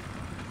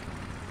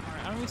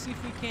 Alright, I'm gonna see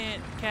if we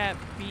can't cap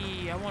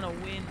B. I wanna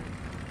win.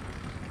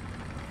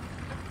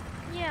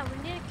 Yeah, we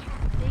need a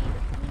cap B.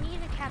 We need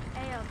a cap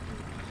A or B.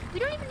 We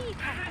don't even need a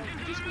cap A.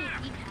 We just need a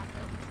decap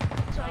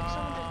it. So like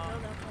someone just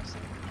build up us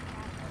and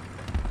cap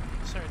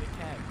it. Sorry to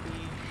cap B.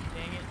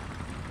 Dang it.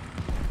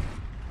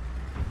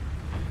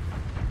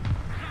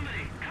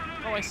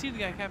 Oh, I see the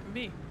guy capping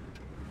B.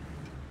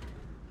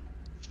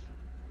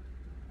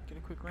 Get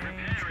a quick range,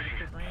 get a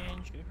quick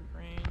range, get a quick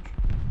range.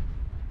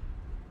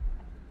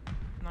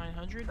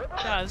 900?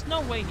 Nah, there's no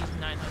way he's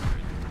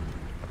 900.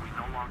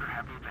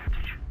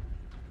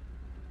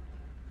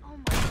 Oh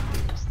my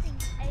god, this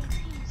thing's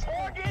AP's.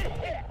 Target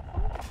hit!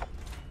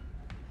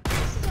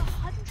 This is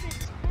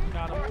 110.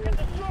 Got Target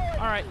him. destroyed!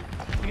 Alright,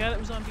 the guy that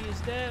was on B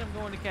is dead. I'm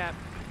going to cap.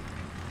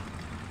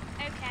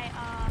 Okay,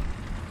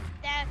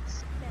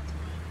 that's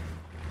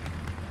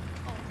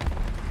oh.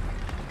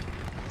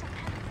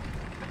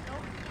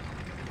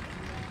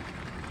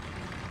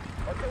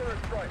 Artillery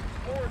strike.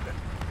 Coordinate.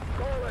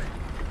 Calling.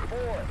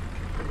 4.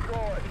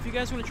 Destroyed. If you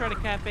guys want to try to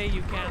cap A,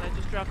 you can. I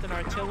just dropped an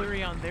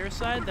artillery on their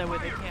side. That way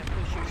they can't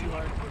push you too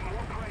hard.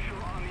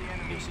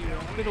 Gives you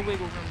a bit of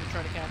wiggle room to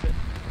try to cap it.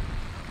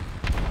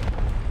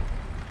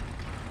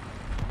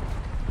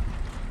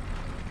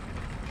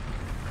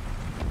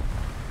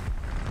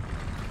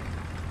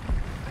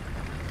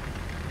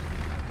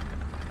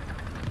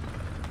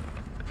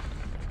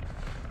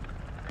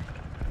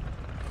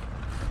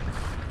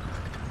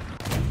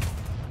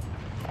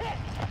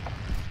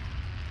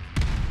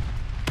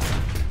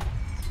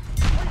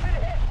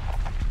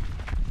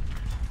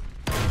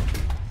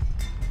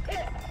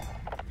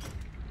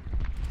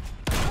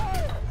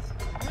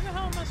 Where the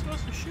hell am I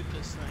supposed to shoot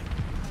this thing?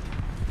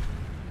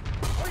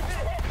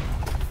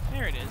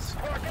 There it is.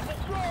 Target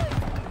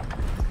destroyed!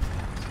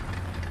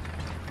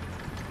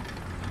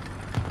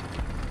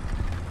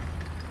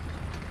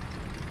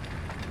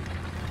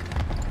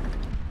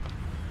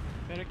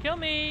 Better kill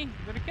me!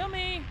 Better kill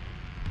me!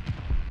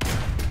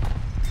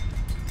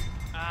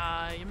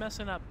 Ah, you're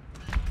messing up.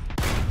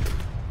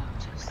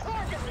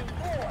 Target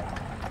destroyed!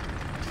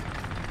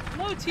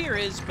 Low tier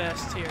is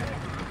best tier.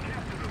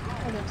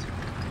 It is.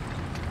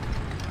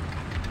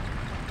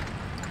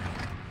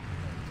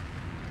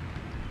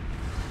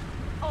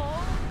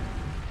 Oh.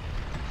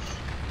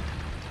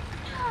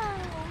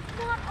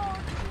 No, not all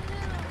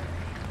two.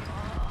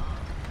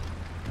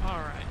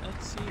 Alright,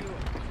 let's see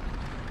what...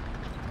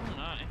 Oh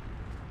my.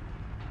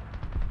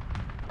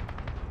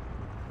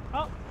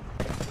 Oh!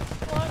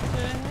 What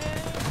the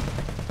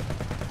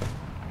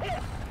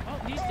heck? Oh,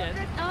 he's dead.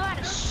 Oh, I had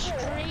a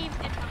stream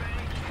in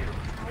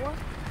my tower.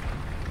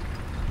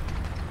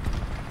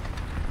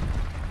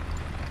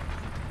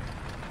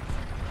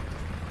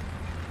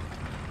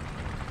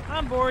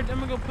 I'm bored. I'm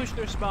gonna go push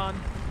their spawn.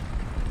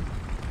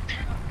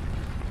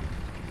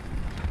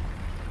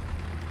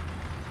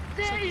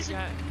 There's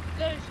guy.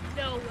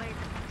 no way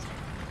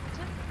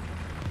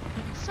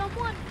that's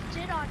someone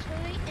did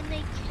artillery and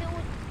they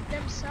killed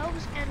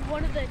themselves and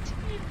one of their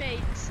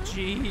teammates.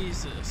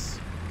 Jesus.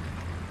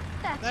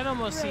 That's That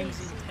almost crazy.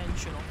 seems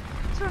intentional.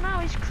 So now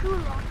he's crew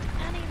locked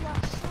and he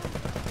lost some.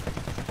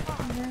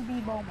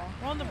 Ruby bomber.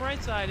 Well, on the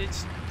bright side,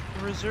 it's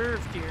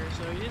reserved here,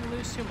 so you didn't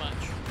lose too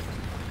much.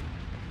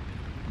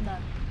 No.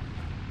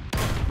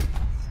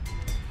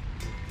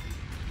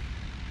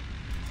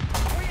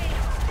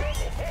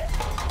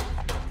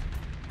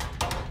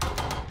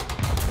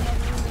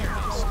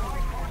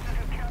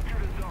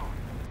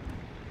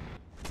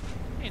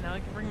 Hey, now I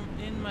can bring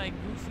in my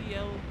goofy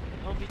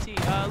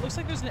LVT. Looks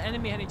like there's an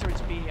enemy heading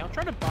towards B. I'll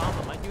try to bomb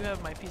him. I do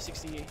have my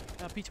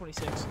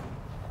P26.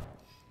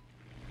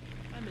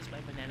 I miss my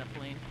banana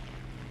plane.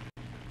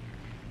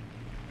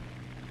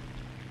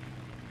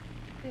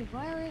 Dude,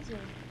 where is he?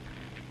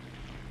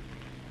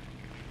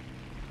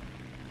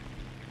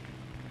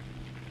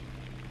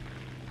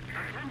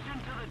 Attention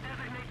to the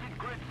designated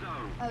grid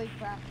zone. Oh, he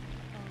crashed.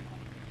 Oh,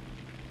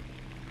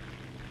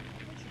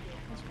 okay.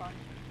 That's fine.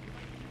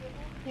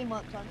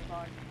 Teamwork's on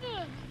fine.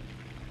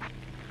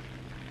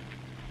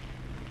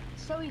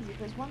 It's so easy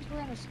because once we're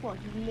in a squad,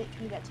 you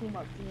literally get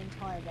teamwork the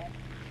entire day.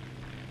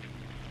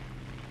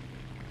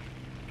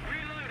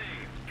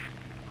 Reloading.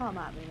 Come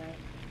at me, mate.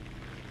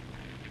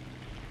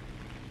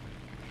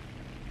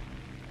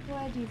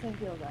 Where do you think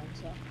you're going,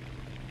 sir?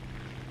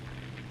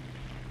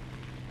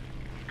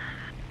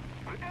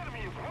 The enemy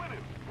is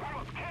winning. We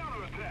must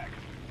counterattack.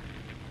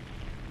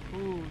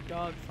 Ooh,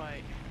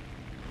 dogfight.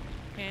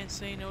 Can't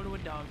say no to a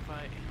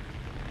dogfight.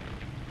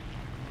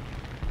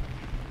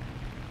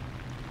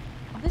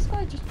 This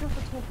guy just dropped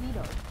a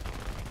torpedo.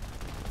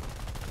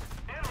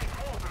 Enemy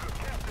forces have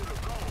captured the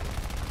zone.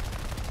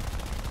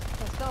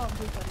 Let's go on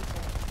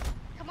B-34.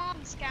 Come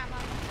on, Scammer.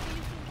 You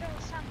can kill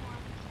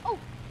someone. Oh,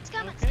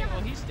 Scammer, Okay, Scammer.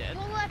 well he's dead.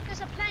 Go left, there's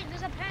a plane,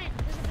 there's a plane,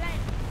 there's a plane.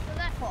 Go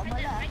left, What, on my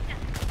right there, left? right there.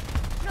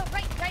 No,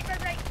 right. Go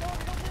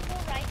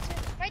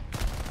right.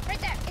 Right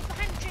there. It's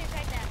behind the trees,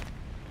 right there.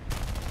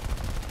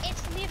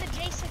 It's near the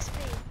J6B.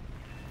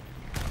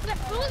 Look,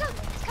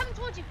 it's coming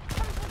towards you.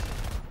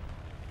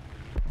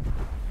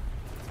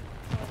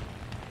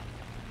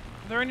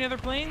 Are there any other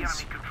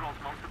planes? Controls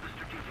most of the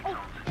strategic Oh,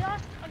 they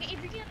lost. Okay,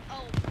 if you get.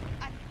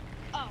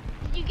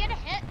 Did you get a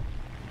hit?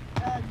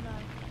 No.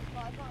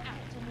 But I got a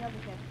hit on the other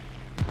kid.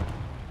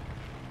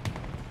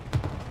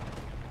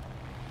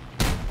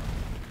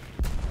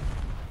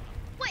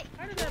 Wait.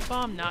 How did that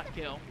bomb not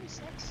kill?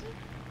 P26?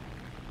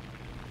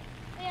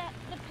 Yeah,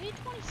 the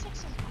P26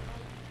 is great.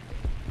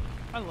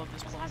 I love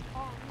this It plane. has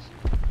bombs.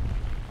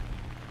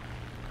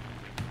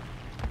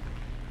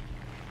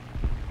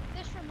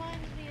 This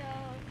reminds me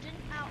of, didn't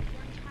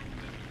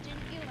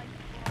you like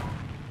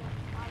bomb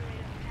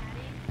Operator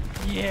Patty?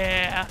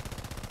 Yeah.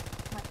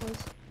 That was.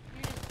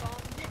 You just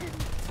bombed it.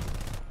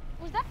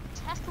 Was that a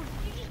test or did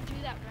you just do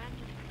that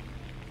randomly?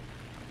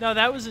 No,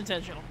 that was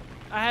intentional.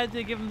 I had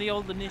to give him the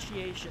old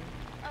initiation.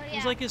 Oh yeah. It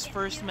was like his yeah,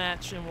 first you-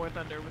 match in War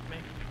Thunder with me.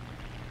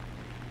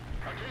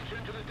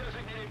 Attention to the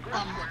designated grid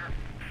Oh, square.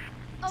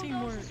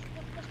 Teamwork. This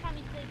time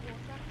we played War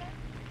Thunder.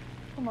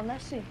 Come on,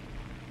 let's see.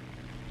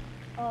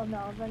 Oh no,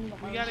 I've only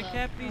got We my gotta reserve.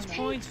 cap these Oh, no.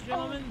 points,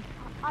 gentlemen.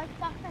 I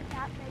thought that made the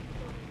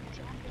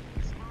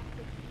Japanese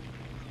after.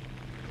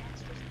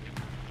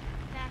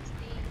 That's the.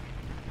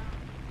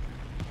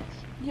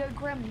 Yo,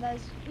 Grim,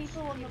 there's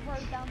people on the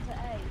road down to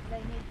A.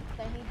 They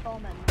need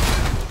bombing.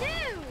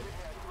 Dude!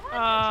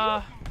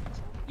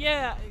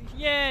 Yeah,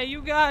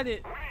 you got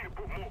it. We need to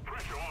put more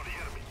pressure on the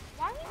enemy.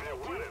 Why would you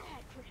do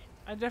that, Chris?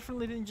 I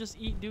definitely didn't just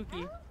eat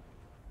Dookie.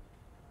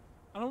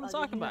 I don't want to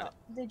Oh, talk did you about not?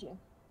 it. Did you?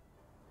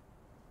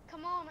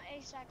 Come on,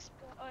 Ace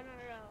Expert. Oh,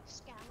 no,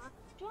 Scammer.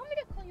 Do you want me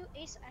to call you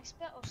Ace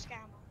Expert or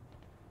Scammer?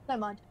 Don't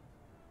mind.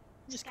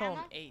 Just call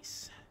him Scammer?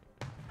 Ace.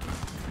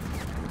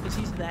 Because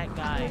he's that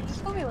guy.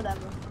 Just call me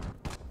whatever.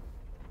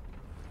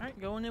 Alright,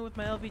 going in with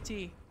my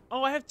LVT.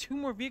 Oh, I have 2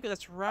 more vehicles.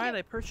 That's right. Okay,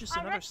 I purchased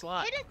another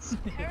slot. Hit its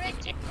turret,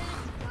 kill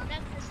its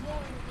gunner, as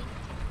well as the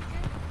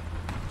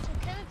So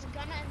kill its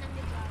gunner and then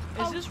the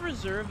drive. Is this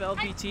reserve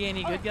LVT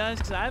any good, guys?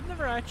 Because I've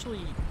never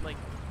actually, like,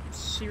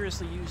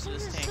 seriously used The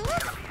this tank.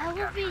 reserve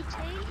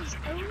LVT is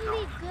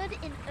only good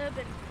in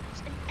urban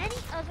maps. In any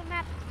other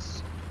map,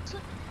 so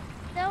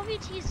the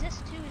LVT is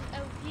this too is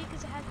OP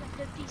because it has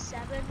the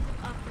 57mm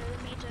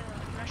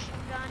Russian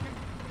gun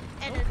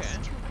and it's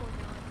Okay. 2.9.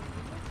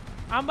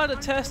 I'm about to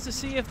test to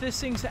see if this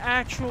thing's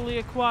actually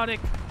aquatic.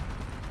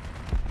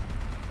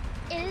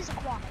 It is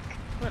aquatic.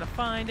 We're gonna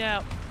find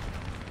out.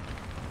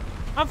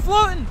 I'm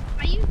floating!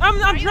 Are you?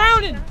 I'm are you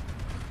drowning!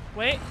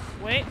 actually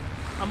Wait.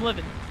 I'm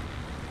living.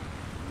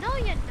 No,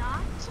 you're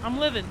not. I'm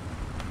living.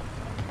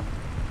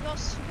 You're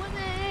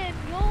swimming.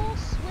 You're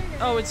swimming.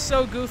 Oh, it's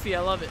so goofy. I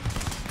love it.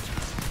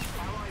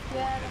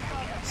 Yeah, that's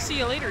all. See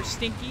you later,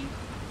 Stinky.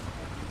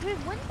 Dude,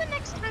 when's the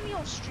next time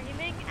you're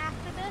streaming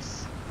after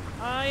this?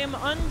 I am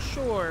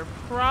unsure.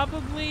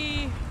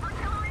 Probably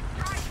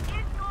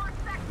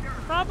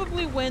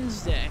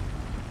Wednesday.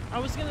 I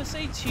was gonna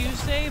say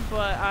Tuesday,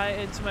 but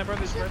it's my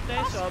brother's Is it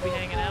birthday, so I'll be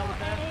hanging out with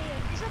possible,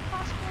 that. is it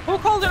possible Who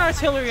that called an you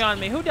artillery have on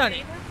me? Who done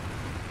it?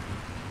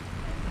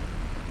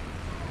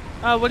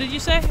 streamer? What did you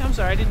say? I'm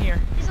sorry, I didn't hear.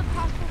 Is it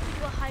possible to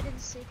do a hide and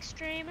seek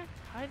stream?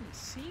 Hide and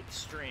seek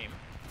stream.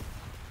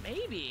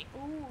 Maybe.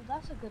 Ooh,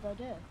 that's a good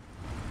idea.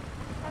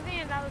 I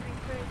think that would be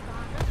pretty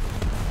fun.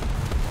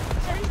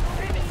 So he's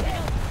streaming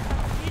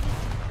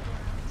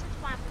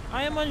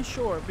I am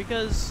unsure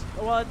because,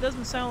 while it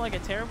doesn't sound like a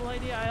terrible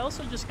idea, I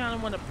also just kind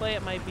of want to play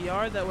at my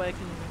VR, that way I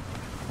can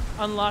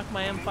unlock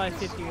my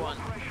M551.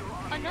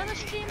 Another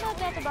streamer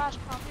that's about as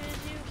popular as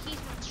you, he's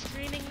been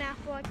streaming now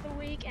for like the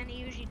week, and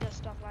he usually does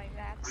stuff like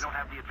that. We don't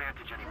have the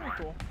advantage anymore.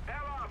 Very cool.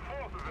 Allied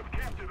forces have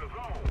captured the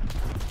zone.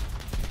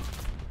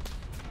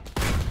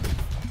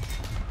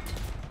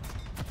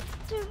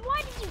 Dude,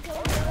 why did you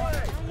go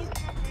there? Now you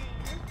can't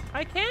aim.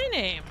 I can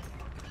aim.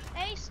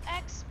 Ace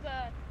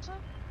Expert.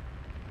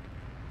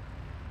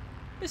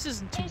 This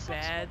isn't too Hey, Sexter,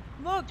 bad.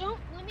 Look, Don't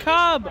let me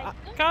Cobb, just,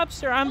 like, don't-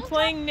 Cobster, I'm don't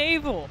playing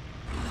naval.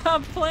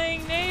 I'm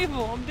playing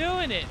naval. I'm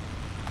doing it.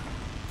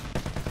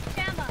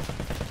 Gamma,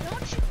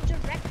 don't shoot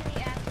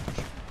directly at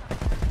them.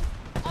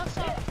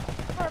 Also,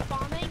 for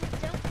bombing,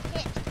 don't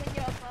hit when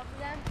you're above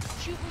them.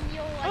 Shoot when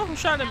you're like. Oh, who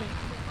shot at me?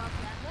 above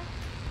them.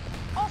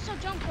 Also,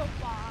 don't go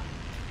far.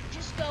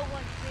 Just go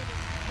like really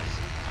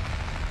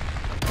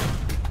close.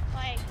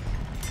 Like,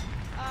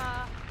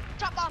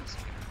 drop bombs.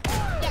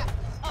 Yeah.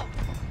 Oh.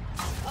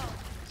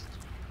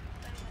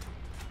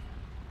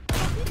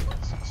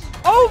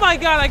 Oh my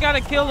god, I got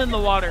a kill in the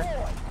water.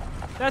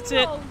 That's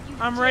it. No, you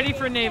I'm ready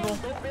for didn't. naval.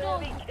 No,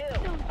 you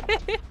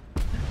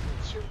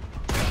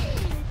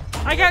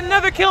I got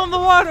another kill in the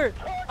water.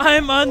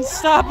 I'm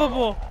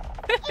unstoppable.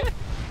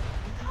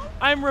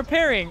 I'm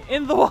repairing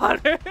in the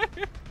water. How did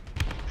you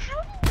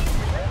do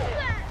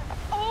that?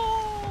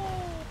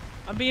 Oh.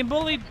 I'm being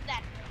bullied.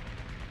 That.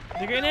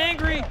 They're getting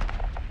angry.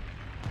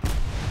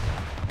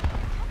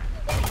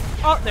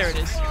 Oh, there it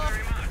is.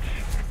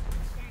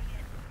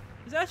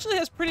 It actually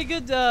has pretty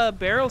good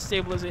barrel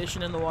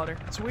stabilization in the water.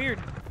 It's weird.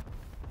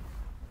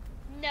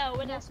 No,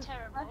 it is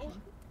terrible.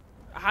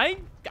 I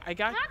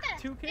got Not that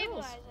 2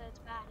 kills. stabilizer is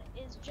bad.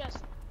 It's just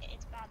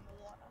it's bad in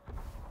the water.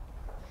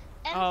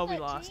 Oh, we M13?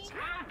 lost.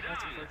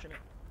 That's unfortunate.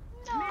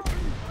 No.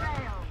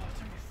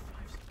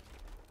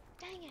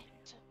 Dang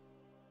it.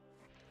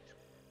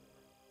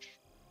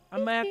 I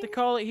might have to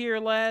call it here,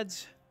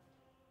 lads.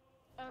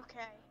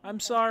 Okay. I'm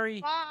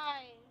sorry.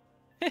 Bye.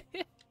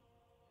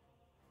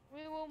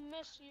 We will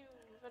miss you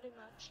very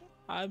much.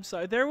 I'm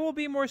sorry. There will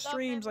be more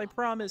streams, I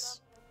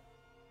promise.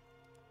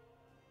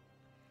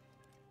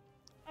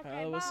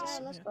 Okay, what's bye. this?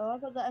 Yeah, let's go. I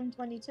got the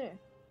M22.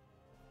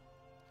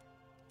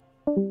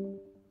 Well,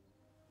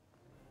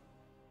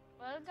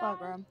 Bye, guys,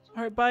 Graham.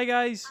 Alright, bye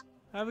guys.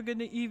 Have a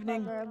good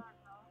evening. Bye, Graham.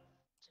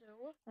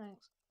 too.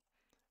 Thanks.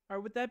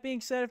 Alright, with that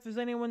being said, if there's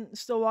anyone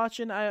still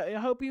watching, I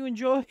hope you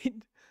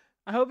enjoyed.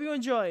 I hope you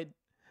enjoyed.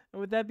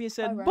 And with that being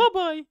said, Bye, Graham.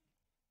 bye-bye.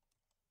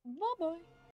 Bye-bye.